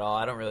 not at all.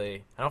 I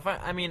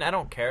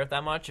don't care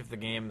that much. If the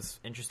game's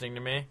interesting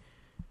to me,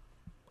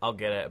 I'll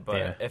get it.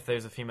 But if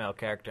there's a female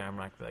character, I'm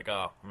not gonna be like,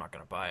 oh, I'm not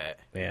gonna buy it.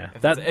 Yeah.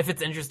 If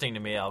it's interesting to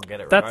me, I'll get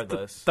it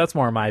regardless. That's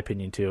more my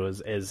opinion too.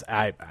 Is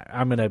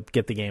I'm gonna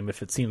get the game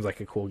if it seems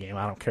like a cool game.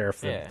 I don't care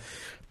if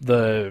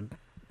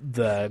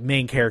the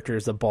main character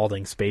is a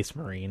balding space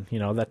marine.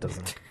 That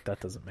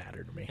doesn't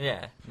matter to me.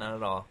 Yeah, not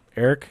at all.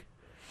 Eric?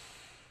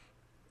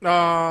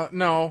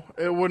 No,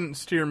 it wouldn't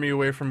steer me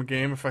away from a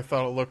game if I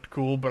thought it looked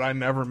cool, but I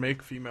never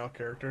make female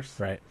characters.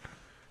 Right.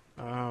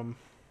 I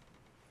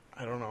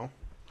don't know.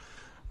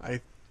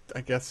 I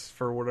guess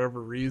for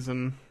whatever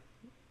reason,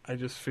 I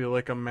just feel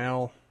like a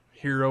male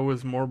hero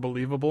is more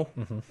believable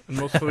in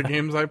most of the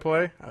games I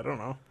play. I don't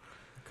know.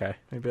 Okay.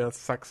 Maybe that's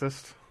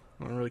sexist.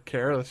 I don't really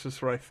care. That's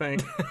just what I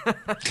think.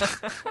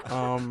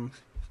 I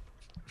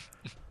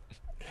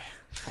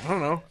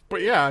don't know.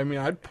 But yeah, I mean,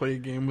 I'd play a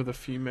game with a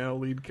female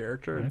lead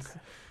character. Okay.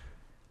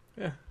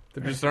 Yeah.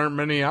 There just aren't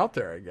many out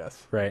there, I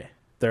guess. Right.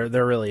 There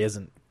really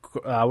isn't.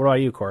 What about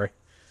you, Corey?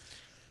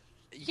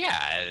 Yeah,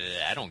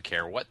 I don't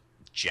care what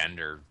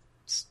gender,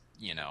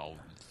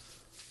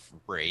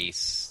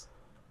 race.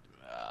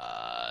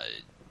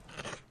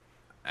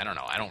 I don't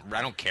know.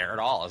 I don't care at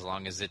all as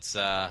long as it's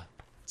a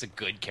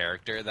good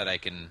character that I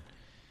can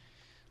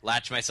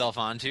latch myself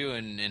onto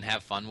and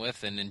have fun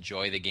with and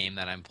enjoy the game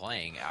that I'm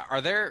playing.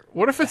 Are there...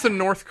 What if it's a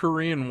North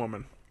Korean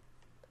woman?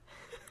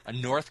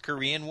 A North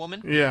Korean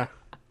woman? Yeah.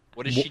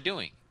 What is she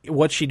doing?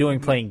 What's she doing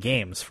playing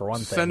games, for one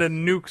thing?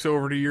 Sending nukes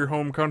over to your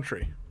home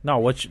country. No,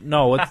 what's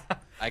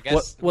I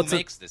guess what's who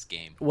makes this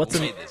game? what's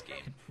who a- made this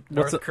game?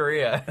 North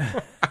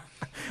Korea.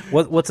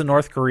 what's a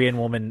North Korean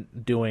woman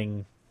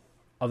doing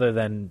other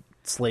than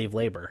slave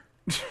labor?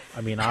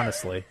 I mean,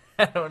 honestly,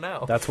 I don't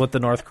know. that's what the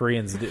North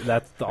Koreans do.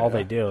 That's all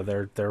they do.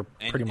 They're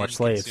pretty much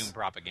slaves. Consume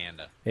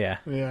propaganda. Yeah.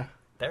 Yeah.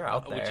 They're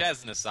out there. Which,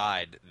 as an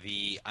aside,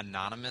 the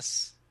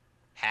anonymous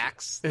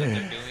hacks that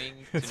they're doing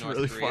It's to North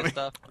really Korea funny.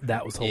 stuff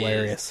That was is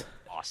hilarious.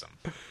 awesome.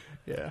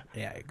 Yeah.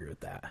 Yeah, I agree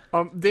with that.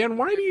 Dan,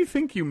 why do you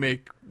think you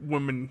make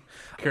women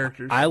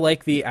characters? I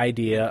like the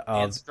idea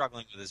And of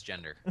struggling with his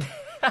gender.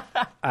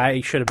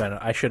 I should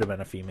have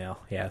been a female.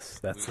 Yes,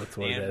 that's what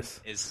it Dan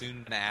is. soon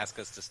going to ask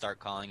us to start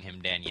calling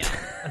him Danielle.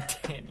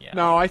 Yeah.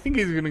 No, I think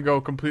he's gonna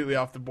go completely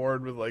off the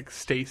board with like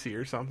Stacy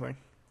or something.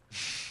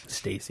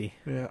 Stacy.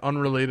 Yeah,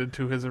 unrelated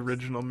to his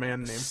original man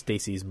name.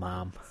 Stacy's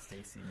mom.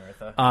 Stacy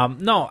Murtha.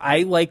 No,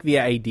 I like the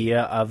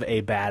idea of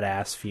a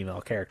badass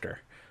female character.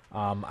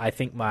 I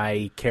think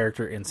my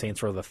character in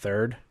Saints Row the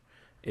Third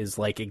is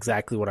like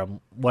exactly what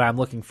I'm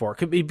looking for.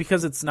 Could be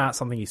because it's not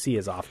something you see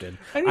as often.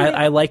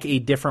 I like a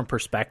different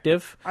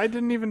perspective. I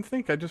didn't even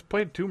think. I just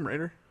played Tomb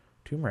Raider.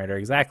 Tomb Raider,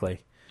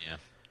 exactly. Yeah.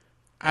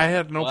 I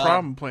had no Well-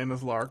 problem playing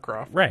as Lara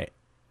Croft. Right.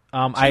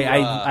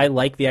 I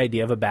like the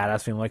idea of a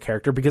badass female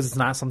character because it's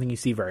not something you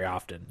see very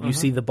often. You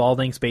see the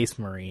balding space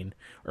marine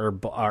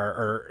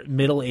or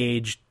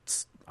middle-aged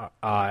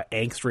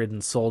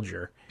angst-ridden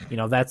soldier. You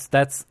know,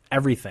 that's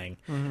everything.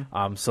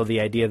 So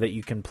the idea that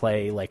you can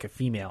play like a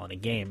female in a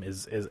game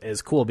is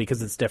cool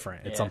because it's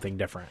different. It's Yeah. something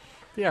different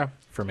Yeah.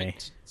 for me.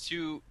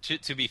 To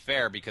be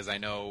fair, because I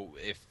know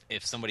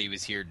if somebody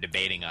was here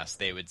debating us,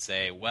 they would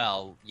say,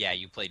 well, yeah,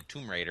 you played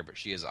Tomb Raider, but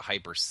she is a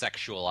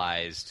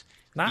hyper-sexualized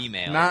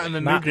female. Not in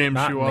the new game.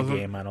 Not She in wasn't. the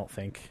game, I don't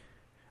think.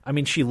 I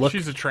mean, she looked.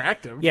 She's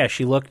attractive. Yeah,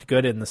 she looked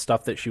good in the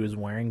stuff that she was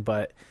wearing,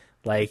 but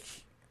like,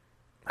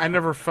 I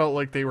never felt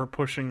like they were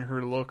pushing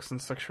her looks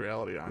and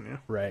sexuality on you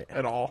right?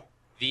 at all.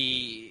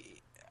 I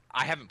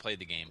haven't played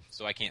the game,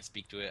 so I can't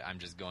speak to it. I'm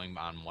just going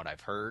on what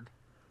I've heard.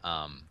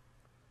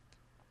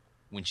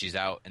 When she's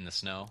out in the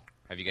snow,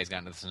 have you guys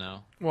gotten to the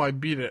snow? Well, I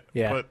beat it.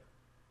 Yeah. But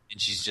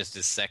And she's just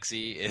as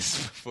sexy as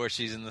before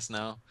she's in the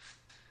snow.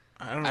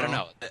 I don't I know. don't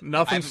know. I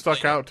Nothing haven't stuck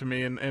played it. out to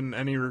me in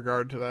any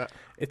regard to that.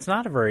 It's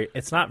not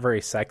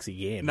very sexy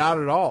game. Not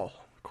at all.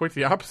 Quite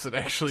the opposite,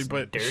 actually.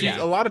 But dirty. she's,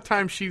 a lot of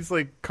times she's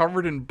like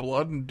covered in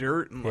blood and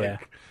dirt, and like, Yeah.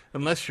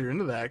 unless you're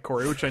into that,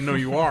 Corey, which I know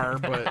you are,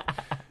 but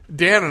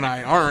Dan and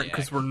I aren't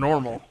because we're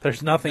normal.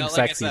 There's nothing No, like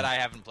sexy. I said, I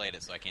haven't played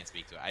it, so I can't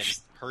speak to it. I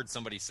just heard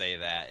somebody say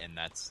that, and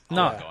that's all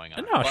no, that's going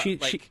on. no,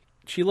 But,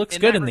 she looks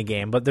in good that in the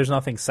game, but there's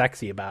nothing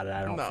sexy about it.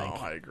 I don't No,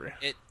 think. I agree.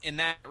 In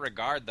that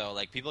regard, though,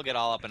 like people get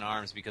all up in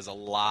arms because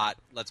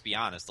let's be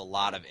honest, a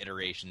lot of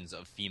iterations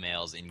of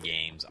females in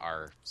games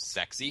are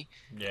sexy.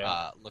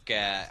 Yeah. Look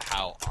at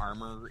how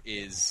armor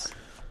is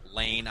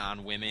laying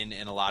on women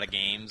in a lot of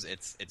games.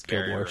 It's Guild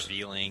very Wars.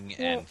 revealing,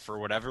 and for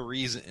whatever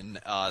reason,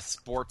 a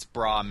sports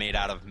bra made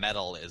out of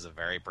metal is a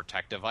very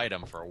protective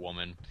item for a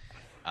woman,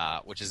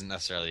 which isn't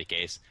necessarily the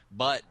case.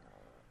 But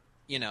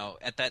you know,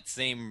 in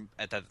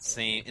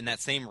that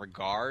same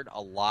regard, a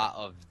lot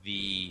of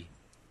the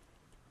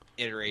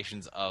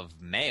iterations of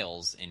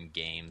males in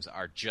games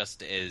are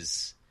just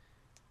as.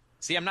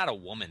 See, I'm not a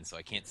woman, so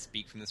I can't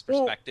speak from this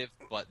perspective,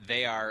 but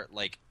they are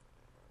like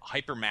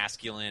hyper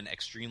masculine,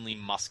 extremely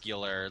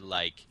muscular,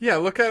 like Yeah,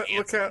 look at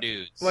handsome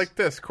dudes. like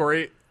this,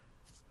 Corey.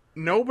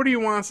 Nobody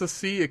wants to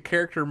see a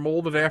character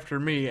molded after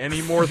me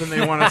any more than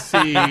they want to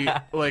see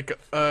like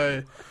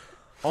a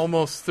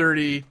almost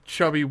 30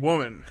 chubby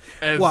woman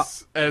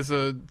as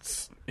a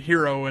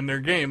hero in their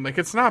game. Like,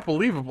 it's not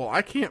believable.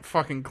 I can't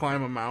fucking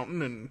climb a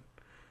mountain and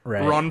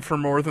Right. run for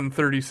more than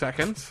 30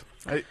 seconds.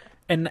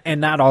 And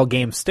not all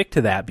games stick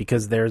to that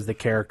because there's the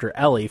character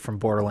Ellie from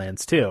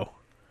Borderlands 2.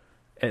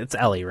 It's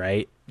Ellie,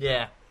 right?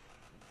 Yeah,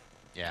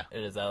 yeah.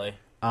 it is Ellie.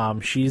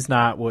 She's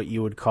not what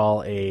you would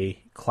call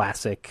a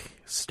classic,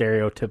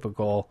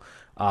 stereotypical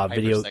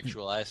video.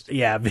 Hypersexualized.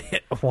 Yeah,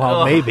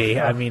 well, maybe.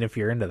 I mean, if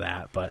you're into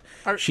that, but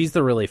Are- she's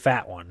the really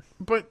fat one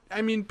But,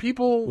 I mean,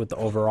 people... with the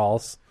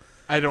overalls.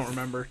 I don't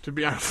remember, to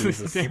be honest with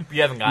Jesus. you.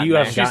 You haven't gotten You there.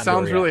 haven't She gotten to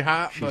sounds her really yet.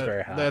 hot, She's but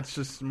very hot. that's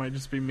just might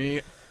just be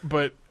me.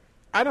 But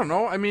I don't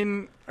know. I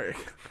mean,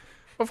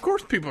 of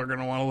course, people are going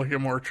to want to look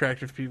at more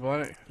attractive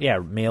people. Yeah,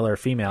 male or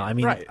female. I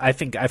mean, Right. I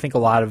think a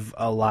lot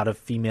of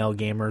female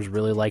gamers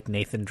really like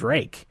Nathan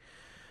Drake.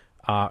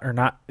 Or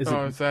not? Is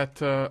Is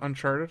that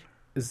Uncharted?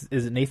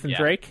 it Nathan Yeah,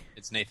 Drake?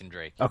 It's Nathan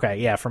Drake. Okay,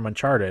 yeah, from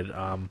Uncharted.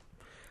 I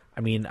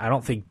mean, I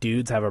don't think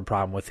dudes have a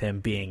problem with him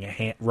being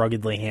a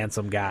ruggedly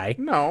handsome guy.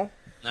 No,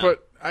 No.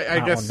 but I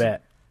Not guess one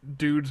bit.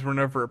 dudes were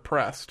never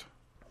oppressed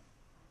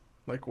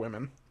like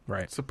women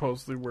Right.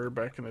 supposedly were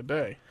back in the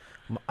day.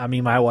 I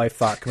mean, my wife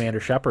thought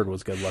Commander Shepard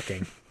was good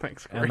looking,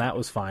 Thanks, Corey. and that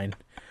was fine.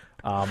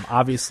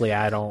 Obviously,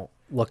 I don't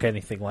look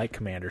anything like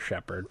Commander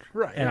Shepard,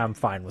 Right. and I'm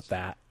fine with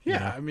that. you Yeah,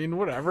 know? I mean,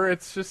 whatever.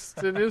 It's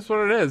just, it is what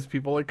it is.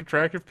 People like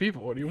attractive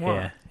people. What do you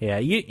want?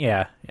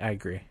 Yeah, I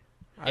agree.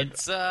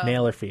 It's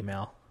Male or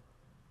female?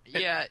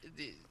 Yeah,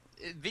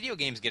 video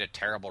games get a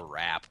terrible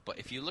rap, but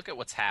if you look at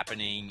what's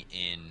happening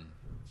in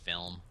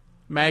film,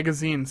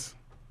 magazines.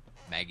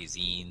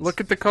 Look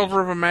at the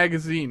cover of a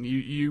magazine.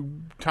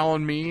 You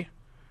telling me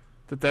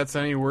that that's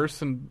any worse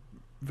than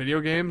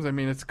video games? I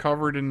mean, it's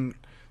covered in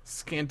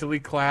scantily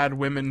clad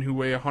women who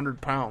weigh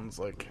 100 pounds.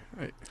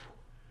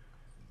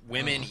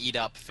 Women eat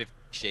up 50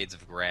 Shades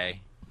of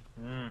Grey.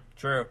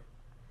 True.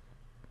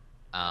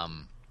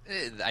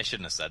 I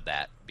shouldn't have said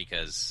that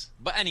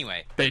but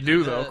anyway, they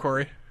do though,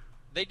 Corey.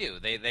 They do.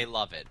 They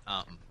love it.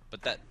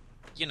 But that,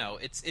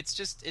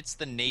 it's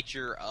the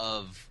nature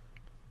of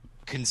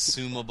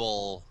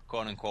consumable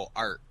quote unquote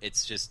art.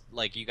 It's just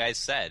like you guys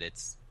said.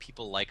 It's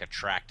people like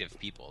attractive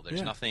people.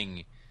 There's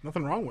nothing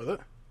wrong with it.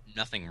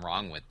 Nothing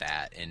wrong with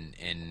that. And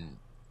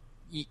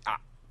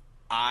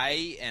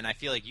I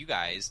feel like you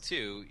guys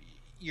too.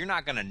 You're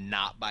not gonna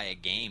not buy a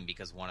game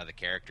because one of the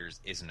characters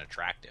isn't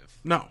attractive.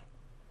 No,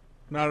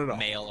 not at all.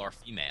 Male or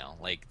female,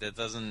 like that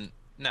doesn't.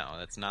 No,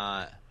 that's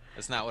not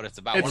what it's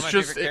about. It's one of my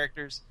just, favorite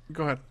characters.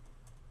 Go ahead,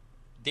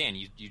 Dan.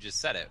 You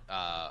just said it.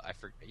 I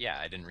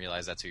didn't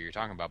realize that's who you were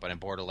talking about. But in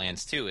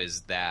Borderlands 2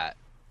 is that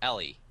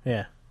Ellie.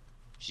 Yeah.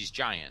 She's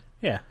giant.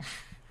 Yeah.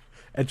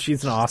 And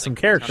she's an awesome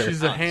character.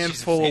 She's a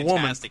handful of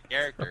woman. Fantastic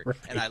character, Right.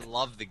 and I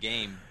love the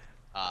game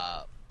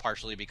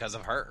partially because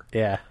of her.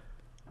 Yeah.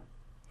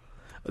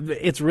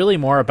 It's really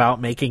more about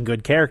making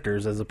good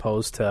characters as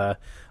opposed to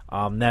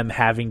them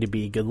having to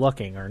be good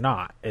looking or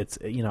not. It's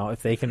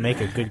if they can make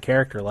a good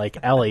character like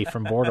Ellie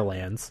from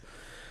Borderlands,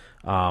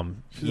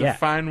 she's a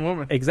fine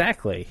woman.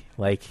 Exactly.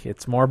 Like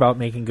it's more about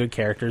making good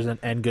characters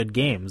and good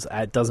games.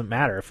 It doesn't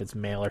matter if it's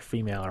male or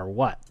female or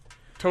what.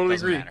 Totally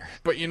Doesn't agree. matter.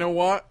 But you know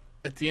what?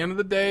 At the end of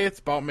the day, it's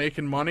about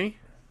making money.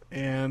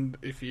 And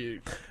if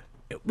you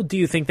Do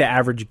you think the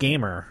average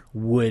gamer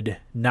would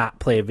not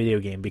play a video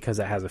game because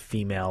it has a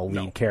female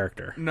lead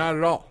character? Not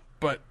at all.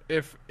 But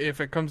if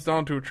it comes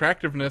down to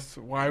attractiveness,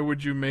 why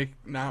would you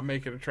not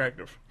make it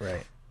attractive?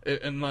 Right.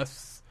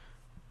 Unless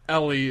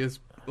Ellie is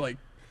like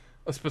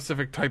a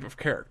specific type of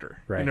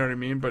character. Right. You know what I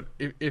mean? But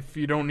if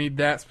you don't need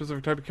that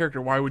specific type of character,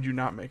 why would you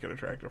not make it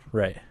attractive?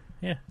 Right.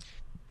 Yeah.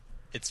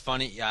 It's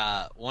funny.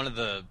 One of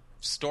the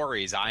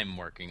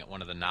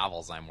one of the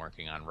novels I'm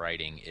working on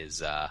writing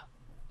is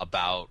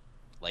about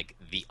like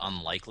the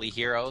unlikely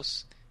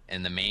heroes,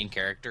 and the main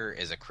character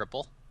is a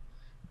cripple,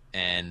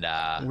 and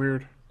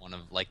Weird. one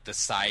of like the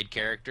side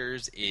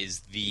characters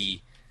is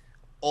the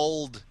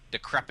old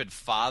decrepit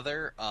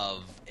father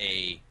of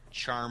a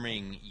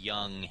charming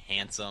young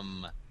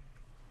handsome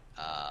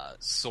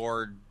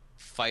sword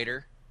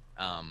fighter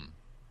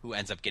who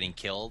ends up getting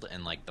killed,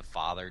 and like the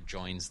father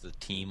joins the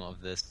team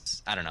of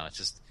this. I don't know, it's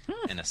just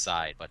an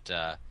aside,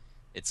 but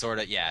it's sort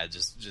of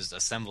just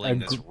assembling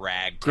this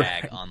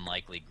ragtag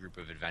unlikely group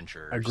of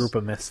adventurers, A group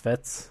of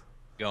misfits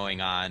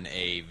going on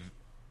a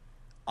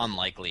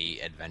unlikely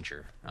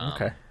adventure.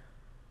 Okay.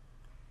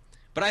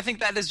 But I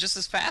think that is just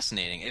as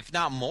fascinating, if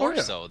not more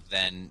so,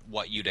 than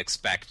what you'd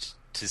expect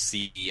to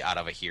see out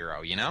of a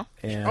hero, you know?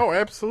 Yeah. Oh,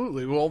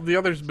 absolutely. Well, the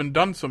other's been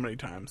done so many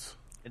times.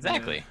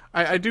 Exactly.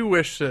 I do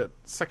wish that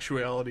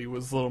sexuality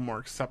was a little more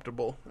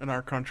acceptable in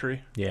our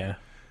country, Yeah.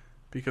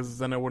 because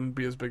then it wouldn't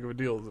be as big of a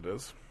deal as it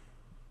is.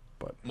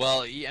 But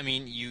Well, I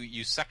mean,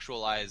 you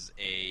sexualize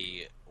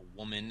a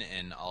woman,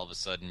 and all of a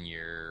sudden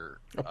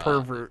you're a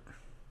pervert.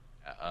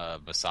 a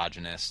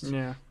misogynist.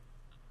 Yeah.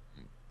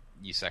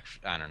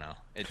 I don't know.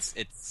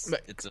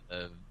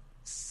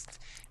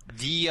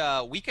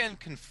 The Weekend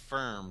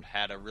Confirmed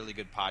had a really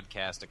good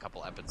podcast a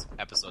couple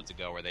episodes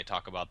ago where they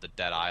talk about the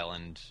Dead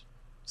Island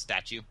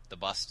statue, the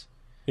bust.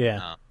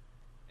 Yeah.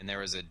 And there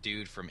was a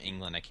dude from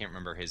England, I can't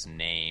remember his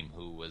name,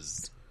 who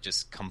was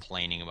just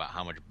complaining about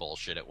how much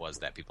bullshit it was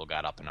that people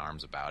got up in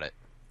arms about it.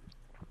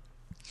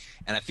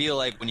 And I feel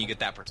like when you get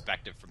that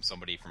perspective from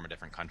somebody from a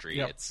different country,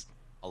 it's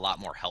a lot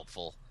more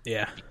helpful.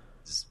 Yeah.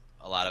 Because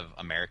a lot of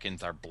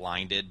Americans are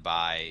blinded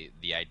by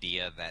the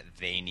idea that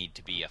they need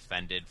to be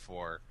offended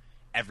for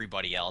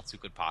everybody else who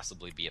could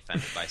possibly be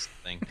offended by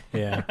something.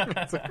 Yeah.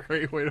 That's a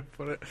great way to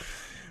put it.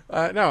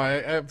 No,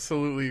 I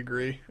absolutely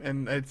agree.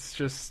 And it's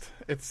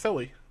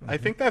silly. I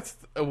think that's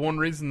one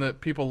reason that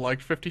people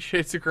liked 50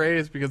 Shades of Grey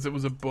is because it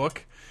was a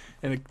book,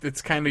 and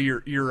it's kind of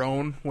your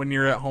own when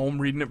you're at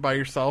home reading it by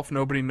yourself.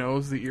 Nobody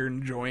knows that you're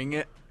enjoying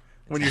it.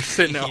 When you're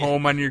sitting at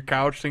home on your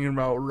couch thinking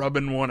about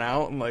rubbing one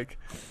out and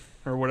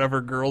or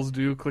whatever girls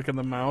do, clicking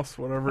the mouse,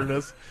 whatever it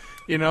is.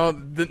 You know,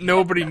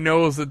 nobody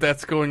knows that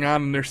that's going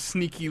on in their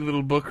sneaky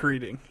little book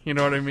reading. You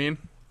know what I mean?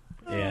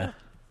 Yeah.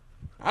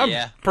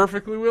 I'm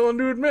perfectly willing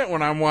to admit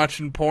when I'm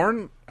watching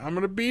porn, I'm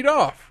going to beat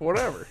off.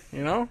 Whatever,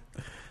 you know?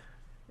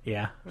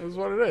 Yeah. It is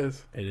what it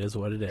is. It is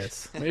what it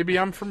is. Maybe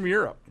I'm from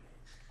Europe.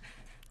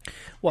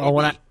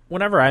 Well,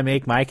 whenever I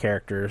make my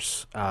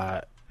characters,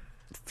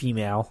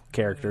 female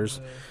characters,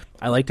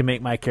 I like to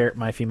make my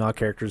female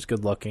characters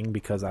good looking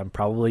because I'm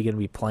probably going to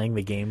be playing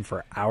the game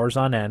for hours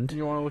on end.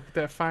 You want to look at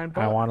that fine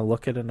butt? I want to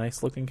look at a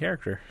nice looking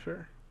character.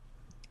 Sure.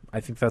 I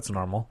think that's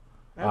normal.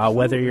 Whether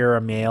Absolutely. you're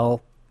a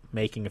male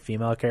making a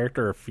female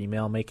character or a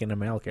female making a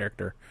male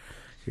character,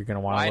 You're gonna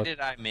want. Why did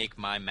I make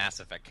my Mass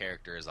Effect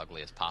character as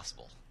ugly as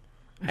possible?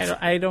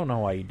 I don't know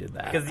why you did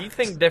that. Because you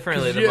think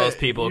differently than most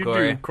people, you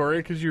Corey. do, Corey,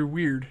 because you're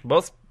weird.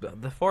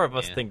 The four of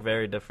us think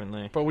very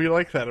differently. But we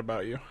like that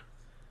about you.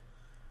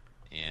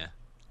 Yeah.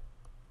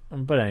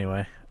 But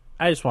anyway,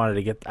 I just wanted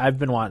to get. I've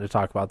been wanting to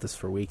talk about this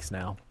for weeks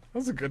now. That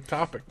was a good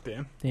topic,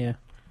 Dan. Yeah.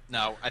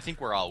 No, I think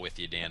we're all with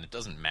you, Dan. It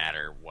doesn't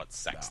matter what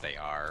sex they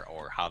are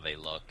or how they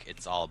look.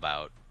 It's all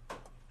about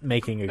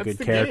Making a That's good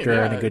the character game,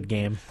 yeah. and a good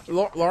game.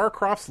 Lara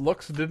Croft's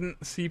looks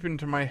didn't seep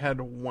into my head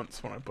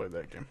once when I played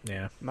that game.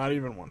 Yeah. Not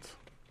even once.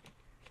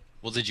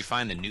 Well, did you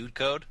find the nude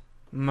code?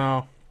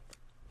 No.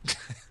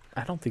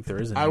 I don't think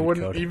there is a I nude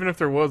wouldn't, code. even if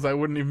there was, I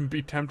wouldn't even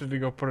be tempted to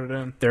go put it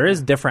in. There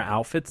is different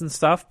outfits and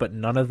stuff, but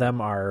none of them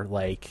are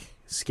like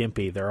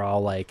skimpy. They're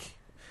all like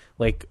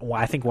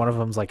I think one of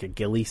them's like a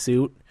ghillie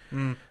suit.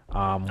 Mm.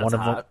 One of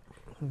hot.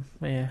 them,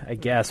 yeah, I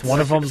guess one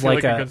of I could them's feel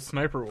like a good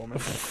sniper woman.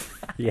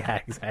 yeah,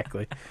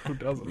 exactly. Who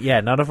doesn't?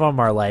 Yeah, none of them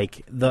are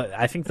like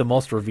I think the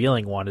most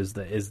revealing one is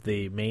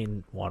the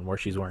main one where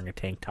she's wearing a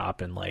tank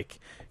top and like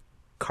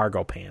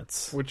cargo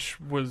pants. Which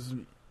was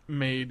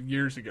made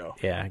years ago.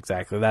 Yeah,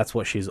 exactly. That's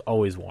what she's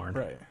always worn.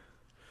 Right.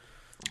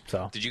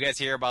 So Did you guys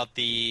hear about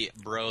the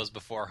Bros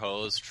Before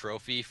Hoes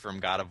trophy from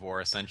God of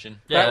War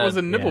Ascension? That was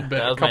a nibble yeah. bit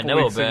That a was my couple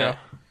nibble weeks bit. ago.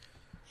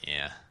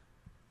 Yeah.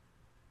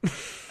 How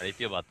do you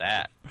feel about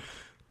that?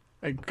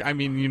 I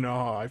mean, you know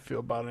how I feel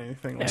about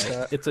anything like yeah,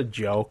 that. it's a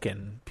joke,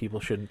 and people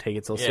shouldn't take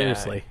it so Yeah.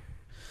 seriously.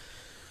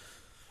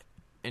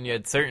 And you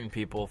had certain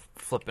people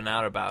flipping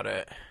out about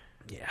it.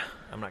 Yeah.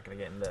 I'm not going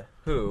to get into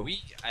who.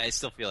 I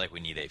still feel like we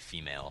need a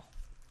female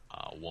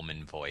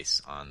woman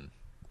voice on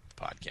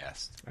the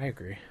podcast. I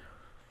agree.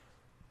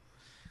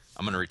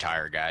 I'm going to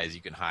retire, guys.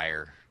 You can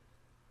hire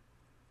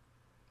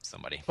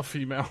somebody A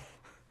female.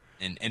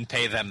 and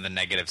pay them the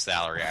negative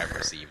salary I've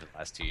received the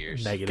last 2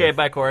 years. Okay, Negative.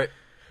 bye, Corey.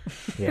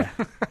 Yeah.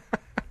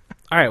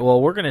 All right,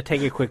 well, we're going to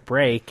take a quick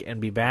break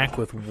and be back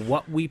with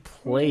what we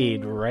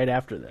played right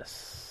after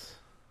this.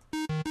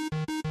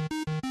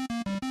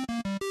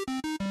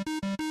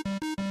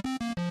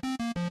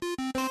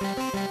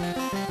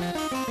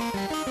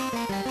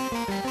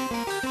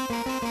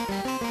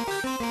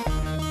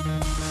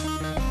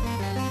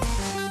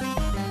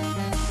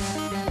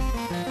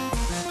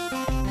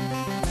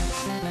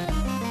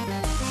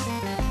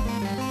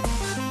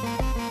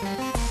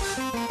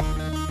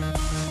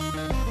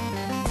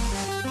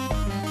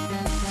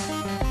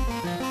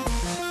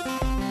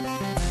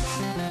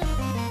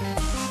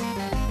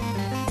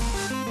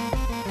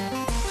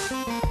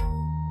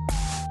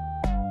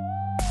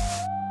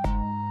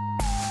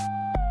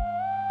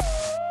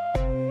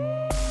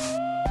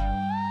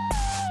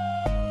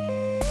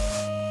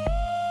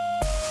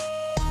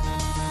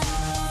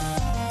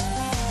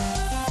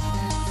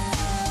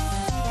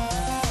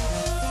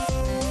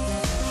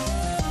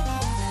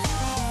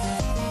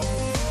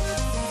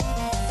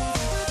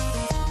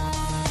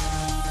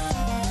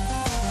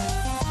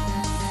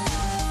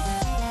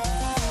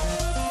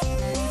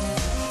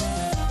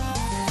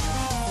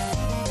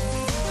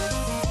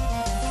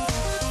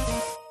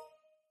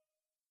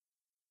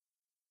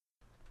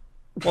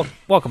 Well,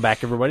 welcome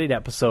back, everybody, to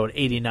episode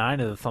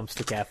 89 of the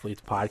Thumbstick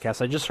Athletes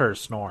podcast. I just heard a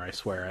snore, I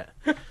swear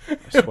it. I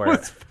It swear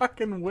was it.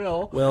 fucking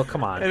Will. Will,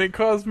 come on. And it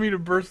caused me to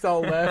burst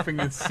out laughing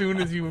as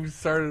soon as you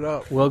started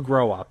up. Will,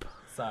 grow up.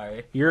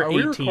 Sorry. You're Are we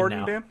 18 recording,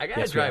 now. Dan? I got to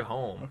Yes, we drive are.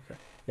 home.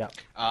 Yeah.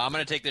 I'm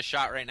going to take this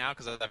shot right now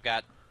because I've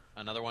got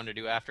another one to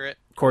do after it.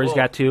 Corey's Cool.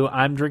 got two.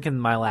 I'm drinking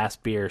my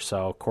last beer,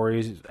 so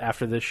Corey's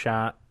after this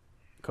shot.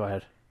 Go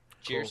ahead.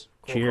 Cheers.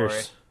 Cool, Cheers.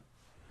 Corey.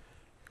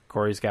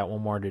 Corey's got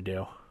one more to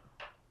do.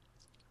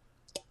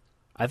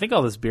 I think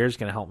all this beer is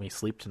going to help me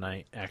sleep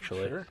tonight,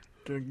 actually. Sure.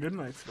 Get a good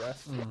night's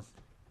rest.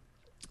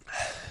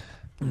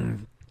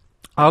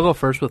 I'll go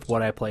first with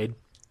what I played.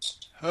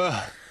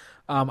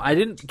 I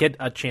didn't get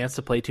a chance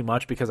to play too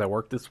much because I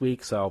worked this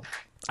week, so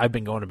I've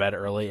been going to bed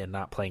early and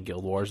not playing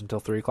Guild Wars until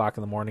 3 o'clock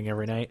in the morning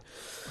every night.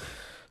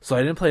 So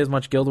I didn't play as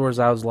much Guild Wars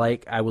as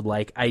I would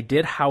like. I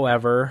did,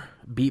 however,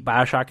 beat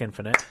Bioshock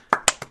Infinite.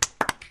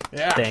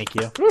 Yeah. Thank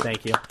you.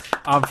 Thank you.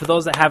 For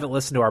those that haven't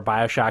listened to our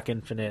Bioshock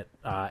Infinite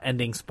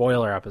ending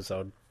spoiler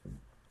episode,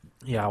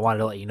 I wanted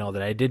to let you know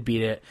that I did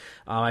beat it.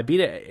 I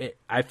beat it.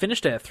 I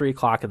finished it at 3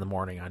 o'clock in the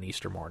morning on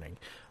Easter morning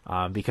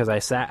because I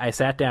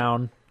sat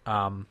down,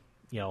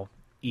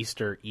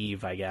 Easter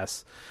Eve, I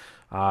guess.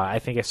 I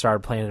think I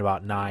started playing at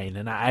about 9,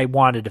 and I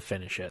wanted to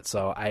finish it.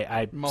 So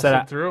I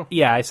Muscled through?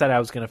 Yeah, I said I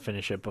was going to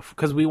finish it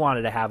because we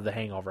wanted to have the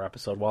Hangover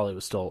episode while it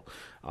was still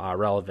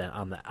relevant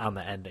on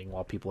the ending,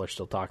 while people are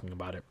still talking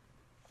about it.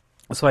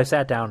 So I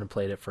sat down and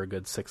played it for a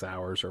good 6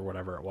 hours or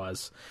whatever it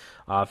was.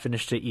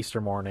 Finished it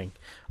Easter morning.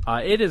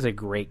 It is a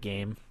great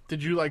game.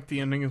 Did you like the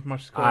ending as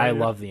much as Corey I did?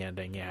 love the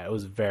ending. Yeah, it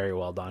was very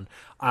well done.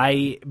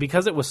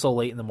 Because it was so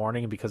late in the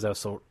morning, and because I was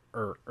so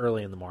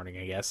early in the morning,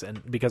 I guess,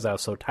 and because I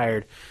was so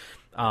tired,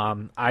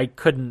 I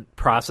couldn't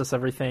process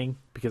everything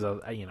because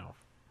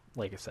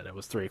like I said, it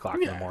was 3 o'clock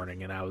in the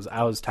morning, and I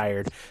was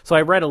tired. So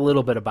I read a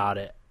little bit about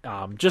it,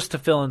 just to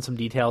fill in some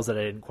details that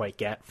I didn't quite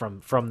get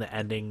from the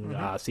ending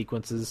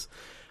sequences.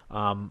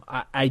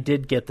 I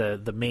did get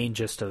the main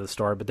gist of the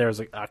story, but there's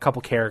a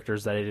couple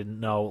characters that I didn't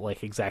know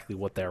like exactly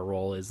what their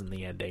role is in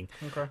the ending.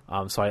 Okay.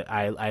 So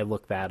I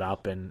looked that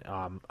up, and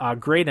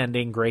great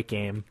ending, great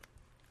game.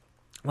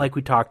 Like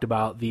we talked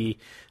about, the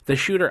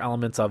shooter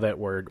elements of it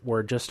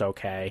were just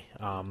okay,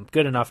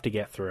 good enough to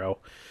get through.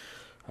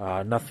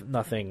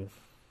 Nothing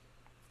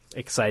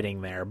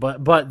exciting there,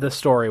 but the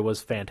story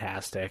was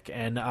fantastic.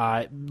 And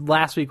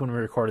last week when we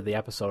recorded the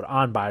episode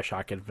on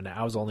BioShock Infinite,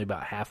 I was only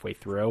about halfway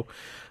through,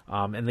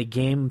 and the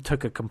game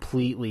took a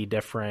completely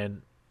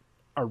different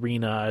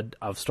arena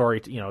of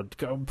story,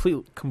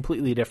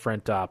 completely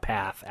different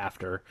path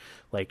after,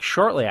 like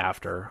shortly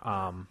after,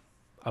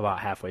 about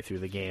halfway through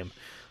the game.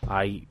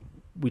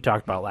 We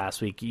talked about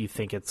last week, you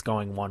think it's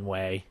going one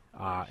way,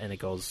 and it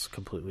goes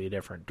completely a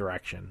different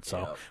direction.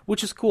 So,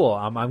 which is cool.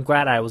 I'm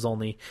glad I was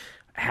only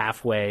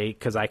halfway,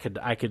 because I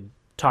could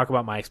talk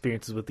about my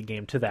experiences with the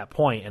game to that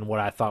point and what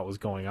I thought was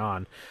going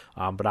on.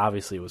 But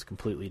obviously it was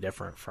completely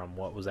different from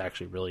what was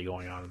actually really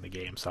going on in the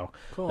game. So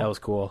cool. That was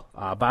cool.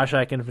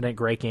 BioShock Infinite,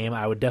 great game.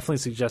 I would definitely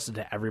suggest it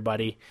to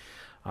everybody,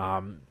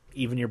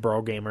 even your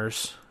bro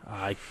gamers.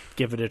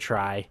 Give it a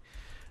try.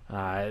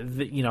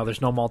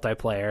 There's no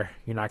multiplayer.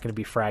 You're not going to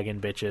be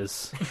fragging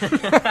bitches.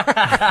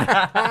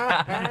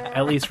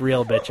 At least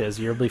real bitches.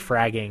 You'll be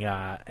fragging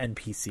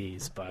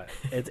NPCs, but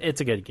it's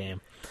a good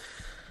game.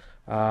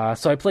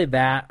 So I played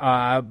that.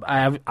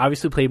 I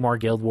obviously played more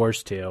Guild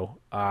Wars 2.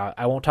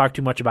 I won't talk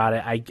too much about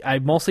it. I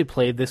mostly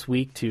played this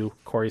week to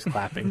Corey's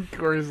clapping.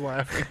 Corey's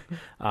laughing.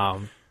 I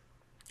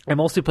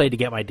mostly played to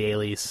get my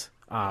dailies,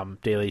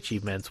 daily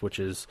achievements, which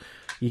is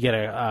you get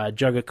a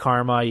jug of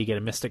karma, you get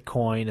a mystic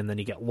coin, and then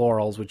you get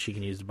laurels, which you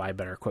can use to buy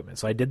better equipment.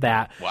 So I did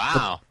that.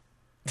 Wow.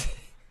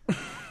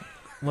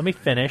 Let me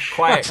finish.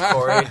 Quiet,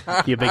 Corey.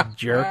 You big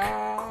jerk.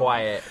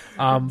 Quiet.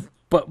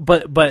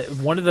 But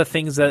one of the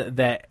things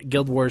that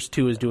Guild Wars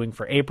 2 is doing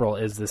for April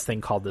is this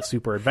thing called the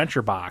Super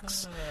Adventure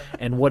Box,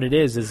 and what it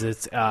is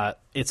it's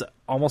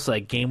almost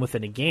like a game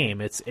within a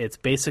game. It's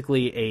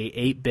basically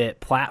a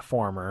 8-bit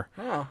platformer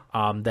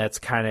that's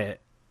kind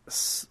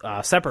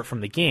of separate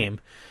from the game,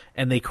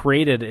 and they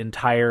created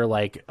entire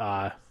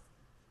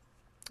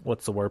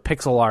what's the word,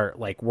 pixel art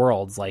like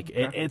worlds. Like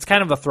it's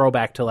kind of a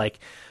throwback to like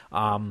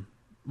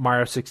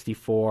Mario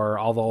 64,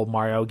 all the old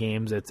Mario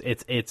games.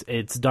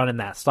 It's done in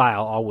that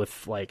style, all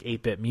with like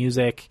 8-bit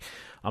music.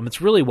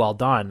 It's really well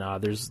done.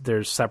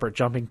 There's separate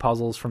jumping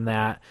puzzles from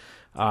that.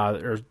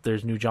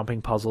 There's new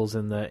jumping puzzles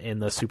in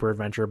the Super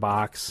Adventure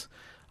Box.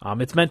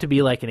 It's meant to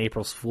be like an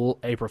April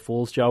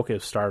Fool's joke.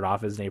 It started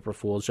off as an April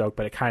Fool's joke,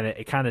 but it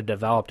kind of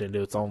developed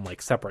into its own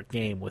like separate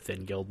game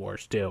within Guild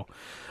Wars 2.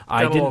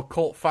 Got a little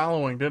cult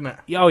following, didn't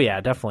it? Oh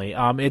yeah, definitely.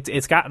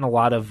 It's gotten a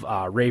lot of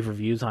rave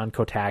reviews on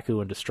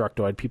Kotaku and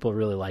Destructoid. People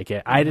really like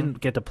it. I didn't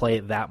get to play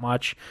it that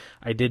much.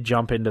 I did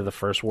jump into the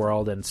first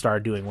world and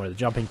started doing one of the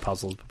jumping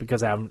puzzles, but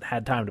because I haven't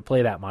had time to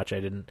play that much,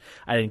 I didn't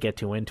get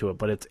too into it.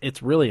 But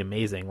it's really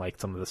amazing, like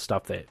some of the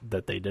stuff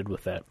that they did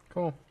with it.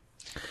 Cool.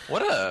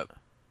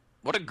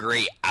 What a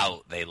great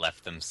out they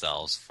left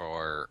themselves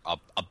for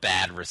a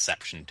bad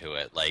reception to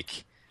it.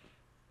 Like,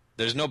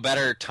 there's no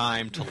better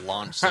time to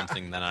launch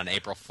something than on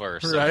April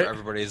 1st. So Right.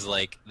 everybody's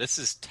like, this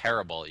is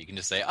terrible. You can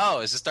just say, oh,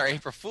 is this our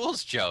April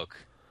Fool's joke?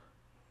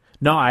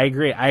 No, I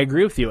agree. I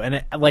agree with you.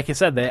 And like I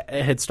said, it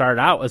had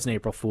started out as an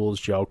April Fool's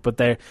joke, but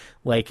they're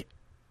like,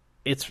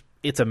 it's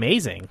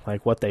amazing,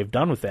 like what they've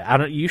done with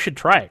it. You should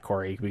try it,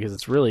 Corey, because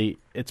it's pretty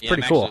cool.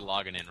 I'm actually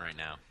logging in right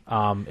now.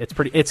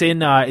 It's in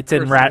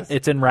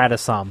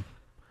Radisum.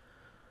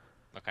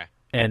 Okay.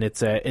 And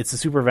it's a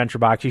Super Adventure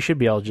Box. You should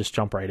be able to just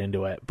jump right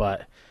into it,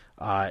 but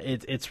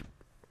it's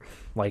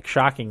like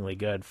shockingly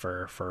good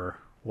for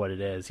what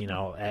it is,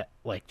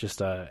 like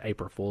just a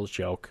April Fool's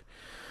joke.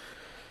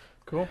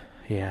 Cool.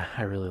 Yeah,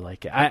 I really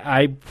like it.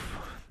 I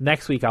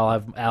next week I'll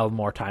have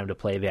more time to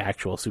play the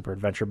actual Super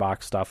Adventure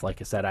Box stuff. Like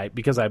I said,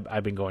 because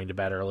I've been going to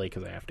bed early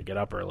because I have to get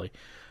up early.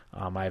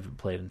 I haven't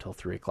played until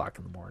 3:00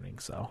 in the morning,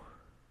 so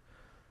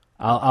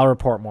I'll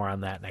report more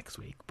on that next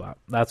week. But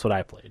that's what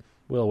I played.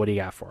 Will, what do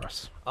you got for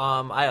us?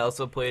 I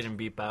also played and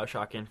beat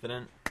BioShock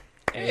Infinite.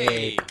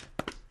 Hey.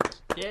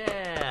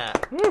 Yeah.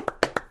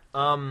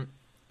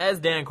 As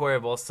Dan and Corey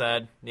both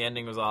said, the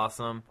ending was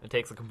awesome. It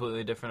takes a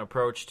completely different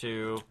approach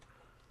to,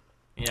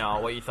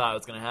 what you thought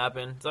was going to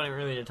happen. So I don't even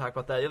really need to talk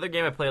about that. The other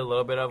game I played a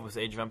little bit of was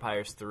Age of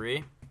Empires 3.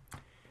 Me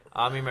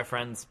and my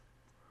friends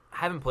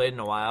haven't played in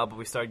a while, but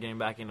we started getting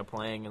back into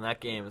playing, and that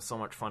game is so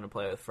much fun to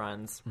play with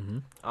friends. Mm-hmm.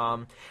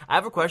 I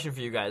have a question for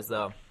you guys,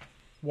 though.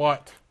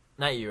 What?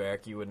 Not you,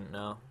 Eric. You wouldn't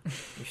know.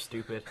 You're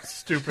stupid.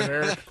 Stupid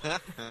Eric.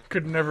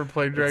 Could never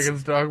play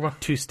Dragon's Dogma.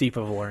 Too steep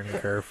of a learning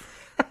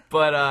curve.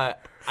 But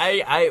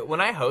I when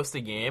I host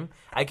a game,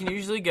 I can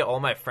usually get all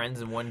my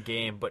friends in one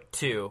game, but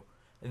two,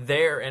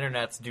 their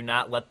internets do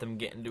not let them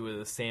get into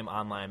the same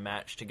online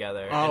match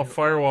together. Oh,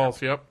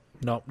 firewalls, yep.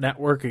 No,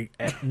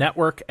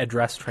 network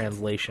address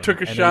translation.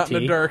 Took a shot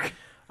in the dark.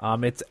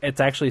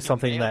 It's actually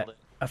something nailed that it.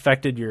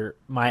 affected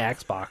my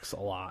Xbox a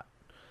lot.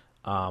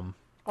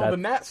 The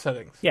NAT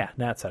settings. Yeah,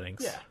 NAT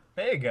settings. Yeah.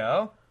 There you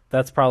go.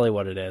 That's probably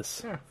what it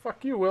is. Yeah,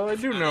 fuck you, Will. I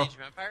do know. Age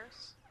of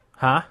Empires?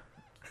 Huh?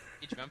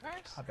 Age of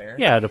Empires?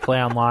 Yeah, to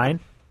play online.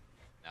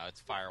 No,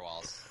 it's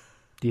Firewalls.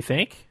 Do you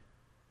think?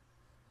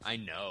 I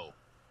know.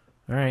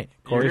 All right.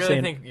 You Corey's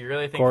really saying,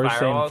 think Corey's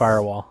saying Firewalls?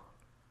 Firewall.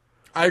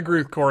 I agree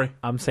with Corey.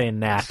 I'm saying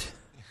Nat.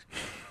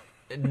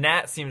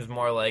 Nat seems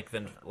more likely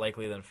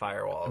than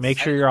Firewalls. Make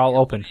sure you're all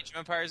open. Age of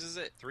Empires is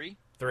it? 3?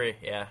 3,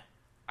 yeah.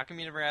 How come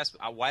you never asked?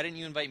 Why didn't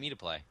you invite me to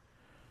play?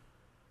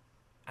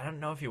 I don't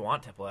know if you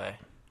want to play.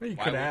 You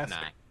Why could wouldn't ask.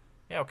 I?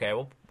 Yeah, okay,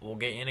 we'll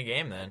get you in a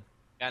game then.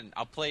 Yeah,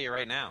 I'll play you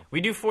right now.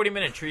 We do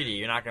 40-minute treaty.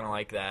 You're not gonna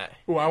like that.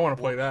 Oh, I want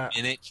to play that.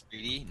 Minute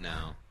treaty?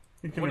 No.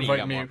 You can What do you invite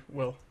got me, more?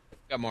 Will.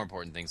 Got more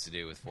important things to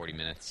do with 40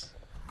 minutes.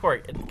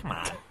 Corey, come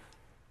on.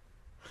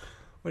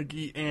 Like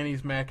eat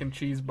Annie's mac and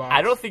cheese box.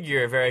 I don't think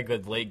you're a very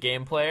good late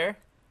game player.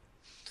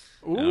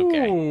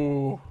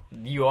 Ooh.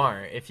 You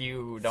aren't. If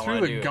you don't Through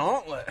want to the do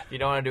gauntlet. if you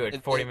don't want to do a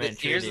 40-minute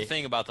treaty. Here's the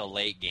thing about the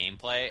late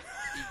gameplay.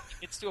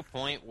 It's to a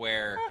point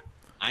where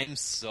I'm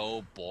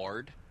so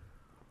bored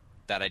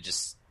that I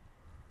just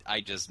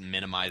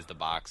minimize the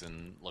box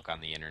and look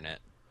on the internet.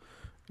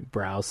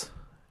 Browse.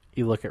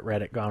 You look at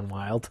Reddit Gone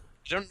Wild.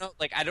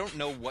 I don't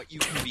know what you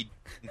can be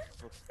doing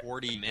for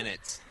 40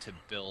 minutes to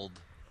build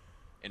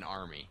an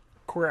army.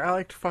 Corey, I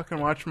like to fucking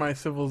watch my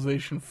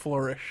civilization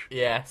flourish.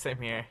 Yeah, same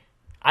here.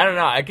 I don't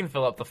know. I can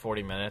fill up the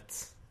 40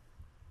 minutes.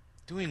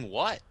 Doing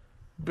what?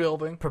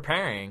 Building.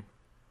 Preparing.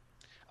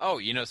 Oh,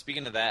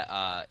 speaking of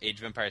that, Age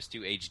of Empires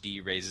 2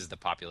 HD raises the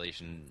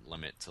population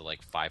limit to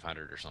like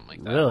 500 or something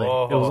like that. Really?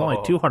 Whoa. It was only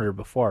 200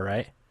 before,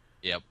 right?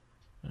 Yep.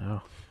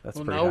 Oh, that's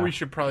Well, pretty now high. we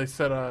should probably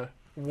set a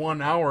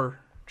 1 hour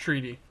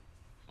treaty.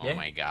 Oh Yeah.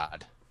 my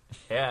god.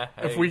 Yeah.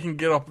 If we can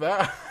get up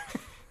that.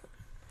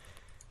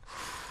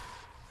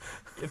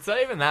 It's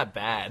not even that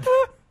bad.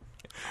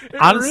 It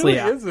Honestly,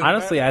 really isn't.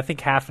 I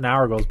think half an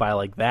hour goes by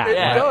like that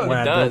Yeah, when, it when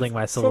I'm does. building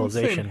my So I'm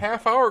saying civilization.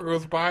 half hour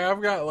goes by,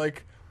 I've got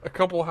like a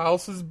couple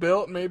houses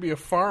built, maybe a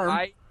farm.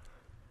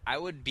 I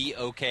would be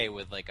okay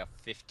with like a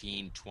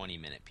 15-20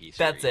 minute piece.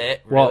 That's for you.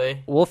 it, Well,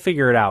 really. we'll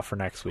figure it out for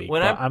next week.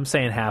 When But I'm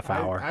saying half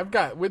hour. I've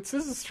got this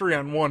is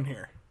 3-on-1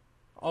 here.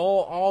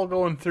 All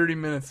going 30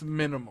 minutes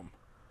minimum.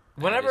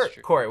 Whenever is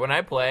true. Corey, when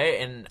I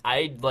play and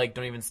I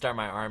don't even start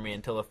my army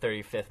until the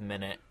 35th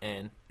minute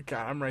and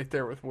God, I'm right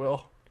there with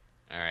Will.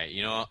 All right,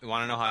 you want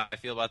to know how I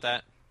feel about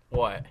that?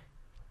 what?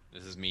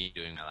 This is me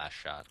doing my last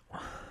shot.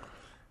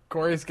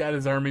 Corey's got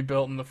his army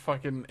built in the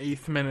fucking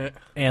 8th minute.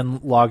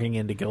 and logging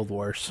into Guild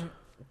Wars.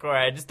 Corey,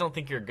 I just don't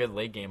think you're a good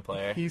late game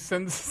player. He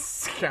sends a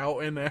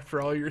scout in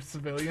after all your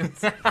civilians.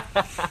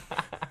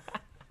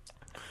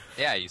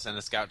 Yeah, you send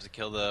a scout to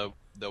kill the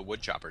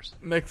wood choppers.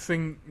 next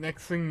thing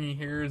you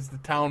hear is the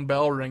town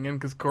bell ringing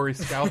because Corey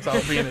scouts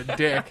out being a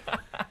dick.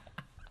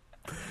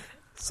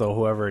 So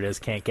whoever it is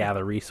can't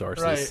gather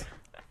resources. Right.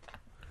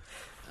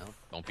 Well,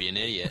 don't be an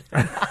idiot.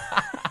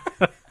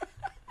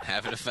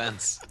 Have a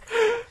defense.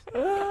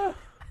 Okay.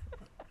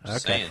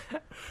 Saying.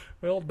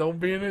 Well, don't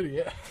be an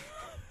idiot.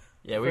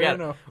 Yeah, we Fair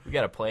got enough.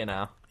 to play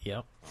now.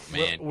 Yep.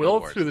 Man, Will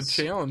Guild threw the Wars is-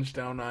 challenge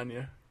down on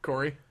you,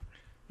 Corey.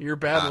 You're a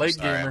bad I'm late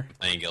sorry, gamer. I'm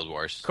playing Guild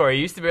Wars. Corey,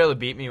 you used to be able to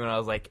beat me when I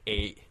was like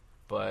 8,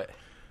 but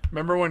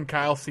Remember when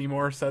Kyle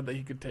Seymour said that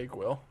he could take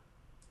Will?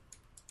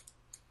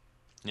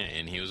 Yeah,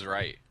 and he was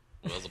right.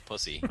 Will's a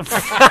pussy.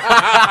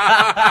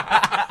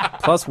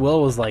 Plus,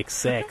 Will was like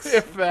 6.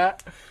 If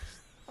that.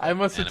 I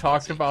must have And a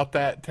talked pussy. about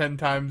that 10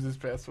 times this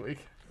past week.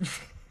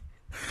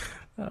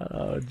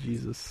 Oh,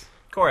 Jesus.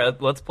 Corey,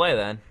 let's play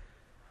then.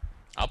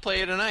 I'll play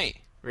you tonight.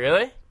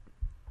 Really?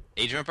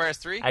 Age of Empires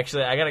 3?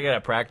 Actually, I got to get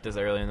at practice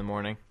early in the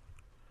morning.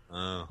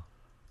 Oh.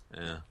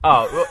 Yeah.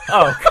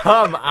 Oh,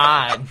 come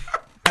on.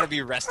 Gotta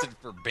be rested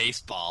for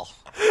baseball.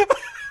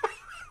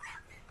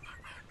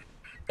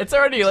 It's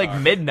already like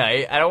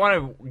midnight. I don't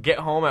want to get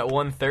home at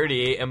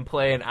 1:30 and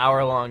play an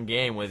hour-long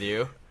game with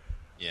you.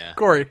 Yeah.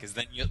 Corey. Because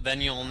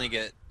then you only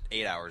get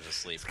 8 hours of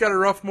sleep. He's got a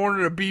rough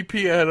morning of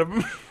BP ahead of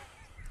him.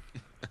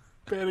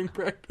 Batting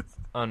practice.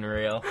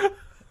 Unreal.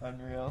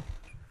 Unreal.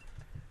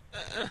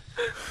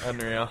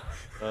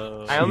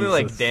 Oh, I only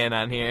like Jesus. Dan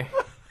on here.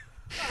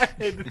 I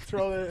had to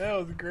throw that. That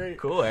was great.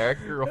 Cool, Eric.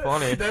 You're real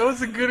funny. That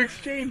was a good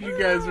exchange you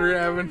guys were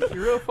having.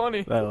 You're real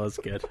funny. That was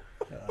good.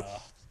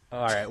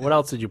 All right. What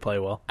else did you play,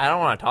 Will? I don't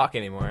want to talk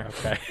anymore.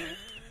 Okay.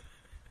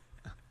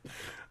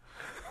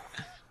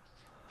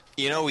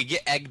 We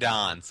get egged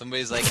on.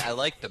 Somebody's like, I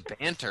like the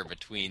banter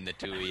between the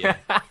two of you.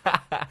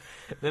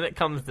 Then it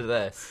comes to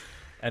this.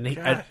 And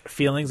God.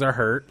 feelings are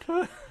hurt.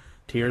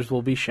 Tears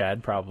will be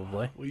shed,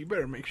 probably. Well, you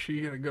better make sure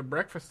you get a good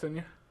breakfast in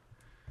you.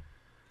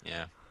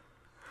 Yeah.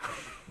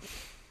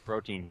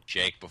 Protein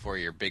shake before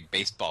your big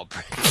baseball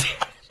break.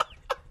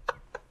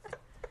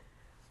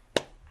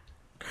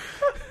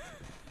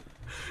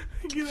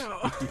 Get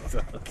out.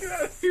 Get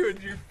out of here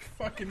with your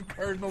fucking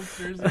Cardinals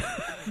jersey.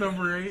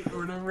 Number 8 or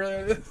whatever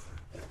that is.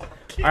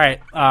 All right.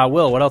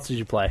 Will, what else did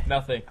you play?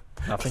 Nothing.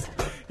 Nothing?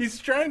 He's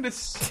trying to...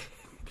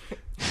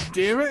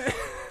 Damn it.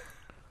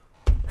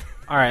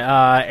 All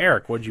right.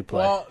 Eric, what did you play?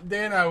 Well,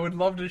 Dan, I would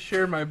love to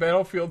share my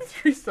Battlefield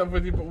 3 stuff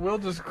with you, but Will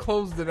just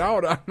closed it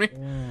out on me.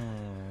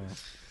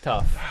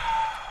 Tough.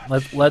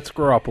 Let's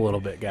grow up a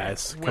little bit,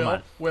 guys. Come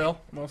on. Will,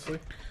 mostly.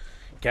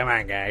 Come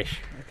on, guys.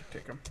 I could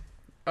take them.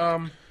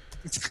 All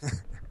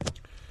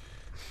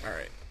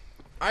right.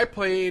 I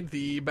played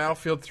the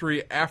Battlefield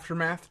 3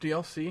 Aftermath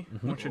DLC,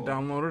 which I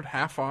downloaded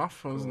half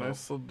off. It was a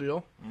nice little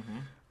deal.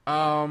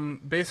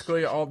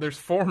 Basically, there's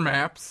 4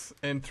 maps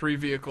and 3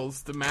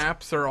 vehicles. The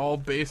maps are all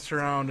based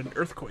around an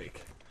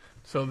earthquake.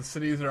 So the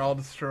cities are all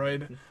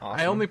destroyed.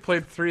 Awesome. I only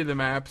played 3 of the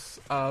maps.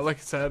 Like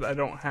I said, I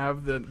don't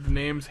have the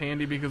names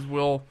handy because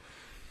Will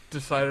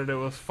decided it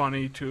was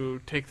funny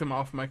to take them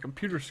off my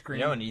computer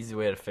screen. You know an easy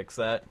way to fix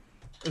that?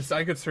 Is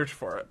I could search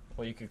for it.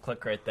 Well, you could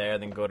click right there,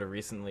 then go to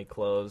recently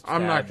closed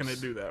I'm not tabs. going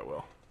to do that,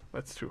 Will.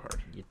 That's too hard.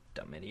 You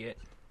dumb idiot.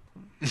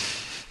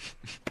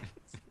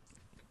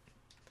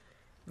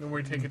 And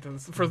we take it to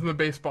from the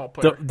baseball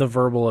player. The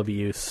verbal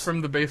abuse.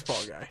 From the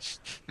baseball guy.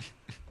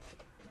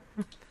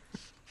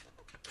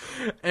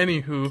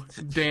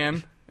 Anywho,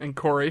 Dan and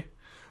Corey.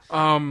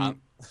 I'm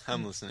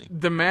listening.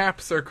 The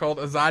maps are called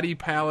Azadi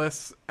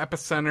Palace,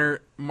 Epicenter,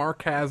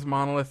 Markaz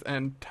Monolith,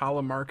 and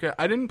Talamarca.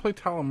 I didn't play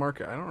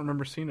Talamarca. I don't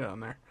remember seeing it on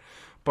there.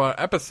 But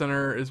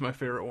Epicenter is my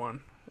favorite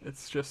one.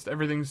 It's just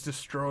everything's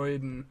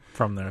destroyed and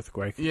from the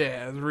earthquake.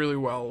 Yeah, it's really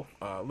well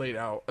laid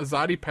out.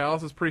 Azadi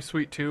Palace is pretty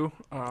sweet too.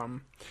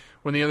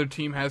 When the other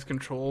team has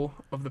control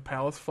of the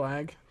palace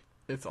flag,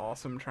 it's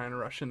awesome trying to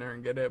rush in there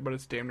and get it, but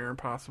it's damn near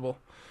impossible.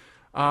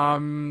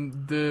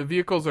 The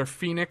vehicles are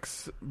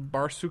Phoenix,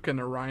 Barsuk, and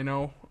the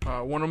Rhino.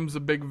 One of them's a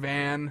big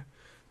van.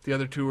 The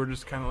other 2 are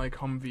just kind of like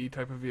Humvee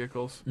type of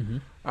vehicles.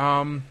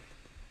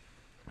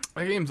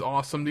 That game's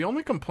awesome. The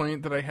only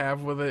complaint that I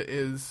have with it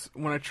is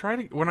when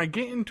I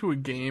get into a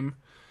game,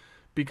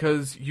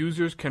 because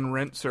users can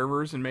rent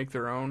servers and make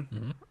their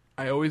own.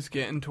 I always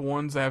get into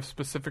ones that have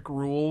specific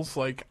rules.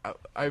 Like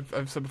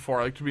I've said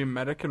before, I like to be a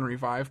medic and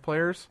revive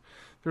players.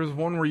 There was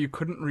one where you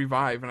couldn't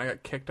revive, and I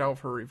got kicked out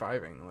for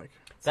reviving. Like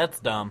that's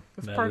dumb.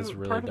 That's that part is of,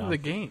 really part dumb. of the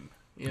game,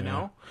 you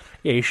know?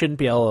 Yeah, you shouldn't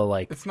be able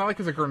to It's not like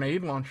it's a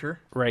grenade launcher.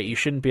 Right, you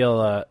shouldn't be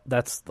able to.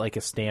 That's like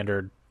a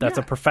standard. That's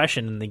a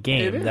profession in the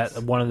game. It is.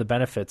 That one of the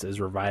benefits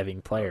is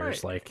reviving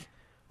players. Right. Like,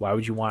 why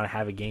would you want to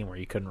have a game where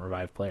you couldn't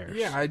revive players?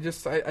 Yeah, I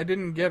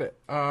didn't get it.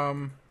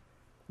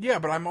 Yeah,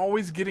 but I'm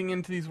always getting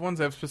into these ones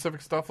that have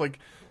specific stuff. Like,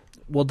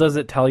 well, does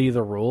it tell you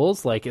the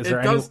rules? Like, is there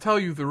it does tell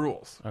you the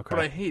rules, Okay. but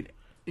I hate it.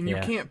 And you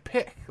can't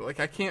pick.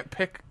 Like, I can't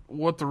pick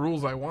what the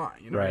rules I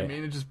want. You know what I Right.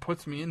 mean? It just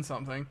puts me in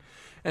something.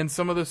 And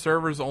some of the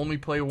servers only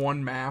play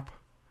one map.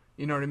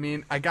 You know what I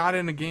mean? I got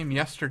in a game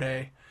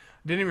yesterday.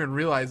 Didn't even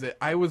realize it.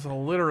 I was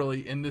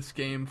literally in this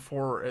game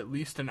for at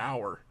least an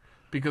hour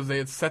because they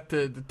had set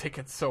the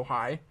tickets so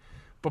high.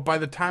 But by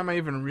the time I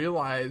even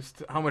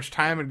realized how much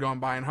time had gone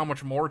by and how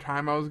much more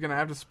time I was going to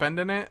have to spend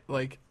in it,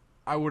 like,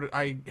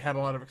 I had a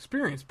lot of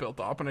experience built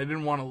up and I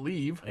didn't want to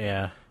leave.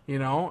 Yeah. You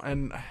know,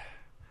 and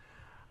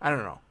I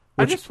don't know.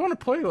 I just want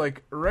to play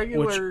like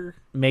regular. Which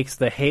makes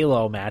the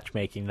Halo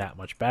matchmaking that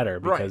much better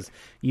because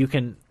you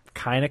can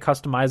kind of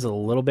customize it a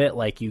little bit.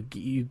 Like you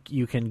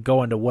can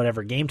go into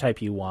whatever game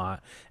type you want,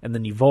 and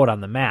then you vote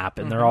on the map,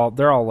 and they're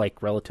all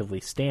like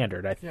relatively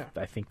standard.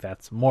 I think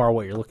that's more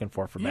what you're looking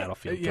for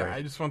Battlefield 3. Yeah,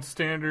 I just want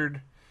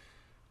standard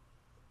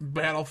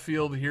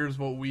Battlefield. Here's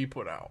what we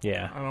put out.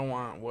 Yeah, I don't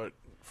want what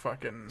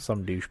fucking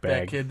some douchebag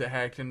that kid that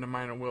hacked into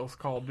mine and Will's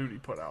Call of Duty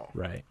put out.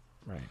 Right.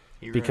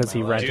 Because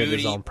he rented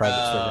his own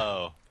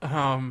private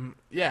server.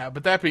 Yeah,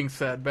 but that being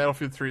said,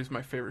 Battlefield 3 is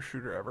my favorite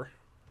shooter ever.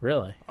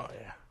 Really? Oh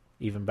yeah.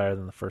 Even better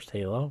than the first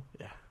Halo?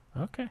 Yeah.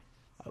 Okay.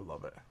 I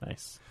love it.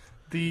 Nice.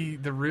 The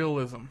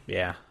realism.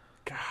 Yeah.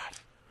 God.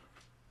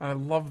 I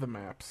love the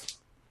maps.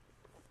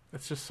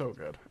 It's just so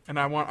good. And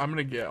I'm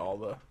gonna get all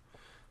the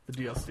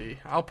DLC.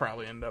 I'll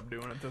probably end up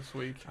doing it this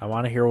week. I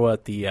want to hear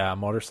what the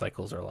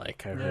motorcycles are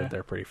like. I heard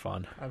they're pretty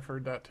fun. I've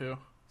heard that too.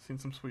 Seen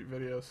some sweet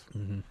videos.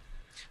 Mm-hmm.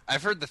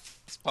 I've heard the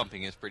fist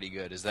pumping is pretty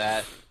good. Is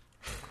that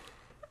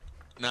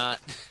not?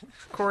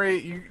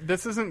 Corey,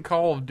 this isn't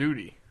Call of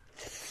Duty.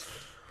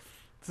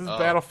 This is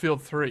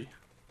Battlefield 3.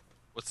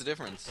 What's the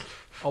difference?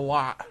 A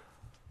lot.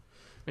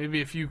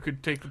 Maybe if you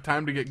could take the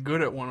time to get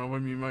good at one of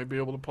them, you might be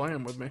able to play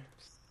them with me.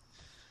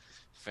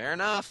 Fair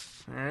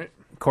enough. All right.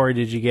 Corey,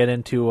 did you get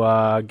into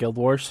Guild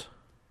Wars?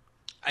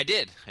 I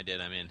did.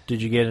 I'm in.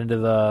 Did you get into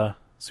the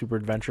Super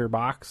Adventure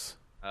box?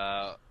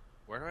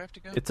 Where do I have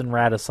to go? It's in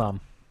Radisson.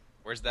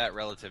 Where's that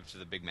relative to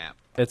the big map?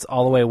 It's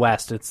all the way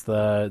west. It's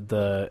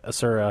the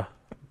Asura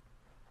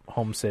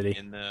home city.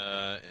 In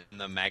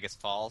the Magus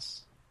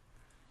Falls?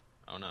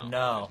 Oh no.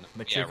 No,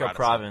 Matrika Radisson.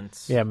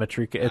 Province. Yeah,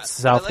 Matrika.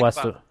 It's What I southwest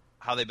like of. about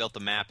how they built the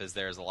map is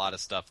there's a lot of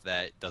stuff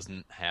that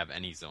doesn't have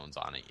any zones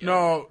on it yet.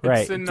 No, it's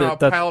Right. in The-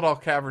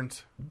 Paladol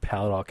Caverns.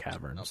 Paladol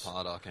Caverns. Oh,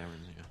 Paladol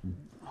Caverns, yeah.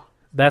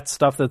 That's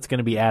stuff that's going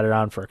to be added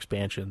on for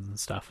expansions and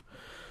stuff.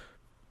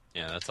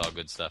 Yeah, that's all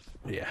good stuff.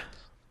 Yeah.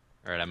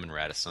 All right, I'm in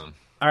Radisson.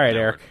 All right, Now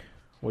Eric.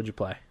 What'd you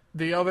play?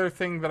 The other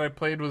thing that I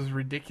played was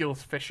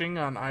Ridiculous Fishing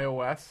on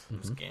iOS.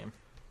 This game.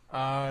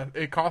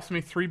 It cost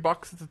me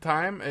 $3 at the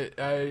time.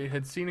 I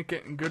had seen it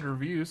getting good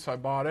reviews, so I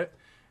bought it.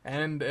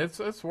 And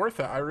it's worth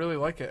it. I really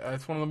like it.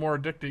 It's one of the more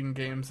addicting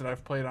games that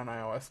I've played on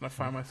iOS, and I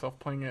find myself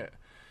playing it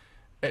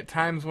at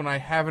times when I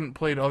haven't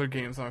played other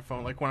games on my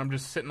phone, like when I'm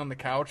just sitting on the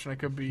couch and I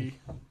could be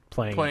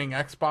playing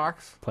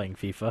Xbox. Playing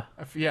FIFA?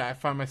 I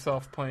find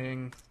myself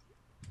playing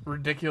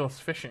ridiculous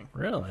fishing.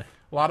 Really?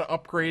 A lot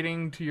of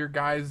upgrading to your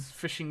guys'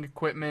 fishing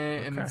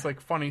equipment, and it's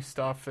like funny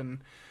stuff, and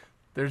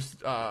there's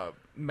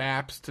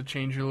maps to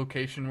change your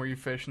location where you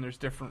fish, and there's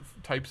different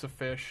types of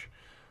fish.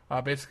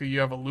 Basically, you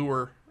have a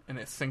lure, and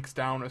it sinks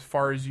down as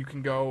far as you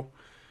can go.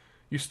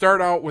 You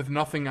start out with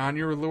nothing on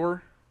your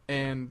lure,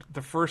 and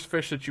the first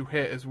fish that you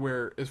hit is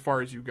where as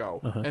far as you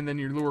go. And then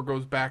your lure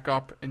goes back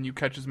up, and you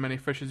catch as many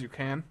fish as you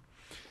can,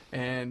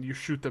 and you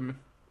shoot them.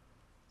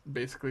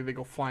 Basically, they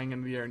go flying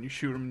into the air, and you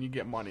shoot them, and you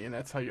get money, and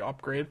that's how you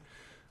upgrade.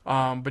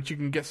 But you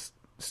can get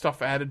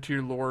stuff added to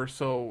your lure.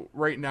 So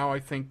right now, I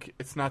think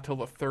it's not till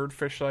the third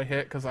fish that I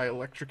hit because I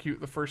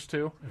electrocute the first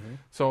two.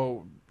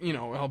 So it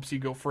helps you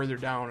go further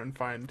down and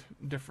find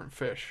different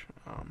fish.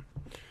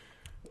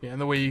 And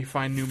the way you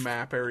find new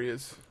map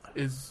areas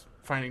is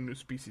finding new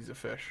species of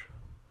fish.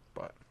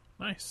 But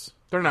nice.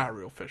 They're not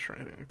real fish or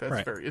anything.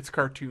 That's right. It's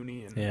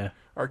cartoony and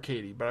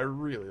arcadey, but I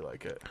really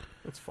like it.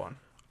 It's fun.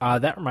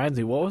 That reminds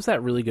me, what was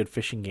that really good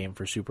fishing game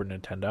for Super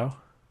Nintendo?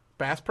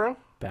 Bass Pro?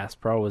 Bass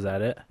Pro, was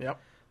that it? Yep.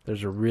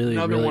 There's a really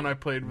one I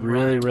played with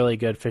really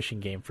good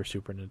fishing game for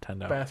Super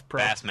Nintendo. Bass Pro.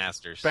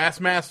 Bassmasters.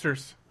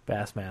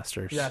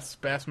 Bassmasters. Yes,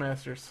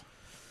 Bassmasters.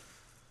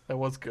 That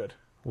was good.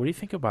 What do you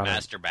think about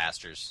Master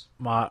Basters?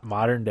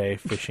 Modern day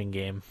fishing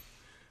game?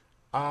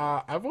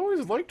 I've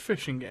always liked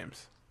fishing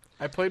games.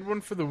 I played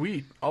one for the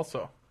Wii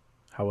also.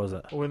 How was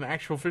it? With an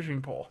actual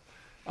fishing pole.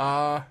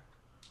 It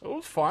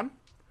was fun.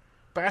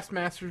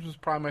 Bassmasters was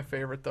probably my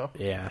favorite, though.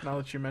 Yeah. Now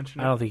that you mention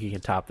it. I don't think you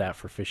can top that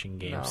for fishing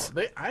games.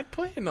 No, I'd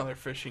play another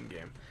fishing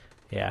game.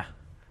 Yeah.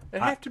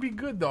 It'd have to be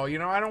good, though.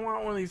 I don't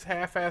want one of these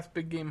half-ass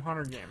big game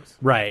hunter games.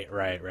 Right.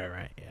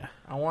 Yeah.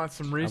 I want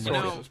some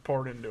resources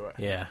poured into it.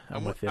 Yeah,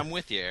 I'm with you. I'm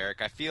with you,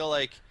 Eric. I feel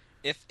like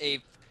if a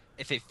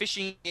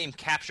fishing game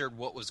captured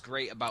what was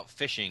great about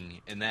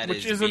fishing, and that Which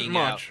is isn't being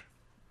much.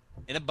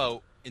 out in a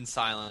boat in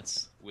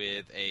silence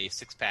with a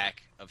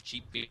 6-pack of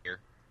cheap beer,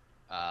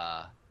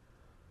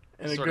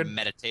 and sort a of good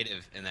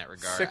meditative in that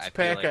regard.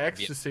 6-pack of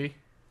ecstasy.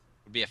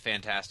 Would be a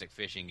fantastic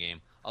fishing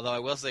game. Although I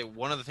will say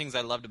one of the things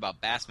I loved about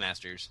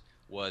Bassmasters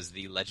was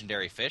the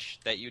legendary fish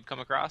that you'd come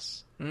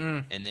across,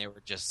 and they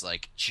were just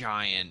like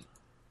giant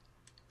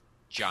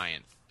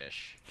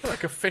fish.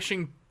 Like a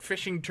fishing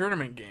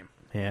tournament game.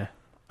 Yeah.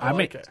 I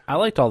like it. I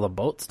liked all the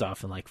boat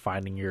stuff and like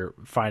finding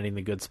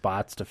the good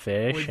spots to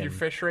fish. With and, your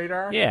fish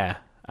radar? Yeah.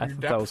 I Your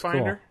thought depth that was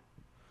finder?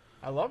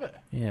 cool. I love it.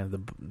 Yeah,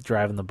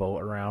 driving the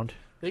boat around.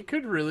 They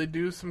could really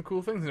do some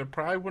cool things, and it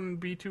probably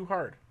wouldn't be too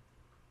hard.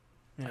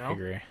 I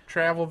agree.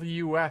 Travel the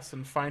U.S.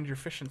 and find your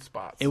fishing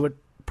spots. It would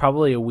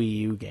probably a Wii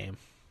U game.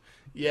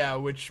 Yeah,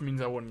 which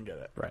means I wouldn't get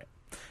it. Right.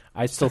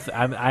 I still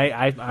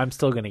I'm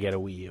still gonna get a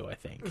Wii U. I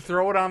think.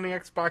 Throw it on the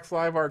Xbox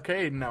Live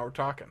Arcade, and now we're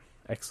talking.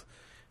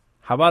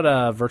 How about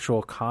a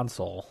virtual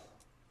console?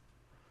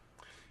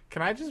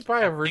 Can I just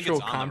buy a virtual I think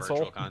it's on the console?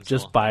 virtual console.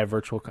 Just buy a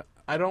virtual.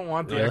 I don't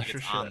want the I think extra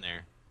it's shit. on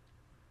there.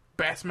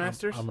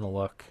 Bassmasters. I'm gonna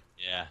look.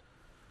 Yeah.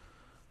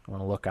 I'm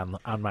gonna look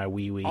on my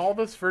Wii. All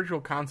this virtual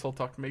console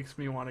talk makes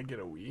me want to get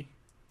a Wii.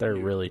 They're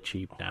really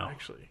cheap now.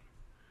 Actually,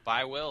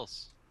 Buy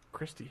Will's.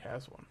 Christy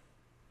has one.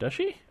 Does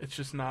she? It's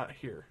just not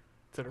here.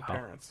 It's at her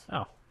parents.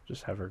 Oh,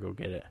 just have her go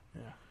get it.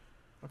 Yeah,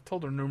 I've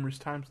told her numerous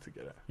times to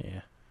get it.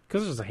 Yeah,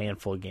 because there's a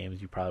handful of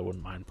games you probably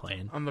wouldn't mind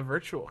playing. On the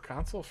virtual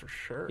console for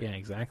sure. Yeah,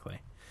 exactly.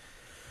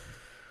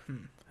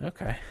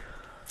 Okay.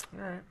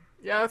 All right.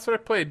 Yeah, that's what I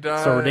played.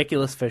 So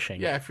ridiculous fishing.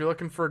 Yeah, if you're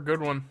looking for a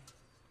good one,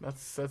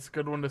 that's a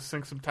good one to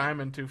sink some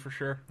time into for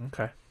sure.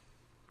 Okay.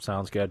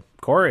 Sounds good.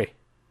 Corey,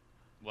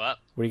 What?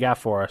 what do you got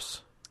for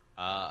us?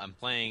 I'm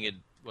playing it.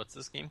 What's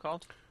this game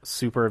called?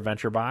 Super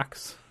Adventure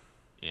Box.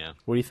 Yeah.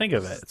 What do you think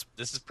of it?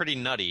 This is pretty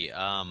nutty.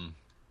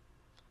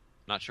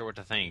 Not sure what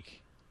to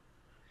think.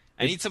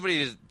 I need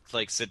somebody to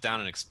like sit down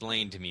and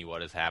explain to me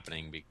what is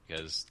happening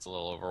because it's a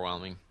little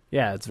overwhelming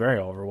Yeah, it's very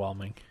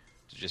overwhelming.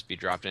 to just be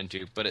dropped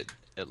into. But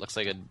it looks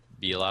like it'd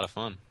be a lot of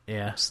fun.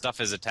 Yeah. Stuff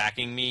is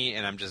attacking me,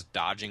 and I'm just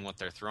dodging what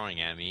they're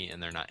throwing at me,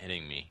 and they're not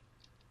hitting me.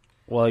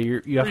 Well, you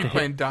have Are to you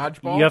playing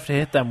dodgeball? You have to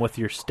hit them with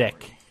your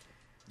stick.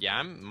 Yeah,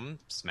 I'm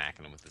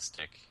smacking them with the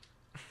stick.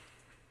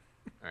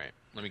 All right,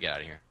 let me get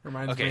out of here.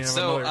 Reminds me Okay, of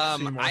so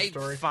another Seymour I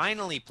story.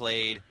 finally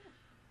played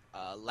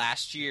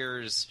last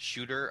year's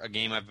shooter, a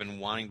game I've been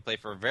wanting to play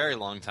for a very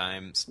long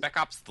time, Spec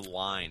Ops: The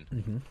Line.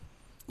 Mm-hmm.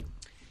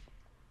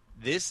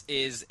 This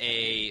is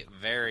a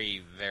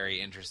very,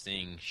 very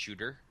interesting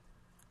shooter.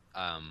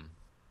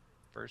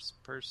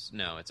 First person?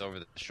 No, it's over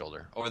the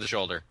shoulder. Over the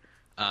shoulder.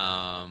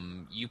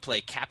 You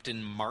play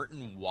Captain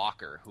Martin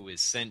Walker, who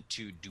is sent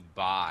to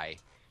Dubai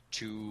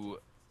to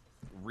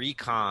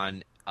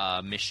recon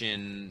a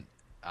mission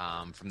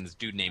from this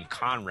dude named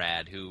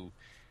Conrad, who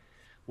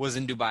was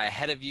in Dubai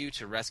ahead of you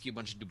to rescue a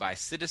bunch of Dubai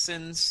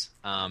citizens,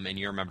 and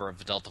you're a member of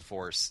the Delta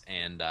Force,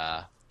 and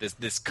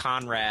this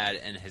Conrad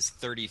and his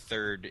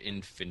 33rd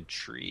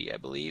Infantry, I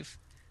believe,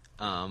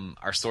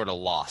 are sort of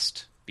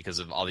lost because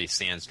of all these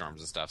sandstorms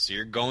and stuff. So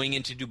you're going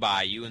into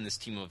Dubai. You and this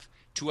team of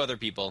 2 other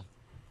people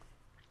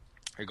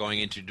are going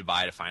into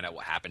Dubai to find out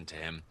what happened to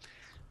him.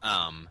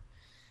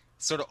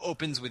 Sort of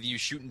opens with you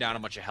shooting down a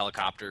bunch of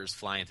helicopters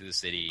flying through the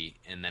city,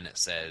 and then it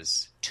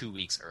says 2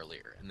 weeks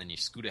earlier, and then you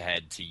scoot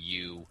ahead to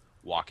you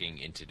walking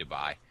into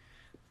Dubai.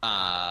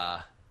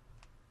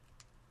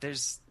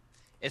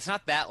 It's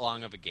not that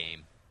long of a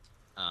game.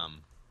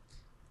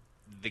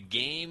 The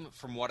game,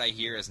 from what I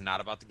hear, is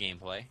not about the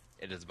gameplay.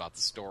 It is about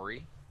the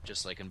story,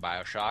 just like in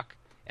BioShock.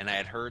 And I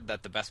had heard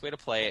that the best way to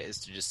play it is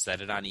to just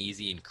set it on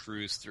easy and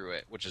cruise through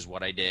it, which is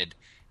what I did.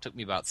 It took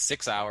me about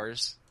 6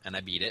 hours, and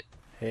I beat it.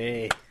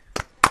 Hey.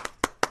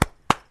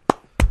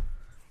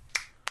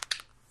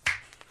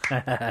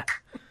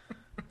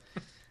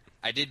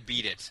 I did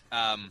beat it.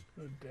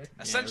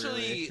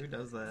 Essentially, Yeah, really? Who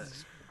does that?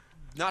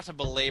 not to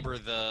belabor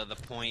the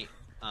point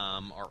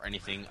or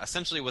anything,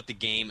 essentially what the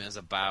game is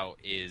about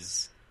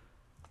is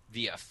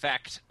the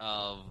effect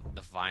of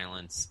the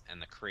violence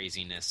and the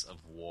craziness of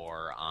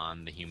war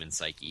on the human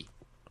psyche.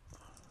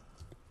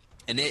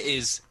 And it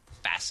is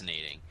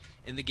fascinating.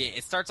 In the game,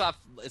 it starts off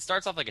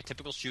like a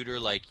typical shooter,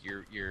 like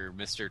you're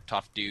Mr.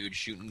 Tough Dude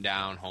shooting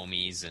down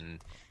homies and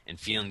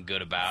feeling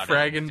good about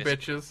Fragging it.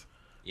 Bitches.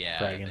 Yeah,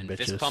 Fragging and bitches.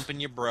 fist pumping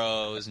your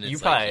bros, and it's You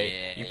probably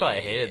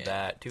like, hated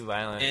that. Too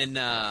violent. And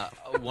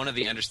one of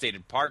the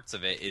understated parts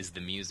of it is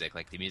the music.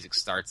 Like, the music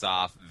starts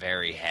off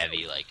very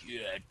heavy, like,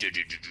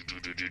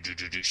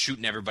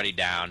 shooting everybody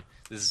down.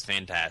 This is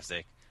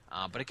fantastic.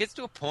 But it gets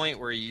to a point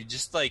where you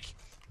just, like...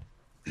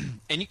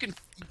 And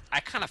I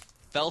kind of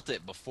felt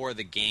it before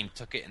the game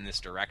took it in this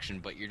direction,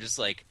 but you're just,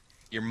 like...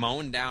 You're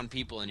mowing down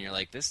people, and you're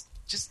like, this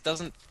just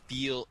doesn't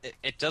feel...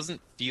 It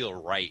doesn't feel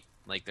right.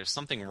 Like, there's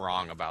something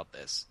wrong about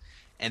this.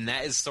 And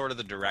that is sort of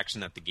the direction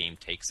that the game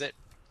takes it,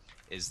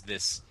 is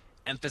this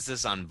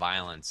emphasis on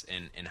violence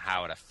and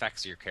how it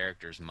affects your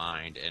character's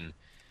mind. And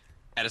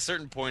at a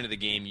certain point of the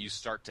game, you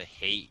start to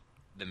hate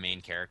the main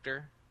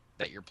character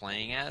that you're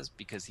playing as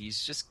because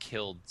he's just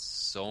killed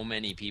so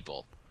many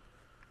people.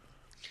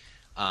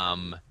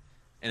 And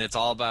it's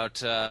all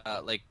about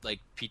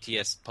like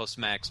PTS,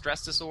 post-traumatic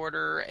stress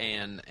disorder,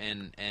 and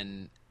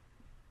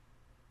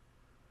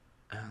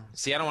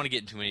see, I don't want to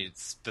get into many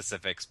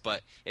specifics,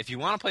 but if you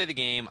want to play the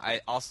game,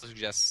 I also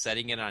suggest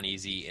setting it on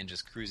easy and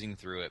just cruising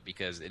through it,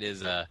 because it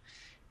is a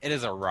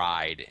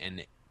ride,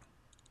 and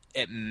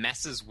it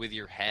messes with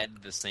your head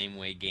the same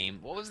way game.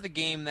 What was the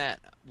game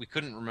that we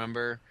couldn't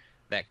remember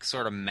that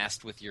sort of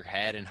messed with your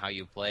head and how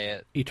you play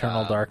it?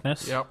 Eternal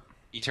Darkness. Yep.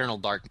 Eternal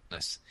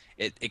Darkness.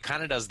 It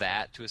kind of does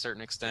that to a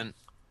certain extent.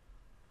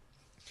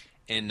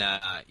 And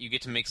you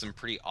get to make some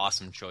pretty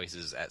awesome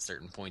choices at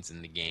certain points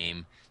in the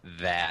game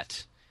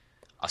that...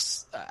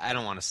 I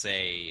don't want to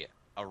say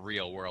a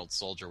real-world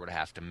soldier would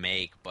have to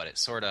make, but it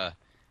sort of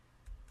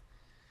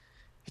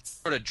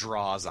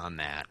draws on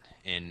that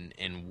in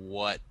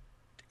what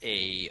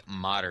a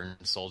modern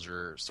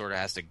soldier sort of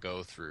has to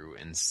go through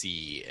and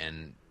see.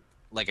 And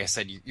like I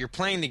said, you're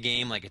playing the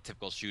game like a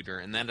typical shooter,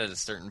 and then at a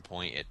certain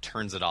point, it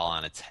turns it all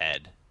on its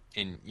head,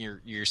 and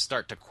you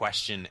start to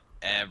question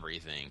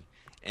everything.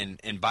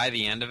 And by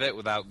the end of it,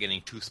 without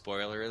getting too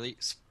spoilery,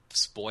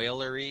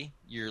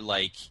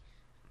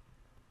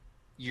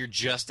 you're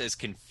just as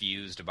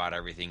confused about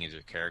everything as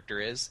your character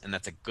is, and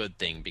that's a good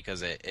thing,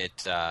 because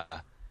it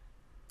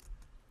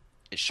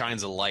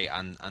shines a light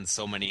on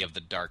so many of the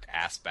dark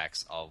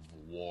aspects of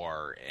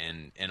war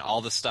and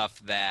all the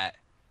stuff that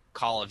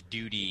Call of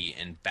Duty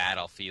and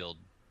Battlefield,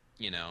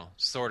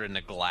 sort of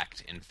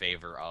neglect in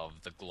favor of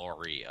the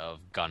glory of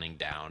gunning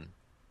down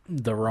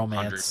The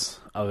romance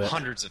of it.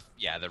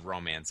 the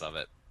romance of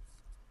it.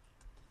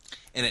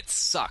 And it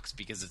sucks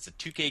because it's a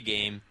 2K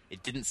game.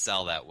 It didn't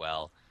sell that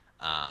well.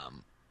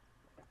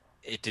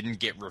 It didn't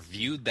get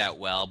reviewed that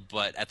well,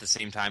 but at the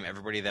same time,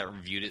 everybody that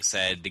reviewed it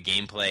said the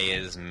gameplay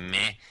is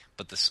meh,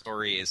 but the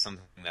story is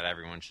something that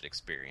everyone should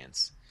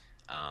experience,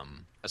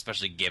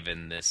 especially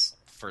given this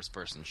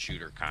first-person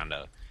shooter kind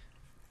of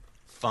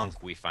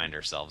funk we find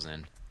ourselves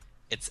in.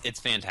 It's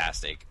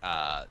fantastic.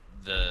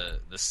 The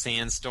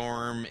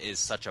sandstorm is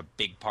such a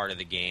big part of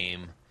the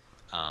game.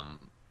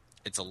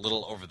 It's a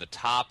little over the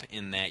top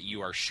in that you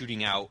are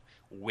shooting out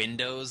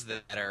windows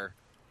that are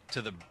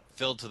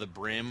filled to the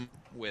brim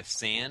with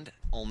sand,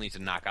 only to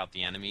knock out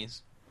the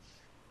enemies.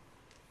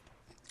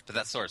 But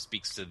that sort of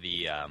speaks to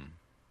the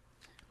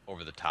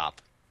over the top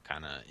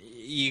kind of.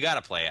 You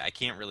gotta play it. I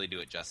can't really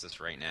do it justice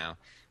right now.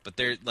 But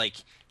they're like,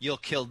 you'll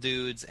kill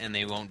dudes and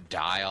they won't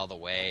die all the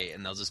way,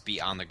 and they'll just be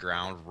on the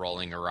ground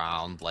rolling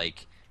around,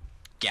 like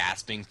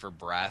gasping for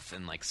breath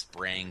and like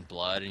spraying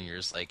blood, and you're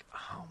just like,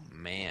 oh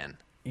man.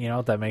 You know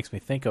what that makes me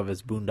think of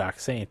is Boondock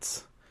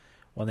Saints.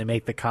 When they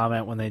make the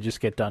comment when they just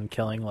get done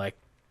killing like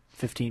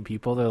 15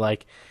 people, they're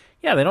like,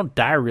 yeah, they don't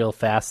die real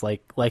fast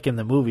like in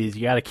the movies.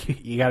 You gotta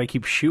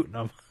keep shooting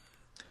them.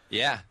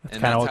 Yeah, that's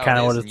kind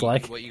of what it's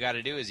like. What you got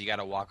to do is you got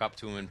to walk up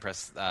to them and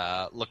press,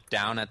 look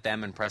down at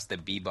them and press the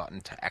B button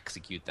to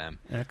execute them.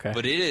 Okay.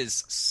 But it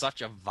is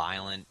such a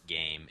violent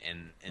game,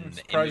 and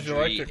the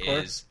imagery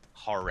is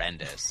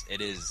horrendous.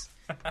 It is.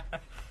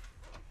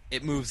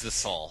 it moves the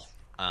soul.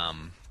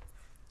 And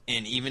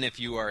even if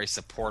you are a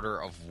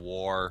supporter of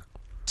war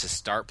to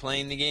start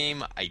playing the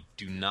game, I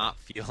do not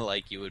feel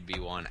like you would be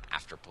one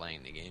after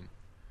playing the game.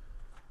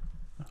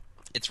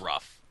 It's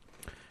rough.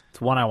 It's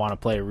one I want to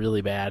play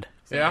really bad.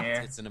 Yeah.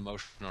 It's an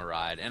emotional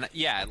ride. And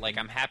yeah, like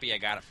I'm happy I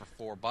got it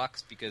for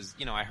 $4 because,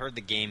 I heard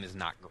the game is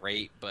not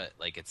great, but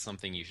like it's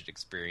something you should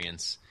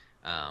experience.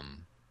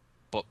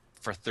 But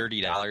for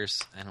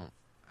 $30, I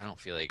don't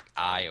feel like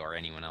I or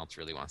anyone else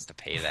really wants to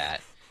pay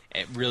that.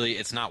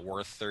 It's not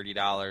worth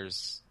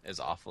 $30, as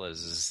awful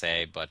as to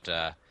say, but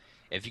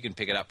if you can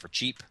pick it up for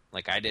cheap,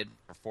 like I did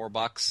for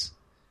 $4,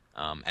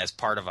 as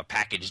part of a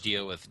package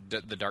deal with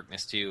The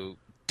Darkness 2,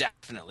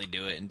 definitely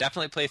do it and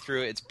definitely play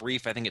through it. It's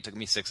brief. I think it took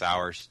me 6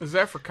 hours. Is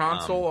that for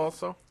console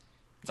also?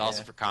 It's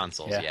also for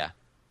consoles, yeah.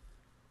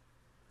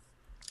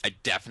 I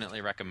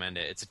definitely recommend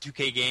it. It's a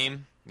 2K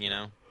game, They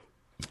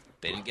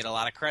didn't get a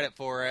lot of credit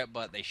for it,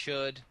 but they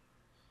should.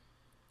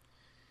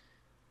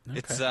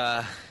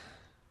 Okay.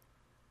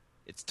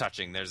 It's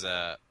touching. There's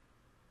a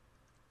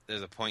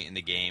point in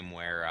the game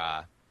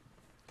where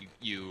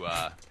you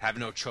have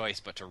no choice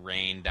but to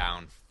rain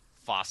down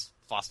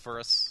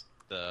phosphorus,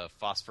 the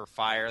phosphor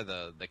fire,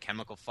 the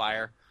chemical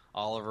fire,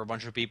 all over a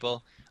bunch of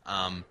people.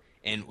 And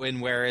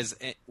whereas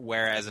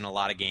in a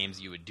lot of games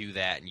you would do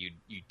that and you'd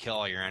kill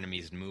all your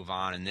enemies and move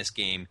on, in this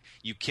game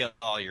you kill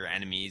all your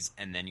enemies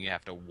and then you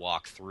have to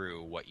walk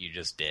through what you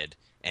just did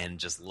and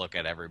just look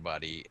at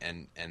everybody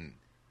and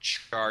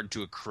charred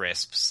to a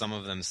crisp. Some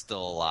of them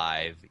still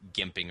alive,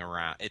 gimping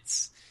around.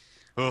 It's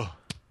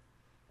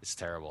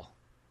terrible.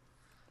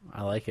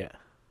 I like it,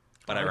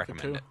 but I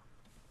recommend it.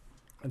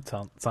 It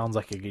sounds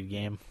like a good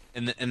game.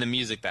 And the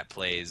music that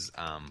plays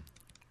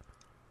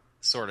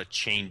sort of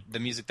change. The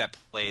music that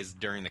plays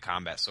during the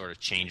combat sort of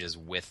changes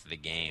with the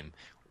game.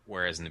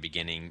 Whereas in the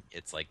beginning,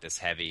 it's like this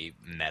heavy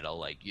metal,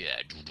 like,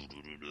 yeah,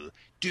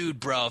 dude,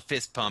 bro,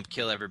 fist pump,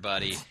 kill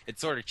everybody.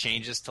 It sort of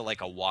changes to like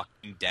a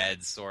Walking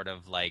Dead sort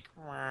of like,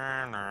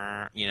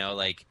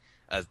 like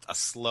a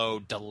slow,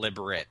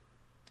 deliberate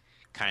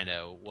kind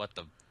of what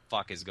the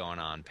fuck is going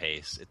on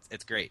pace.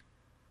 It's great.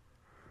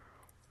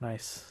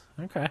 Nice.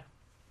 Okay.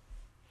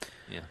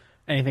 Yeah.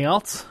 Anything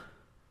else?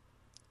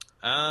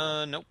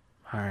 Nope.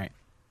 All right.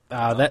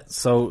 That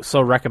so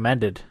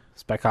recommended.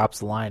 Spec Ops: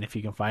 The Line. If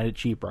you can find it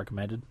cheap,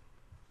 recommended.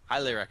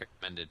 Highly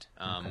recommended.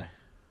 Okay.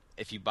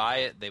 If you buy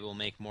it, they will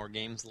make more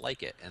games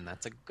like it, and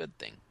that's a good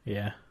thing.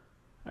 Yeah.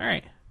 All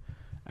right.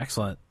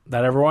 Excellent.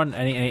 That everyone?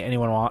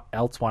 Anyone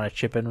else want to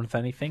chip in with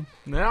anything?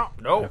 No.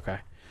 Nope. Okay.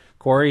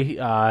 Corey,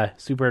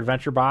 Super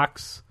Adventure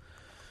Box.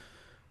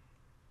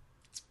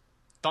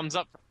 Thumbs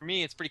up for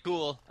me. It's pretty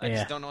cool. I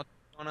just don't know what's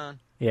going on.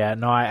 Yeah.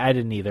 No, I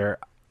didn't either.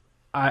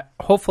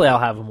 Hopefully, I'll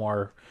have a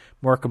more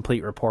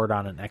complete report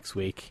on it next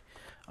week.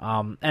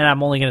 And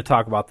I'm only going to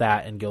talk about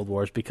that in Guild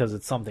Wars because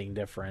it's something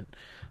different.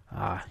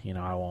 I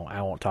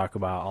won't talk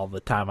about all the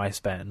time I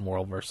spent in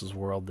World versus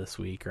World this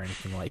week or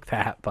anything like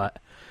that. But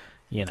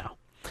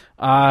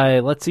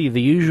let's see,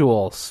 the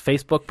usuals.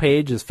 Facebook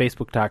page is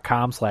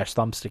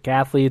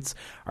facebook.com/thumbstickathletes.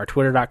 Our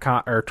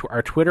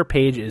our Twitter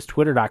page is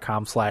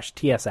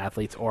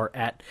twitter.com/tsathletes or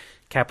at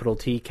capital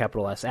T,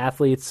 capital S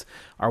athletes.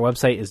 Our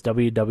website is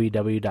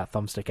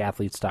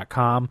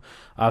www.thumbstickathletes.com.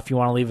 If you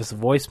want to leave us a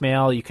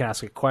voicemail, you can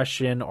ask a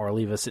question or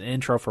leave us an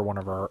intro for one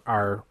of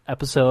our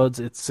episodes.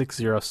 It's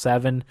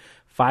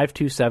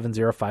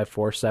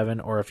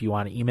 607-527-0547. Or if you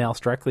want to email us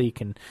directly, you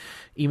can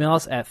email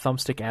us at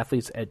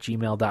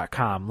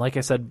thumbstickathletes@gmail.com. Like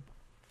I said,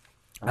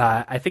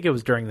 I think it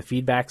was during the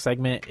feedback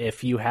segment.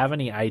 If you have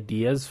any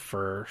ideas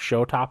for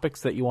show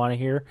topics that you want to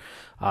hear,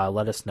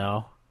 let us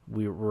know.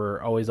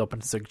 We're always open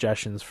to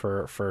suggestions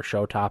for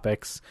show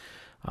topics.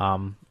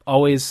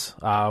 Always,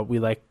 we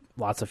like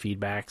lots of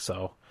feedback,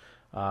 so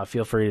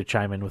feel free to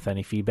chime in with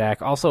any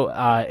feedback. Also,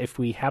 if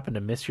we happen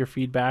to miss your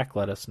feedback,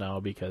 let us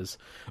know because,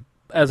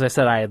 as I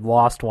said, I had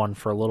lost one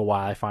for a little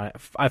while.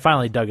 I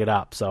finally dug it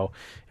up, so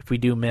if we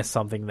do miss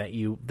something that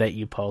you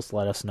post,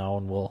 let us know,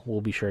 and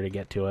we'll be sure to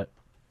get to it.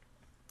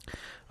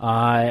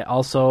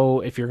 Also,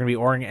 if you're going to be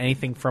ordering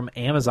anything from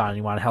Amazon and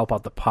you want to help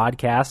out the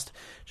podcast,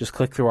 just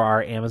click through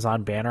our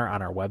Amazon banner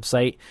on our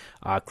website.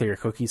 Clear your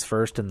cookies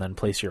first and then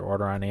place your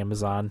order on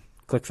Amazon.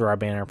 Click through our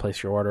banner,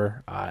 place your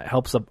order. It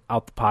helps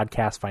out the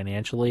podcast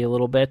financially a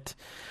little bit,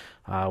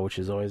 which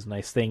is always a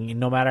nice thing.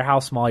 No matter how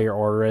small your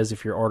order is,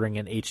 if you're ordering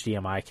an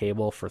HDMI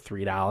cable for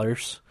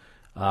 $3,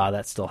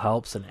 that still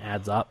helps and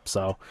adds up.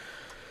 So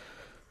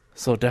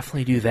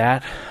definitely do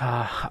that.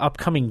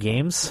 Upcoming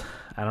games.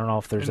 I don't know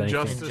if there's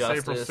anything.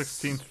 April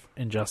 16th.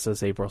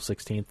 Injustice, April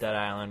 16th. Dead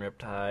Island,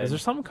 Riptide. Is there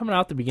something coming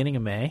out at the beginning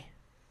of May?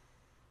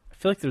 I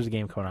feel like there's a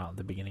game coming out at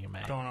the beginning of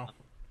May. Don't know.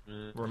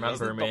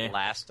 Remember Me. The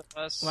Last of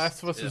Us?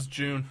 Last of Us is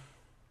June.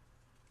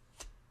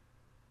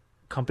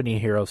 Company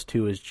of Heroes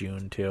 2 is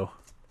June, too.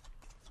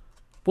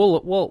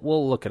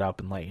 We'll look it up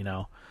and let you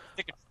know.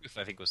 Stick of Truth,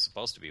 I think, was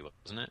supposed to be,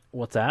 wasn't it?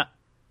 What's that?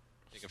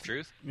 Stick of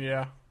Truth?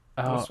 Yeah.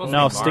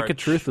 No, Stick of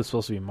Truth was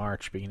supposed to be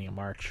March, beginning of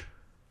March.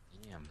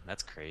 Damn,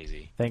 that's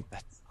crazy.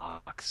 That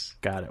sucks.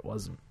 God, it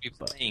wasn't. We're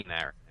playing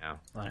that right now.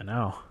 I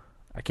know.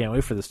 I can't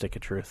wait for the Stick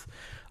of Truth.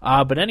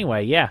 But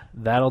anyway, yeah,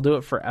 that'll do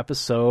it for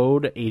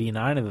episode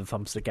 89 of the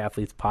Thumbstick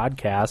Athletes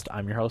podcast.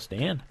 I'm your host,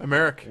 Dan. I'm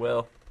Eric.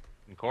 Will.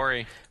 And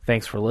Corey.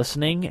 Thanks for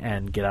listening,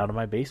 and get out of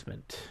my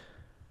basement.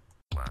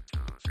 1, 2,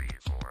 3,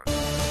 4.